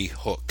Kirby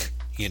hook.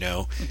 You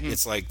know,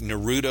 It's like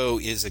Naruto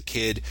is a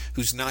kid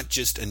who's not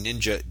just a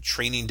ninja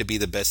training to be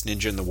the best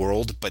ninja in the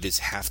world, but is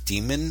half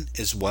demon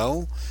as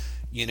well,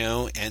 you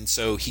know, and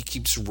so he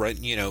keeps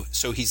running, you know,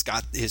 so he's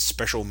got his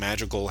special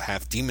magical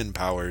half demon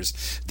powers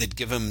that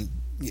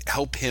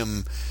help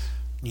him,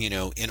 you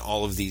know, in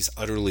all of these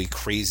utterly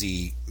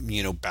crazy,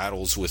 you know,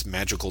 battles with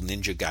magical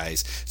ninja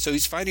guys. So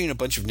he's fighting a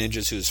bunch of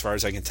ninjas who, as far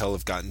as I can tell,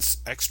 have gotten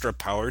extra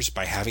powers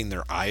by having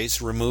their eyes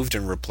removed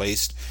and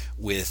replaced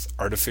with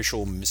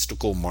artificial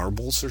mystical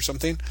marbles or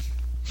something.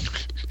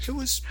 It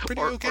was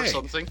pretty okay. Or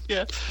something,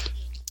 yeah.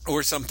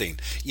 Or something.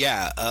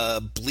 Yeah,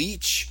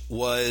 Bleach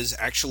was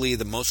actually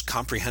the most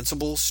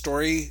comprehensible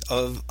story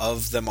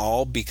of them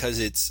all, because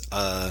it's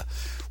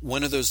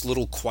one of those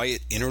little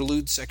quiet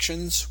interlude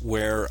sections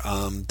where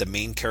the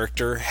main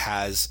character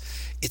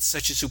it's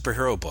such a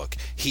superhero book.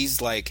 He's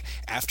like,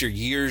 after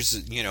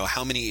years, you know,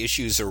 how many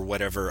issues or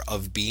whatever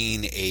of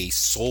being a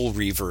soul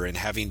reaver and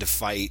having to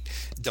fight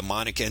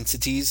demonic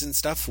entities and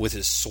stuff with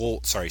his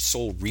soul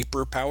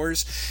reaper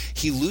powers,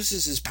 he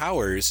loses his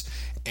powers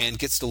and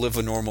gets to live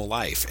a normal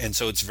life. And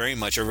so it's very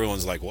much,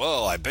 everyone's like,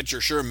 well, I bet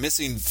you're sure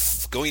missing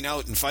going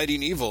out and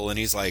fighting evil. And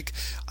he's like,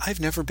 I've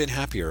never been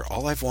happier.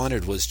 All I've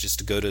wanted was just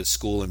to go to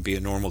school and be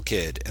a normal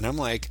kid. And I'm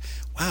like,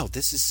 wow,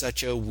 this is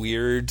such a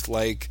weird,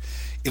 like,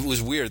 it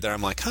was weird that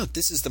I'm like,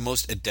 this is the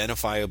most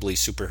identifiably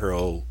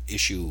superhero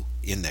issue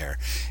in there.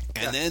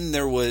 And then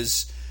there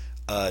was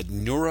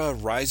Nura,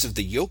 Rise of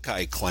the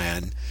Yokai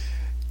Clan.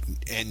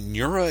 And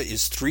Nura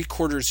is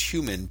 3/4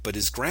 human, but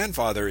his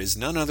grandfather is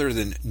none other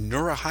than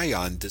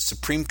Nurahayan, the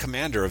supreme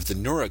commander of the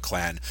Nura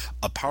clan,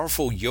 a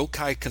powerful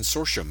yokai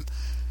consortium.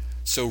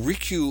 So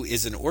Rikyu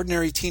is an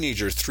ordinary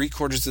teenager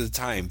 3/4 of the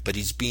time, but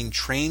he's being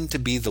trained to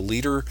be the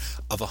leader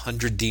of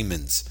 100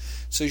 demons.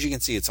 So as you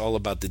can see, it's all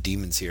about the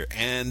demons here.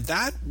 And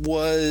that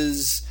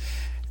was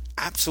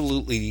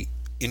absolutely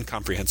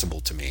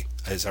incomprehensible to me,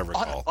 as I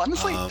recall.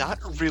 Honestly, that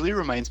really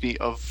reminds me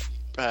of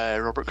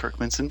Robert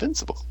Kirkman's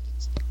Invincible.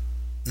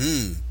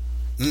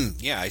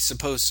 Yeah, I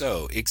suppose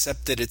so.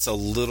 Except that it's a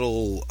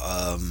little,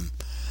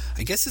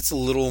 I guess it's a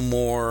little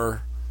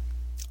more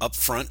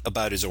upfront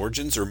about his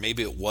origins, or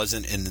maybe it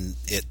wasn't, and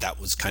that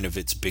was kind of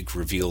its big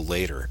reveal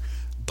later.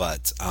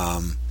 But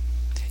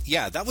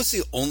yeah, that was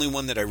the only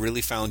one that I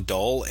really found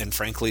dull, and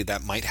frankly,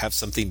 that might have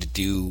something to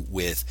do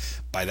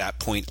with, by that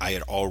point, I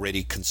had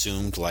already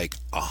consumed like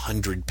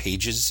 100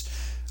 pages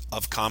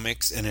of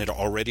comics and had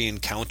already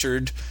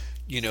encountered,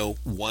 you know,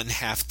 one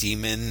half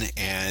demon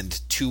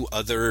and 2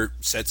 other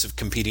sets of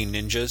competing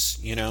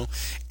ninjas, you know.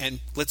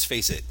 And let's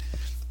face it,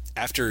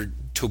 after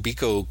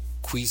Tobiko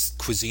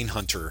Cuisine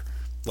Hunter,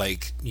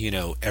 like, you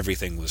know,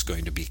 everything was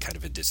going to be kind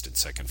of a distant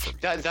second for me.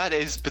 That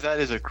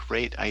is a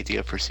great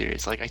idea for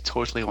series. Like, I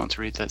totally want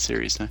to read that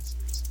series now.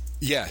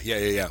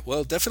 Yeah.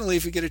 Well, definitely,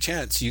 if you get a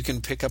chance, you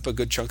can pick up a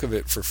good chunk of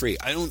it for free.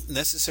 I don't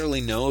necessarily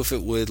know if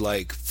it would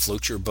like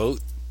float your boat,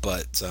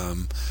 but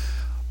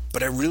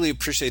I really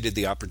appreciated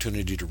the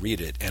opportunity to read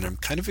it, and I'm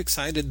kind of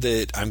excited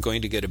that I'm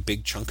going to get a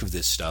big chunk of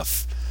this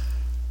stuff,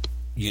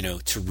 you know,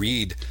 to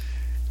read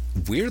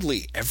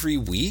weirdly every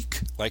week.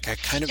 Like, I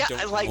kind of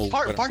don't know.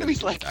 Part of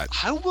me's like,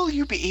 how will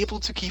you be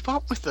able to keep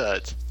up with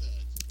that?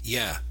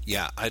 Yeah,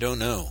 I don't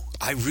know.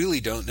 I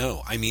really don't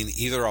know. I mean,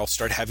 either I'll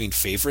start having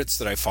favorites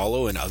that I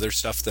follow and other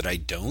stuff that I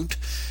don't,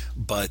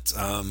 but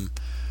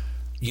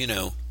you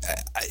know,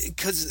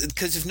 because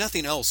if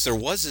nothing else, there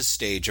was a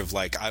stage of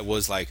like, I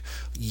was like,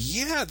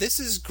 yeah, this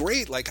is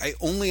great. Like, I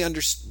only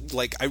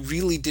like, I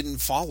really didn't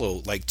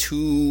follow like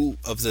 2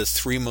 of the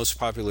 3 most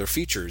popular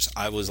features.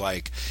 I was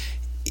like,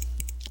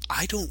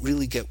 I don't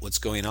really get what's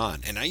going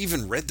on. And I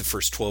even read the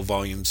first 12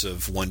 volumes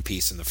of One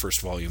Piece and the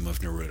first volume of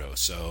Naruto.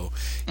 So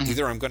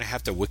either I'm going to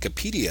have to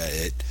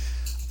Wikipedia it,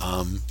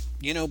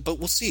 you know, but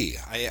we'll see.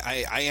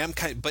 I am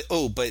kind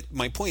of, but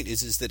my point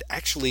is that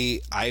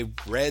actually I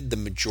read the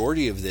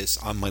majority of this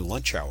on my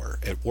lunch hour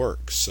at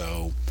work.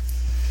 So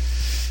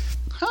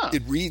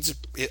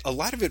a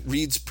lot of it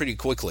reads pretty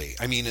quickly.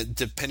 I mean,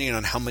 depending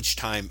on how much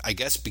time, I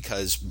guess,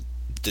 because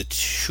the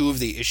 2 of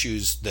the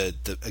issues, the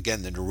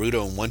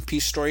Naruto and One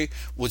Piece story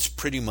was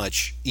pretty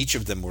much, each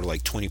of them were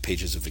like 20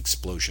 pages of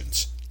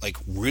explosions, like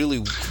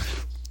really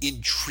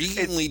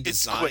intriguingly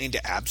designed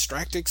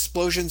abstract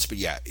explosions. But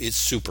yeah, it's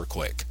super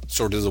quick,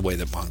 sort of the way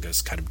that manga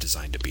is kind of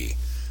designed to be.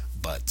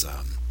 But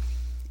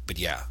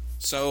yeah.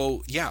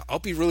 So yeah, I'll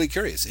be really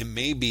curious. It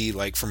may be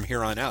like from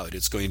here on out,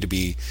 it's going to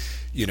be,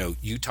 you know,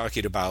 you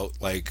talking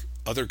about like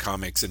other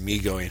comics and me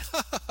going,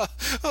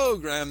 oh,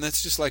 Graham,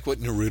 that's just like what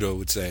Naruto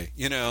would say.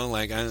 You know,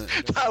 like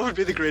that would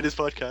be the greatest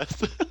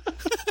podcast.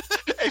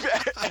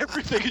 If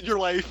everything in your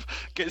life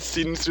gets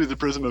seen through the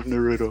prism of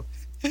Naruto.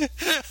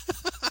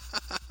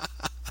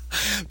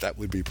 That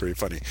would be pretty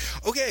funny.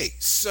 Okay,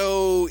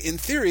 so in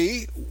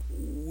theory,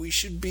 we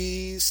should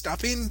be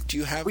stopping. Do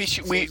you have? We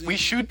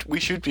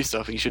should be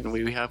stopping, shouldn't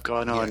we? We have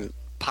gone on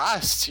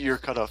past your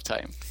cutoff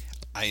time.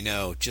 I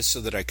know, just so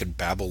that I could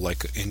babble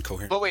like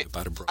incoherent. But wait,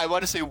 about a I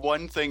want to say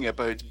one thing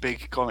about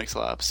Big Comics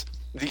Labs.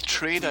 The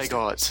trade I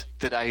got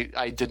that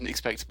I didn't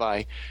expect to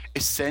buy,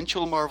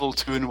 Essential Marvel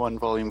 2-in-1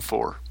 Volume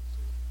 4.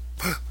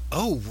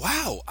 Oh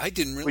wow! I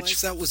didn't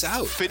realize that was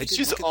out.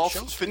 Finishes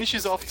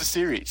off the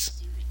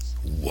series.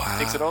 Wow!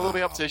 Takes it all the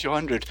way up to issue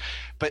 100.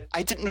 But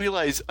I didn't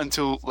realize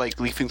until like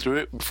leafing through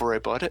it before I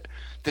bought it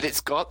that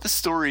it's got the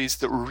stories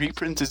that were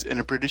reprinted in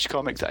a British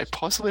comic that I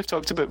possibly have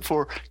talked about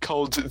before,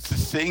 called "The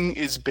Thing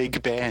Is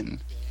Big Ben."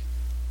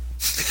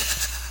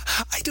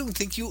 I don't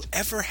think you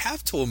ever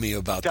have told me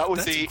about that. That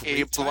was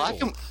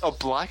a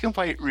black and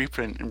white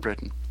reprint in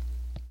Britain.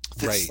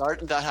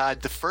 That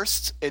had the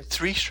first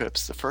 3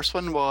 strips. The first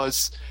one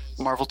was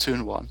Marvel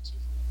 2-in-1.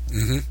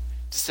 Mm-hmm.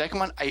 The second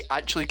one I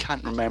actually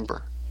can't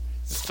remember.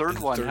 The third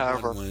one,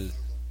 however,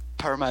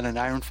 Power Man and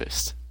Iron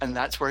Fist, and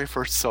that's where I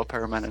first saw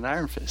Power Man and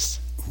Iron Fist.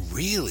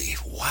 Really?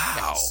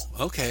 Wow. Yes.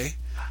 Okay.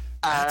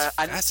 That's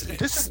fascinating.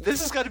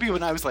 This has got to be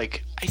when I was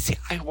like,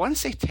 I want to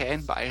say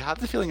 10, but I have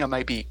the feeling I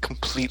might be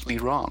completely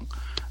wrong.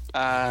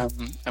 I'm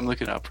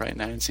looking it up right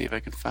now and see if I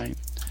can find.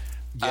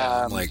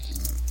 Yeah, I'm like.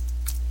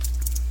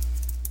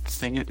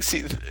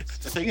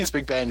 The thing is,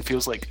 Big Ben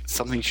feels like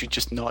something you should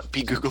just not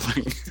be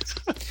Googling.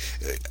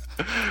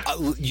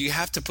 You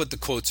have to put the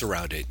quotes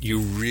around it. You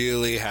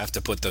really have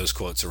to put those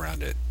quotes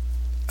around it.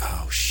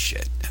 Oh,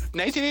 shit.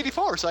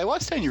 1984, so I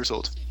was 10 years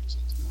old.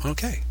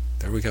 Okay,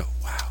 there we go.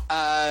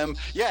 Wow.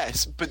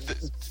 Yes, but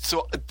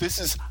so this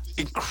is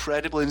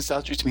incredibly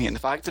nostalgic to me, and the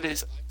fact that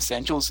it's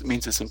Essentials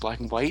means it's in black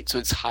and white, so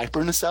it's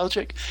hyper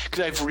nostalgic,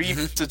 because I've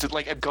reprinted,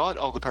 like, I've got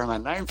all the Power Man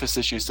and Iron Fist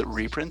issues that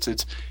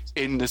reprinted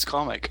in this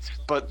comic,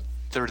 but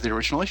they're the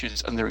original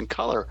issues and they're in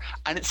color,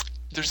 and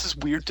there's this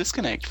weird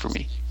disconnect for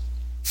me.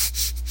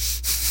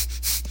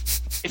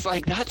 It's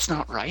like, that's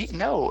not right.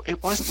 No,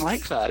 it wasn't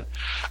like that.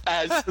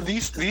 So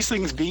these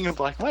things being in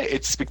black and white,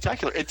 it's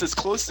spectacular. It's as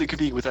close as it could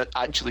be without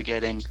actually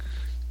getting,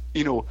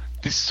 you know,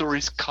 the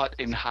stories cut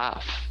in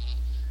half.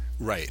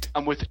 Right.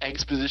 And with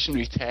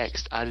expositionary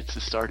text added to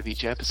the start of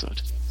each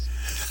episode.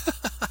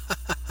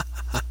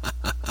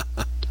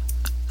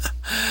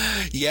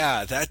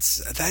 Yeah,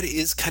 that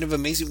is kind of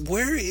amazing.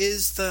 Where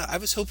is I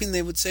was hoping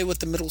they would say what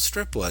the middle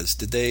strip was.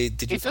 Did you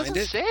find it? It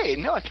doesn't say.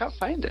 No, I can't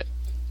find it.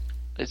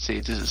 Let's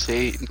see. Does it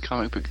say in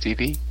Comic Book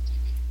TV?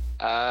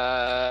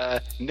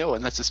 No,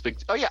 and that's a big.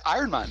 Oh yeah,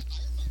 Iron Man.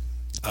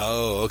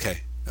 Oh,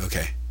 okay.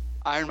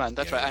 Iron Man.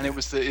 That's right. And it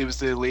was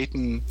the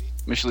Leighton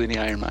Michelini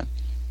Iron Man.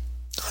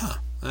 Huh.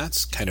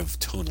 That's kind of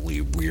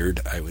tonally weird,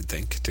 I would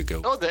think, to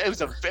go. Oh,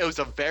 it was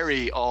a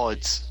very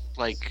odd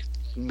like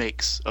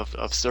mix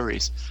of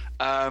stories.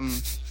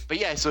 But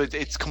yeah, so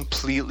it's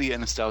completely a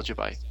nostalgia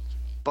buy.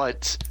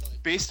 But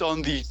based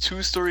on the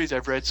 2 stories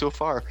I've read so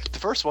far, the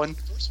first one,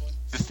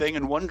 The Thing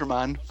and Wonder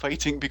Man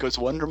fighting because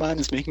Wonder Man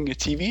is making a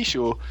TV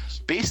show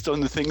based on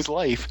the Thing's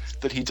life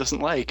that he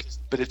doesn't like,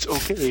 but it's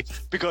okay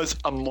because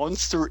a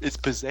monster is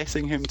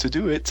possessing him to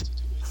do it.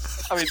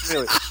 I mean,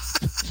 really.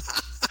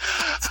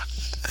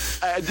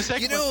 The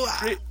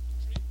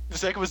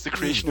second was the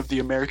creation of the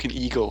American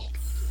Eagle.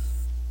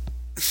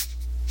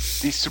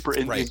 The super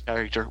Indian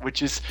character,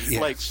 which is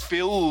like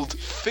filled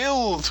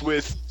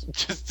with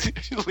just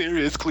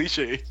hilarious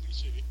cliche.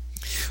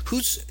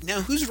 Who's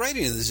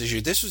writing this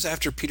issue? This was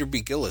after Peter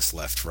B. Gillis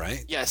left,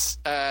 right? Yes,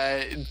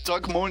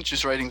 Doug Moench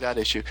is writing that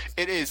issue.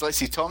 It is. Let's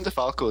see, Tom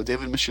DeFalco,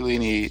 David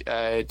Michelini,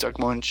 Doug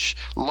Moench,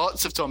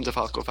 lots of Tom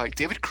DeFalco. In fact,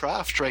 David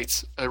Kraft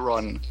writes a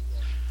run.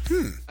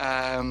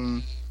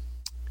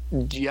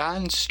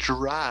 Jan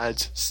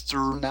Strnad.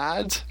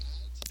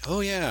 Oh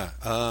yeah.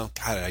 God,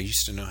 I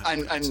used to know how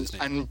to pronounce his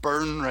name. And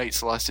Byrne writes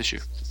the last issue.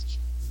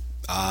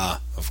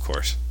 Ah, of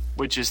course.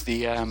 Which is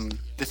the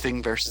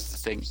Thing versus the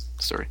Thing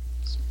story.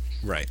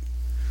 Right.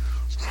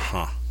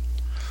 Huh.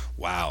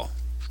 Wow.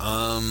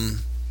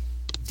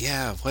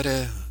 Yeah,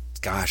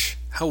 gosh,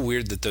 how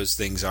weird that those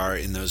things are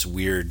in those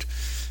weird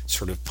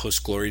sort of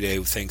post-Glory Day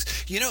things.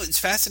 You know, it's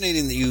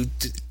fascinating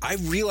that I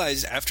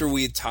realized after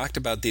we had talked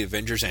about the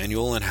Avengers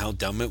Annual and how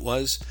dumb it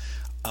was,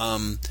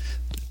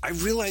 I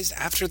realized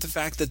after the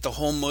fact that the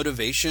whole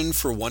motivation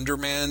for Wonder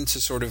Man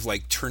to sort of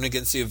like turn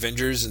against the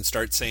Avengers and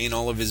start saying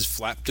all of his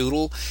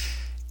flapdoodle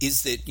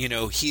is that, you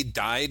know, he had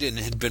died and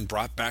had been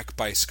brought back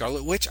by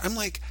Scarlet Witch. I'm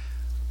like,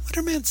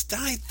 Wonder Man's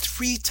died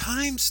 3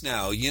 times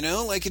now, you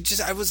know? Like,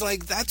 I was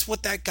like, that's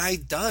what that guy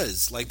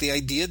does. Like, the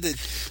idea that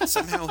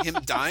somehow him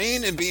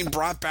dying and being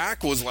brought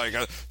back was like,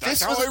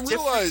 that's how I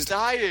realized.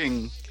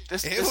 Dying.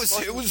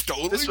 It was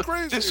totally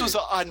crazy. This was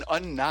an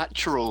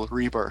unnatural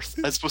rebirth,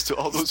 as opposed to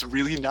all those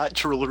really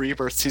natural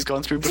rebirths he's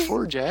gone through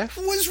before, Jeff.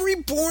 Was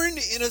reborn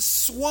in a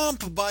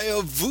swamp by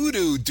a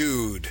voodoo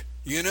dude.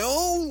 You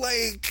know,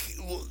 like,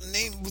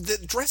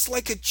 dressed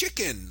like a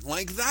chicken.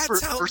 Like,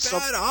 that's how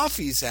bad off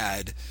he's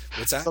had.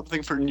 What's that?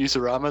 Something for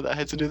Newsarama that I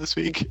had to do this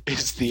week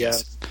is the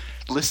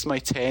list my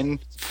 10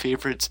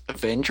 favorite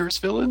Avengers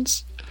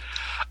villains.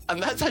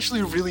 And that's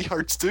actually really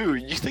hard to do.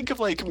 You think of,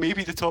 like,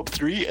 maybe the top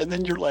 3, and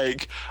then you're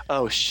like,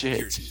 oh,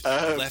 shit.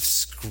 You're left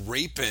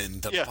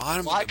scraping the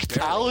bottom Black of the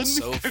barrel Talon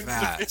so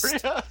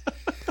fast.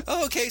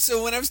 Oh, okay,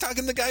 so when I was talking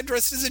to the guy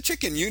dressed as a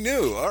chicken, you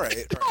knew. All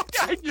right. Oh,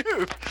 yeah, I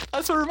knew.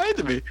 That's what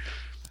reminded me.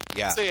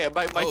 Yeah. So, yeah,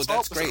 my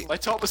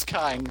top was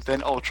Kang,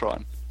 then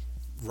Ultron.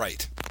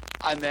 Right.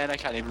 And then I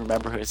can't even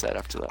remember who I said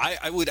after that.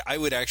 I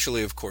would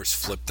actually, of course,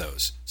 flip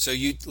those. So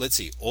let's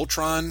see,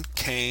 Ultron,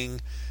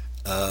 Kang,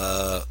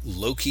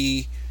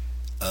 Loki.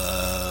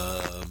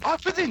 I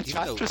put the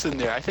Enchantress in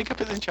there. I think I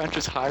put the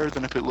Enchantress higher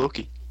than I put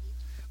Loki.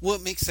 Well,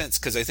 it makes sense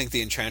because I think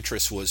the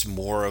Enchantress was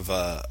more of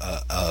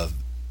a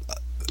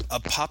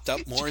popped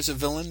up more as a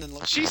villain than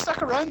Loki. She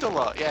stuck around a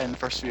lot, yeah, in the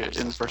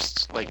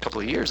first like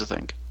couple of years, I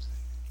think.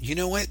 You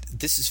know what?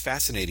 This is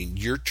fascinating.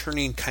 You're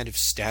turning kind of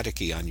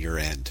staticky on your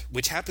end,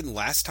 which happened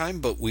last time,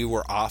 but we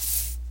were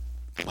off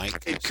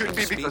mic. It could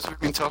be because we've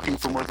been talking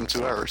for more than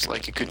 2 hours.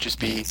 Like, it could just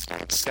be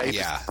Skype.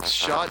 Yeah.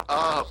 Shut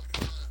up.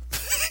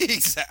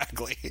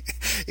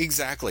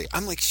 Exactly.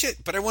 I'm like,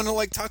 shit, but I want to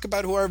like talk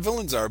about who our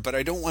villains are, but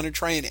I don't want to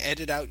try and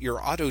edit out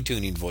your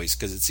auto-tuning voice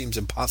because it seems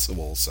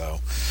impossible.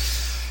 So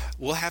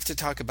we'll have to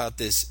talk about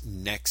this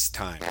next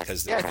time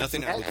because there's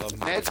nothing I would love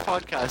more. Next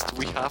podcast,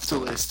 we have to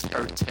list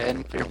our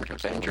 10 favorite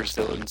Avengers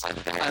villains,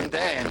 and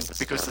then,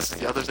 because this is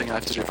the other thing I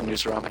have to do from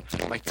Newsarama,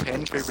 my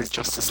 10 favorite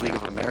Justice League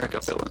of America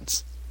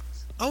villains.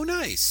 Oh,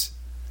 nice.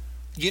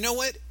 You know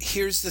what?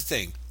 Here's the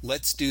thing.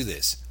 Let's do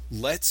this.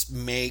 Let's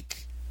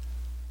make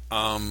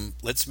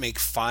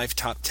 5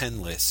 top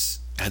 10 lists,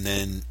 and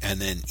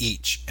then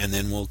each, and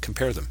then we'll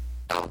compare them.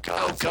 Oh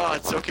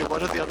God! So, okay,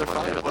 what are the other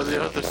 5? What are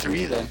the other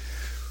 3 then?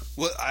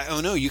 Well, I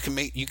don't know. You can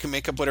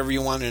make up whatever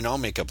you want, and I'll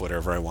make up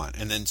whatever I want,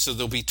 and then so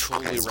there'll be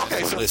totally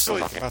random lists.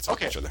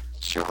 Okay, each other.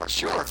 Sure. Let's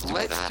do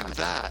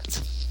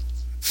that.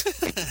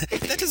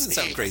 That doesn't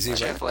sound crazy,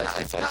 right?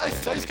 It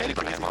sounds kind of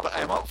crazy, but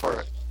I'm up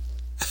for it.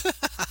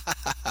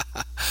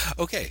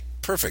 Okay,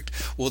 perfect.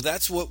 Well,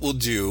 that's what we'll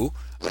do.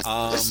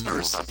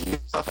 Listeners,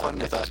 have fun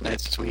with that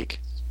next week.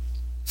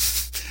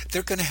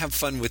 They're going to have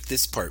fun with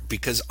this part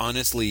because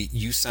honestly,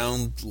 you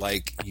sound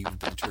like you've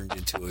been turned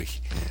into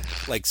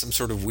like some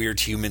sort of weird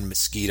human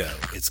mosquito.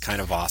 It's kind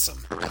of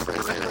awesome. Remember,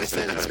 I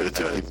said I was going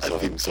to do a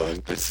theme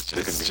song. This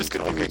is just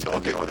going to be me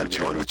talking on a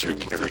John with your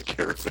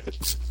care of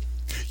it.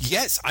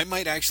 Yes, I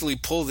might actually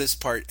pull this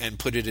part and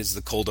put it as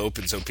the cold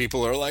open so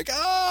people are like,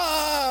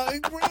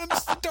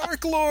 Graham's the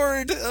Dark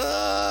Lord.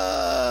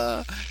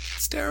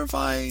 It's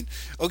terrifying.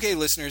 Okay,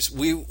 listeners,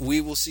 we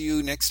will see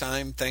you next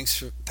time. Thanks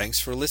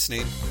for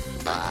listening.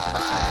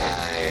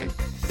 Bye.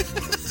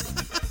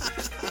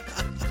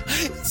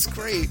 It's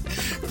great.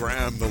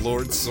 Graham, the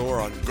Lord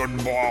Sauron.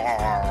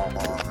 Goodbye.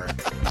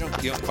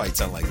 You don't quite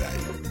sound like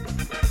that.